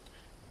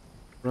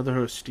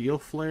 Brotherhood of Steel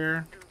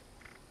flare.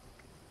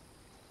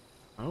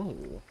 Oh,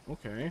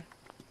 okay.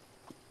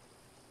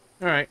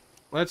 Alright.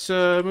 Let's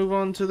move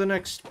on to the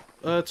next...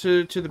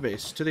 to the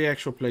base. To the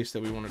actual place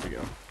that we wanted to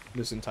go.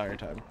 This entire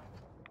time.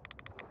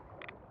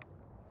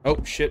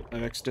 Oh, shit. I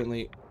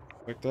accidentally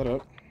fucked that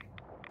up.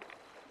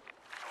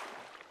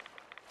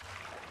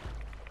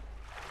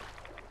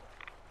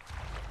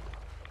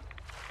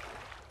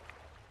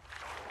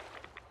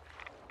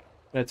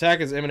 An attack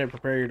is imminent.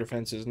 Prepare your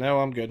defenses.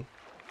 No, I'm good.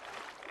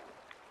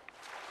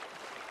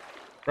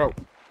 Bro,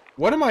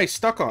 what am I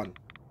stuck on?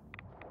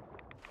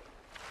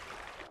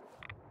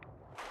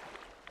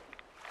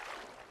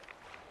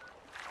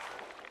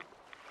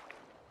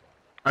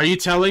 Are you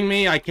telling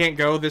me I can't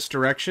go this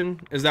direction?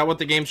 Is that what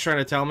the game's trying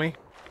to tell me?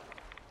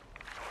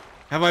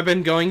 Have I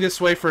been going this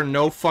way for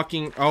no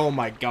fucking... Oh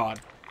my god.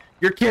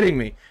 You're kidding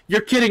me.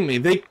 You're kidding me.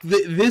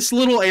 This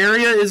little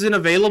area isn't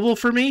available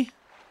for me?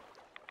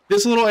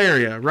 This little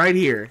area, right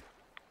here.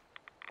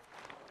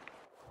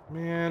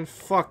 Man,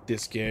 fuck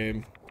this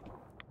game.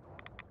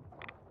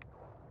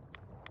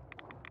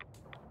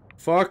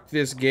 Fuck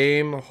this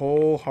game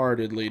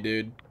wholeheartedly,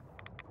 dude.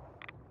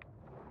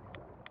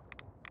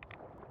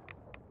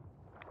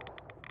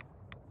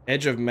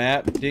 Edge of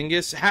map,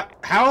 dingus?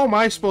 How am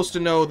I supposed to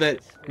know that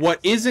what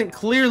isn't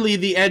clearly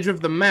the edge of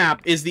the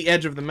map is the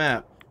edge of the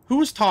map?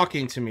 Who's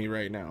talking to me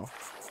right now?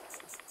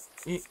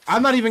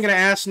 I'm not even gonna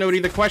ask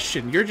Nody the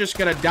question. You're just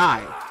gonna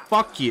die.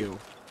 Fuck you.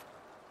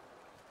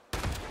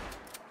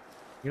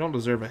 You don't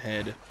deserve a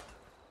head.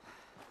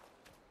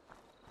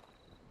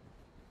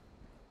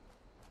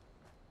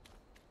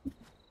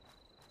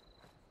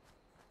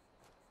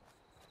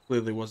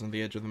 Clearly wasn't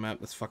the edge of the map.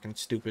 That's fucking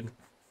stupid.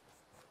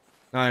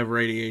 I have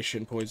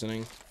radiation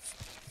poisoning.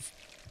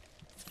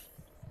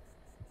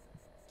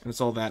 And it's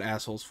all that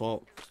asshole's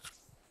fault.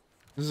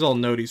 This is all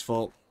Nody's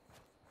fault.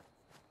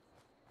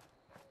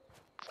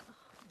 I'm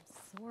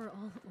sore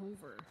all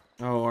over.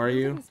 Oh, are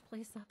you? This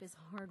place up is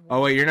hard work.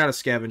 Oh wait, you're not a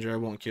scavenger. I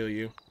won't kill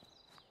you.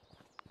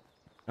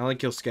 I only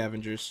kill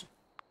scavengers.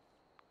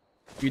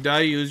 If you die,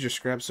 you lose your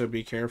scrap, so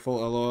be careful.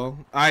 LOL.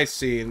 I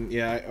see.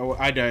 Yeah,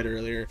 I died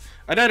earlier.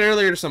 I died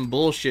earlier to some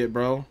bullshit,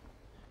 bro.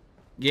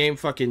 Game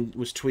fucking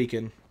was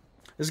tweaking.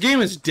 This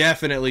game is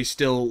definitely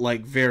still,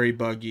 like, very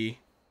buggy.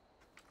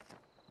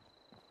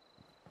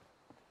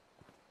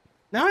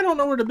 Now I don't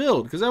know where to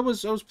build, because I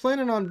was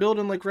planning on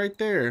building, like, right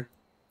there.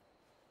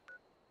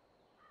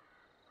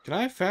 Can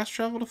I fast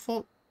travel to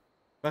fault?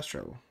 Fast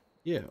travel.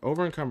 Yeah,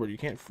 over encumbered. You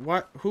can't...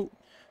 What? Who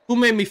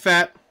made me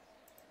fat?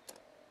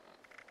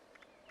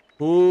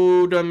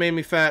 Who done made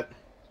me fat?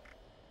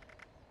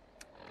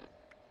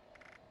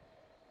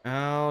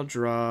 I'll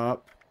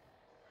drop.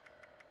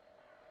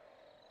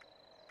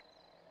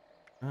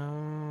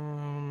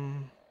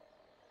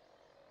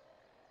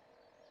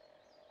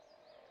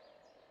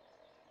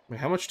 Wait,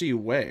 how much do you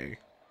weigh?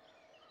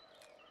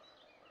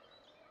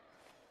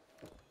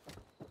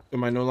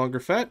 Am I no longer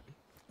fat?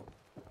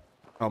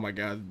 Oh my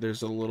god,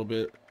 there's a little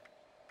bit.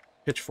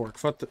 Pitchfork.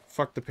 Fuck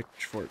the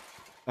pitchfork.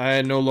 I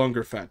am no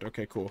longer fat.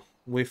 Okay, cool.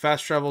 We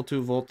fast travel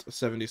to Volt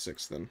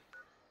 76 then.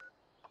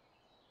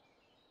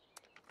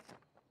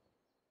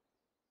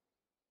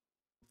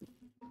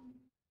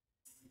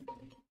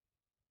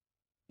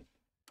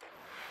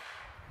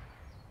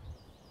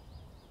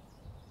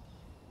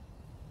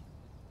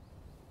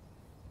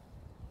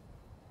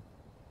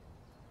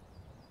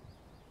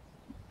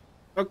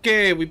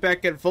 Okay, we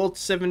back at Vault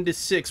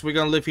 76. We're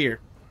gonna live here.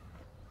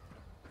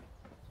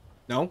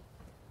 No?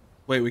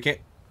 Wait, we can't...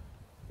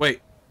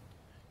 Wait.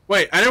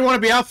 Wait, I didn't want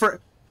to be out for...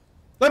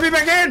 Let me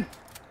back in!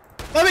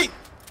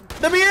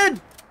 Let me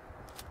in!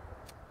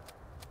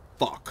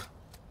 Fuck.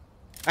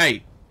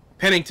 Hey,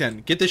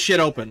 Pennington, get this shit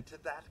open. To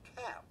that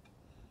camp.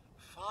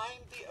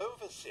 Find the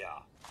overseer.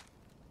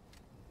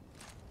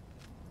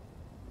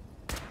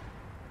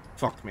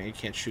 Fuck me, you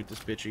can't shoot this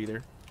bitch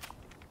either.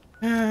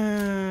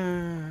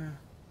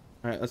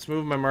 Alright, let's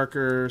move my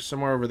marker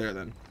somewhere over there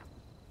then.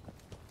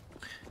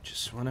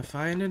 Just want to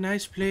find a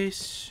nice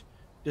place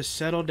to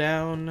settle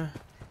down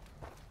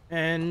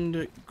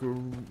and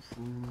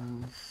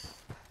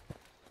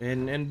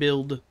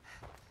build.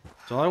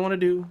 That's all I want to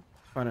do.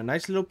 Find a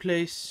nice little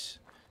place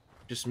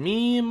Just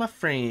me and my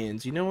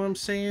friends. You know what I'm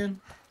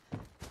saying?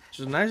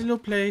 Just a nice little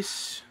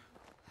place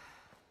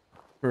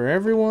for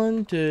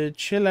everyone to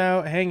chill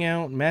out, hang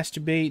out,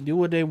 masturbate, do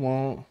what they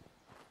want.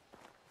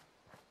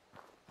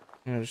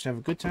 You know, just have a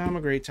good time,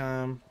 a great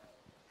time.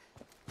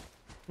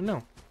 But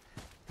no.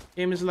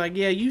 Game is like,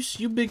 yeah,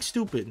 you big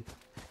stupid.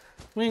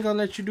 We ain't gonna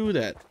let you do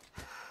that.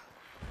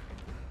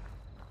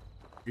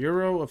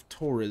 Bureau of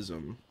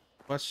Tourism.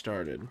 What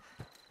started?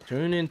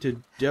 Tune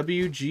into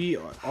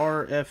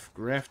WGRF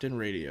Grafton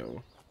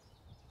Radio.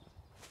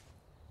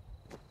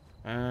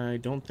 I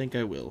don't think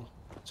I will,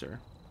 sir.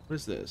 What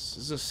is this?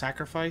 Is this a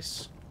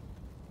sacrifice?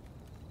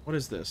 What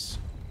is this?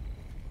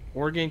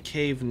 Oregon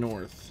Cave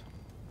North.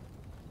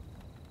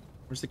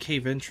 Where's the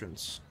cave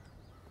entrance?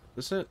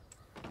 Is this it?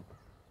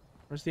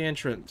 Where's the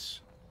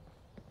entrance?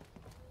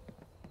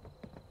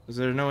 Is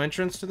there no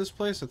entrance to this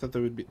place? I thought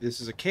there would be.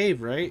 This is a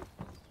cave, right?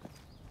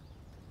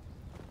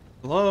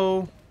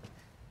 Hello?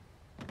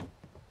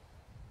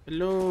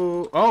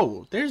 Hello?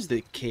 Oh, there's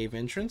the cave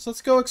entrance.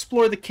 Let's go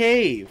explore the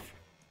cave.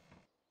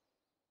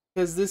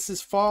 Because this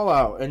is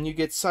Fallout, and you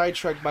get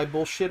sidetracked by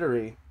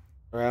bullshittery.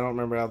 Or I don't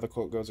remember how the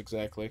quote goes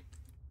exactly.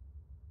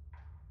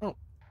 Oh.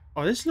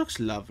 Oh, this looks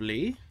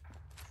lovely.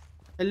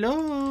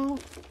 Hello?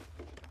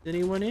 Is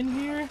anyone in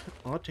here?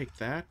 Oh, I'll take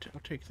that.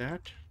 I'll take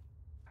that.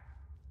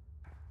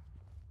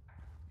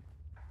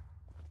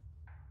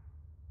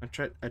 I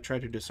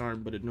tried to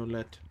disarm, but it no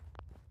let.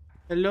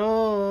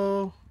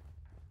 Hello?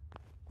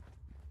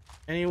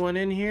 Anyone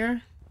in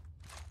here?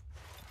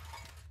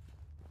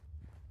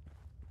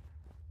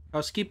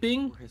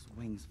 Housekeeping? Where his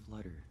wings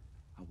flutter,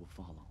 I will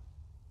follow,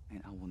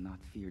 and I will not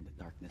fear the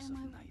darkness of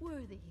night.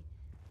 Worthy?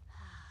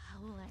 How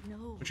will I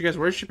know? What you guys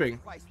worshiping?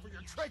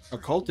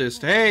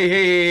 Occultist.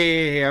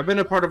 Hey, I've been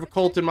a part of a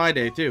cult in my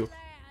day too.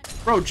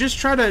 Bro, just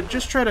try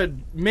to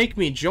make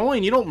me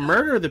join. You don't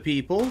murder the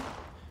people.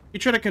 You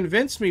try to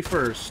convince me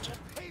first.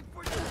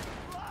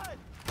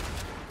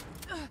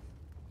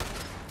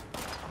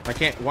 I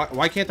can't.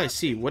 Why can't I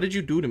see? What did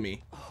you do to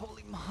me?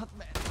 Holy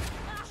Mothman.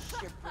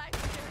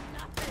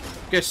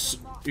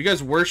 You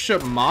guys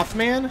worship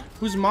Mothman?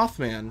 Who's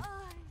Mothman?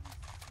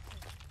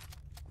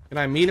 Can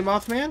I meet a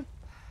Mothman?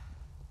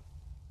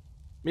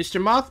 Mr.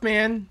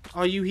 Mothman,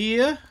 are you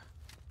here?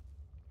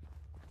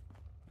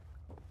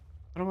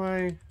 How do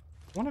I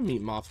want to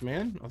meet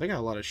Mothman? Oh, they got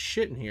a lot of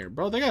shit in here.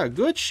 Bro, they got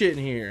good shit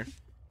in here.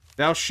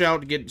 Thou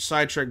shalt get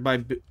sidetracked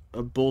by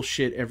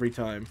bullshit every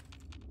time.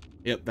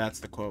 Yep, that's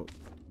the quote.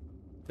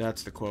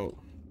 That's the quote.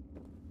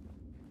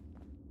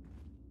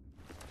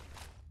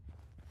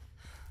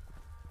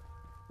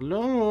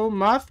 Hello,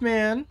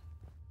 Mothman.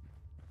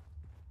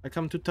 I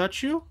come to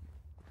touch you?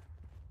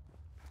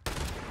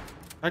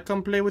 I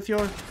come play with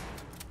your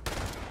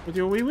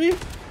wee-wee?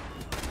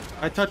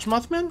 I touch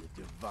Mothman?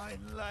 Divine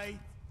light.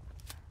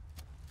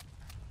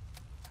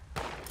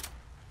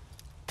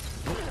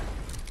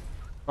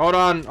 Hold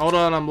on,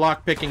 I'm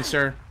lockpicking,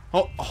 sir.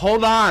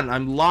 Hold on,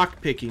 I'm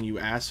lockpicking, you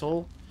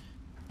asshole.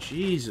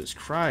 Jesus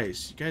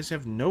Christ, you guys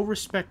have no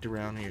respect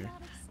around here.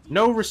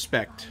 No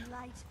respect.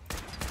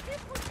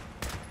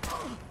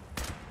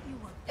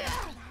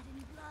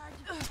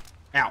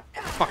 Ow,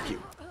 fuck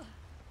you.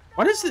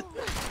 What is it?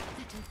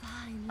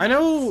 I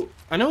know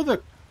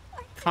the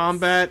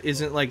combat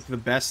isn't like the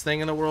best thing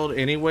in the world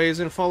anyways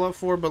in Fallout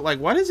 4, but like,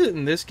 why is it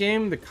in this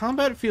game the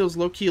combat feels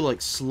low-key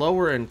like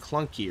slower and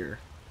clunkier?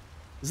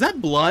 Is that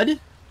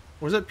blood?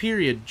 Or is that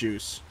period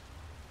juice?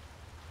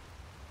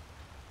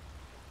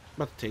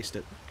 I'm about to taste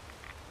it.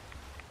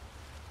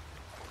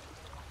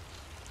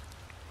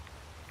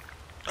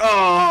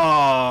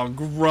 Oh,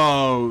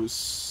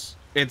 gross.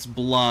 It's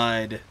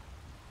blood.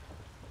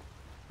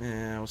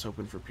 Yeah, I was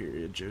hoping for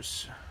period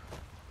juice.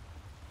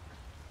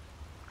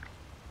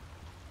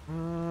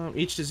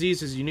 Each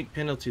disease has unique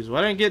penalties.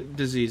 Well, I didn't get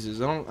diseases.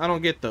 I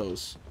don't get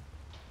those.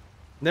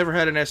 Never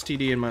had an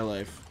STD in my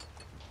life.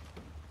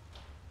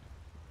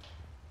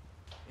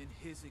 In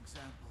his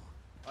example,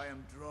 I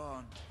am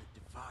drawn to the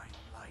divine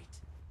light.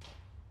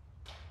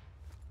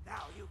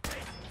 Now you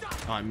face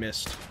darkness. Oh, I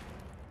missed.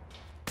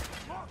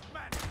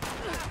 Mothman.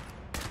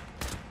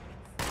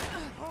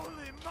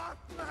 Holy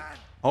Mothman.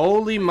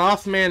 Holy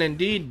Mothman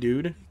indeed,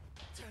 dude.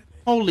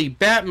 Holy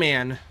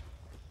Batman.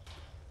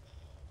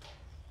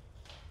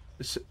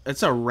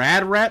 It's a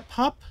rad rat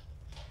pup?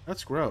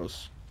 That's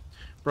gross.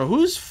 Bro,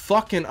 who's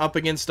fucking up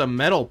against a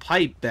metal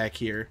pipe back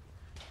here?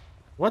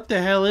 What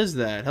the hell is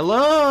that?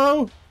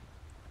 Hello?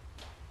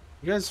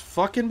 You guys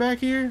fucking back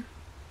here?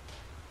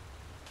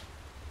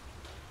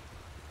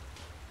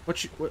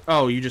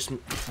 Oh, you just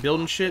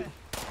building shit?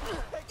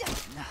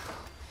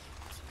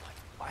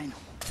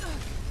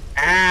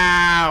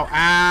 Ow!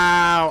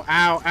 Ow!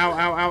 Ow! Ow!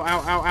 Ow! Ow!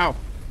 Ow! Ow! Ow!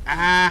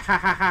 Ah! Ha!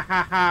 Ha! Ha!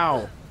 Ha!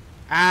 Ow!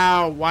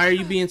 Ow! Why are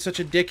you being such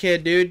a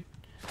dickhead, dude?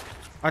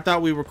 I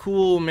thought we were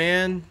cool,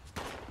 man.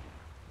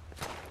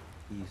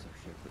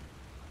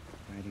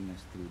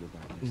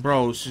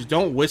 Bro, just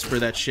don't whisper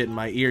that shit in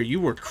my ear. You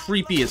were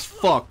creepy as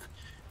fuck.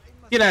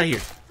 Get out of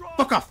here.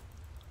 Fuck off.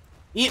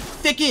 Eat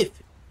thick it.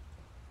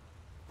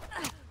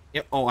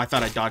 Yep. Oh, I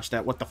thought I dodged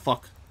that. What the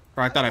fuck?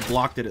 Or I thought I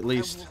blocked it at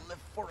least.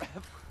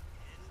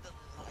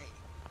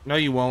 No,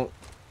 you won't.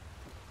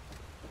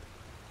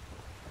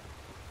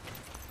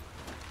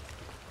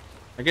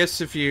 I guess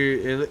if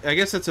you... I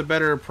guess that's a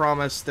better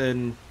promise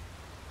than...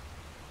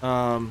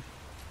 than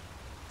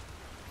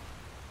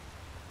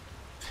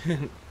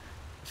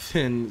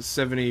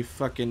 70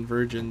 fucking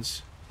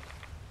virgins.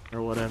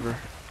 Or whatever.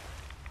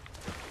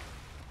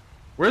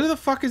 Where the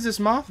fuck is this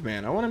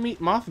Mothman? I want to meet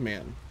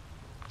Mothman.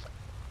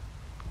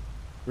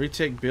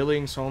 Retake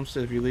Billings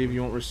Homestead. If you leave,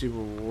 you won't receive a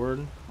reward.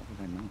 What would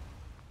I know?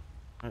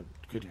 I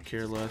could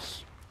care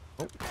less.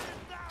 Oh.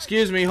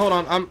 Excuse me, hold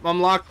on. I'm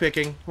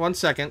lockpicking. 1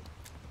 second.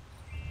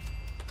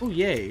 Oh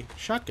yay,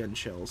 shotgun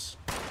shells.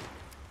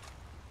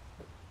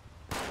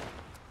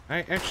 I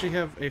actually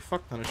have a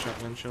fuck ton of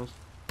shotgun shells.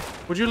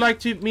 Would you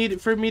like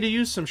for me to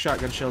use some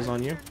shotgun shells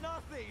on you?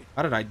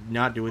 How did I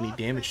not do any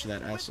damage to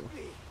that asshole?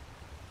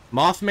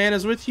 Mothman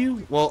is with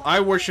you? Well,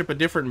 I worship a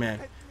different man.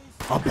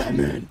 A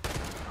Batman.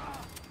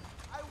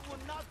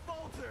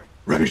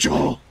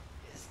 Rachel!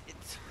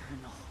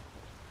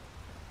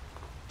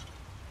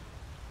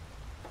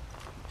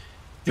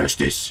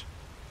 Justice!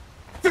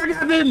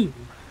 Forgiven!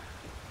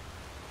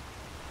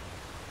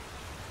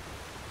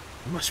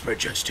 I must spread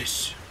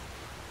justice.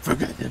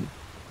 Forgiven.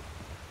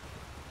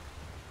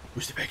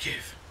 Where's the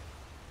Batcave?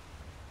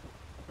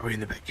 Are we in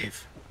the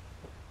Batcave?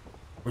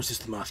 Or is this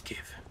the Moth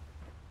Cave?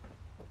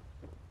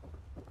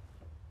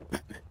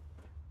 Batman.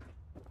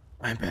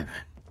 I'm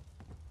Batman.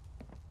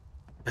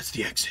 That's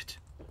the exit.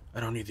 I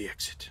don't need the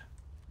exit.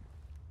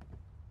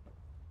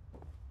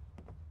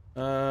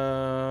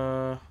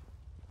 Okay,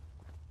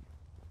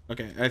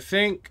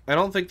 I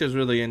don't think there's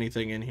really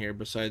anything in here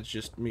besides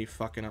just me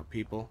fucking up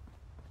people.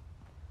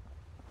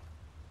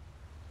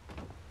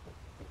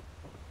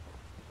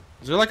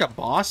 Is there like a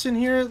boss in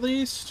here at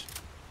least?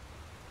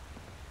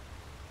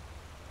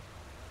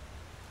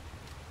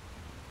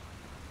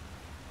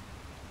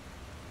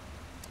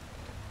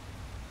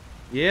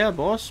 Yeah,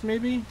 boss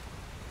maybe?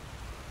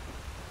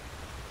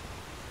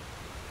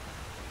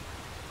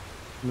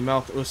 The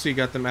mouth Ussy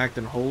got them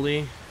acting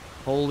holy.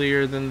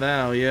 Holier than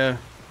thou, yeah.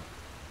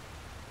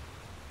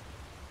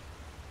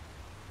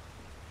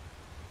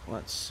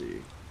 Let's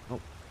see.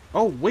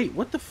 Oh, wait,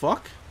 what the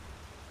fuck?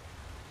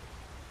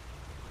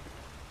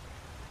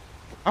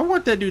 I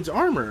want that dude's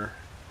armor.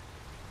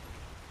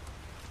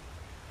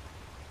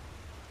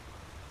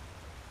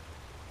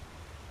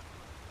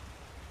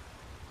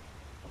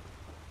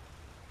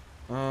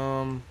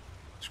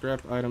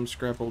 Scrap items,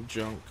 scrap old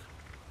junk.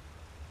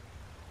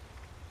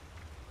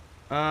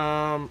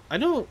 I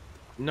don't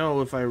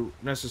know if I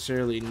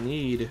necessarily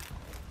need...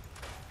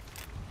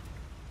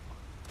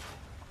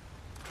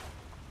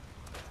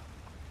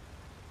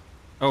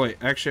 Oh wait,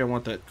 actually I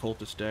want that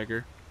cultist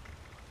dagger.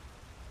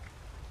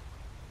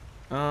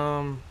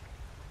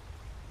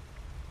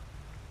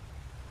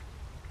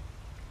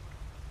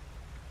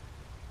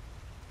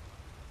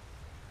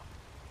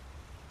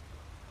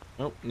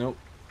 Nope, nope.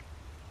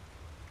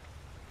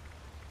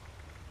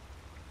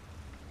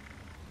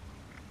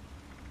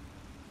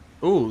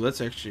 Ooh, that's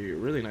actually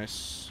really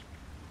nice.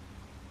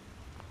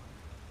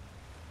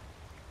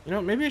 You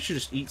know, maybe I should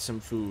just eat some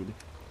food.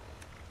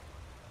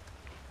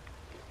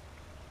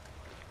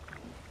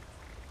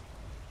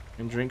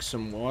 And drink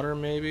some water,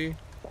 maybe?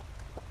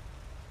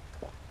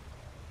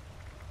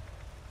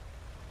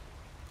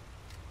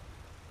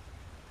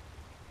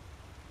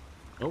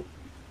 Oh.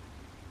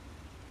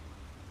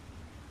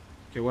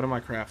 Okay, what am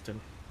I crafting?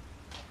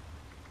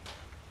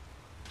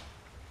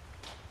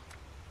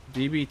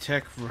 DB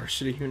Tech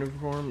Varsity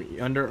Uniform,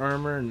 Under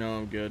Armor? No,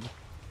 I'm good.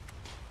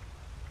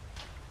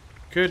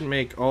 Could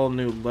make all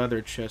new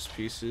leather chest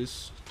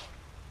pieces.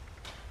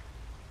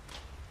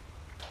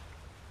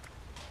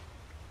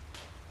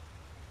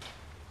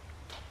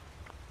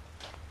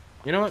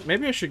 You know what?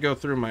 Maybe I should go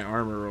through my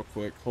armor real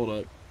quick. Hold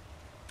up.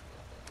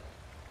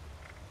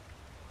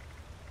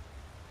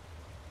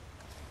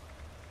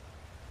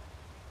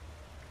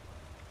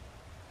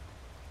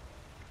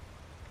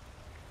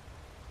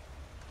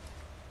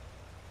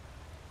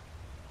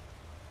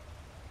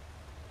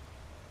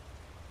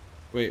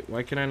 Wait,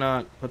 why can I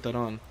not put that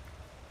on?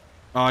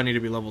 Oh, I need to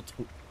be level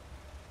 20.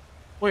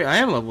 Wait, I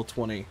am level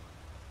 20.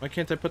 Why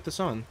can't I put this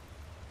on?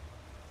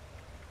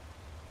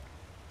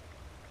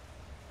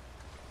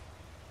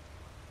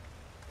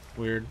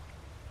 Weird.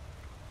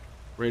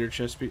 Raider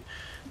chest piece.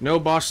 No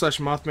boss /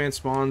 Mothman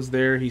spawns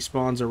there. He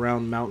spawns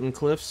around mountain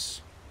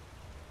cliffs.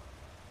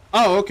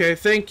 Oh, okay.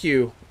 Thank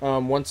you.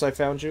 Once I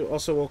found you.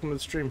 Also, welcome to the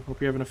stream.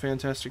 Hope you're having a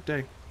fantastic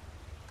day.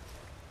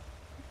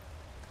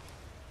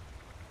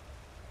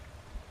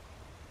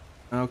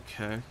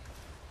 Okay.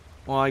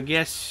 Well, I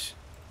guess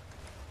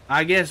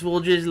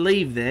we'll just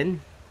leave then.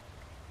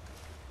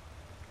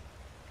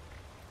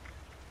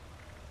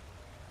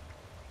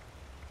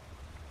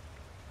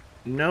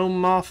 No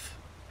moth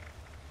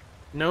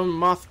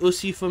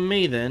Ussy for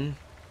me then.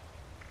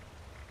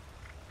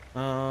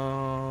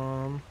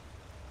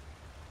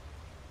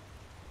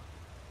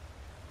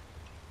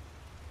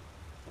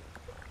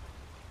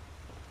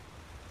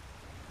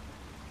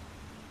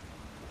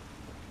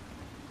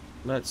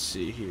 Let's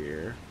see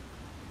here.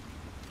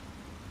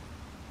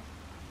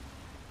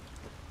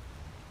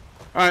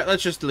 Alright,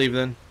 let's just leave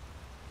then.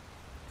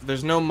 If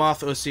there's no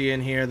Moth OC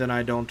in here, then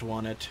I don't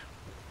want it.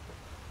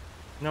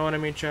 Know what I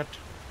mean, chat?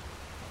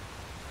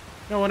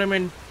 Know what I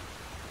mean?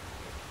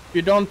 If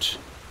you don't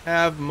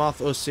have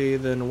Moth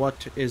OC, then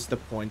what is the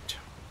point?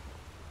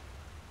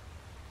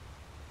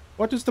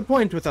 What is the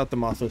point without the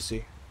Moth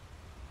OC?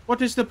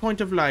 What is the point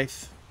of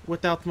life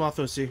without Moth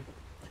OC?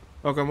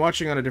 Okay, I'm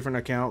watching on a different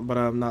account, but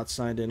I'm not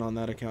signed in on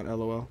that account,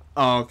 lol.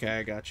 Oh, okay,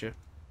 I got you.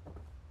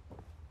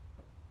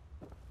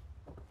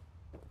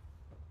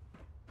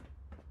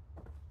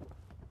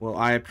 Well,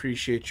 I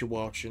appreciate you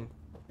watching,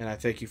 and I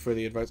thank you for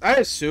the advice. I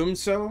assume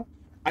so.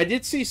 I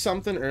did see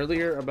something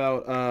earlier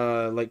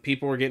about, like,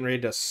 people were getting ready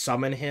to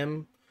summon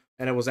him,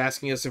 and it was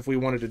asking us if we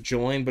wanted to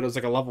join, but it was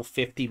like a level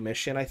 50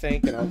 mission, I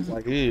think, and I was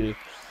like, ew.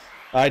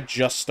 I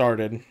just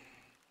started.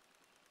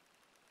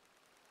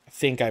 I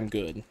think I'm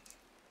good.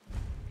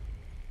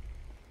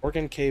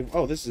 Organ Cave.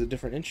 Oh, this is a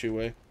different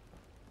entryway.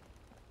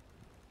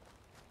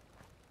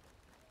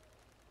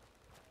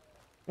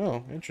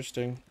 Oh,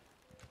 interesting.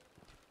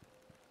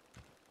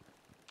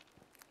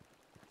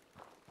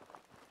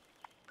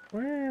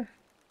 Where?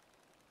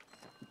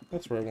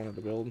 That's where I wanted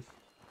to build.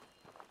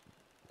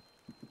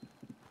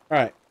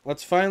 Alright,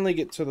 let's finally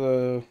get to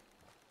the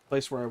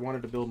place where I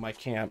wanted to build my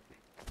camp.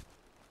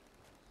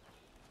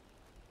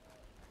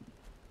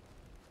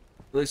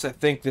 At least I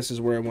think this is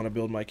where I want to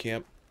build my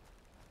camp.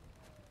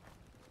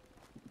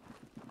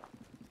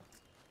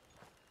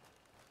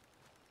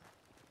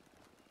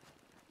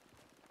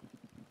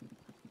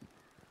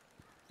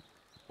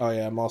 Oh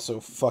yeah, I'm also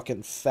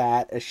fucking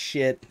fat as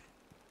shit.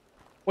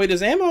 Wait,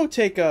 does ammo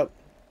take up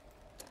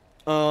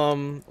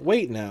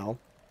weight now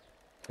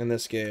in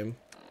this game?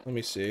 Let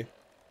me see.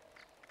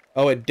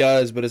 Oh, it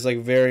does, but it's like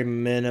very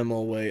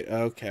minimal weight.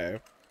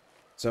 Okay.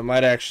 So it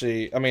might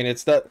actually, I mean,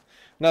 it's not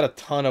a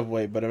ton of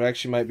weight, but it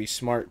actually might be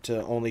smart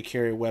to only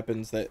carry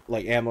weapons that,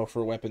 like, ammo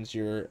for weapons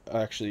you're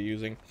actually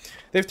using.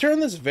 They've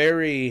turned this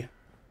very,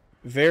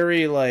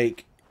 very,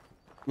 like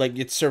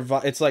it's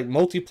like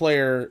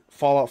multiplayer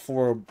Fallout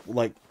 4,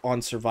 like,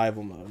 on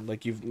survival mode.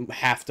 Like, you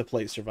have to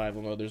play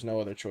survival mode. There's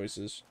no other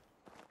choices.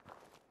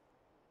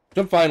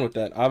 I'm fine with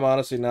that. I'm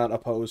honestly not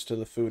opposed to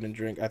the food and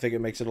drink. I think it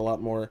makes it a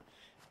lot more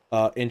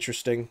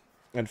interesting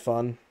and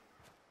fun.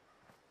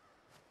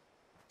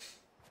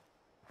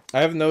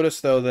 I have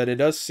noticed, though, that it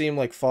does seem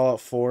like Fallout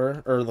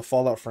 4, or the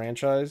Fallout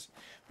franchise,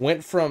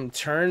 went from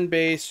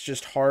turn-based,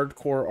 just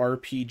hardcore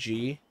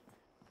RPG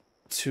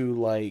to,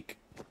 like,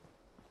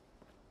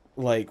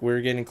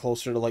 we're getting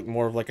closer to, like,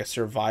 more of, like, a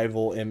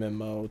survival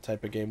MMO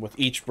type of game with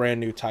each brand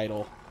new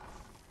title.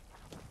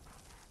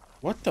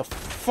 What the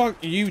fuck?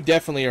 You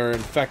definitely are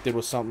infected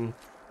with something.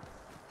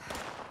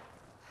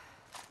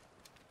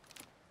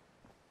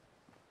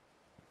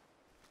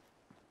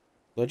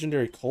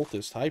 Legendary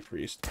cultist, high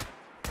priest.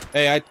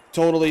 Hey, I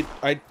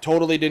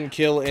totally didn't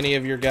kill any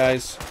of your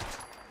guys.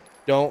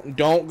 Don't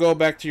go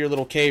back to your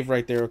little cave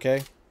right there,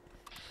 okay?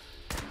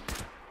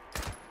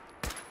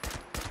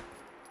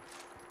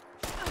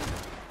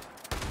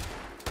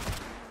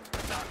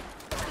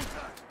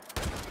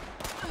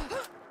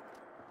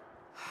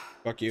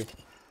 Fuck you.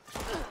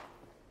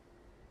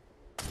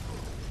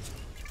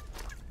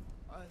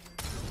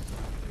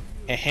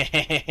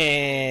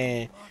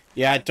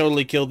 Yeah, I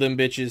totally killed them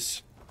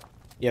bitches.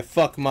 Yeah,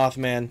 fuck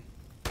Mothman.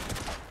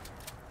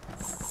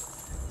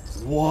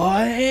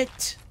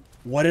 What?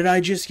 What did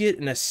I just get?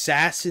 An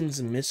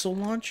assassin's missile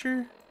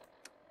launcher?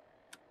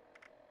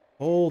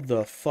 Hold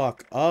the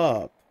fuck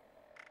up.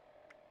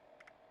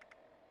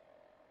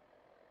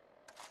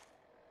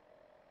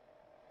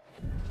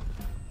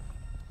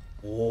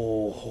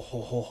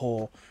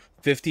 Oh,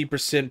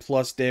 50%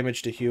 plus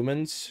damage to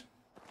humans.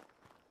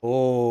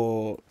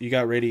 Oh, you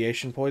got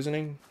radiation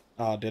poisoning?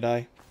 Oh, did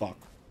I? Fuck.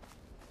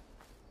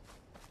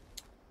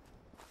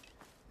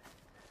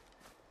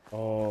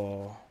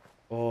 Oh.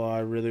 Oh, I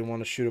really want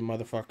to shoot a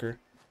motherfucker.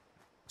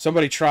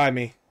 Somebody try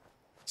me.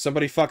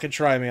 Somebody fucking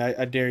try me.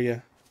 I dare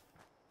you.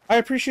 I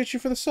appreciate you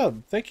for the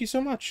sub. Thank you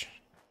so much.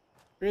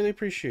 Really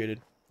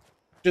appreciated.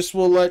 Just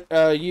will let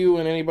you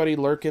and anybody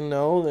lurking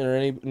know there are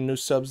any new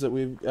subs that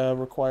we've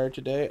required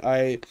today.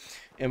 I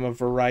am a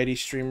variety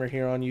streamer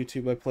here on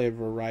YouTube. I play a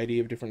variety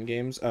of different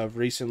games.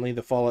 Recently,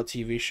 the Fallout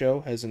TV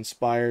show has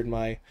inspired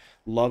my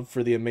love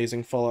for the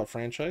amazing Fallout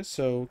franchise.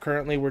 So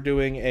currently we're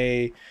doing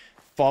a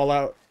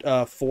Fallout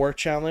 4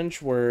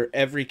 challenge where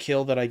every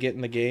kill that I get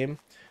in the game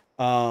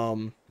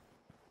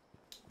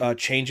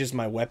changes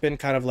my weapon,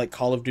 kind of like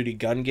Call of Duty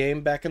gun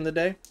game back in the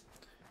day.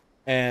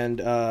 And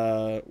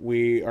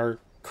we are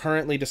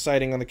currently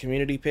deciding on the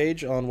community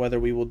page on whether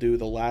we will do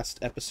the last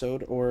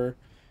episode or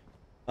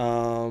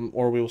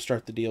we will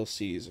start the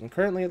DLCs. And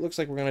currently it looks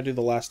like we're going to do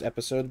the last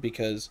episode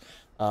because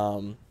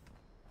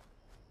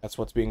that's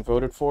what's being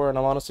voted for, and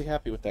I'm honestly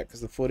happy with that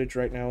because the footage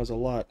right now is a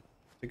lot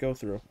to go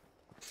through.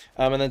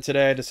 And then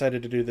today I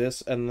decided to do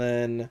this, and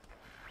then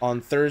on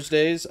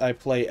Thursdays I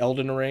play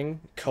Elden Ring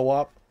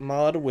co-op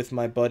mod with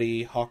my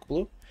buddy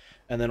Hawkblue.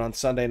 And then on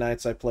Sunday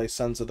nights, I play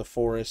Sons of the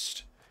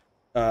Forest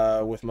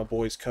with my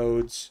boys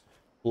Codes,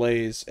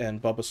 Blaze,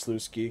 and Bubba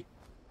Sluski.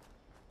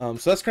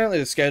 So that's currently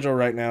the schedule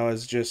right now.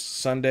 Is just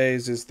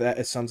Sundays is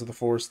Sons of the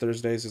Forest,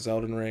 Thursdays is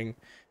Elden Ring,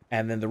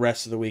 and then the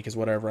rest of the week is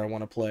whatever I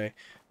want to play.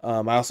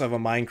 I also have a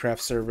Minecraft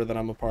server that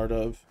I'm a part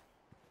of,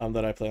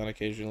 that I play on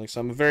occasionally.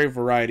 So I'm a very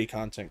variety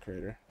content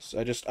creator.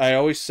 So I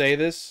always say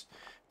this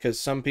because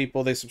some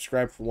people, they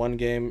subscribe for one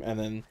game and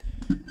then,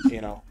 you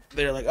know,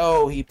 they're like,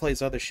 oh, he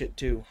plays other shit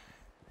too.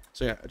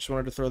 So yeah, I just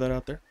wanted to throw that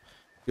out there.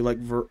 If you like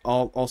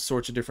all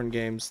sorts of different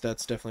games,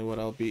 that's definitely what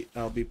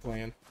I'll be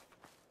playing.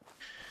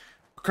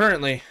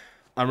 Currently,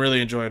 I'm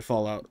really enjoying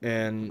Fallout,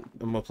 and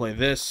I'm gonna play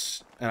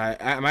this, and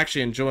I'm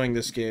actually enjoying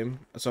this game,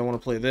 so I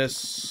want to play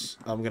this.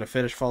 I'm gonna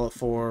finish Fallout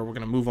 4. We're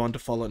gonna move on to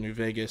Fallout New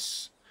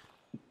Vegas.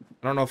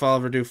 I don't know if I'll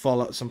ever do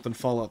Fallout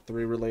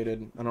 3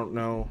 related. I don't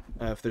know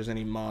if there's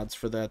any mods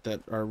for that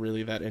that are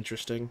really that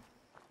interesting.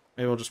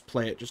 Maybe I'll just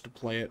play it just to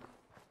play it.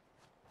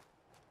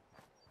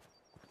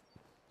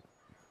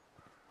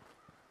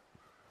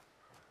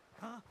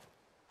 Huh?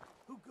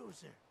 Who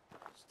goes there?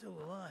 Still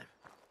alive.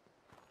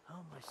 How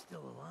am I still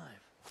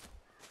alive?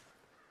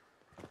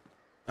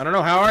 I don't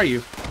know. How are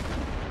you?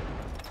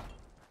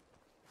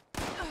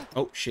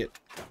 Oh, shit.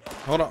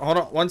 Hold on.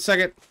 1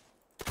 second.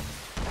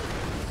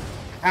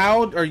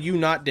 How are you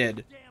not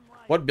dead?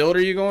 What build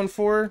are you going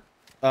for?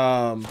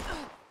 And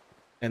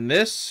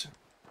this?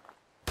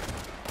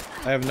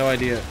 I have no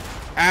idea.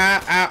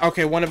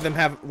 Okay, one of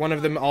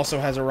them also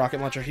has a rocket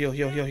launcher.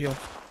 Heal.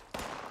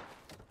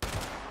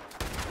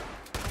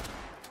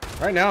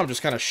 Right now I'm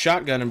just kind of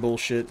shotgunning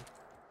bullshit.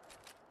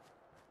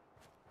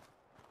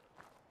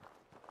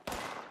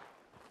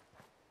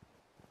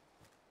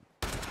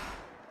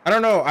 I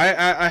don't know.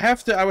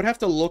 I would have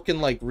to look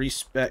and like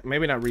respec.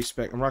 Maybe not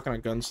respec. I'm rocking a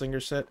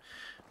gunslinger set.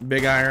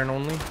 Big iron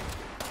only.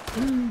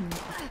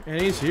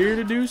 And he's here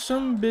to do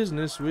some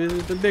business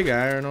with the big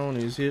iron on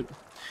his hip.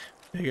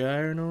 Big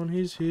iron on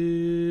his hip.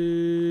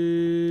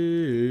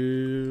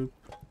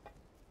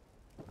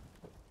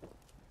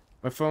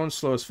 My phone's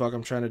slow as fuck.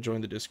 I'm trying to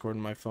join the Discord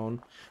on my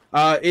phone.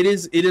 It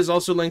is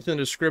also linked in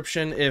the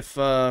description if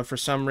for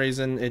some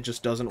reason it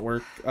just doesn't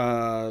work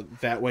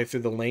that way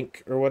through the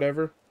link or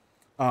whatever.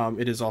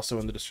 It is also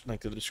in the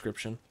link to the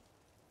description.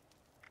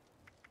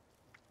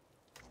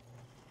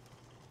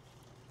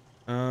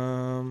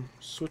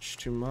 Switch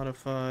to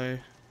modify.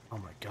 Oh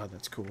my god,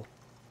 that's cool.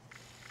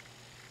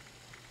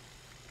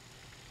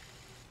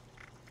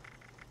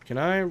 Can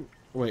I...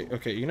 Wait,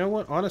 okay, you know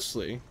what?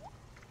 Honestly...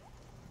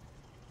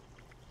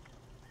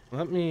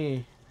 Let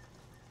me...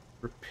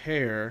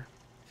 repair...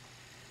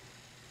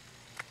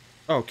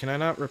 Oh, can I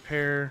not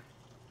repair...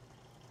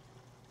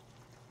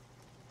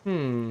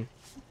 Can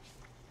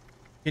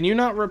you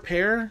not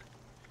repair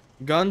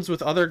guns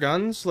with other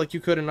guns like you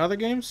could in other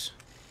games?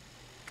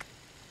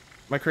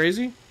 Am I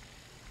crazy?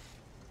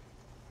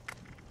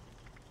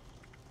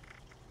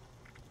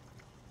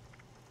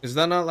 Is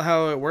that not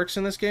how it works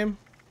in this game?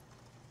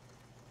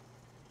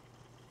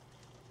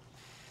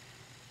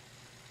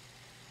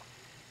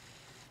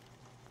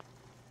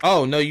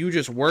 Oh, no, you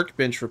just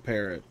workbench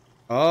repair it.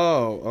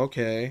 Oh,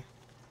 okay.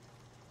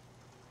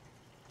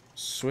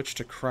 Switch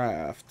to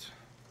craft.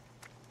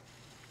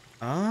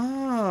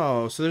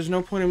 Oh, so there's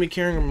no point in me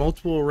carrying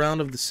multiple round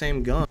of the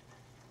same gun.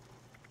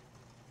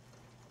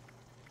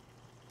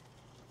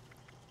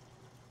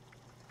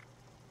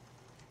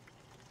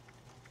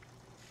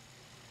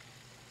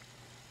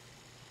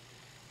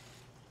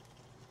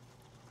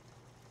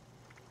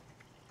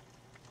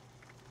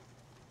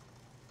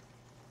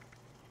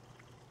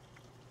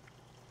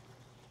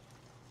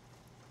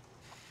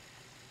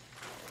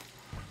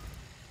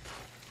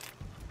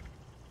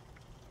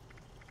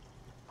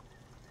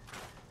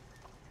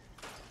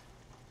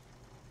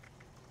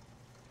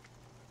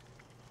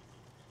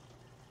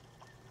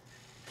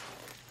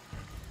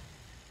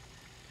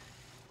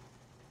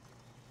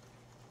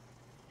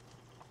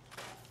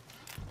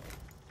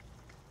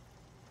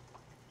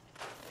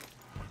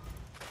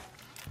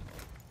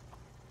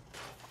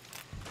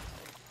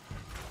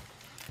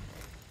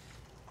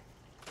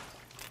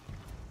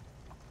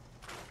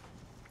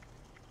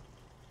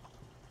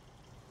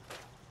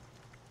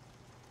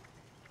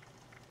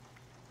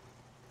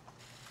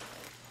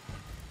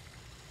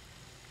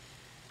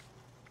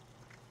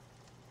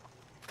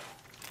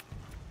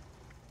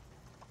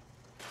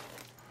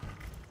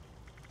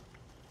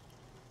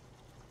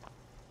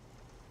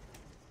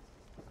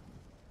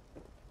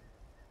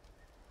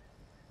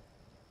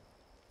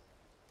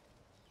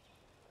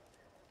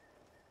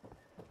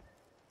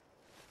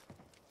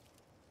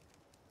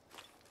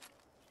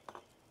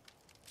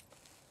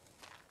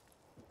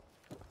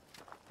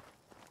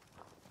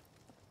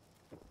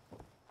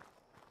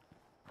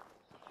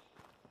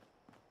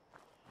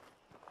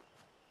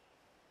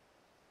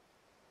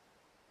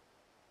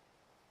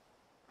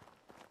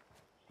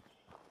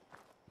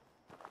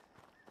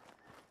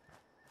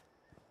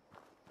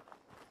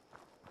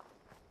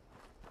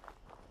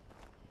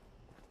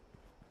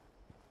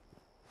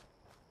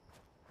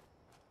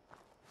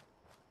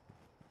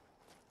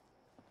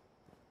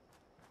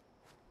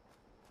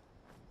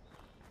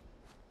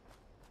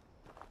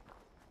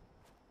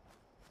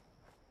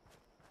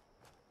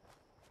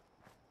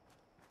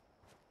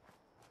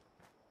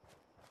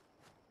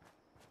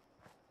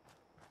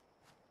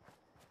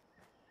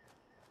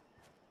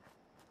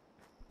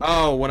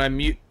 Oh, when I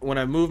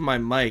move my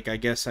mic, I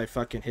guess I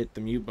fucking hit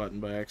the mute button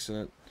by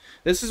accident.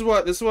 This is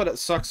what it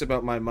sucks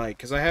about my mic,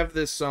 cuz I have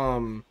this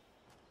little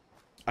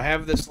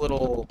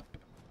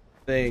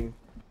thing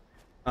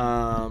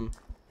bussin',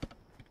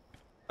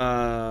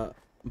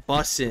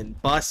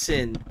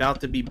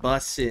 about to be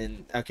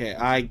bussin'. Okay,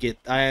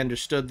 I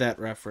understood that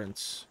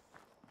reference.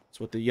 It's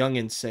what the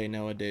youngins say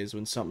nowadays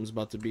when something's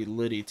about to be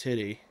litty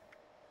titty.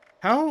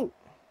 How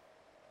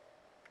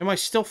am I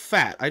still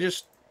fat?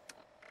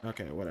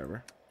 Okay,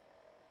 whatever.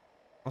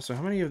 Also,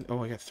 how many of...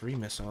 Oh, I got 3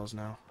 missiles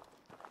now.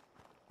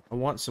 I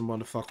want someone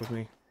to fuck with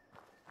me.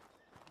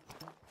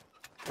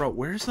 Bro,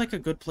 where's, like, a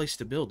good place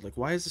to build? Like,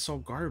 why is this all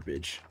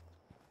garbage?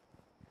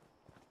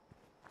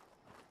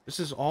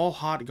 This is all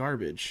hot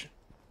garbage.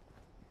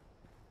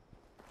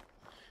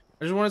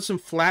 I just wanted some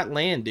flat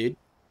land, dude.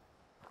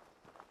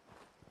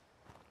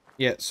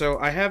 Yeah, so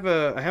I have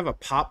a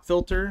pop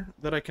filter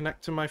that I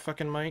connect to my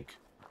fucking mic.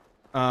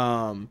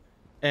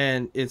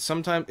 And it's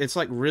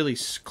like really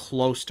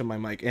close to my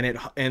mic,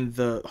 and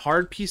the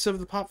hard piece of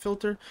the pop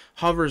filter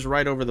hovers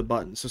right over the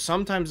button. So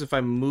sometimes if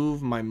I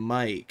move my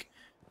mic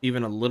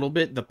even a little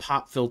bit, the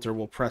pop filter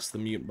will press the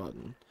mute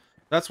button.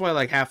 That's why,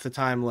 like, half the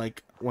time,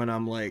 like, when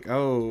I'm like,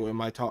 oh,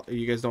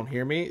 you guys don't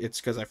hear me, it's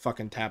because I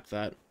fucking tapped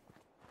that.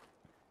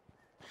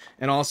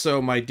 And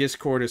also my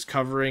Discord is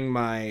covering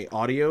my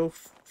audio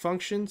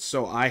function,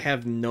 so I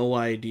have no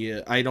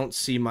idea. I don't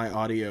see my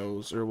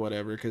audios or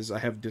whatever because I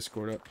have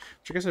Discord up,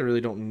 which I guess I really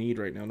don't need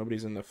right now.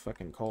 Nobody's in the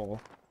fucking call.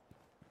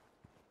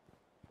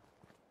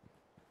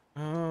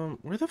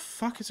 Where the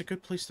fuck is a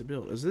good place to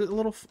build? Is it a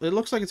little... It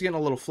looks like it's getting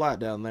a little flat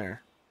down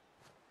there,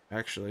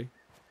 actually.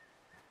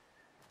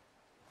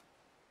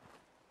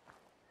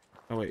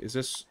 Oh wait, is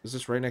this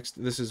right next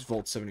to... This is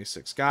Vault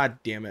 76. God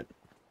damn it.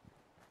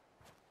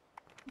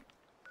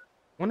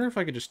 Wonder if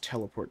I could just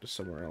teleport to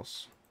somewhere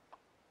else.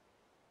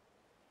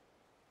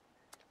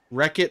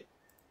 Wreck it.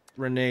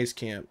 Renee's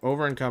camp.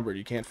 Over encumbered.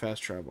 You can't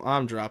fast travel.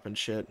 I'm dropping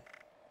shit.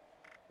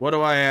 What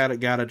do I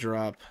gotta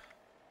drop?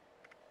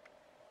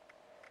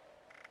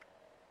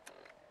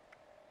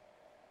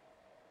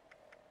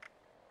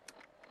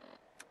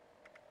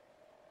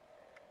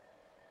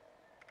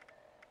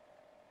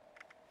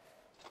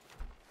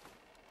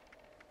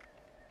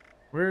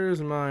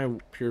 Where's my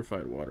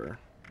purified water?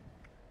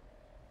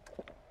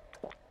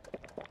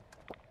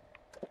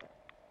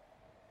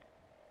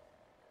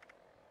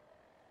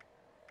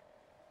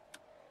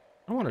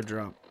 I want to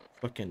drop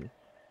fucking...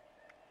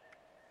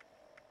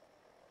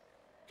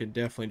 Could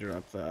definitely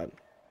drop that.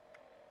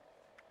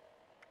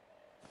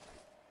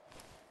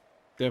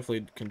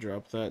 Definitely can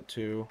drop that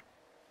too.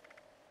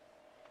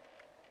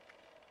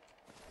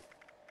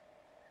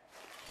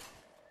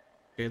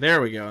 Okay,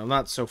 there we go. I'm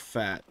not so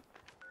fat.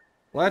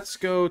 Let's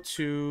go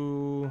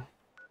to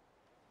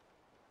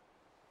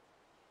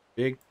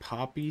Big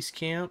Poppy's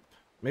camp.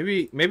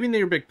 Maybe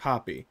near Big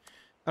Poppy.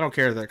 I don't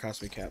care if that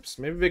costs me caps.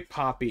 Maybe Big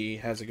Poppy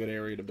has a good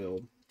area to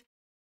build.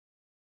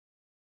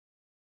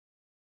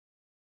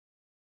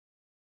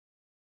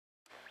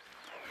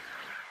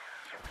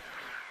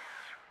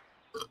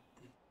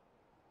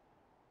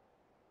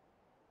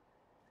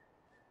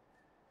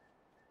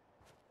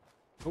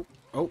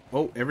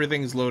 Oh,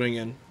 everything's loading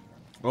in.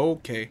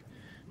 Okay.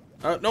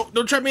 No,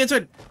 don't trap me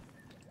inside!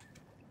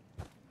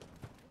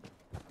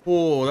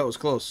 Oh, that was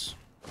close.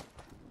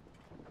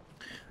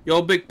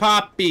 Yo, Big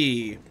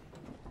Poppy!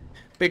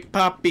 Big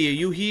Poppy, are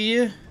you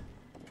here?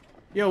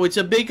 Yo, it's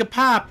a Big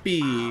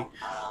Poppy!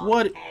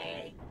 What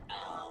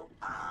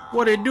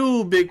it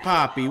do, Big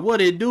Poppy?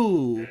 What it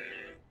do?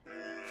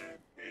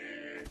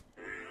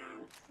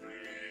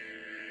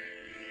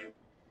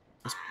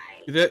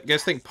 You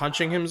guys think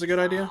punching him is a good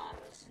idea?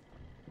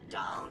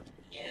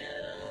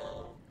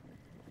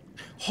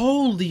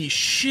 Holy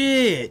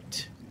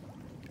shit!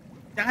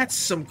 That's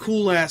some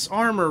cool-ass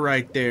armor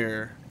right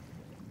there.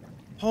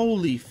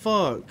 Holy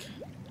fuck.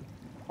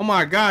 Oh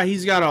my god,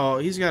 he's got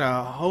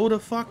a hoe to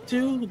fuck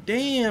too?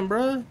 Damn,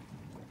 bruh.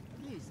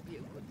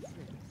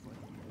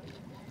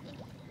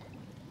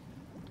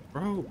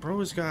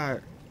 Bro's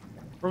got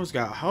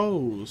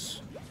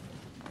hoes.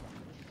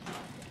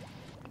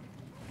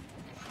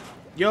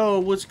 Yo,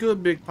 what's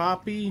good, Big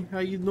Poppy? How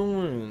you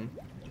doing?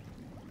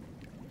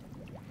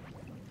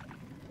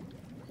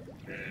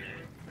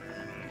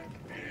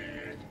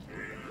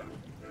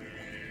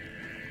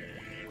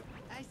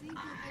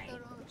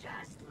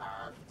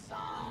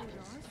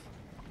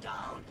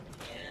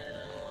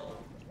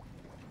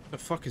 The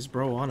fuck is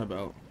bro on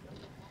about?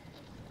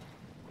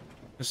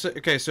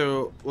 Okay,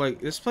 so, like,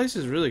 this place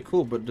is really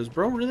cool, but does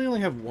bro really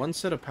only have one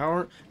set of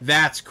power?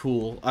 That's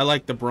cool. I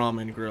like the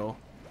Brahmin grill.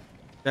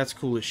 That's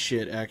cool as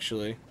shit,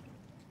 actually.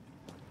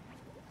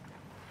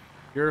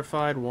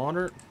 Purified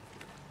water?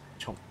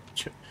 Don't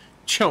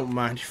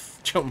mind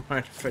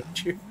if I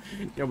do.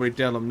 Nobody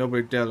tell him,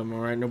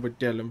 alright? Nobody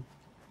tell him.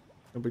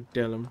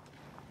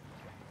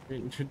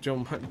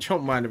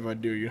 Don't mind if I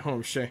do, you know what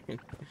I'm saying? You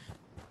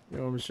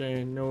know what I'm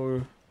saying?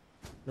 No,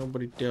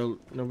 nobody tell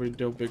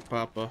Big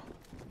Papa.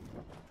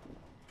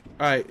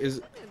 Alright, is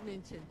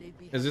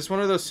this one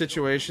of those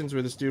situations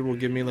where this dude will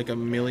give me like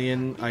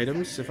 1,000,000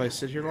 items if I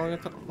sit here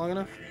long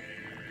enough?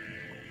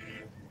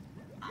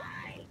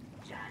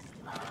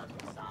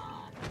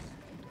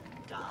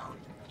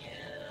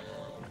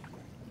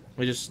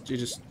 You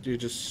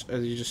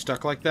just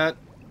stuck like that?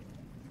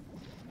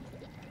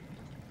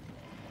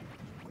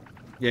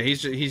 Yeah,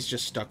 he's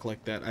just stuck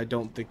like that. I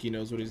don't think he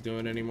knows what he's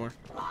doing anymore.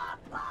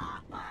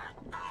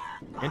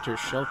 Enter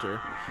shelter.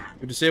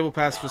 You disable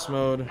pacifist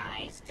mode.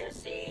 Nice to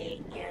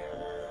see you.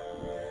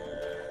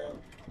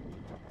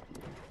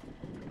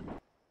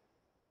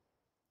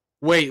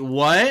 Wait,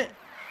 what?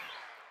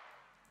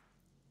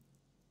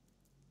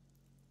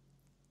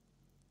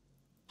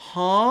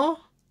 Huh?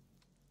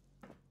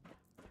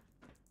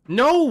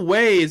 No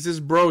way is this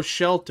bro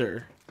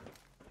shelter.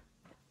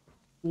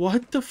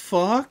 What the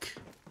fuck?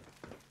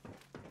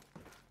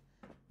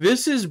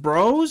 This is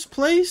bro's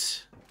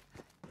place?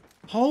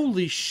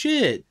 Holy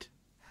shit.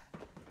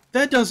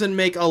 That doesn't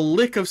make a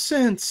lick of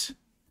sense.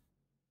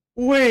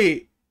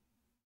 Wait.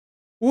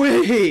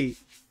 Wait.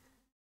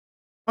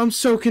 I'm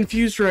so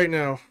confused right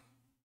now.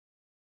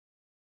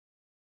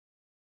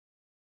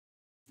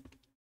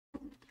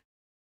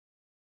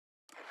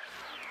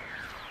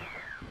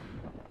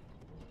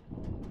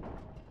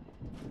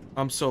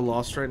 I'm so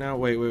lost right now.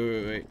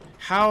 Wait.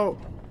 How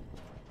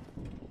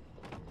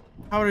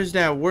does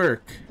that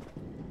work?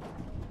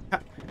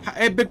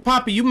 Hey, Big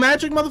Poppy, you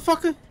magic,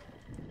 motherfucker?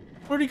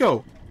 Where'd he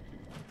go?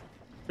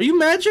 Are you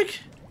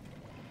magic?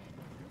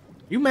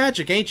 You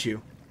magic, ain't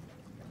you?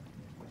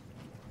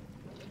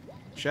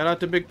 Shout out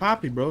to Big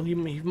Poppy, bro. He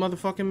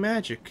motherfucking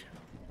magic.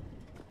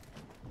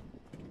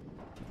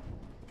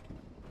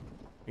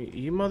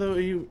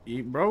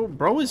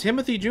 Bro is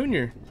Timothy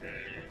Jr.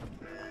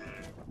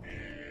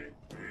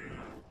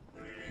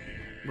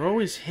 Bro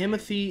is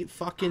Timothy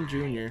fucking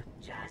Jr.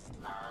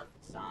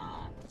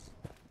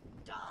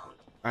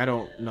 I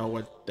don't know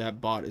what that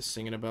bot is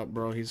singing about,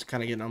 bro. He's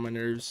kind of getting on my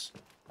nerves.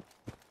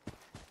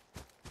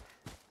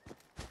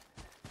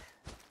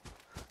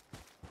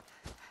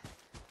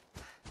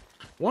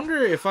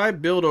 Wonder if I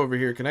build over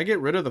here, can I get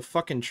rid of the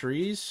fucking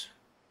trees?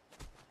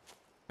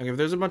 Like, if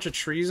there's a bunch of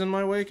trees in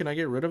my way, can I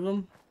get rid of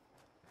them?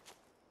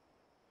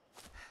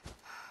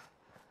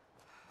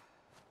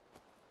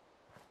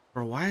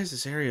 Bro, why is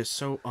this area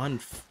so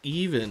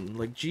uneven?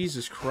 Like,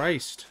 Jesus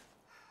Christ.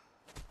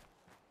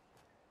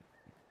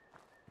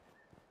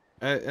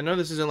 I know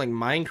this isn't like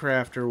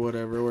Minecraft or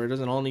whatever, where it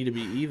doesn't all need to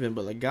be even,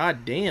 but like,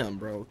 goddamn,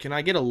 bro. Can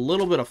I get a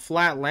little bit of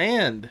flat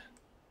land?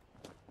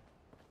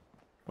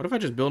 What if I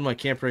just build my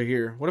camp right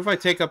here? What if I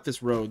take up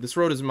this road? This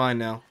road is mine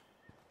now.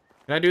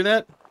 Can I do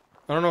that?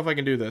 I don't know if I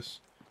can do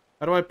this.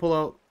 How do I pull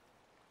out...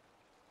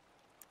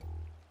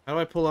 How do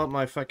I pull out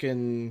my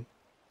fucking...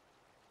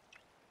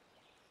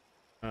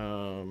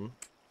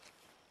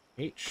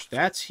 H?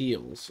 That's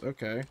heals.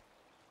 Okay.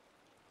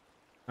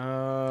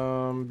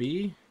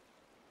 B?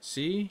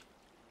 C?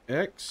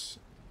 X?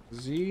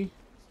 Z?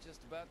 It's just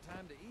about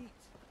time to eat.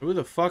 Who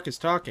the fuck is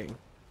talking?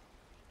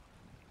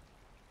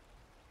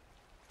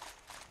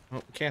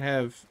 Oh, can't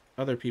have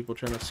other people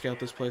trying to scout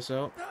this place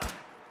out.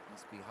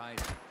 Must be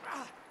hiding.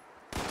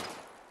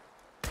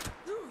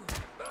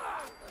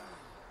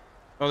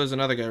 Oh, there's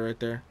another guy right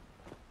there.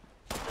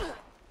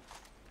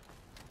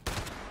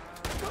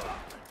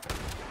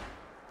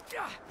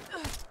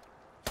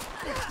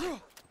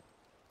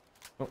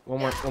 Oh,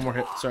 one more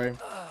hit. Sorry.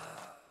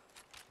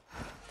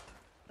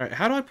 All right,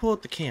 how do I pull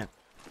out the camp?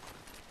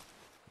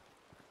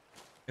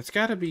 It's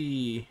got to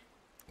be.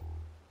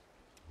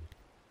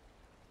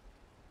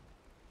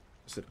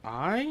 Is it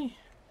I?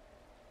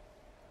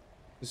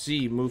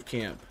 Z, move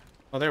camp.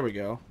 Oh, there we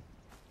go.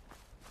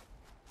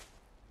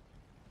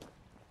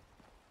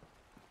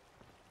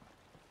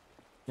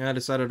 Yeah, I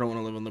decided I don't want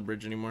to live on the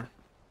bridge anymore.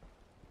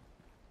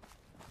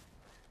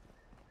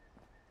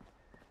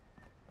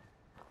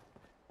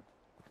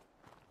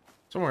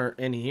 Somewhere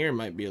in here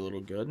might be a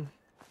little good.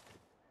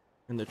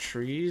 In the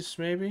trees,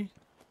 maybe?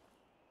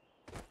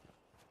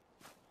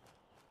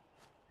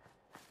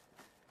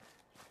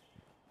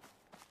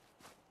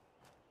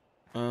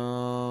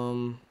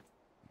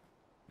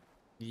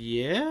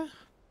 Yeah?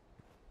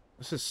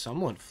 This is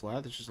somewhat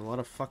flat. There's just a lot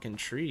of fucking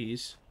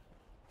trees.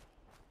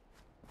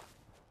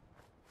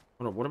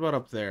 What about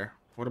up there?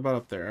 What about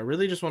up there? I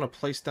really just want to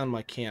place down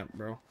my camp,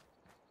 bro.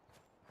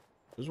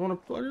 I just want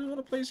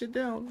to place it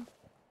down.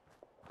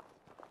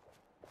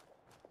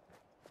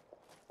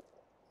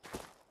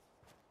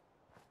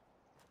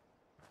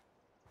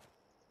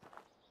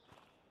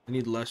 I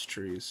need less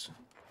trees.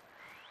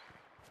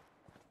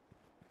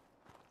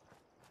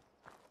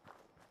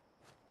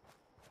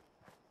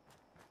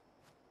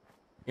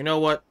 You know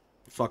what?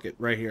 Fuck it,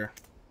 right here.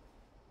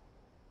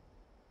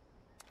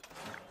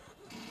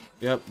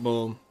 Yep,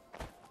 boom.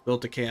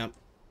 Built a camp.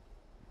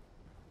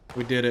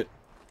 We did it.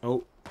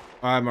 Oh,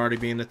 I'm already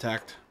being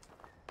attacked.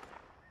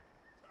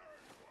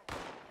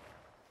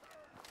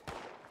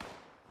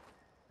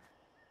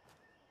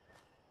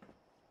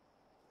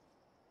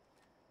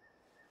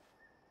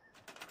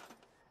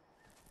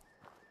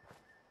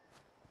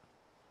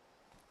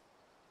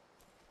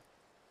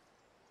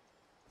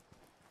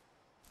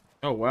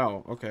 Oh,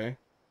 wow. Okay.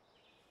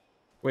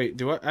 Wait,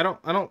 do I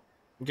don't...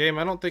 Game,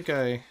 I don't think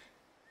I...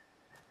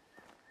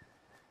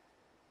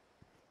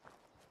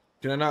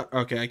 Can I not?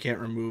 Okay, I can't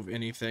remove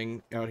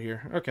anything out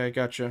here. Okay,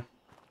 gotcha.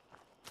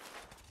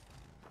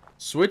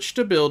 Switch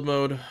to build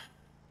mode.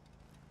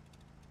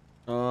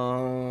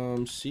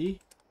 See?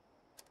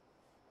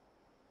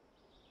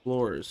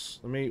 Floors.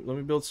 Let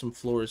me build some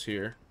floors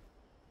here.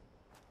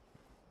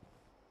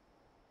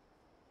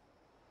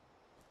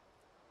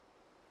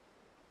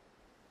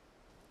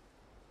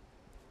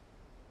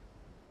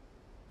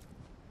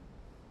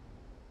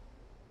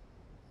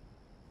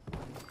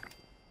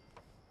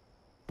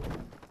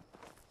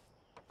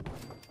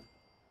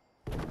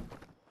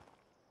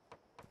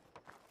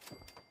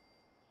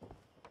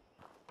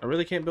 I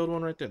really can't build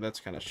one right there. That's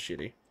kind of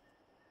shitty.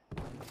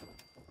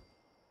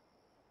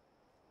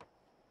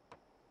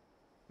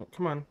 Oh,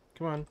 come on.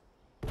 Come on.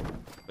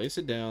 Place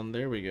it down.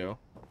 There we go.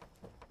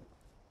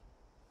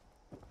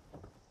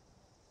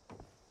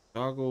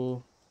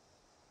 Toggle.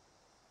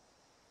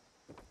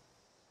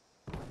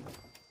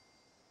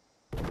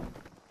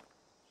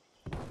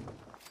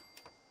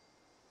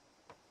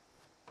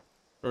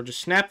 Or just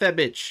snap that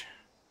bitch.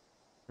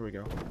 Here we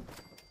go.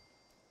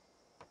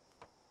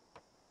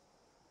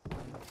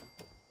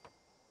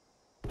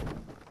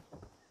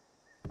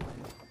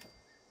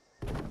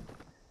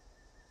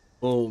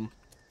 Boom.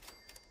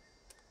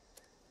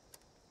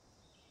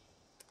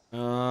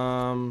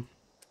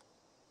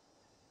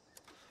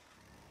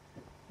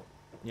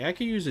 Yeah, I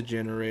could use a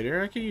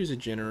generator. I could use a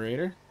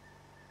generator.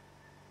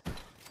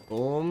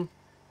 Boom.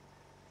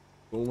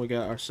 Boom, we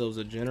got ourselves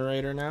a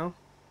generator now.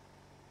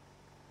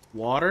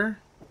 Water?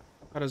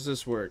 How does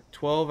this work?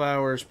 12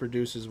 hours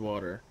produces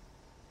water.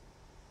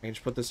 I can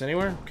just put this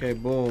anywhere? Okay,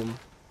 boom.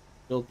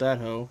 Built that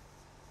hoe.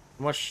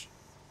 How much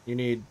you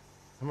need?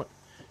 How much?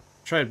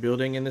 Try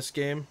building in this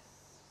game.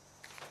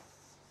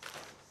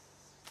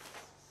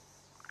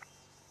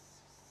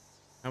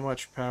 How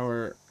much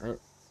power?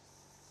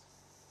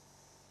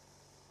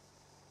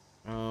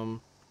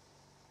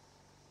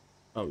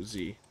 Oh,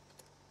 Z.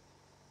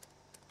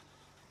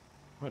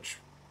 How much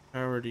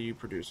power do you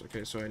produce?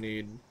 Okay, so I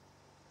need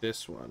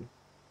this one.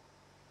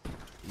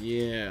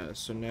 Yeah,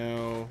 so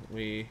now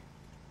we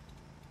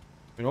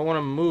don't want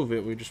to move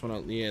it. We just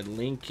want to, yeah,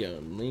 link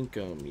them,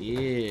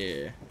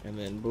 yeah. And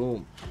then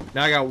boom.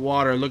 Now I got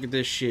water. Look at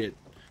this shit.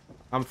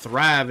 I'm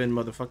thriving,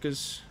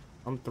 motherfuckers.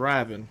 I'm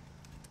thriving.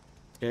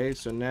 Okay,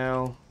 so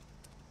now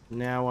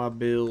I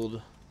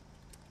build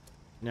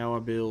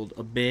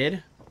a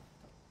bed.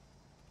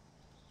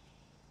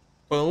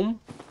 Boom.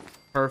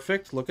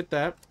 Perfect. Look at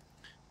that.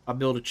 I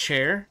build a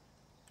chair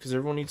because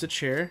everyone needs a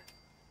chair.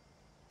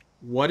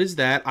 What is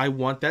that? I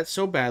want that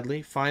so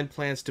badly. Find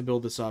plans to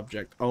build this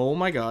object. Oh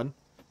my god.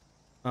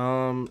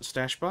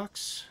 Stash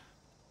box.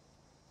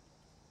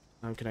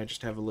 Can I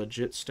just have a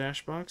legit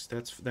stash box?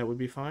 That would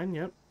be fine.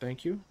 Yep.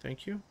 Thank you.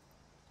 Thank you.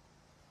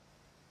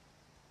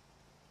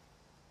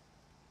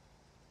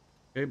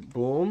 Okay,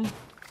 boom.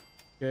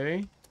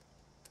 Okay.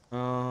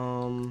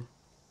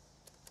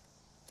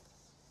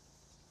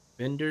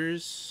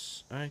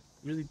 Vendors. I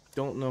really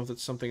don't know if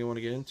that's something I want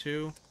to get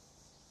into.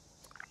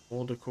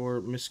 Old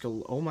decor,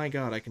 Miskal. Oh my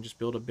god, I can just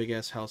build a big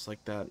ass house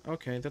like that.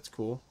 Okay, that's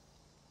cool.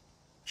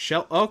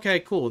 Okay,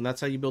 cool. And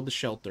that's how you build the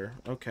shelter.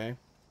 Okay.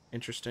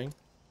 Interesting.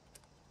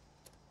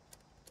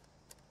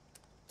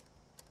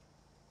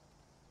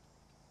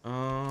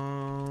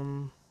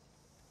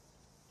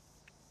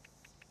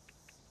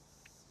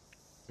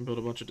 Build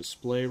a bunch of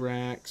display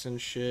racks and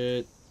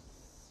shit.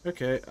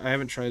 Okay, I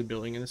haven't tried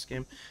building in this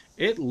game.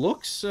 It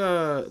looks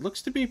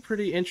to be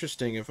pretty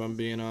interesting if I'm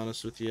being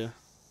honest with you.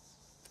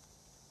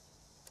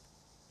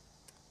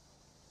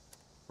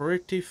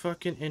 Pretty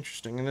fucking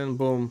interesting. And then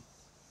boom.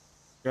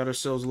 Got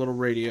ourselves a little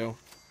radio.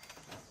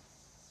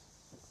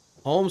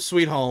 Home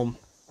sweet home.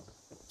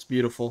 It's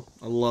beautiful.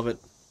 I love it.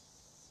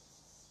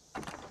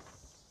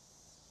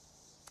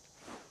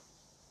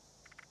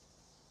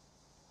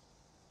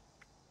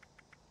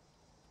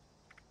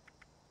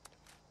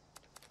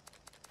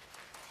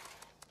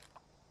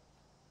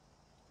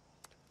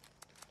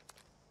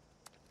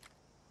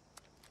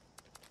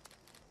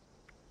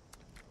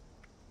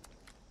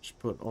 Just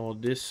put all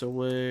this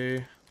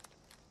away.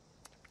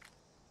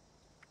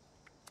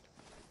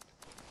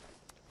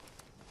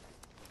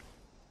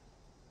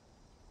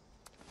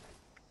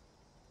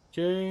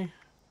 Okay.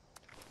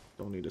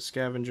 Don't need a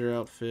scavenger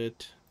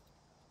outfit.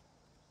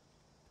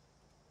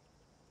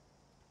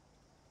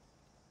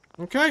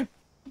 Okay.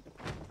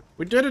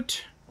 We did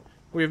it.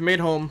 We have made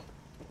home.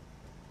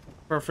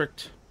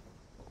 Perfect.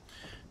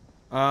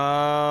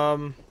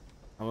 I'm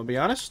gonna be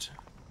honest.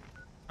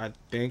 I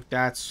think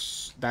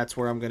that's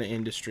where I'm gonna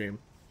end the stream.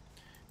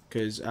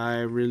 Because I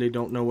really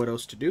don't know what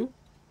else to do.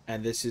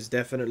 And this is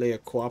definitely a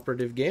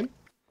cooperative game.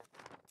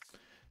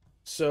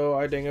 So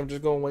I think I'm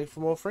just gonna wait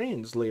for more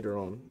friends later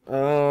on.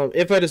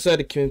 If I decide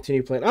to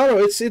continue playing, I don't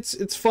know.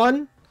 It's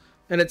fun,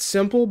 and it's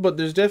simple, but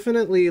there's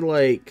definitely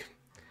like,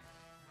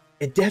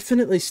 it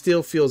definitely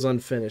still feels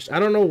unfinished. I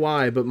don't know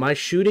why, but my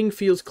shooting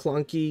feels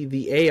clunky.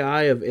 The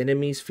AI of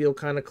enemies feel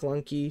kind of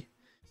clunky.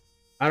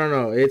 I don't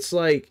know. It's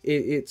like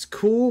it's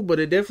cool, but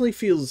it definitely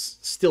feels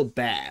still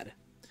bad.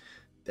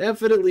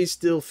 Definitely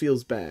still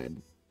feels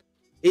bad.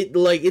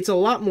 It's a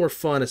lot more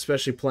fun,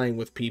 especially playing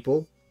with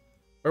people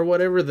or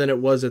whatever, than it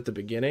was at the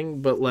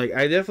beginning. But like,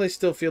 I definitely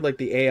still feel like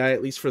the AI,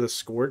 at least for the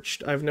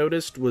Scorched, I've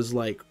noticed was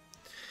like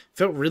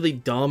felt really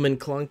dumb and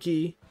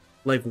clunky,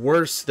 like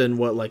worse than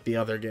what like the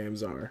other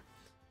games are.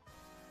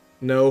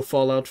 No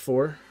Fallout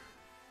 4.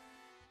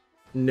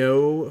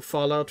 No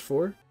Fallout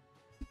 4.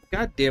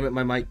 God damn it,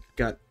 my mic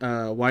got,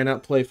 why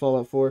not play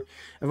Fallout 4?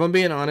 If I'm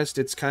being honest,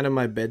 it's kind of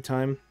my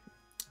bedtime,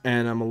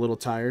 and I'm a little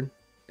tired,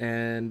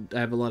 and I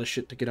have a lot of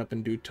shit to get up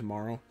and do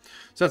tomorrow.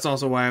 So that's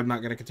also why I'm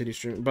not going to continue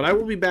streaming. But I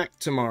will be back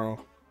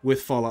tomorrow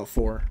with Fallout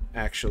 4,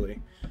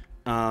 actually.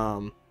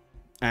 And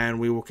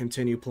we will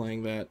continue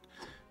playing that.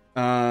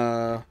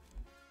 But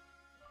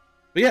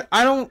yeah,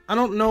 I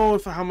don't know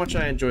how much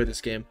I enjoy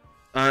this game.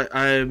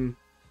 I'm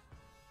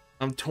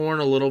torn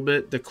a little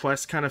bit. The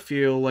quests kind of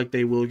feel like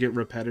they will get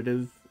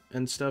repetitive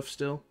and stuff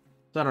still.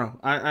 So I don't know.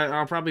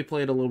 I'll probably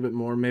play it a little bit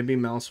more. Maybe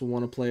Mouse will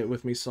want to play it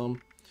with me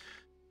some.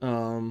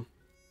 And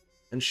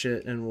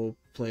shit, and we'll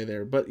play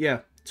there. But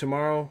yeah,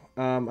 tomorrow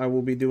I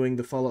will be doing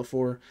the Fallout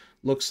 4.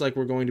 Looks like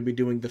we're going to be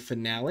doing the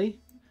finale,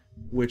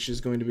 which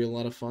is going to be a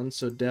lot of fun.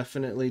 So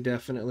definitely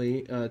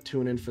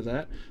tune in for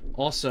that.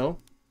 Also,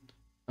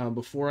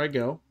 before I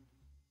go,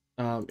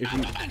 if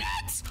you,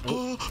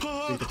 you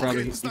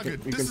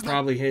can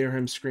probably hear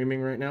him screaming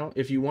right now.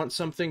 If you want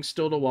something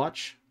still to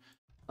watch,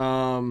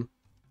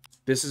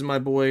 this is my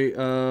boy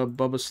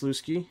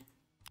BubbaXD.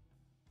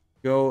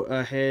 Go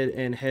ahead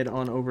and head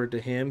on over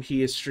to him.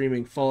 He is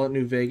streaming Fallout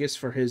New Vegas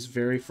for his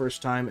very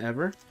first time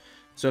ever.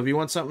 So if you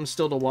want something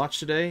still to watch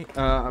today,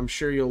 I'm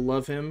sure you'll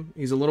love him.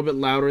 He's a little bit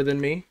louder than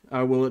me,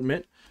 I will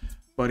admit.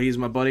 But he's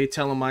my buddy.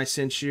 Tell him I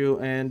sent you.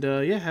 And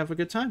yeah, have a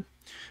good time.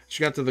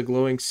 She got to the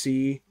Glowing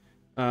Sea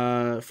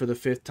for the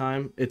 5th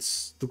time.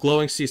 It's the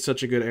Glowing Sea is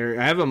such a good area.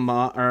 I have a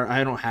mod, or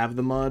I don't have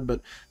the mod,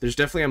 but there's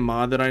definitely a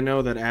mod that I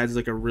know that adds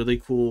like a really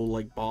cool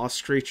like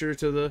boss creature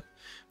to the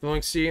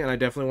Glowing Sea, and I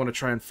definitely want to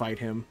try and fight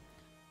him.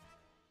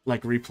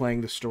 Like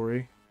replaying the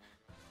story.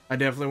 I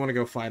definitely want to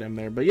go fight him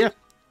there. But yeah,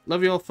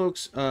 love you all,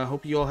 folks.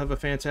 Hope you all have a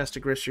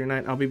fantastic rest of your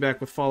night. I'll be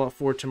back with Fallout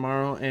 4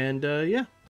 tomorrow, and yeah,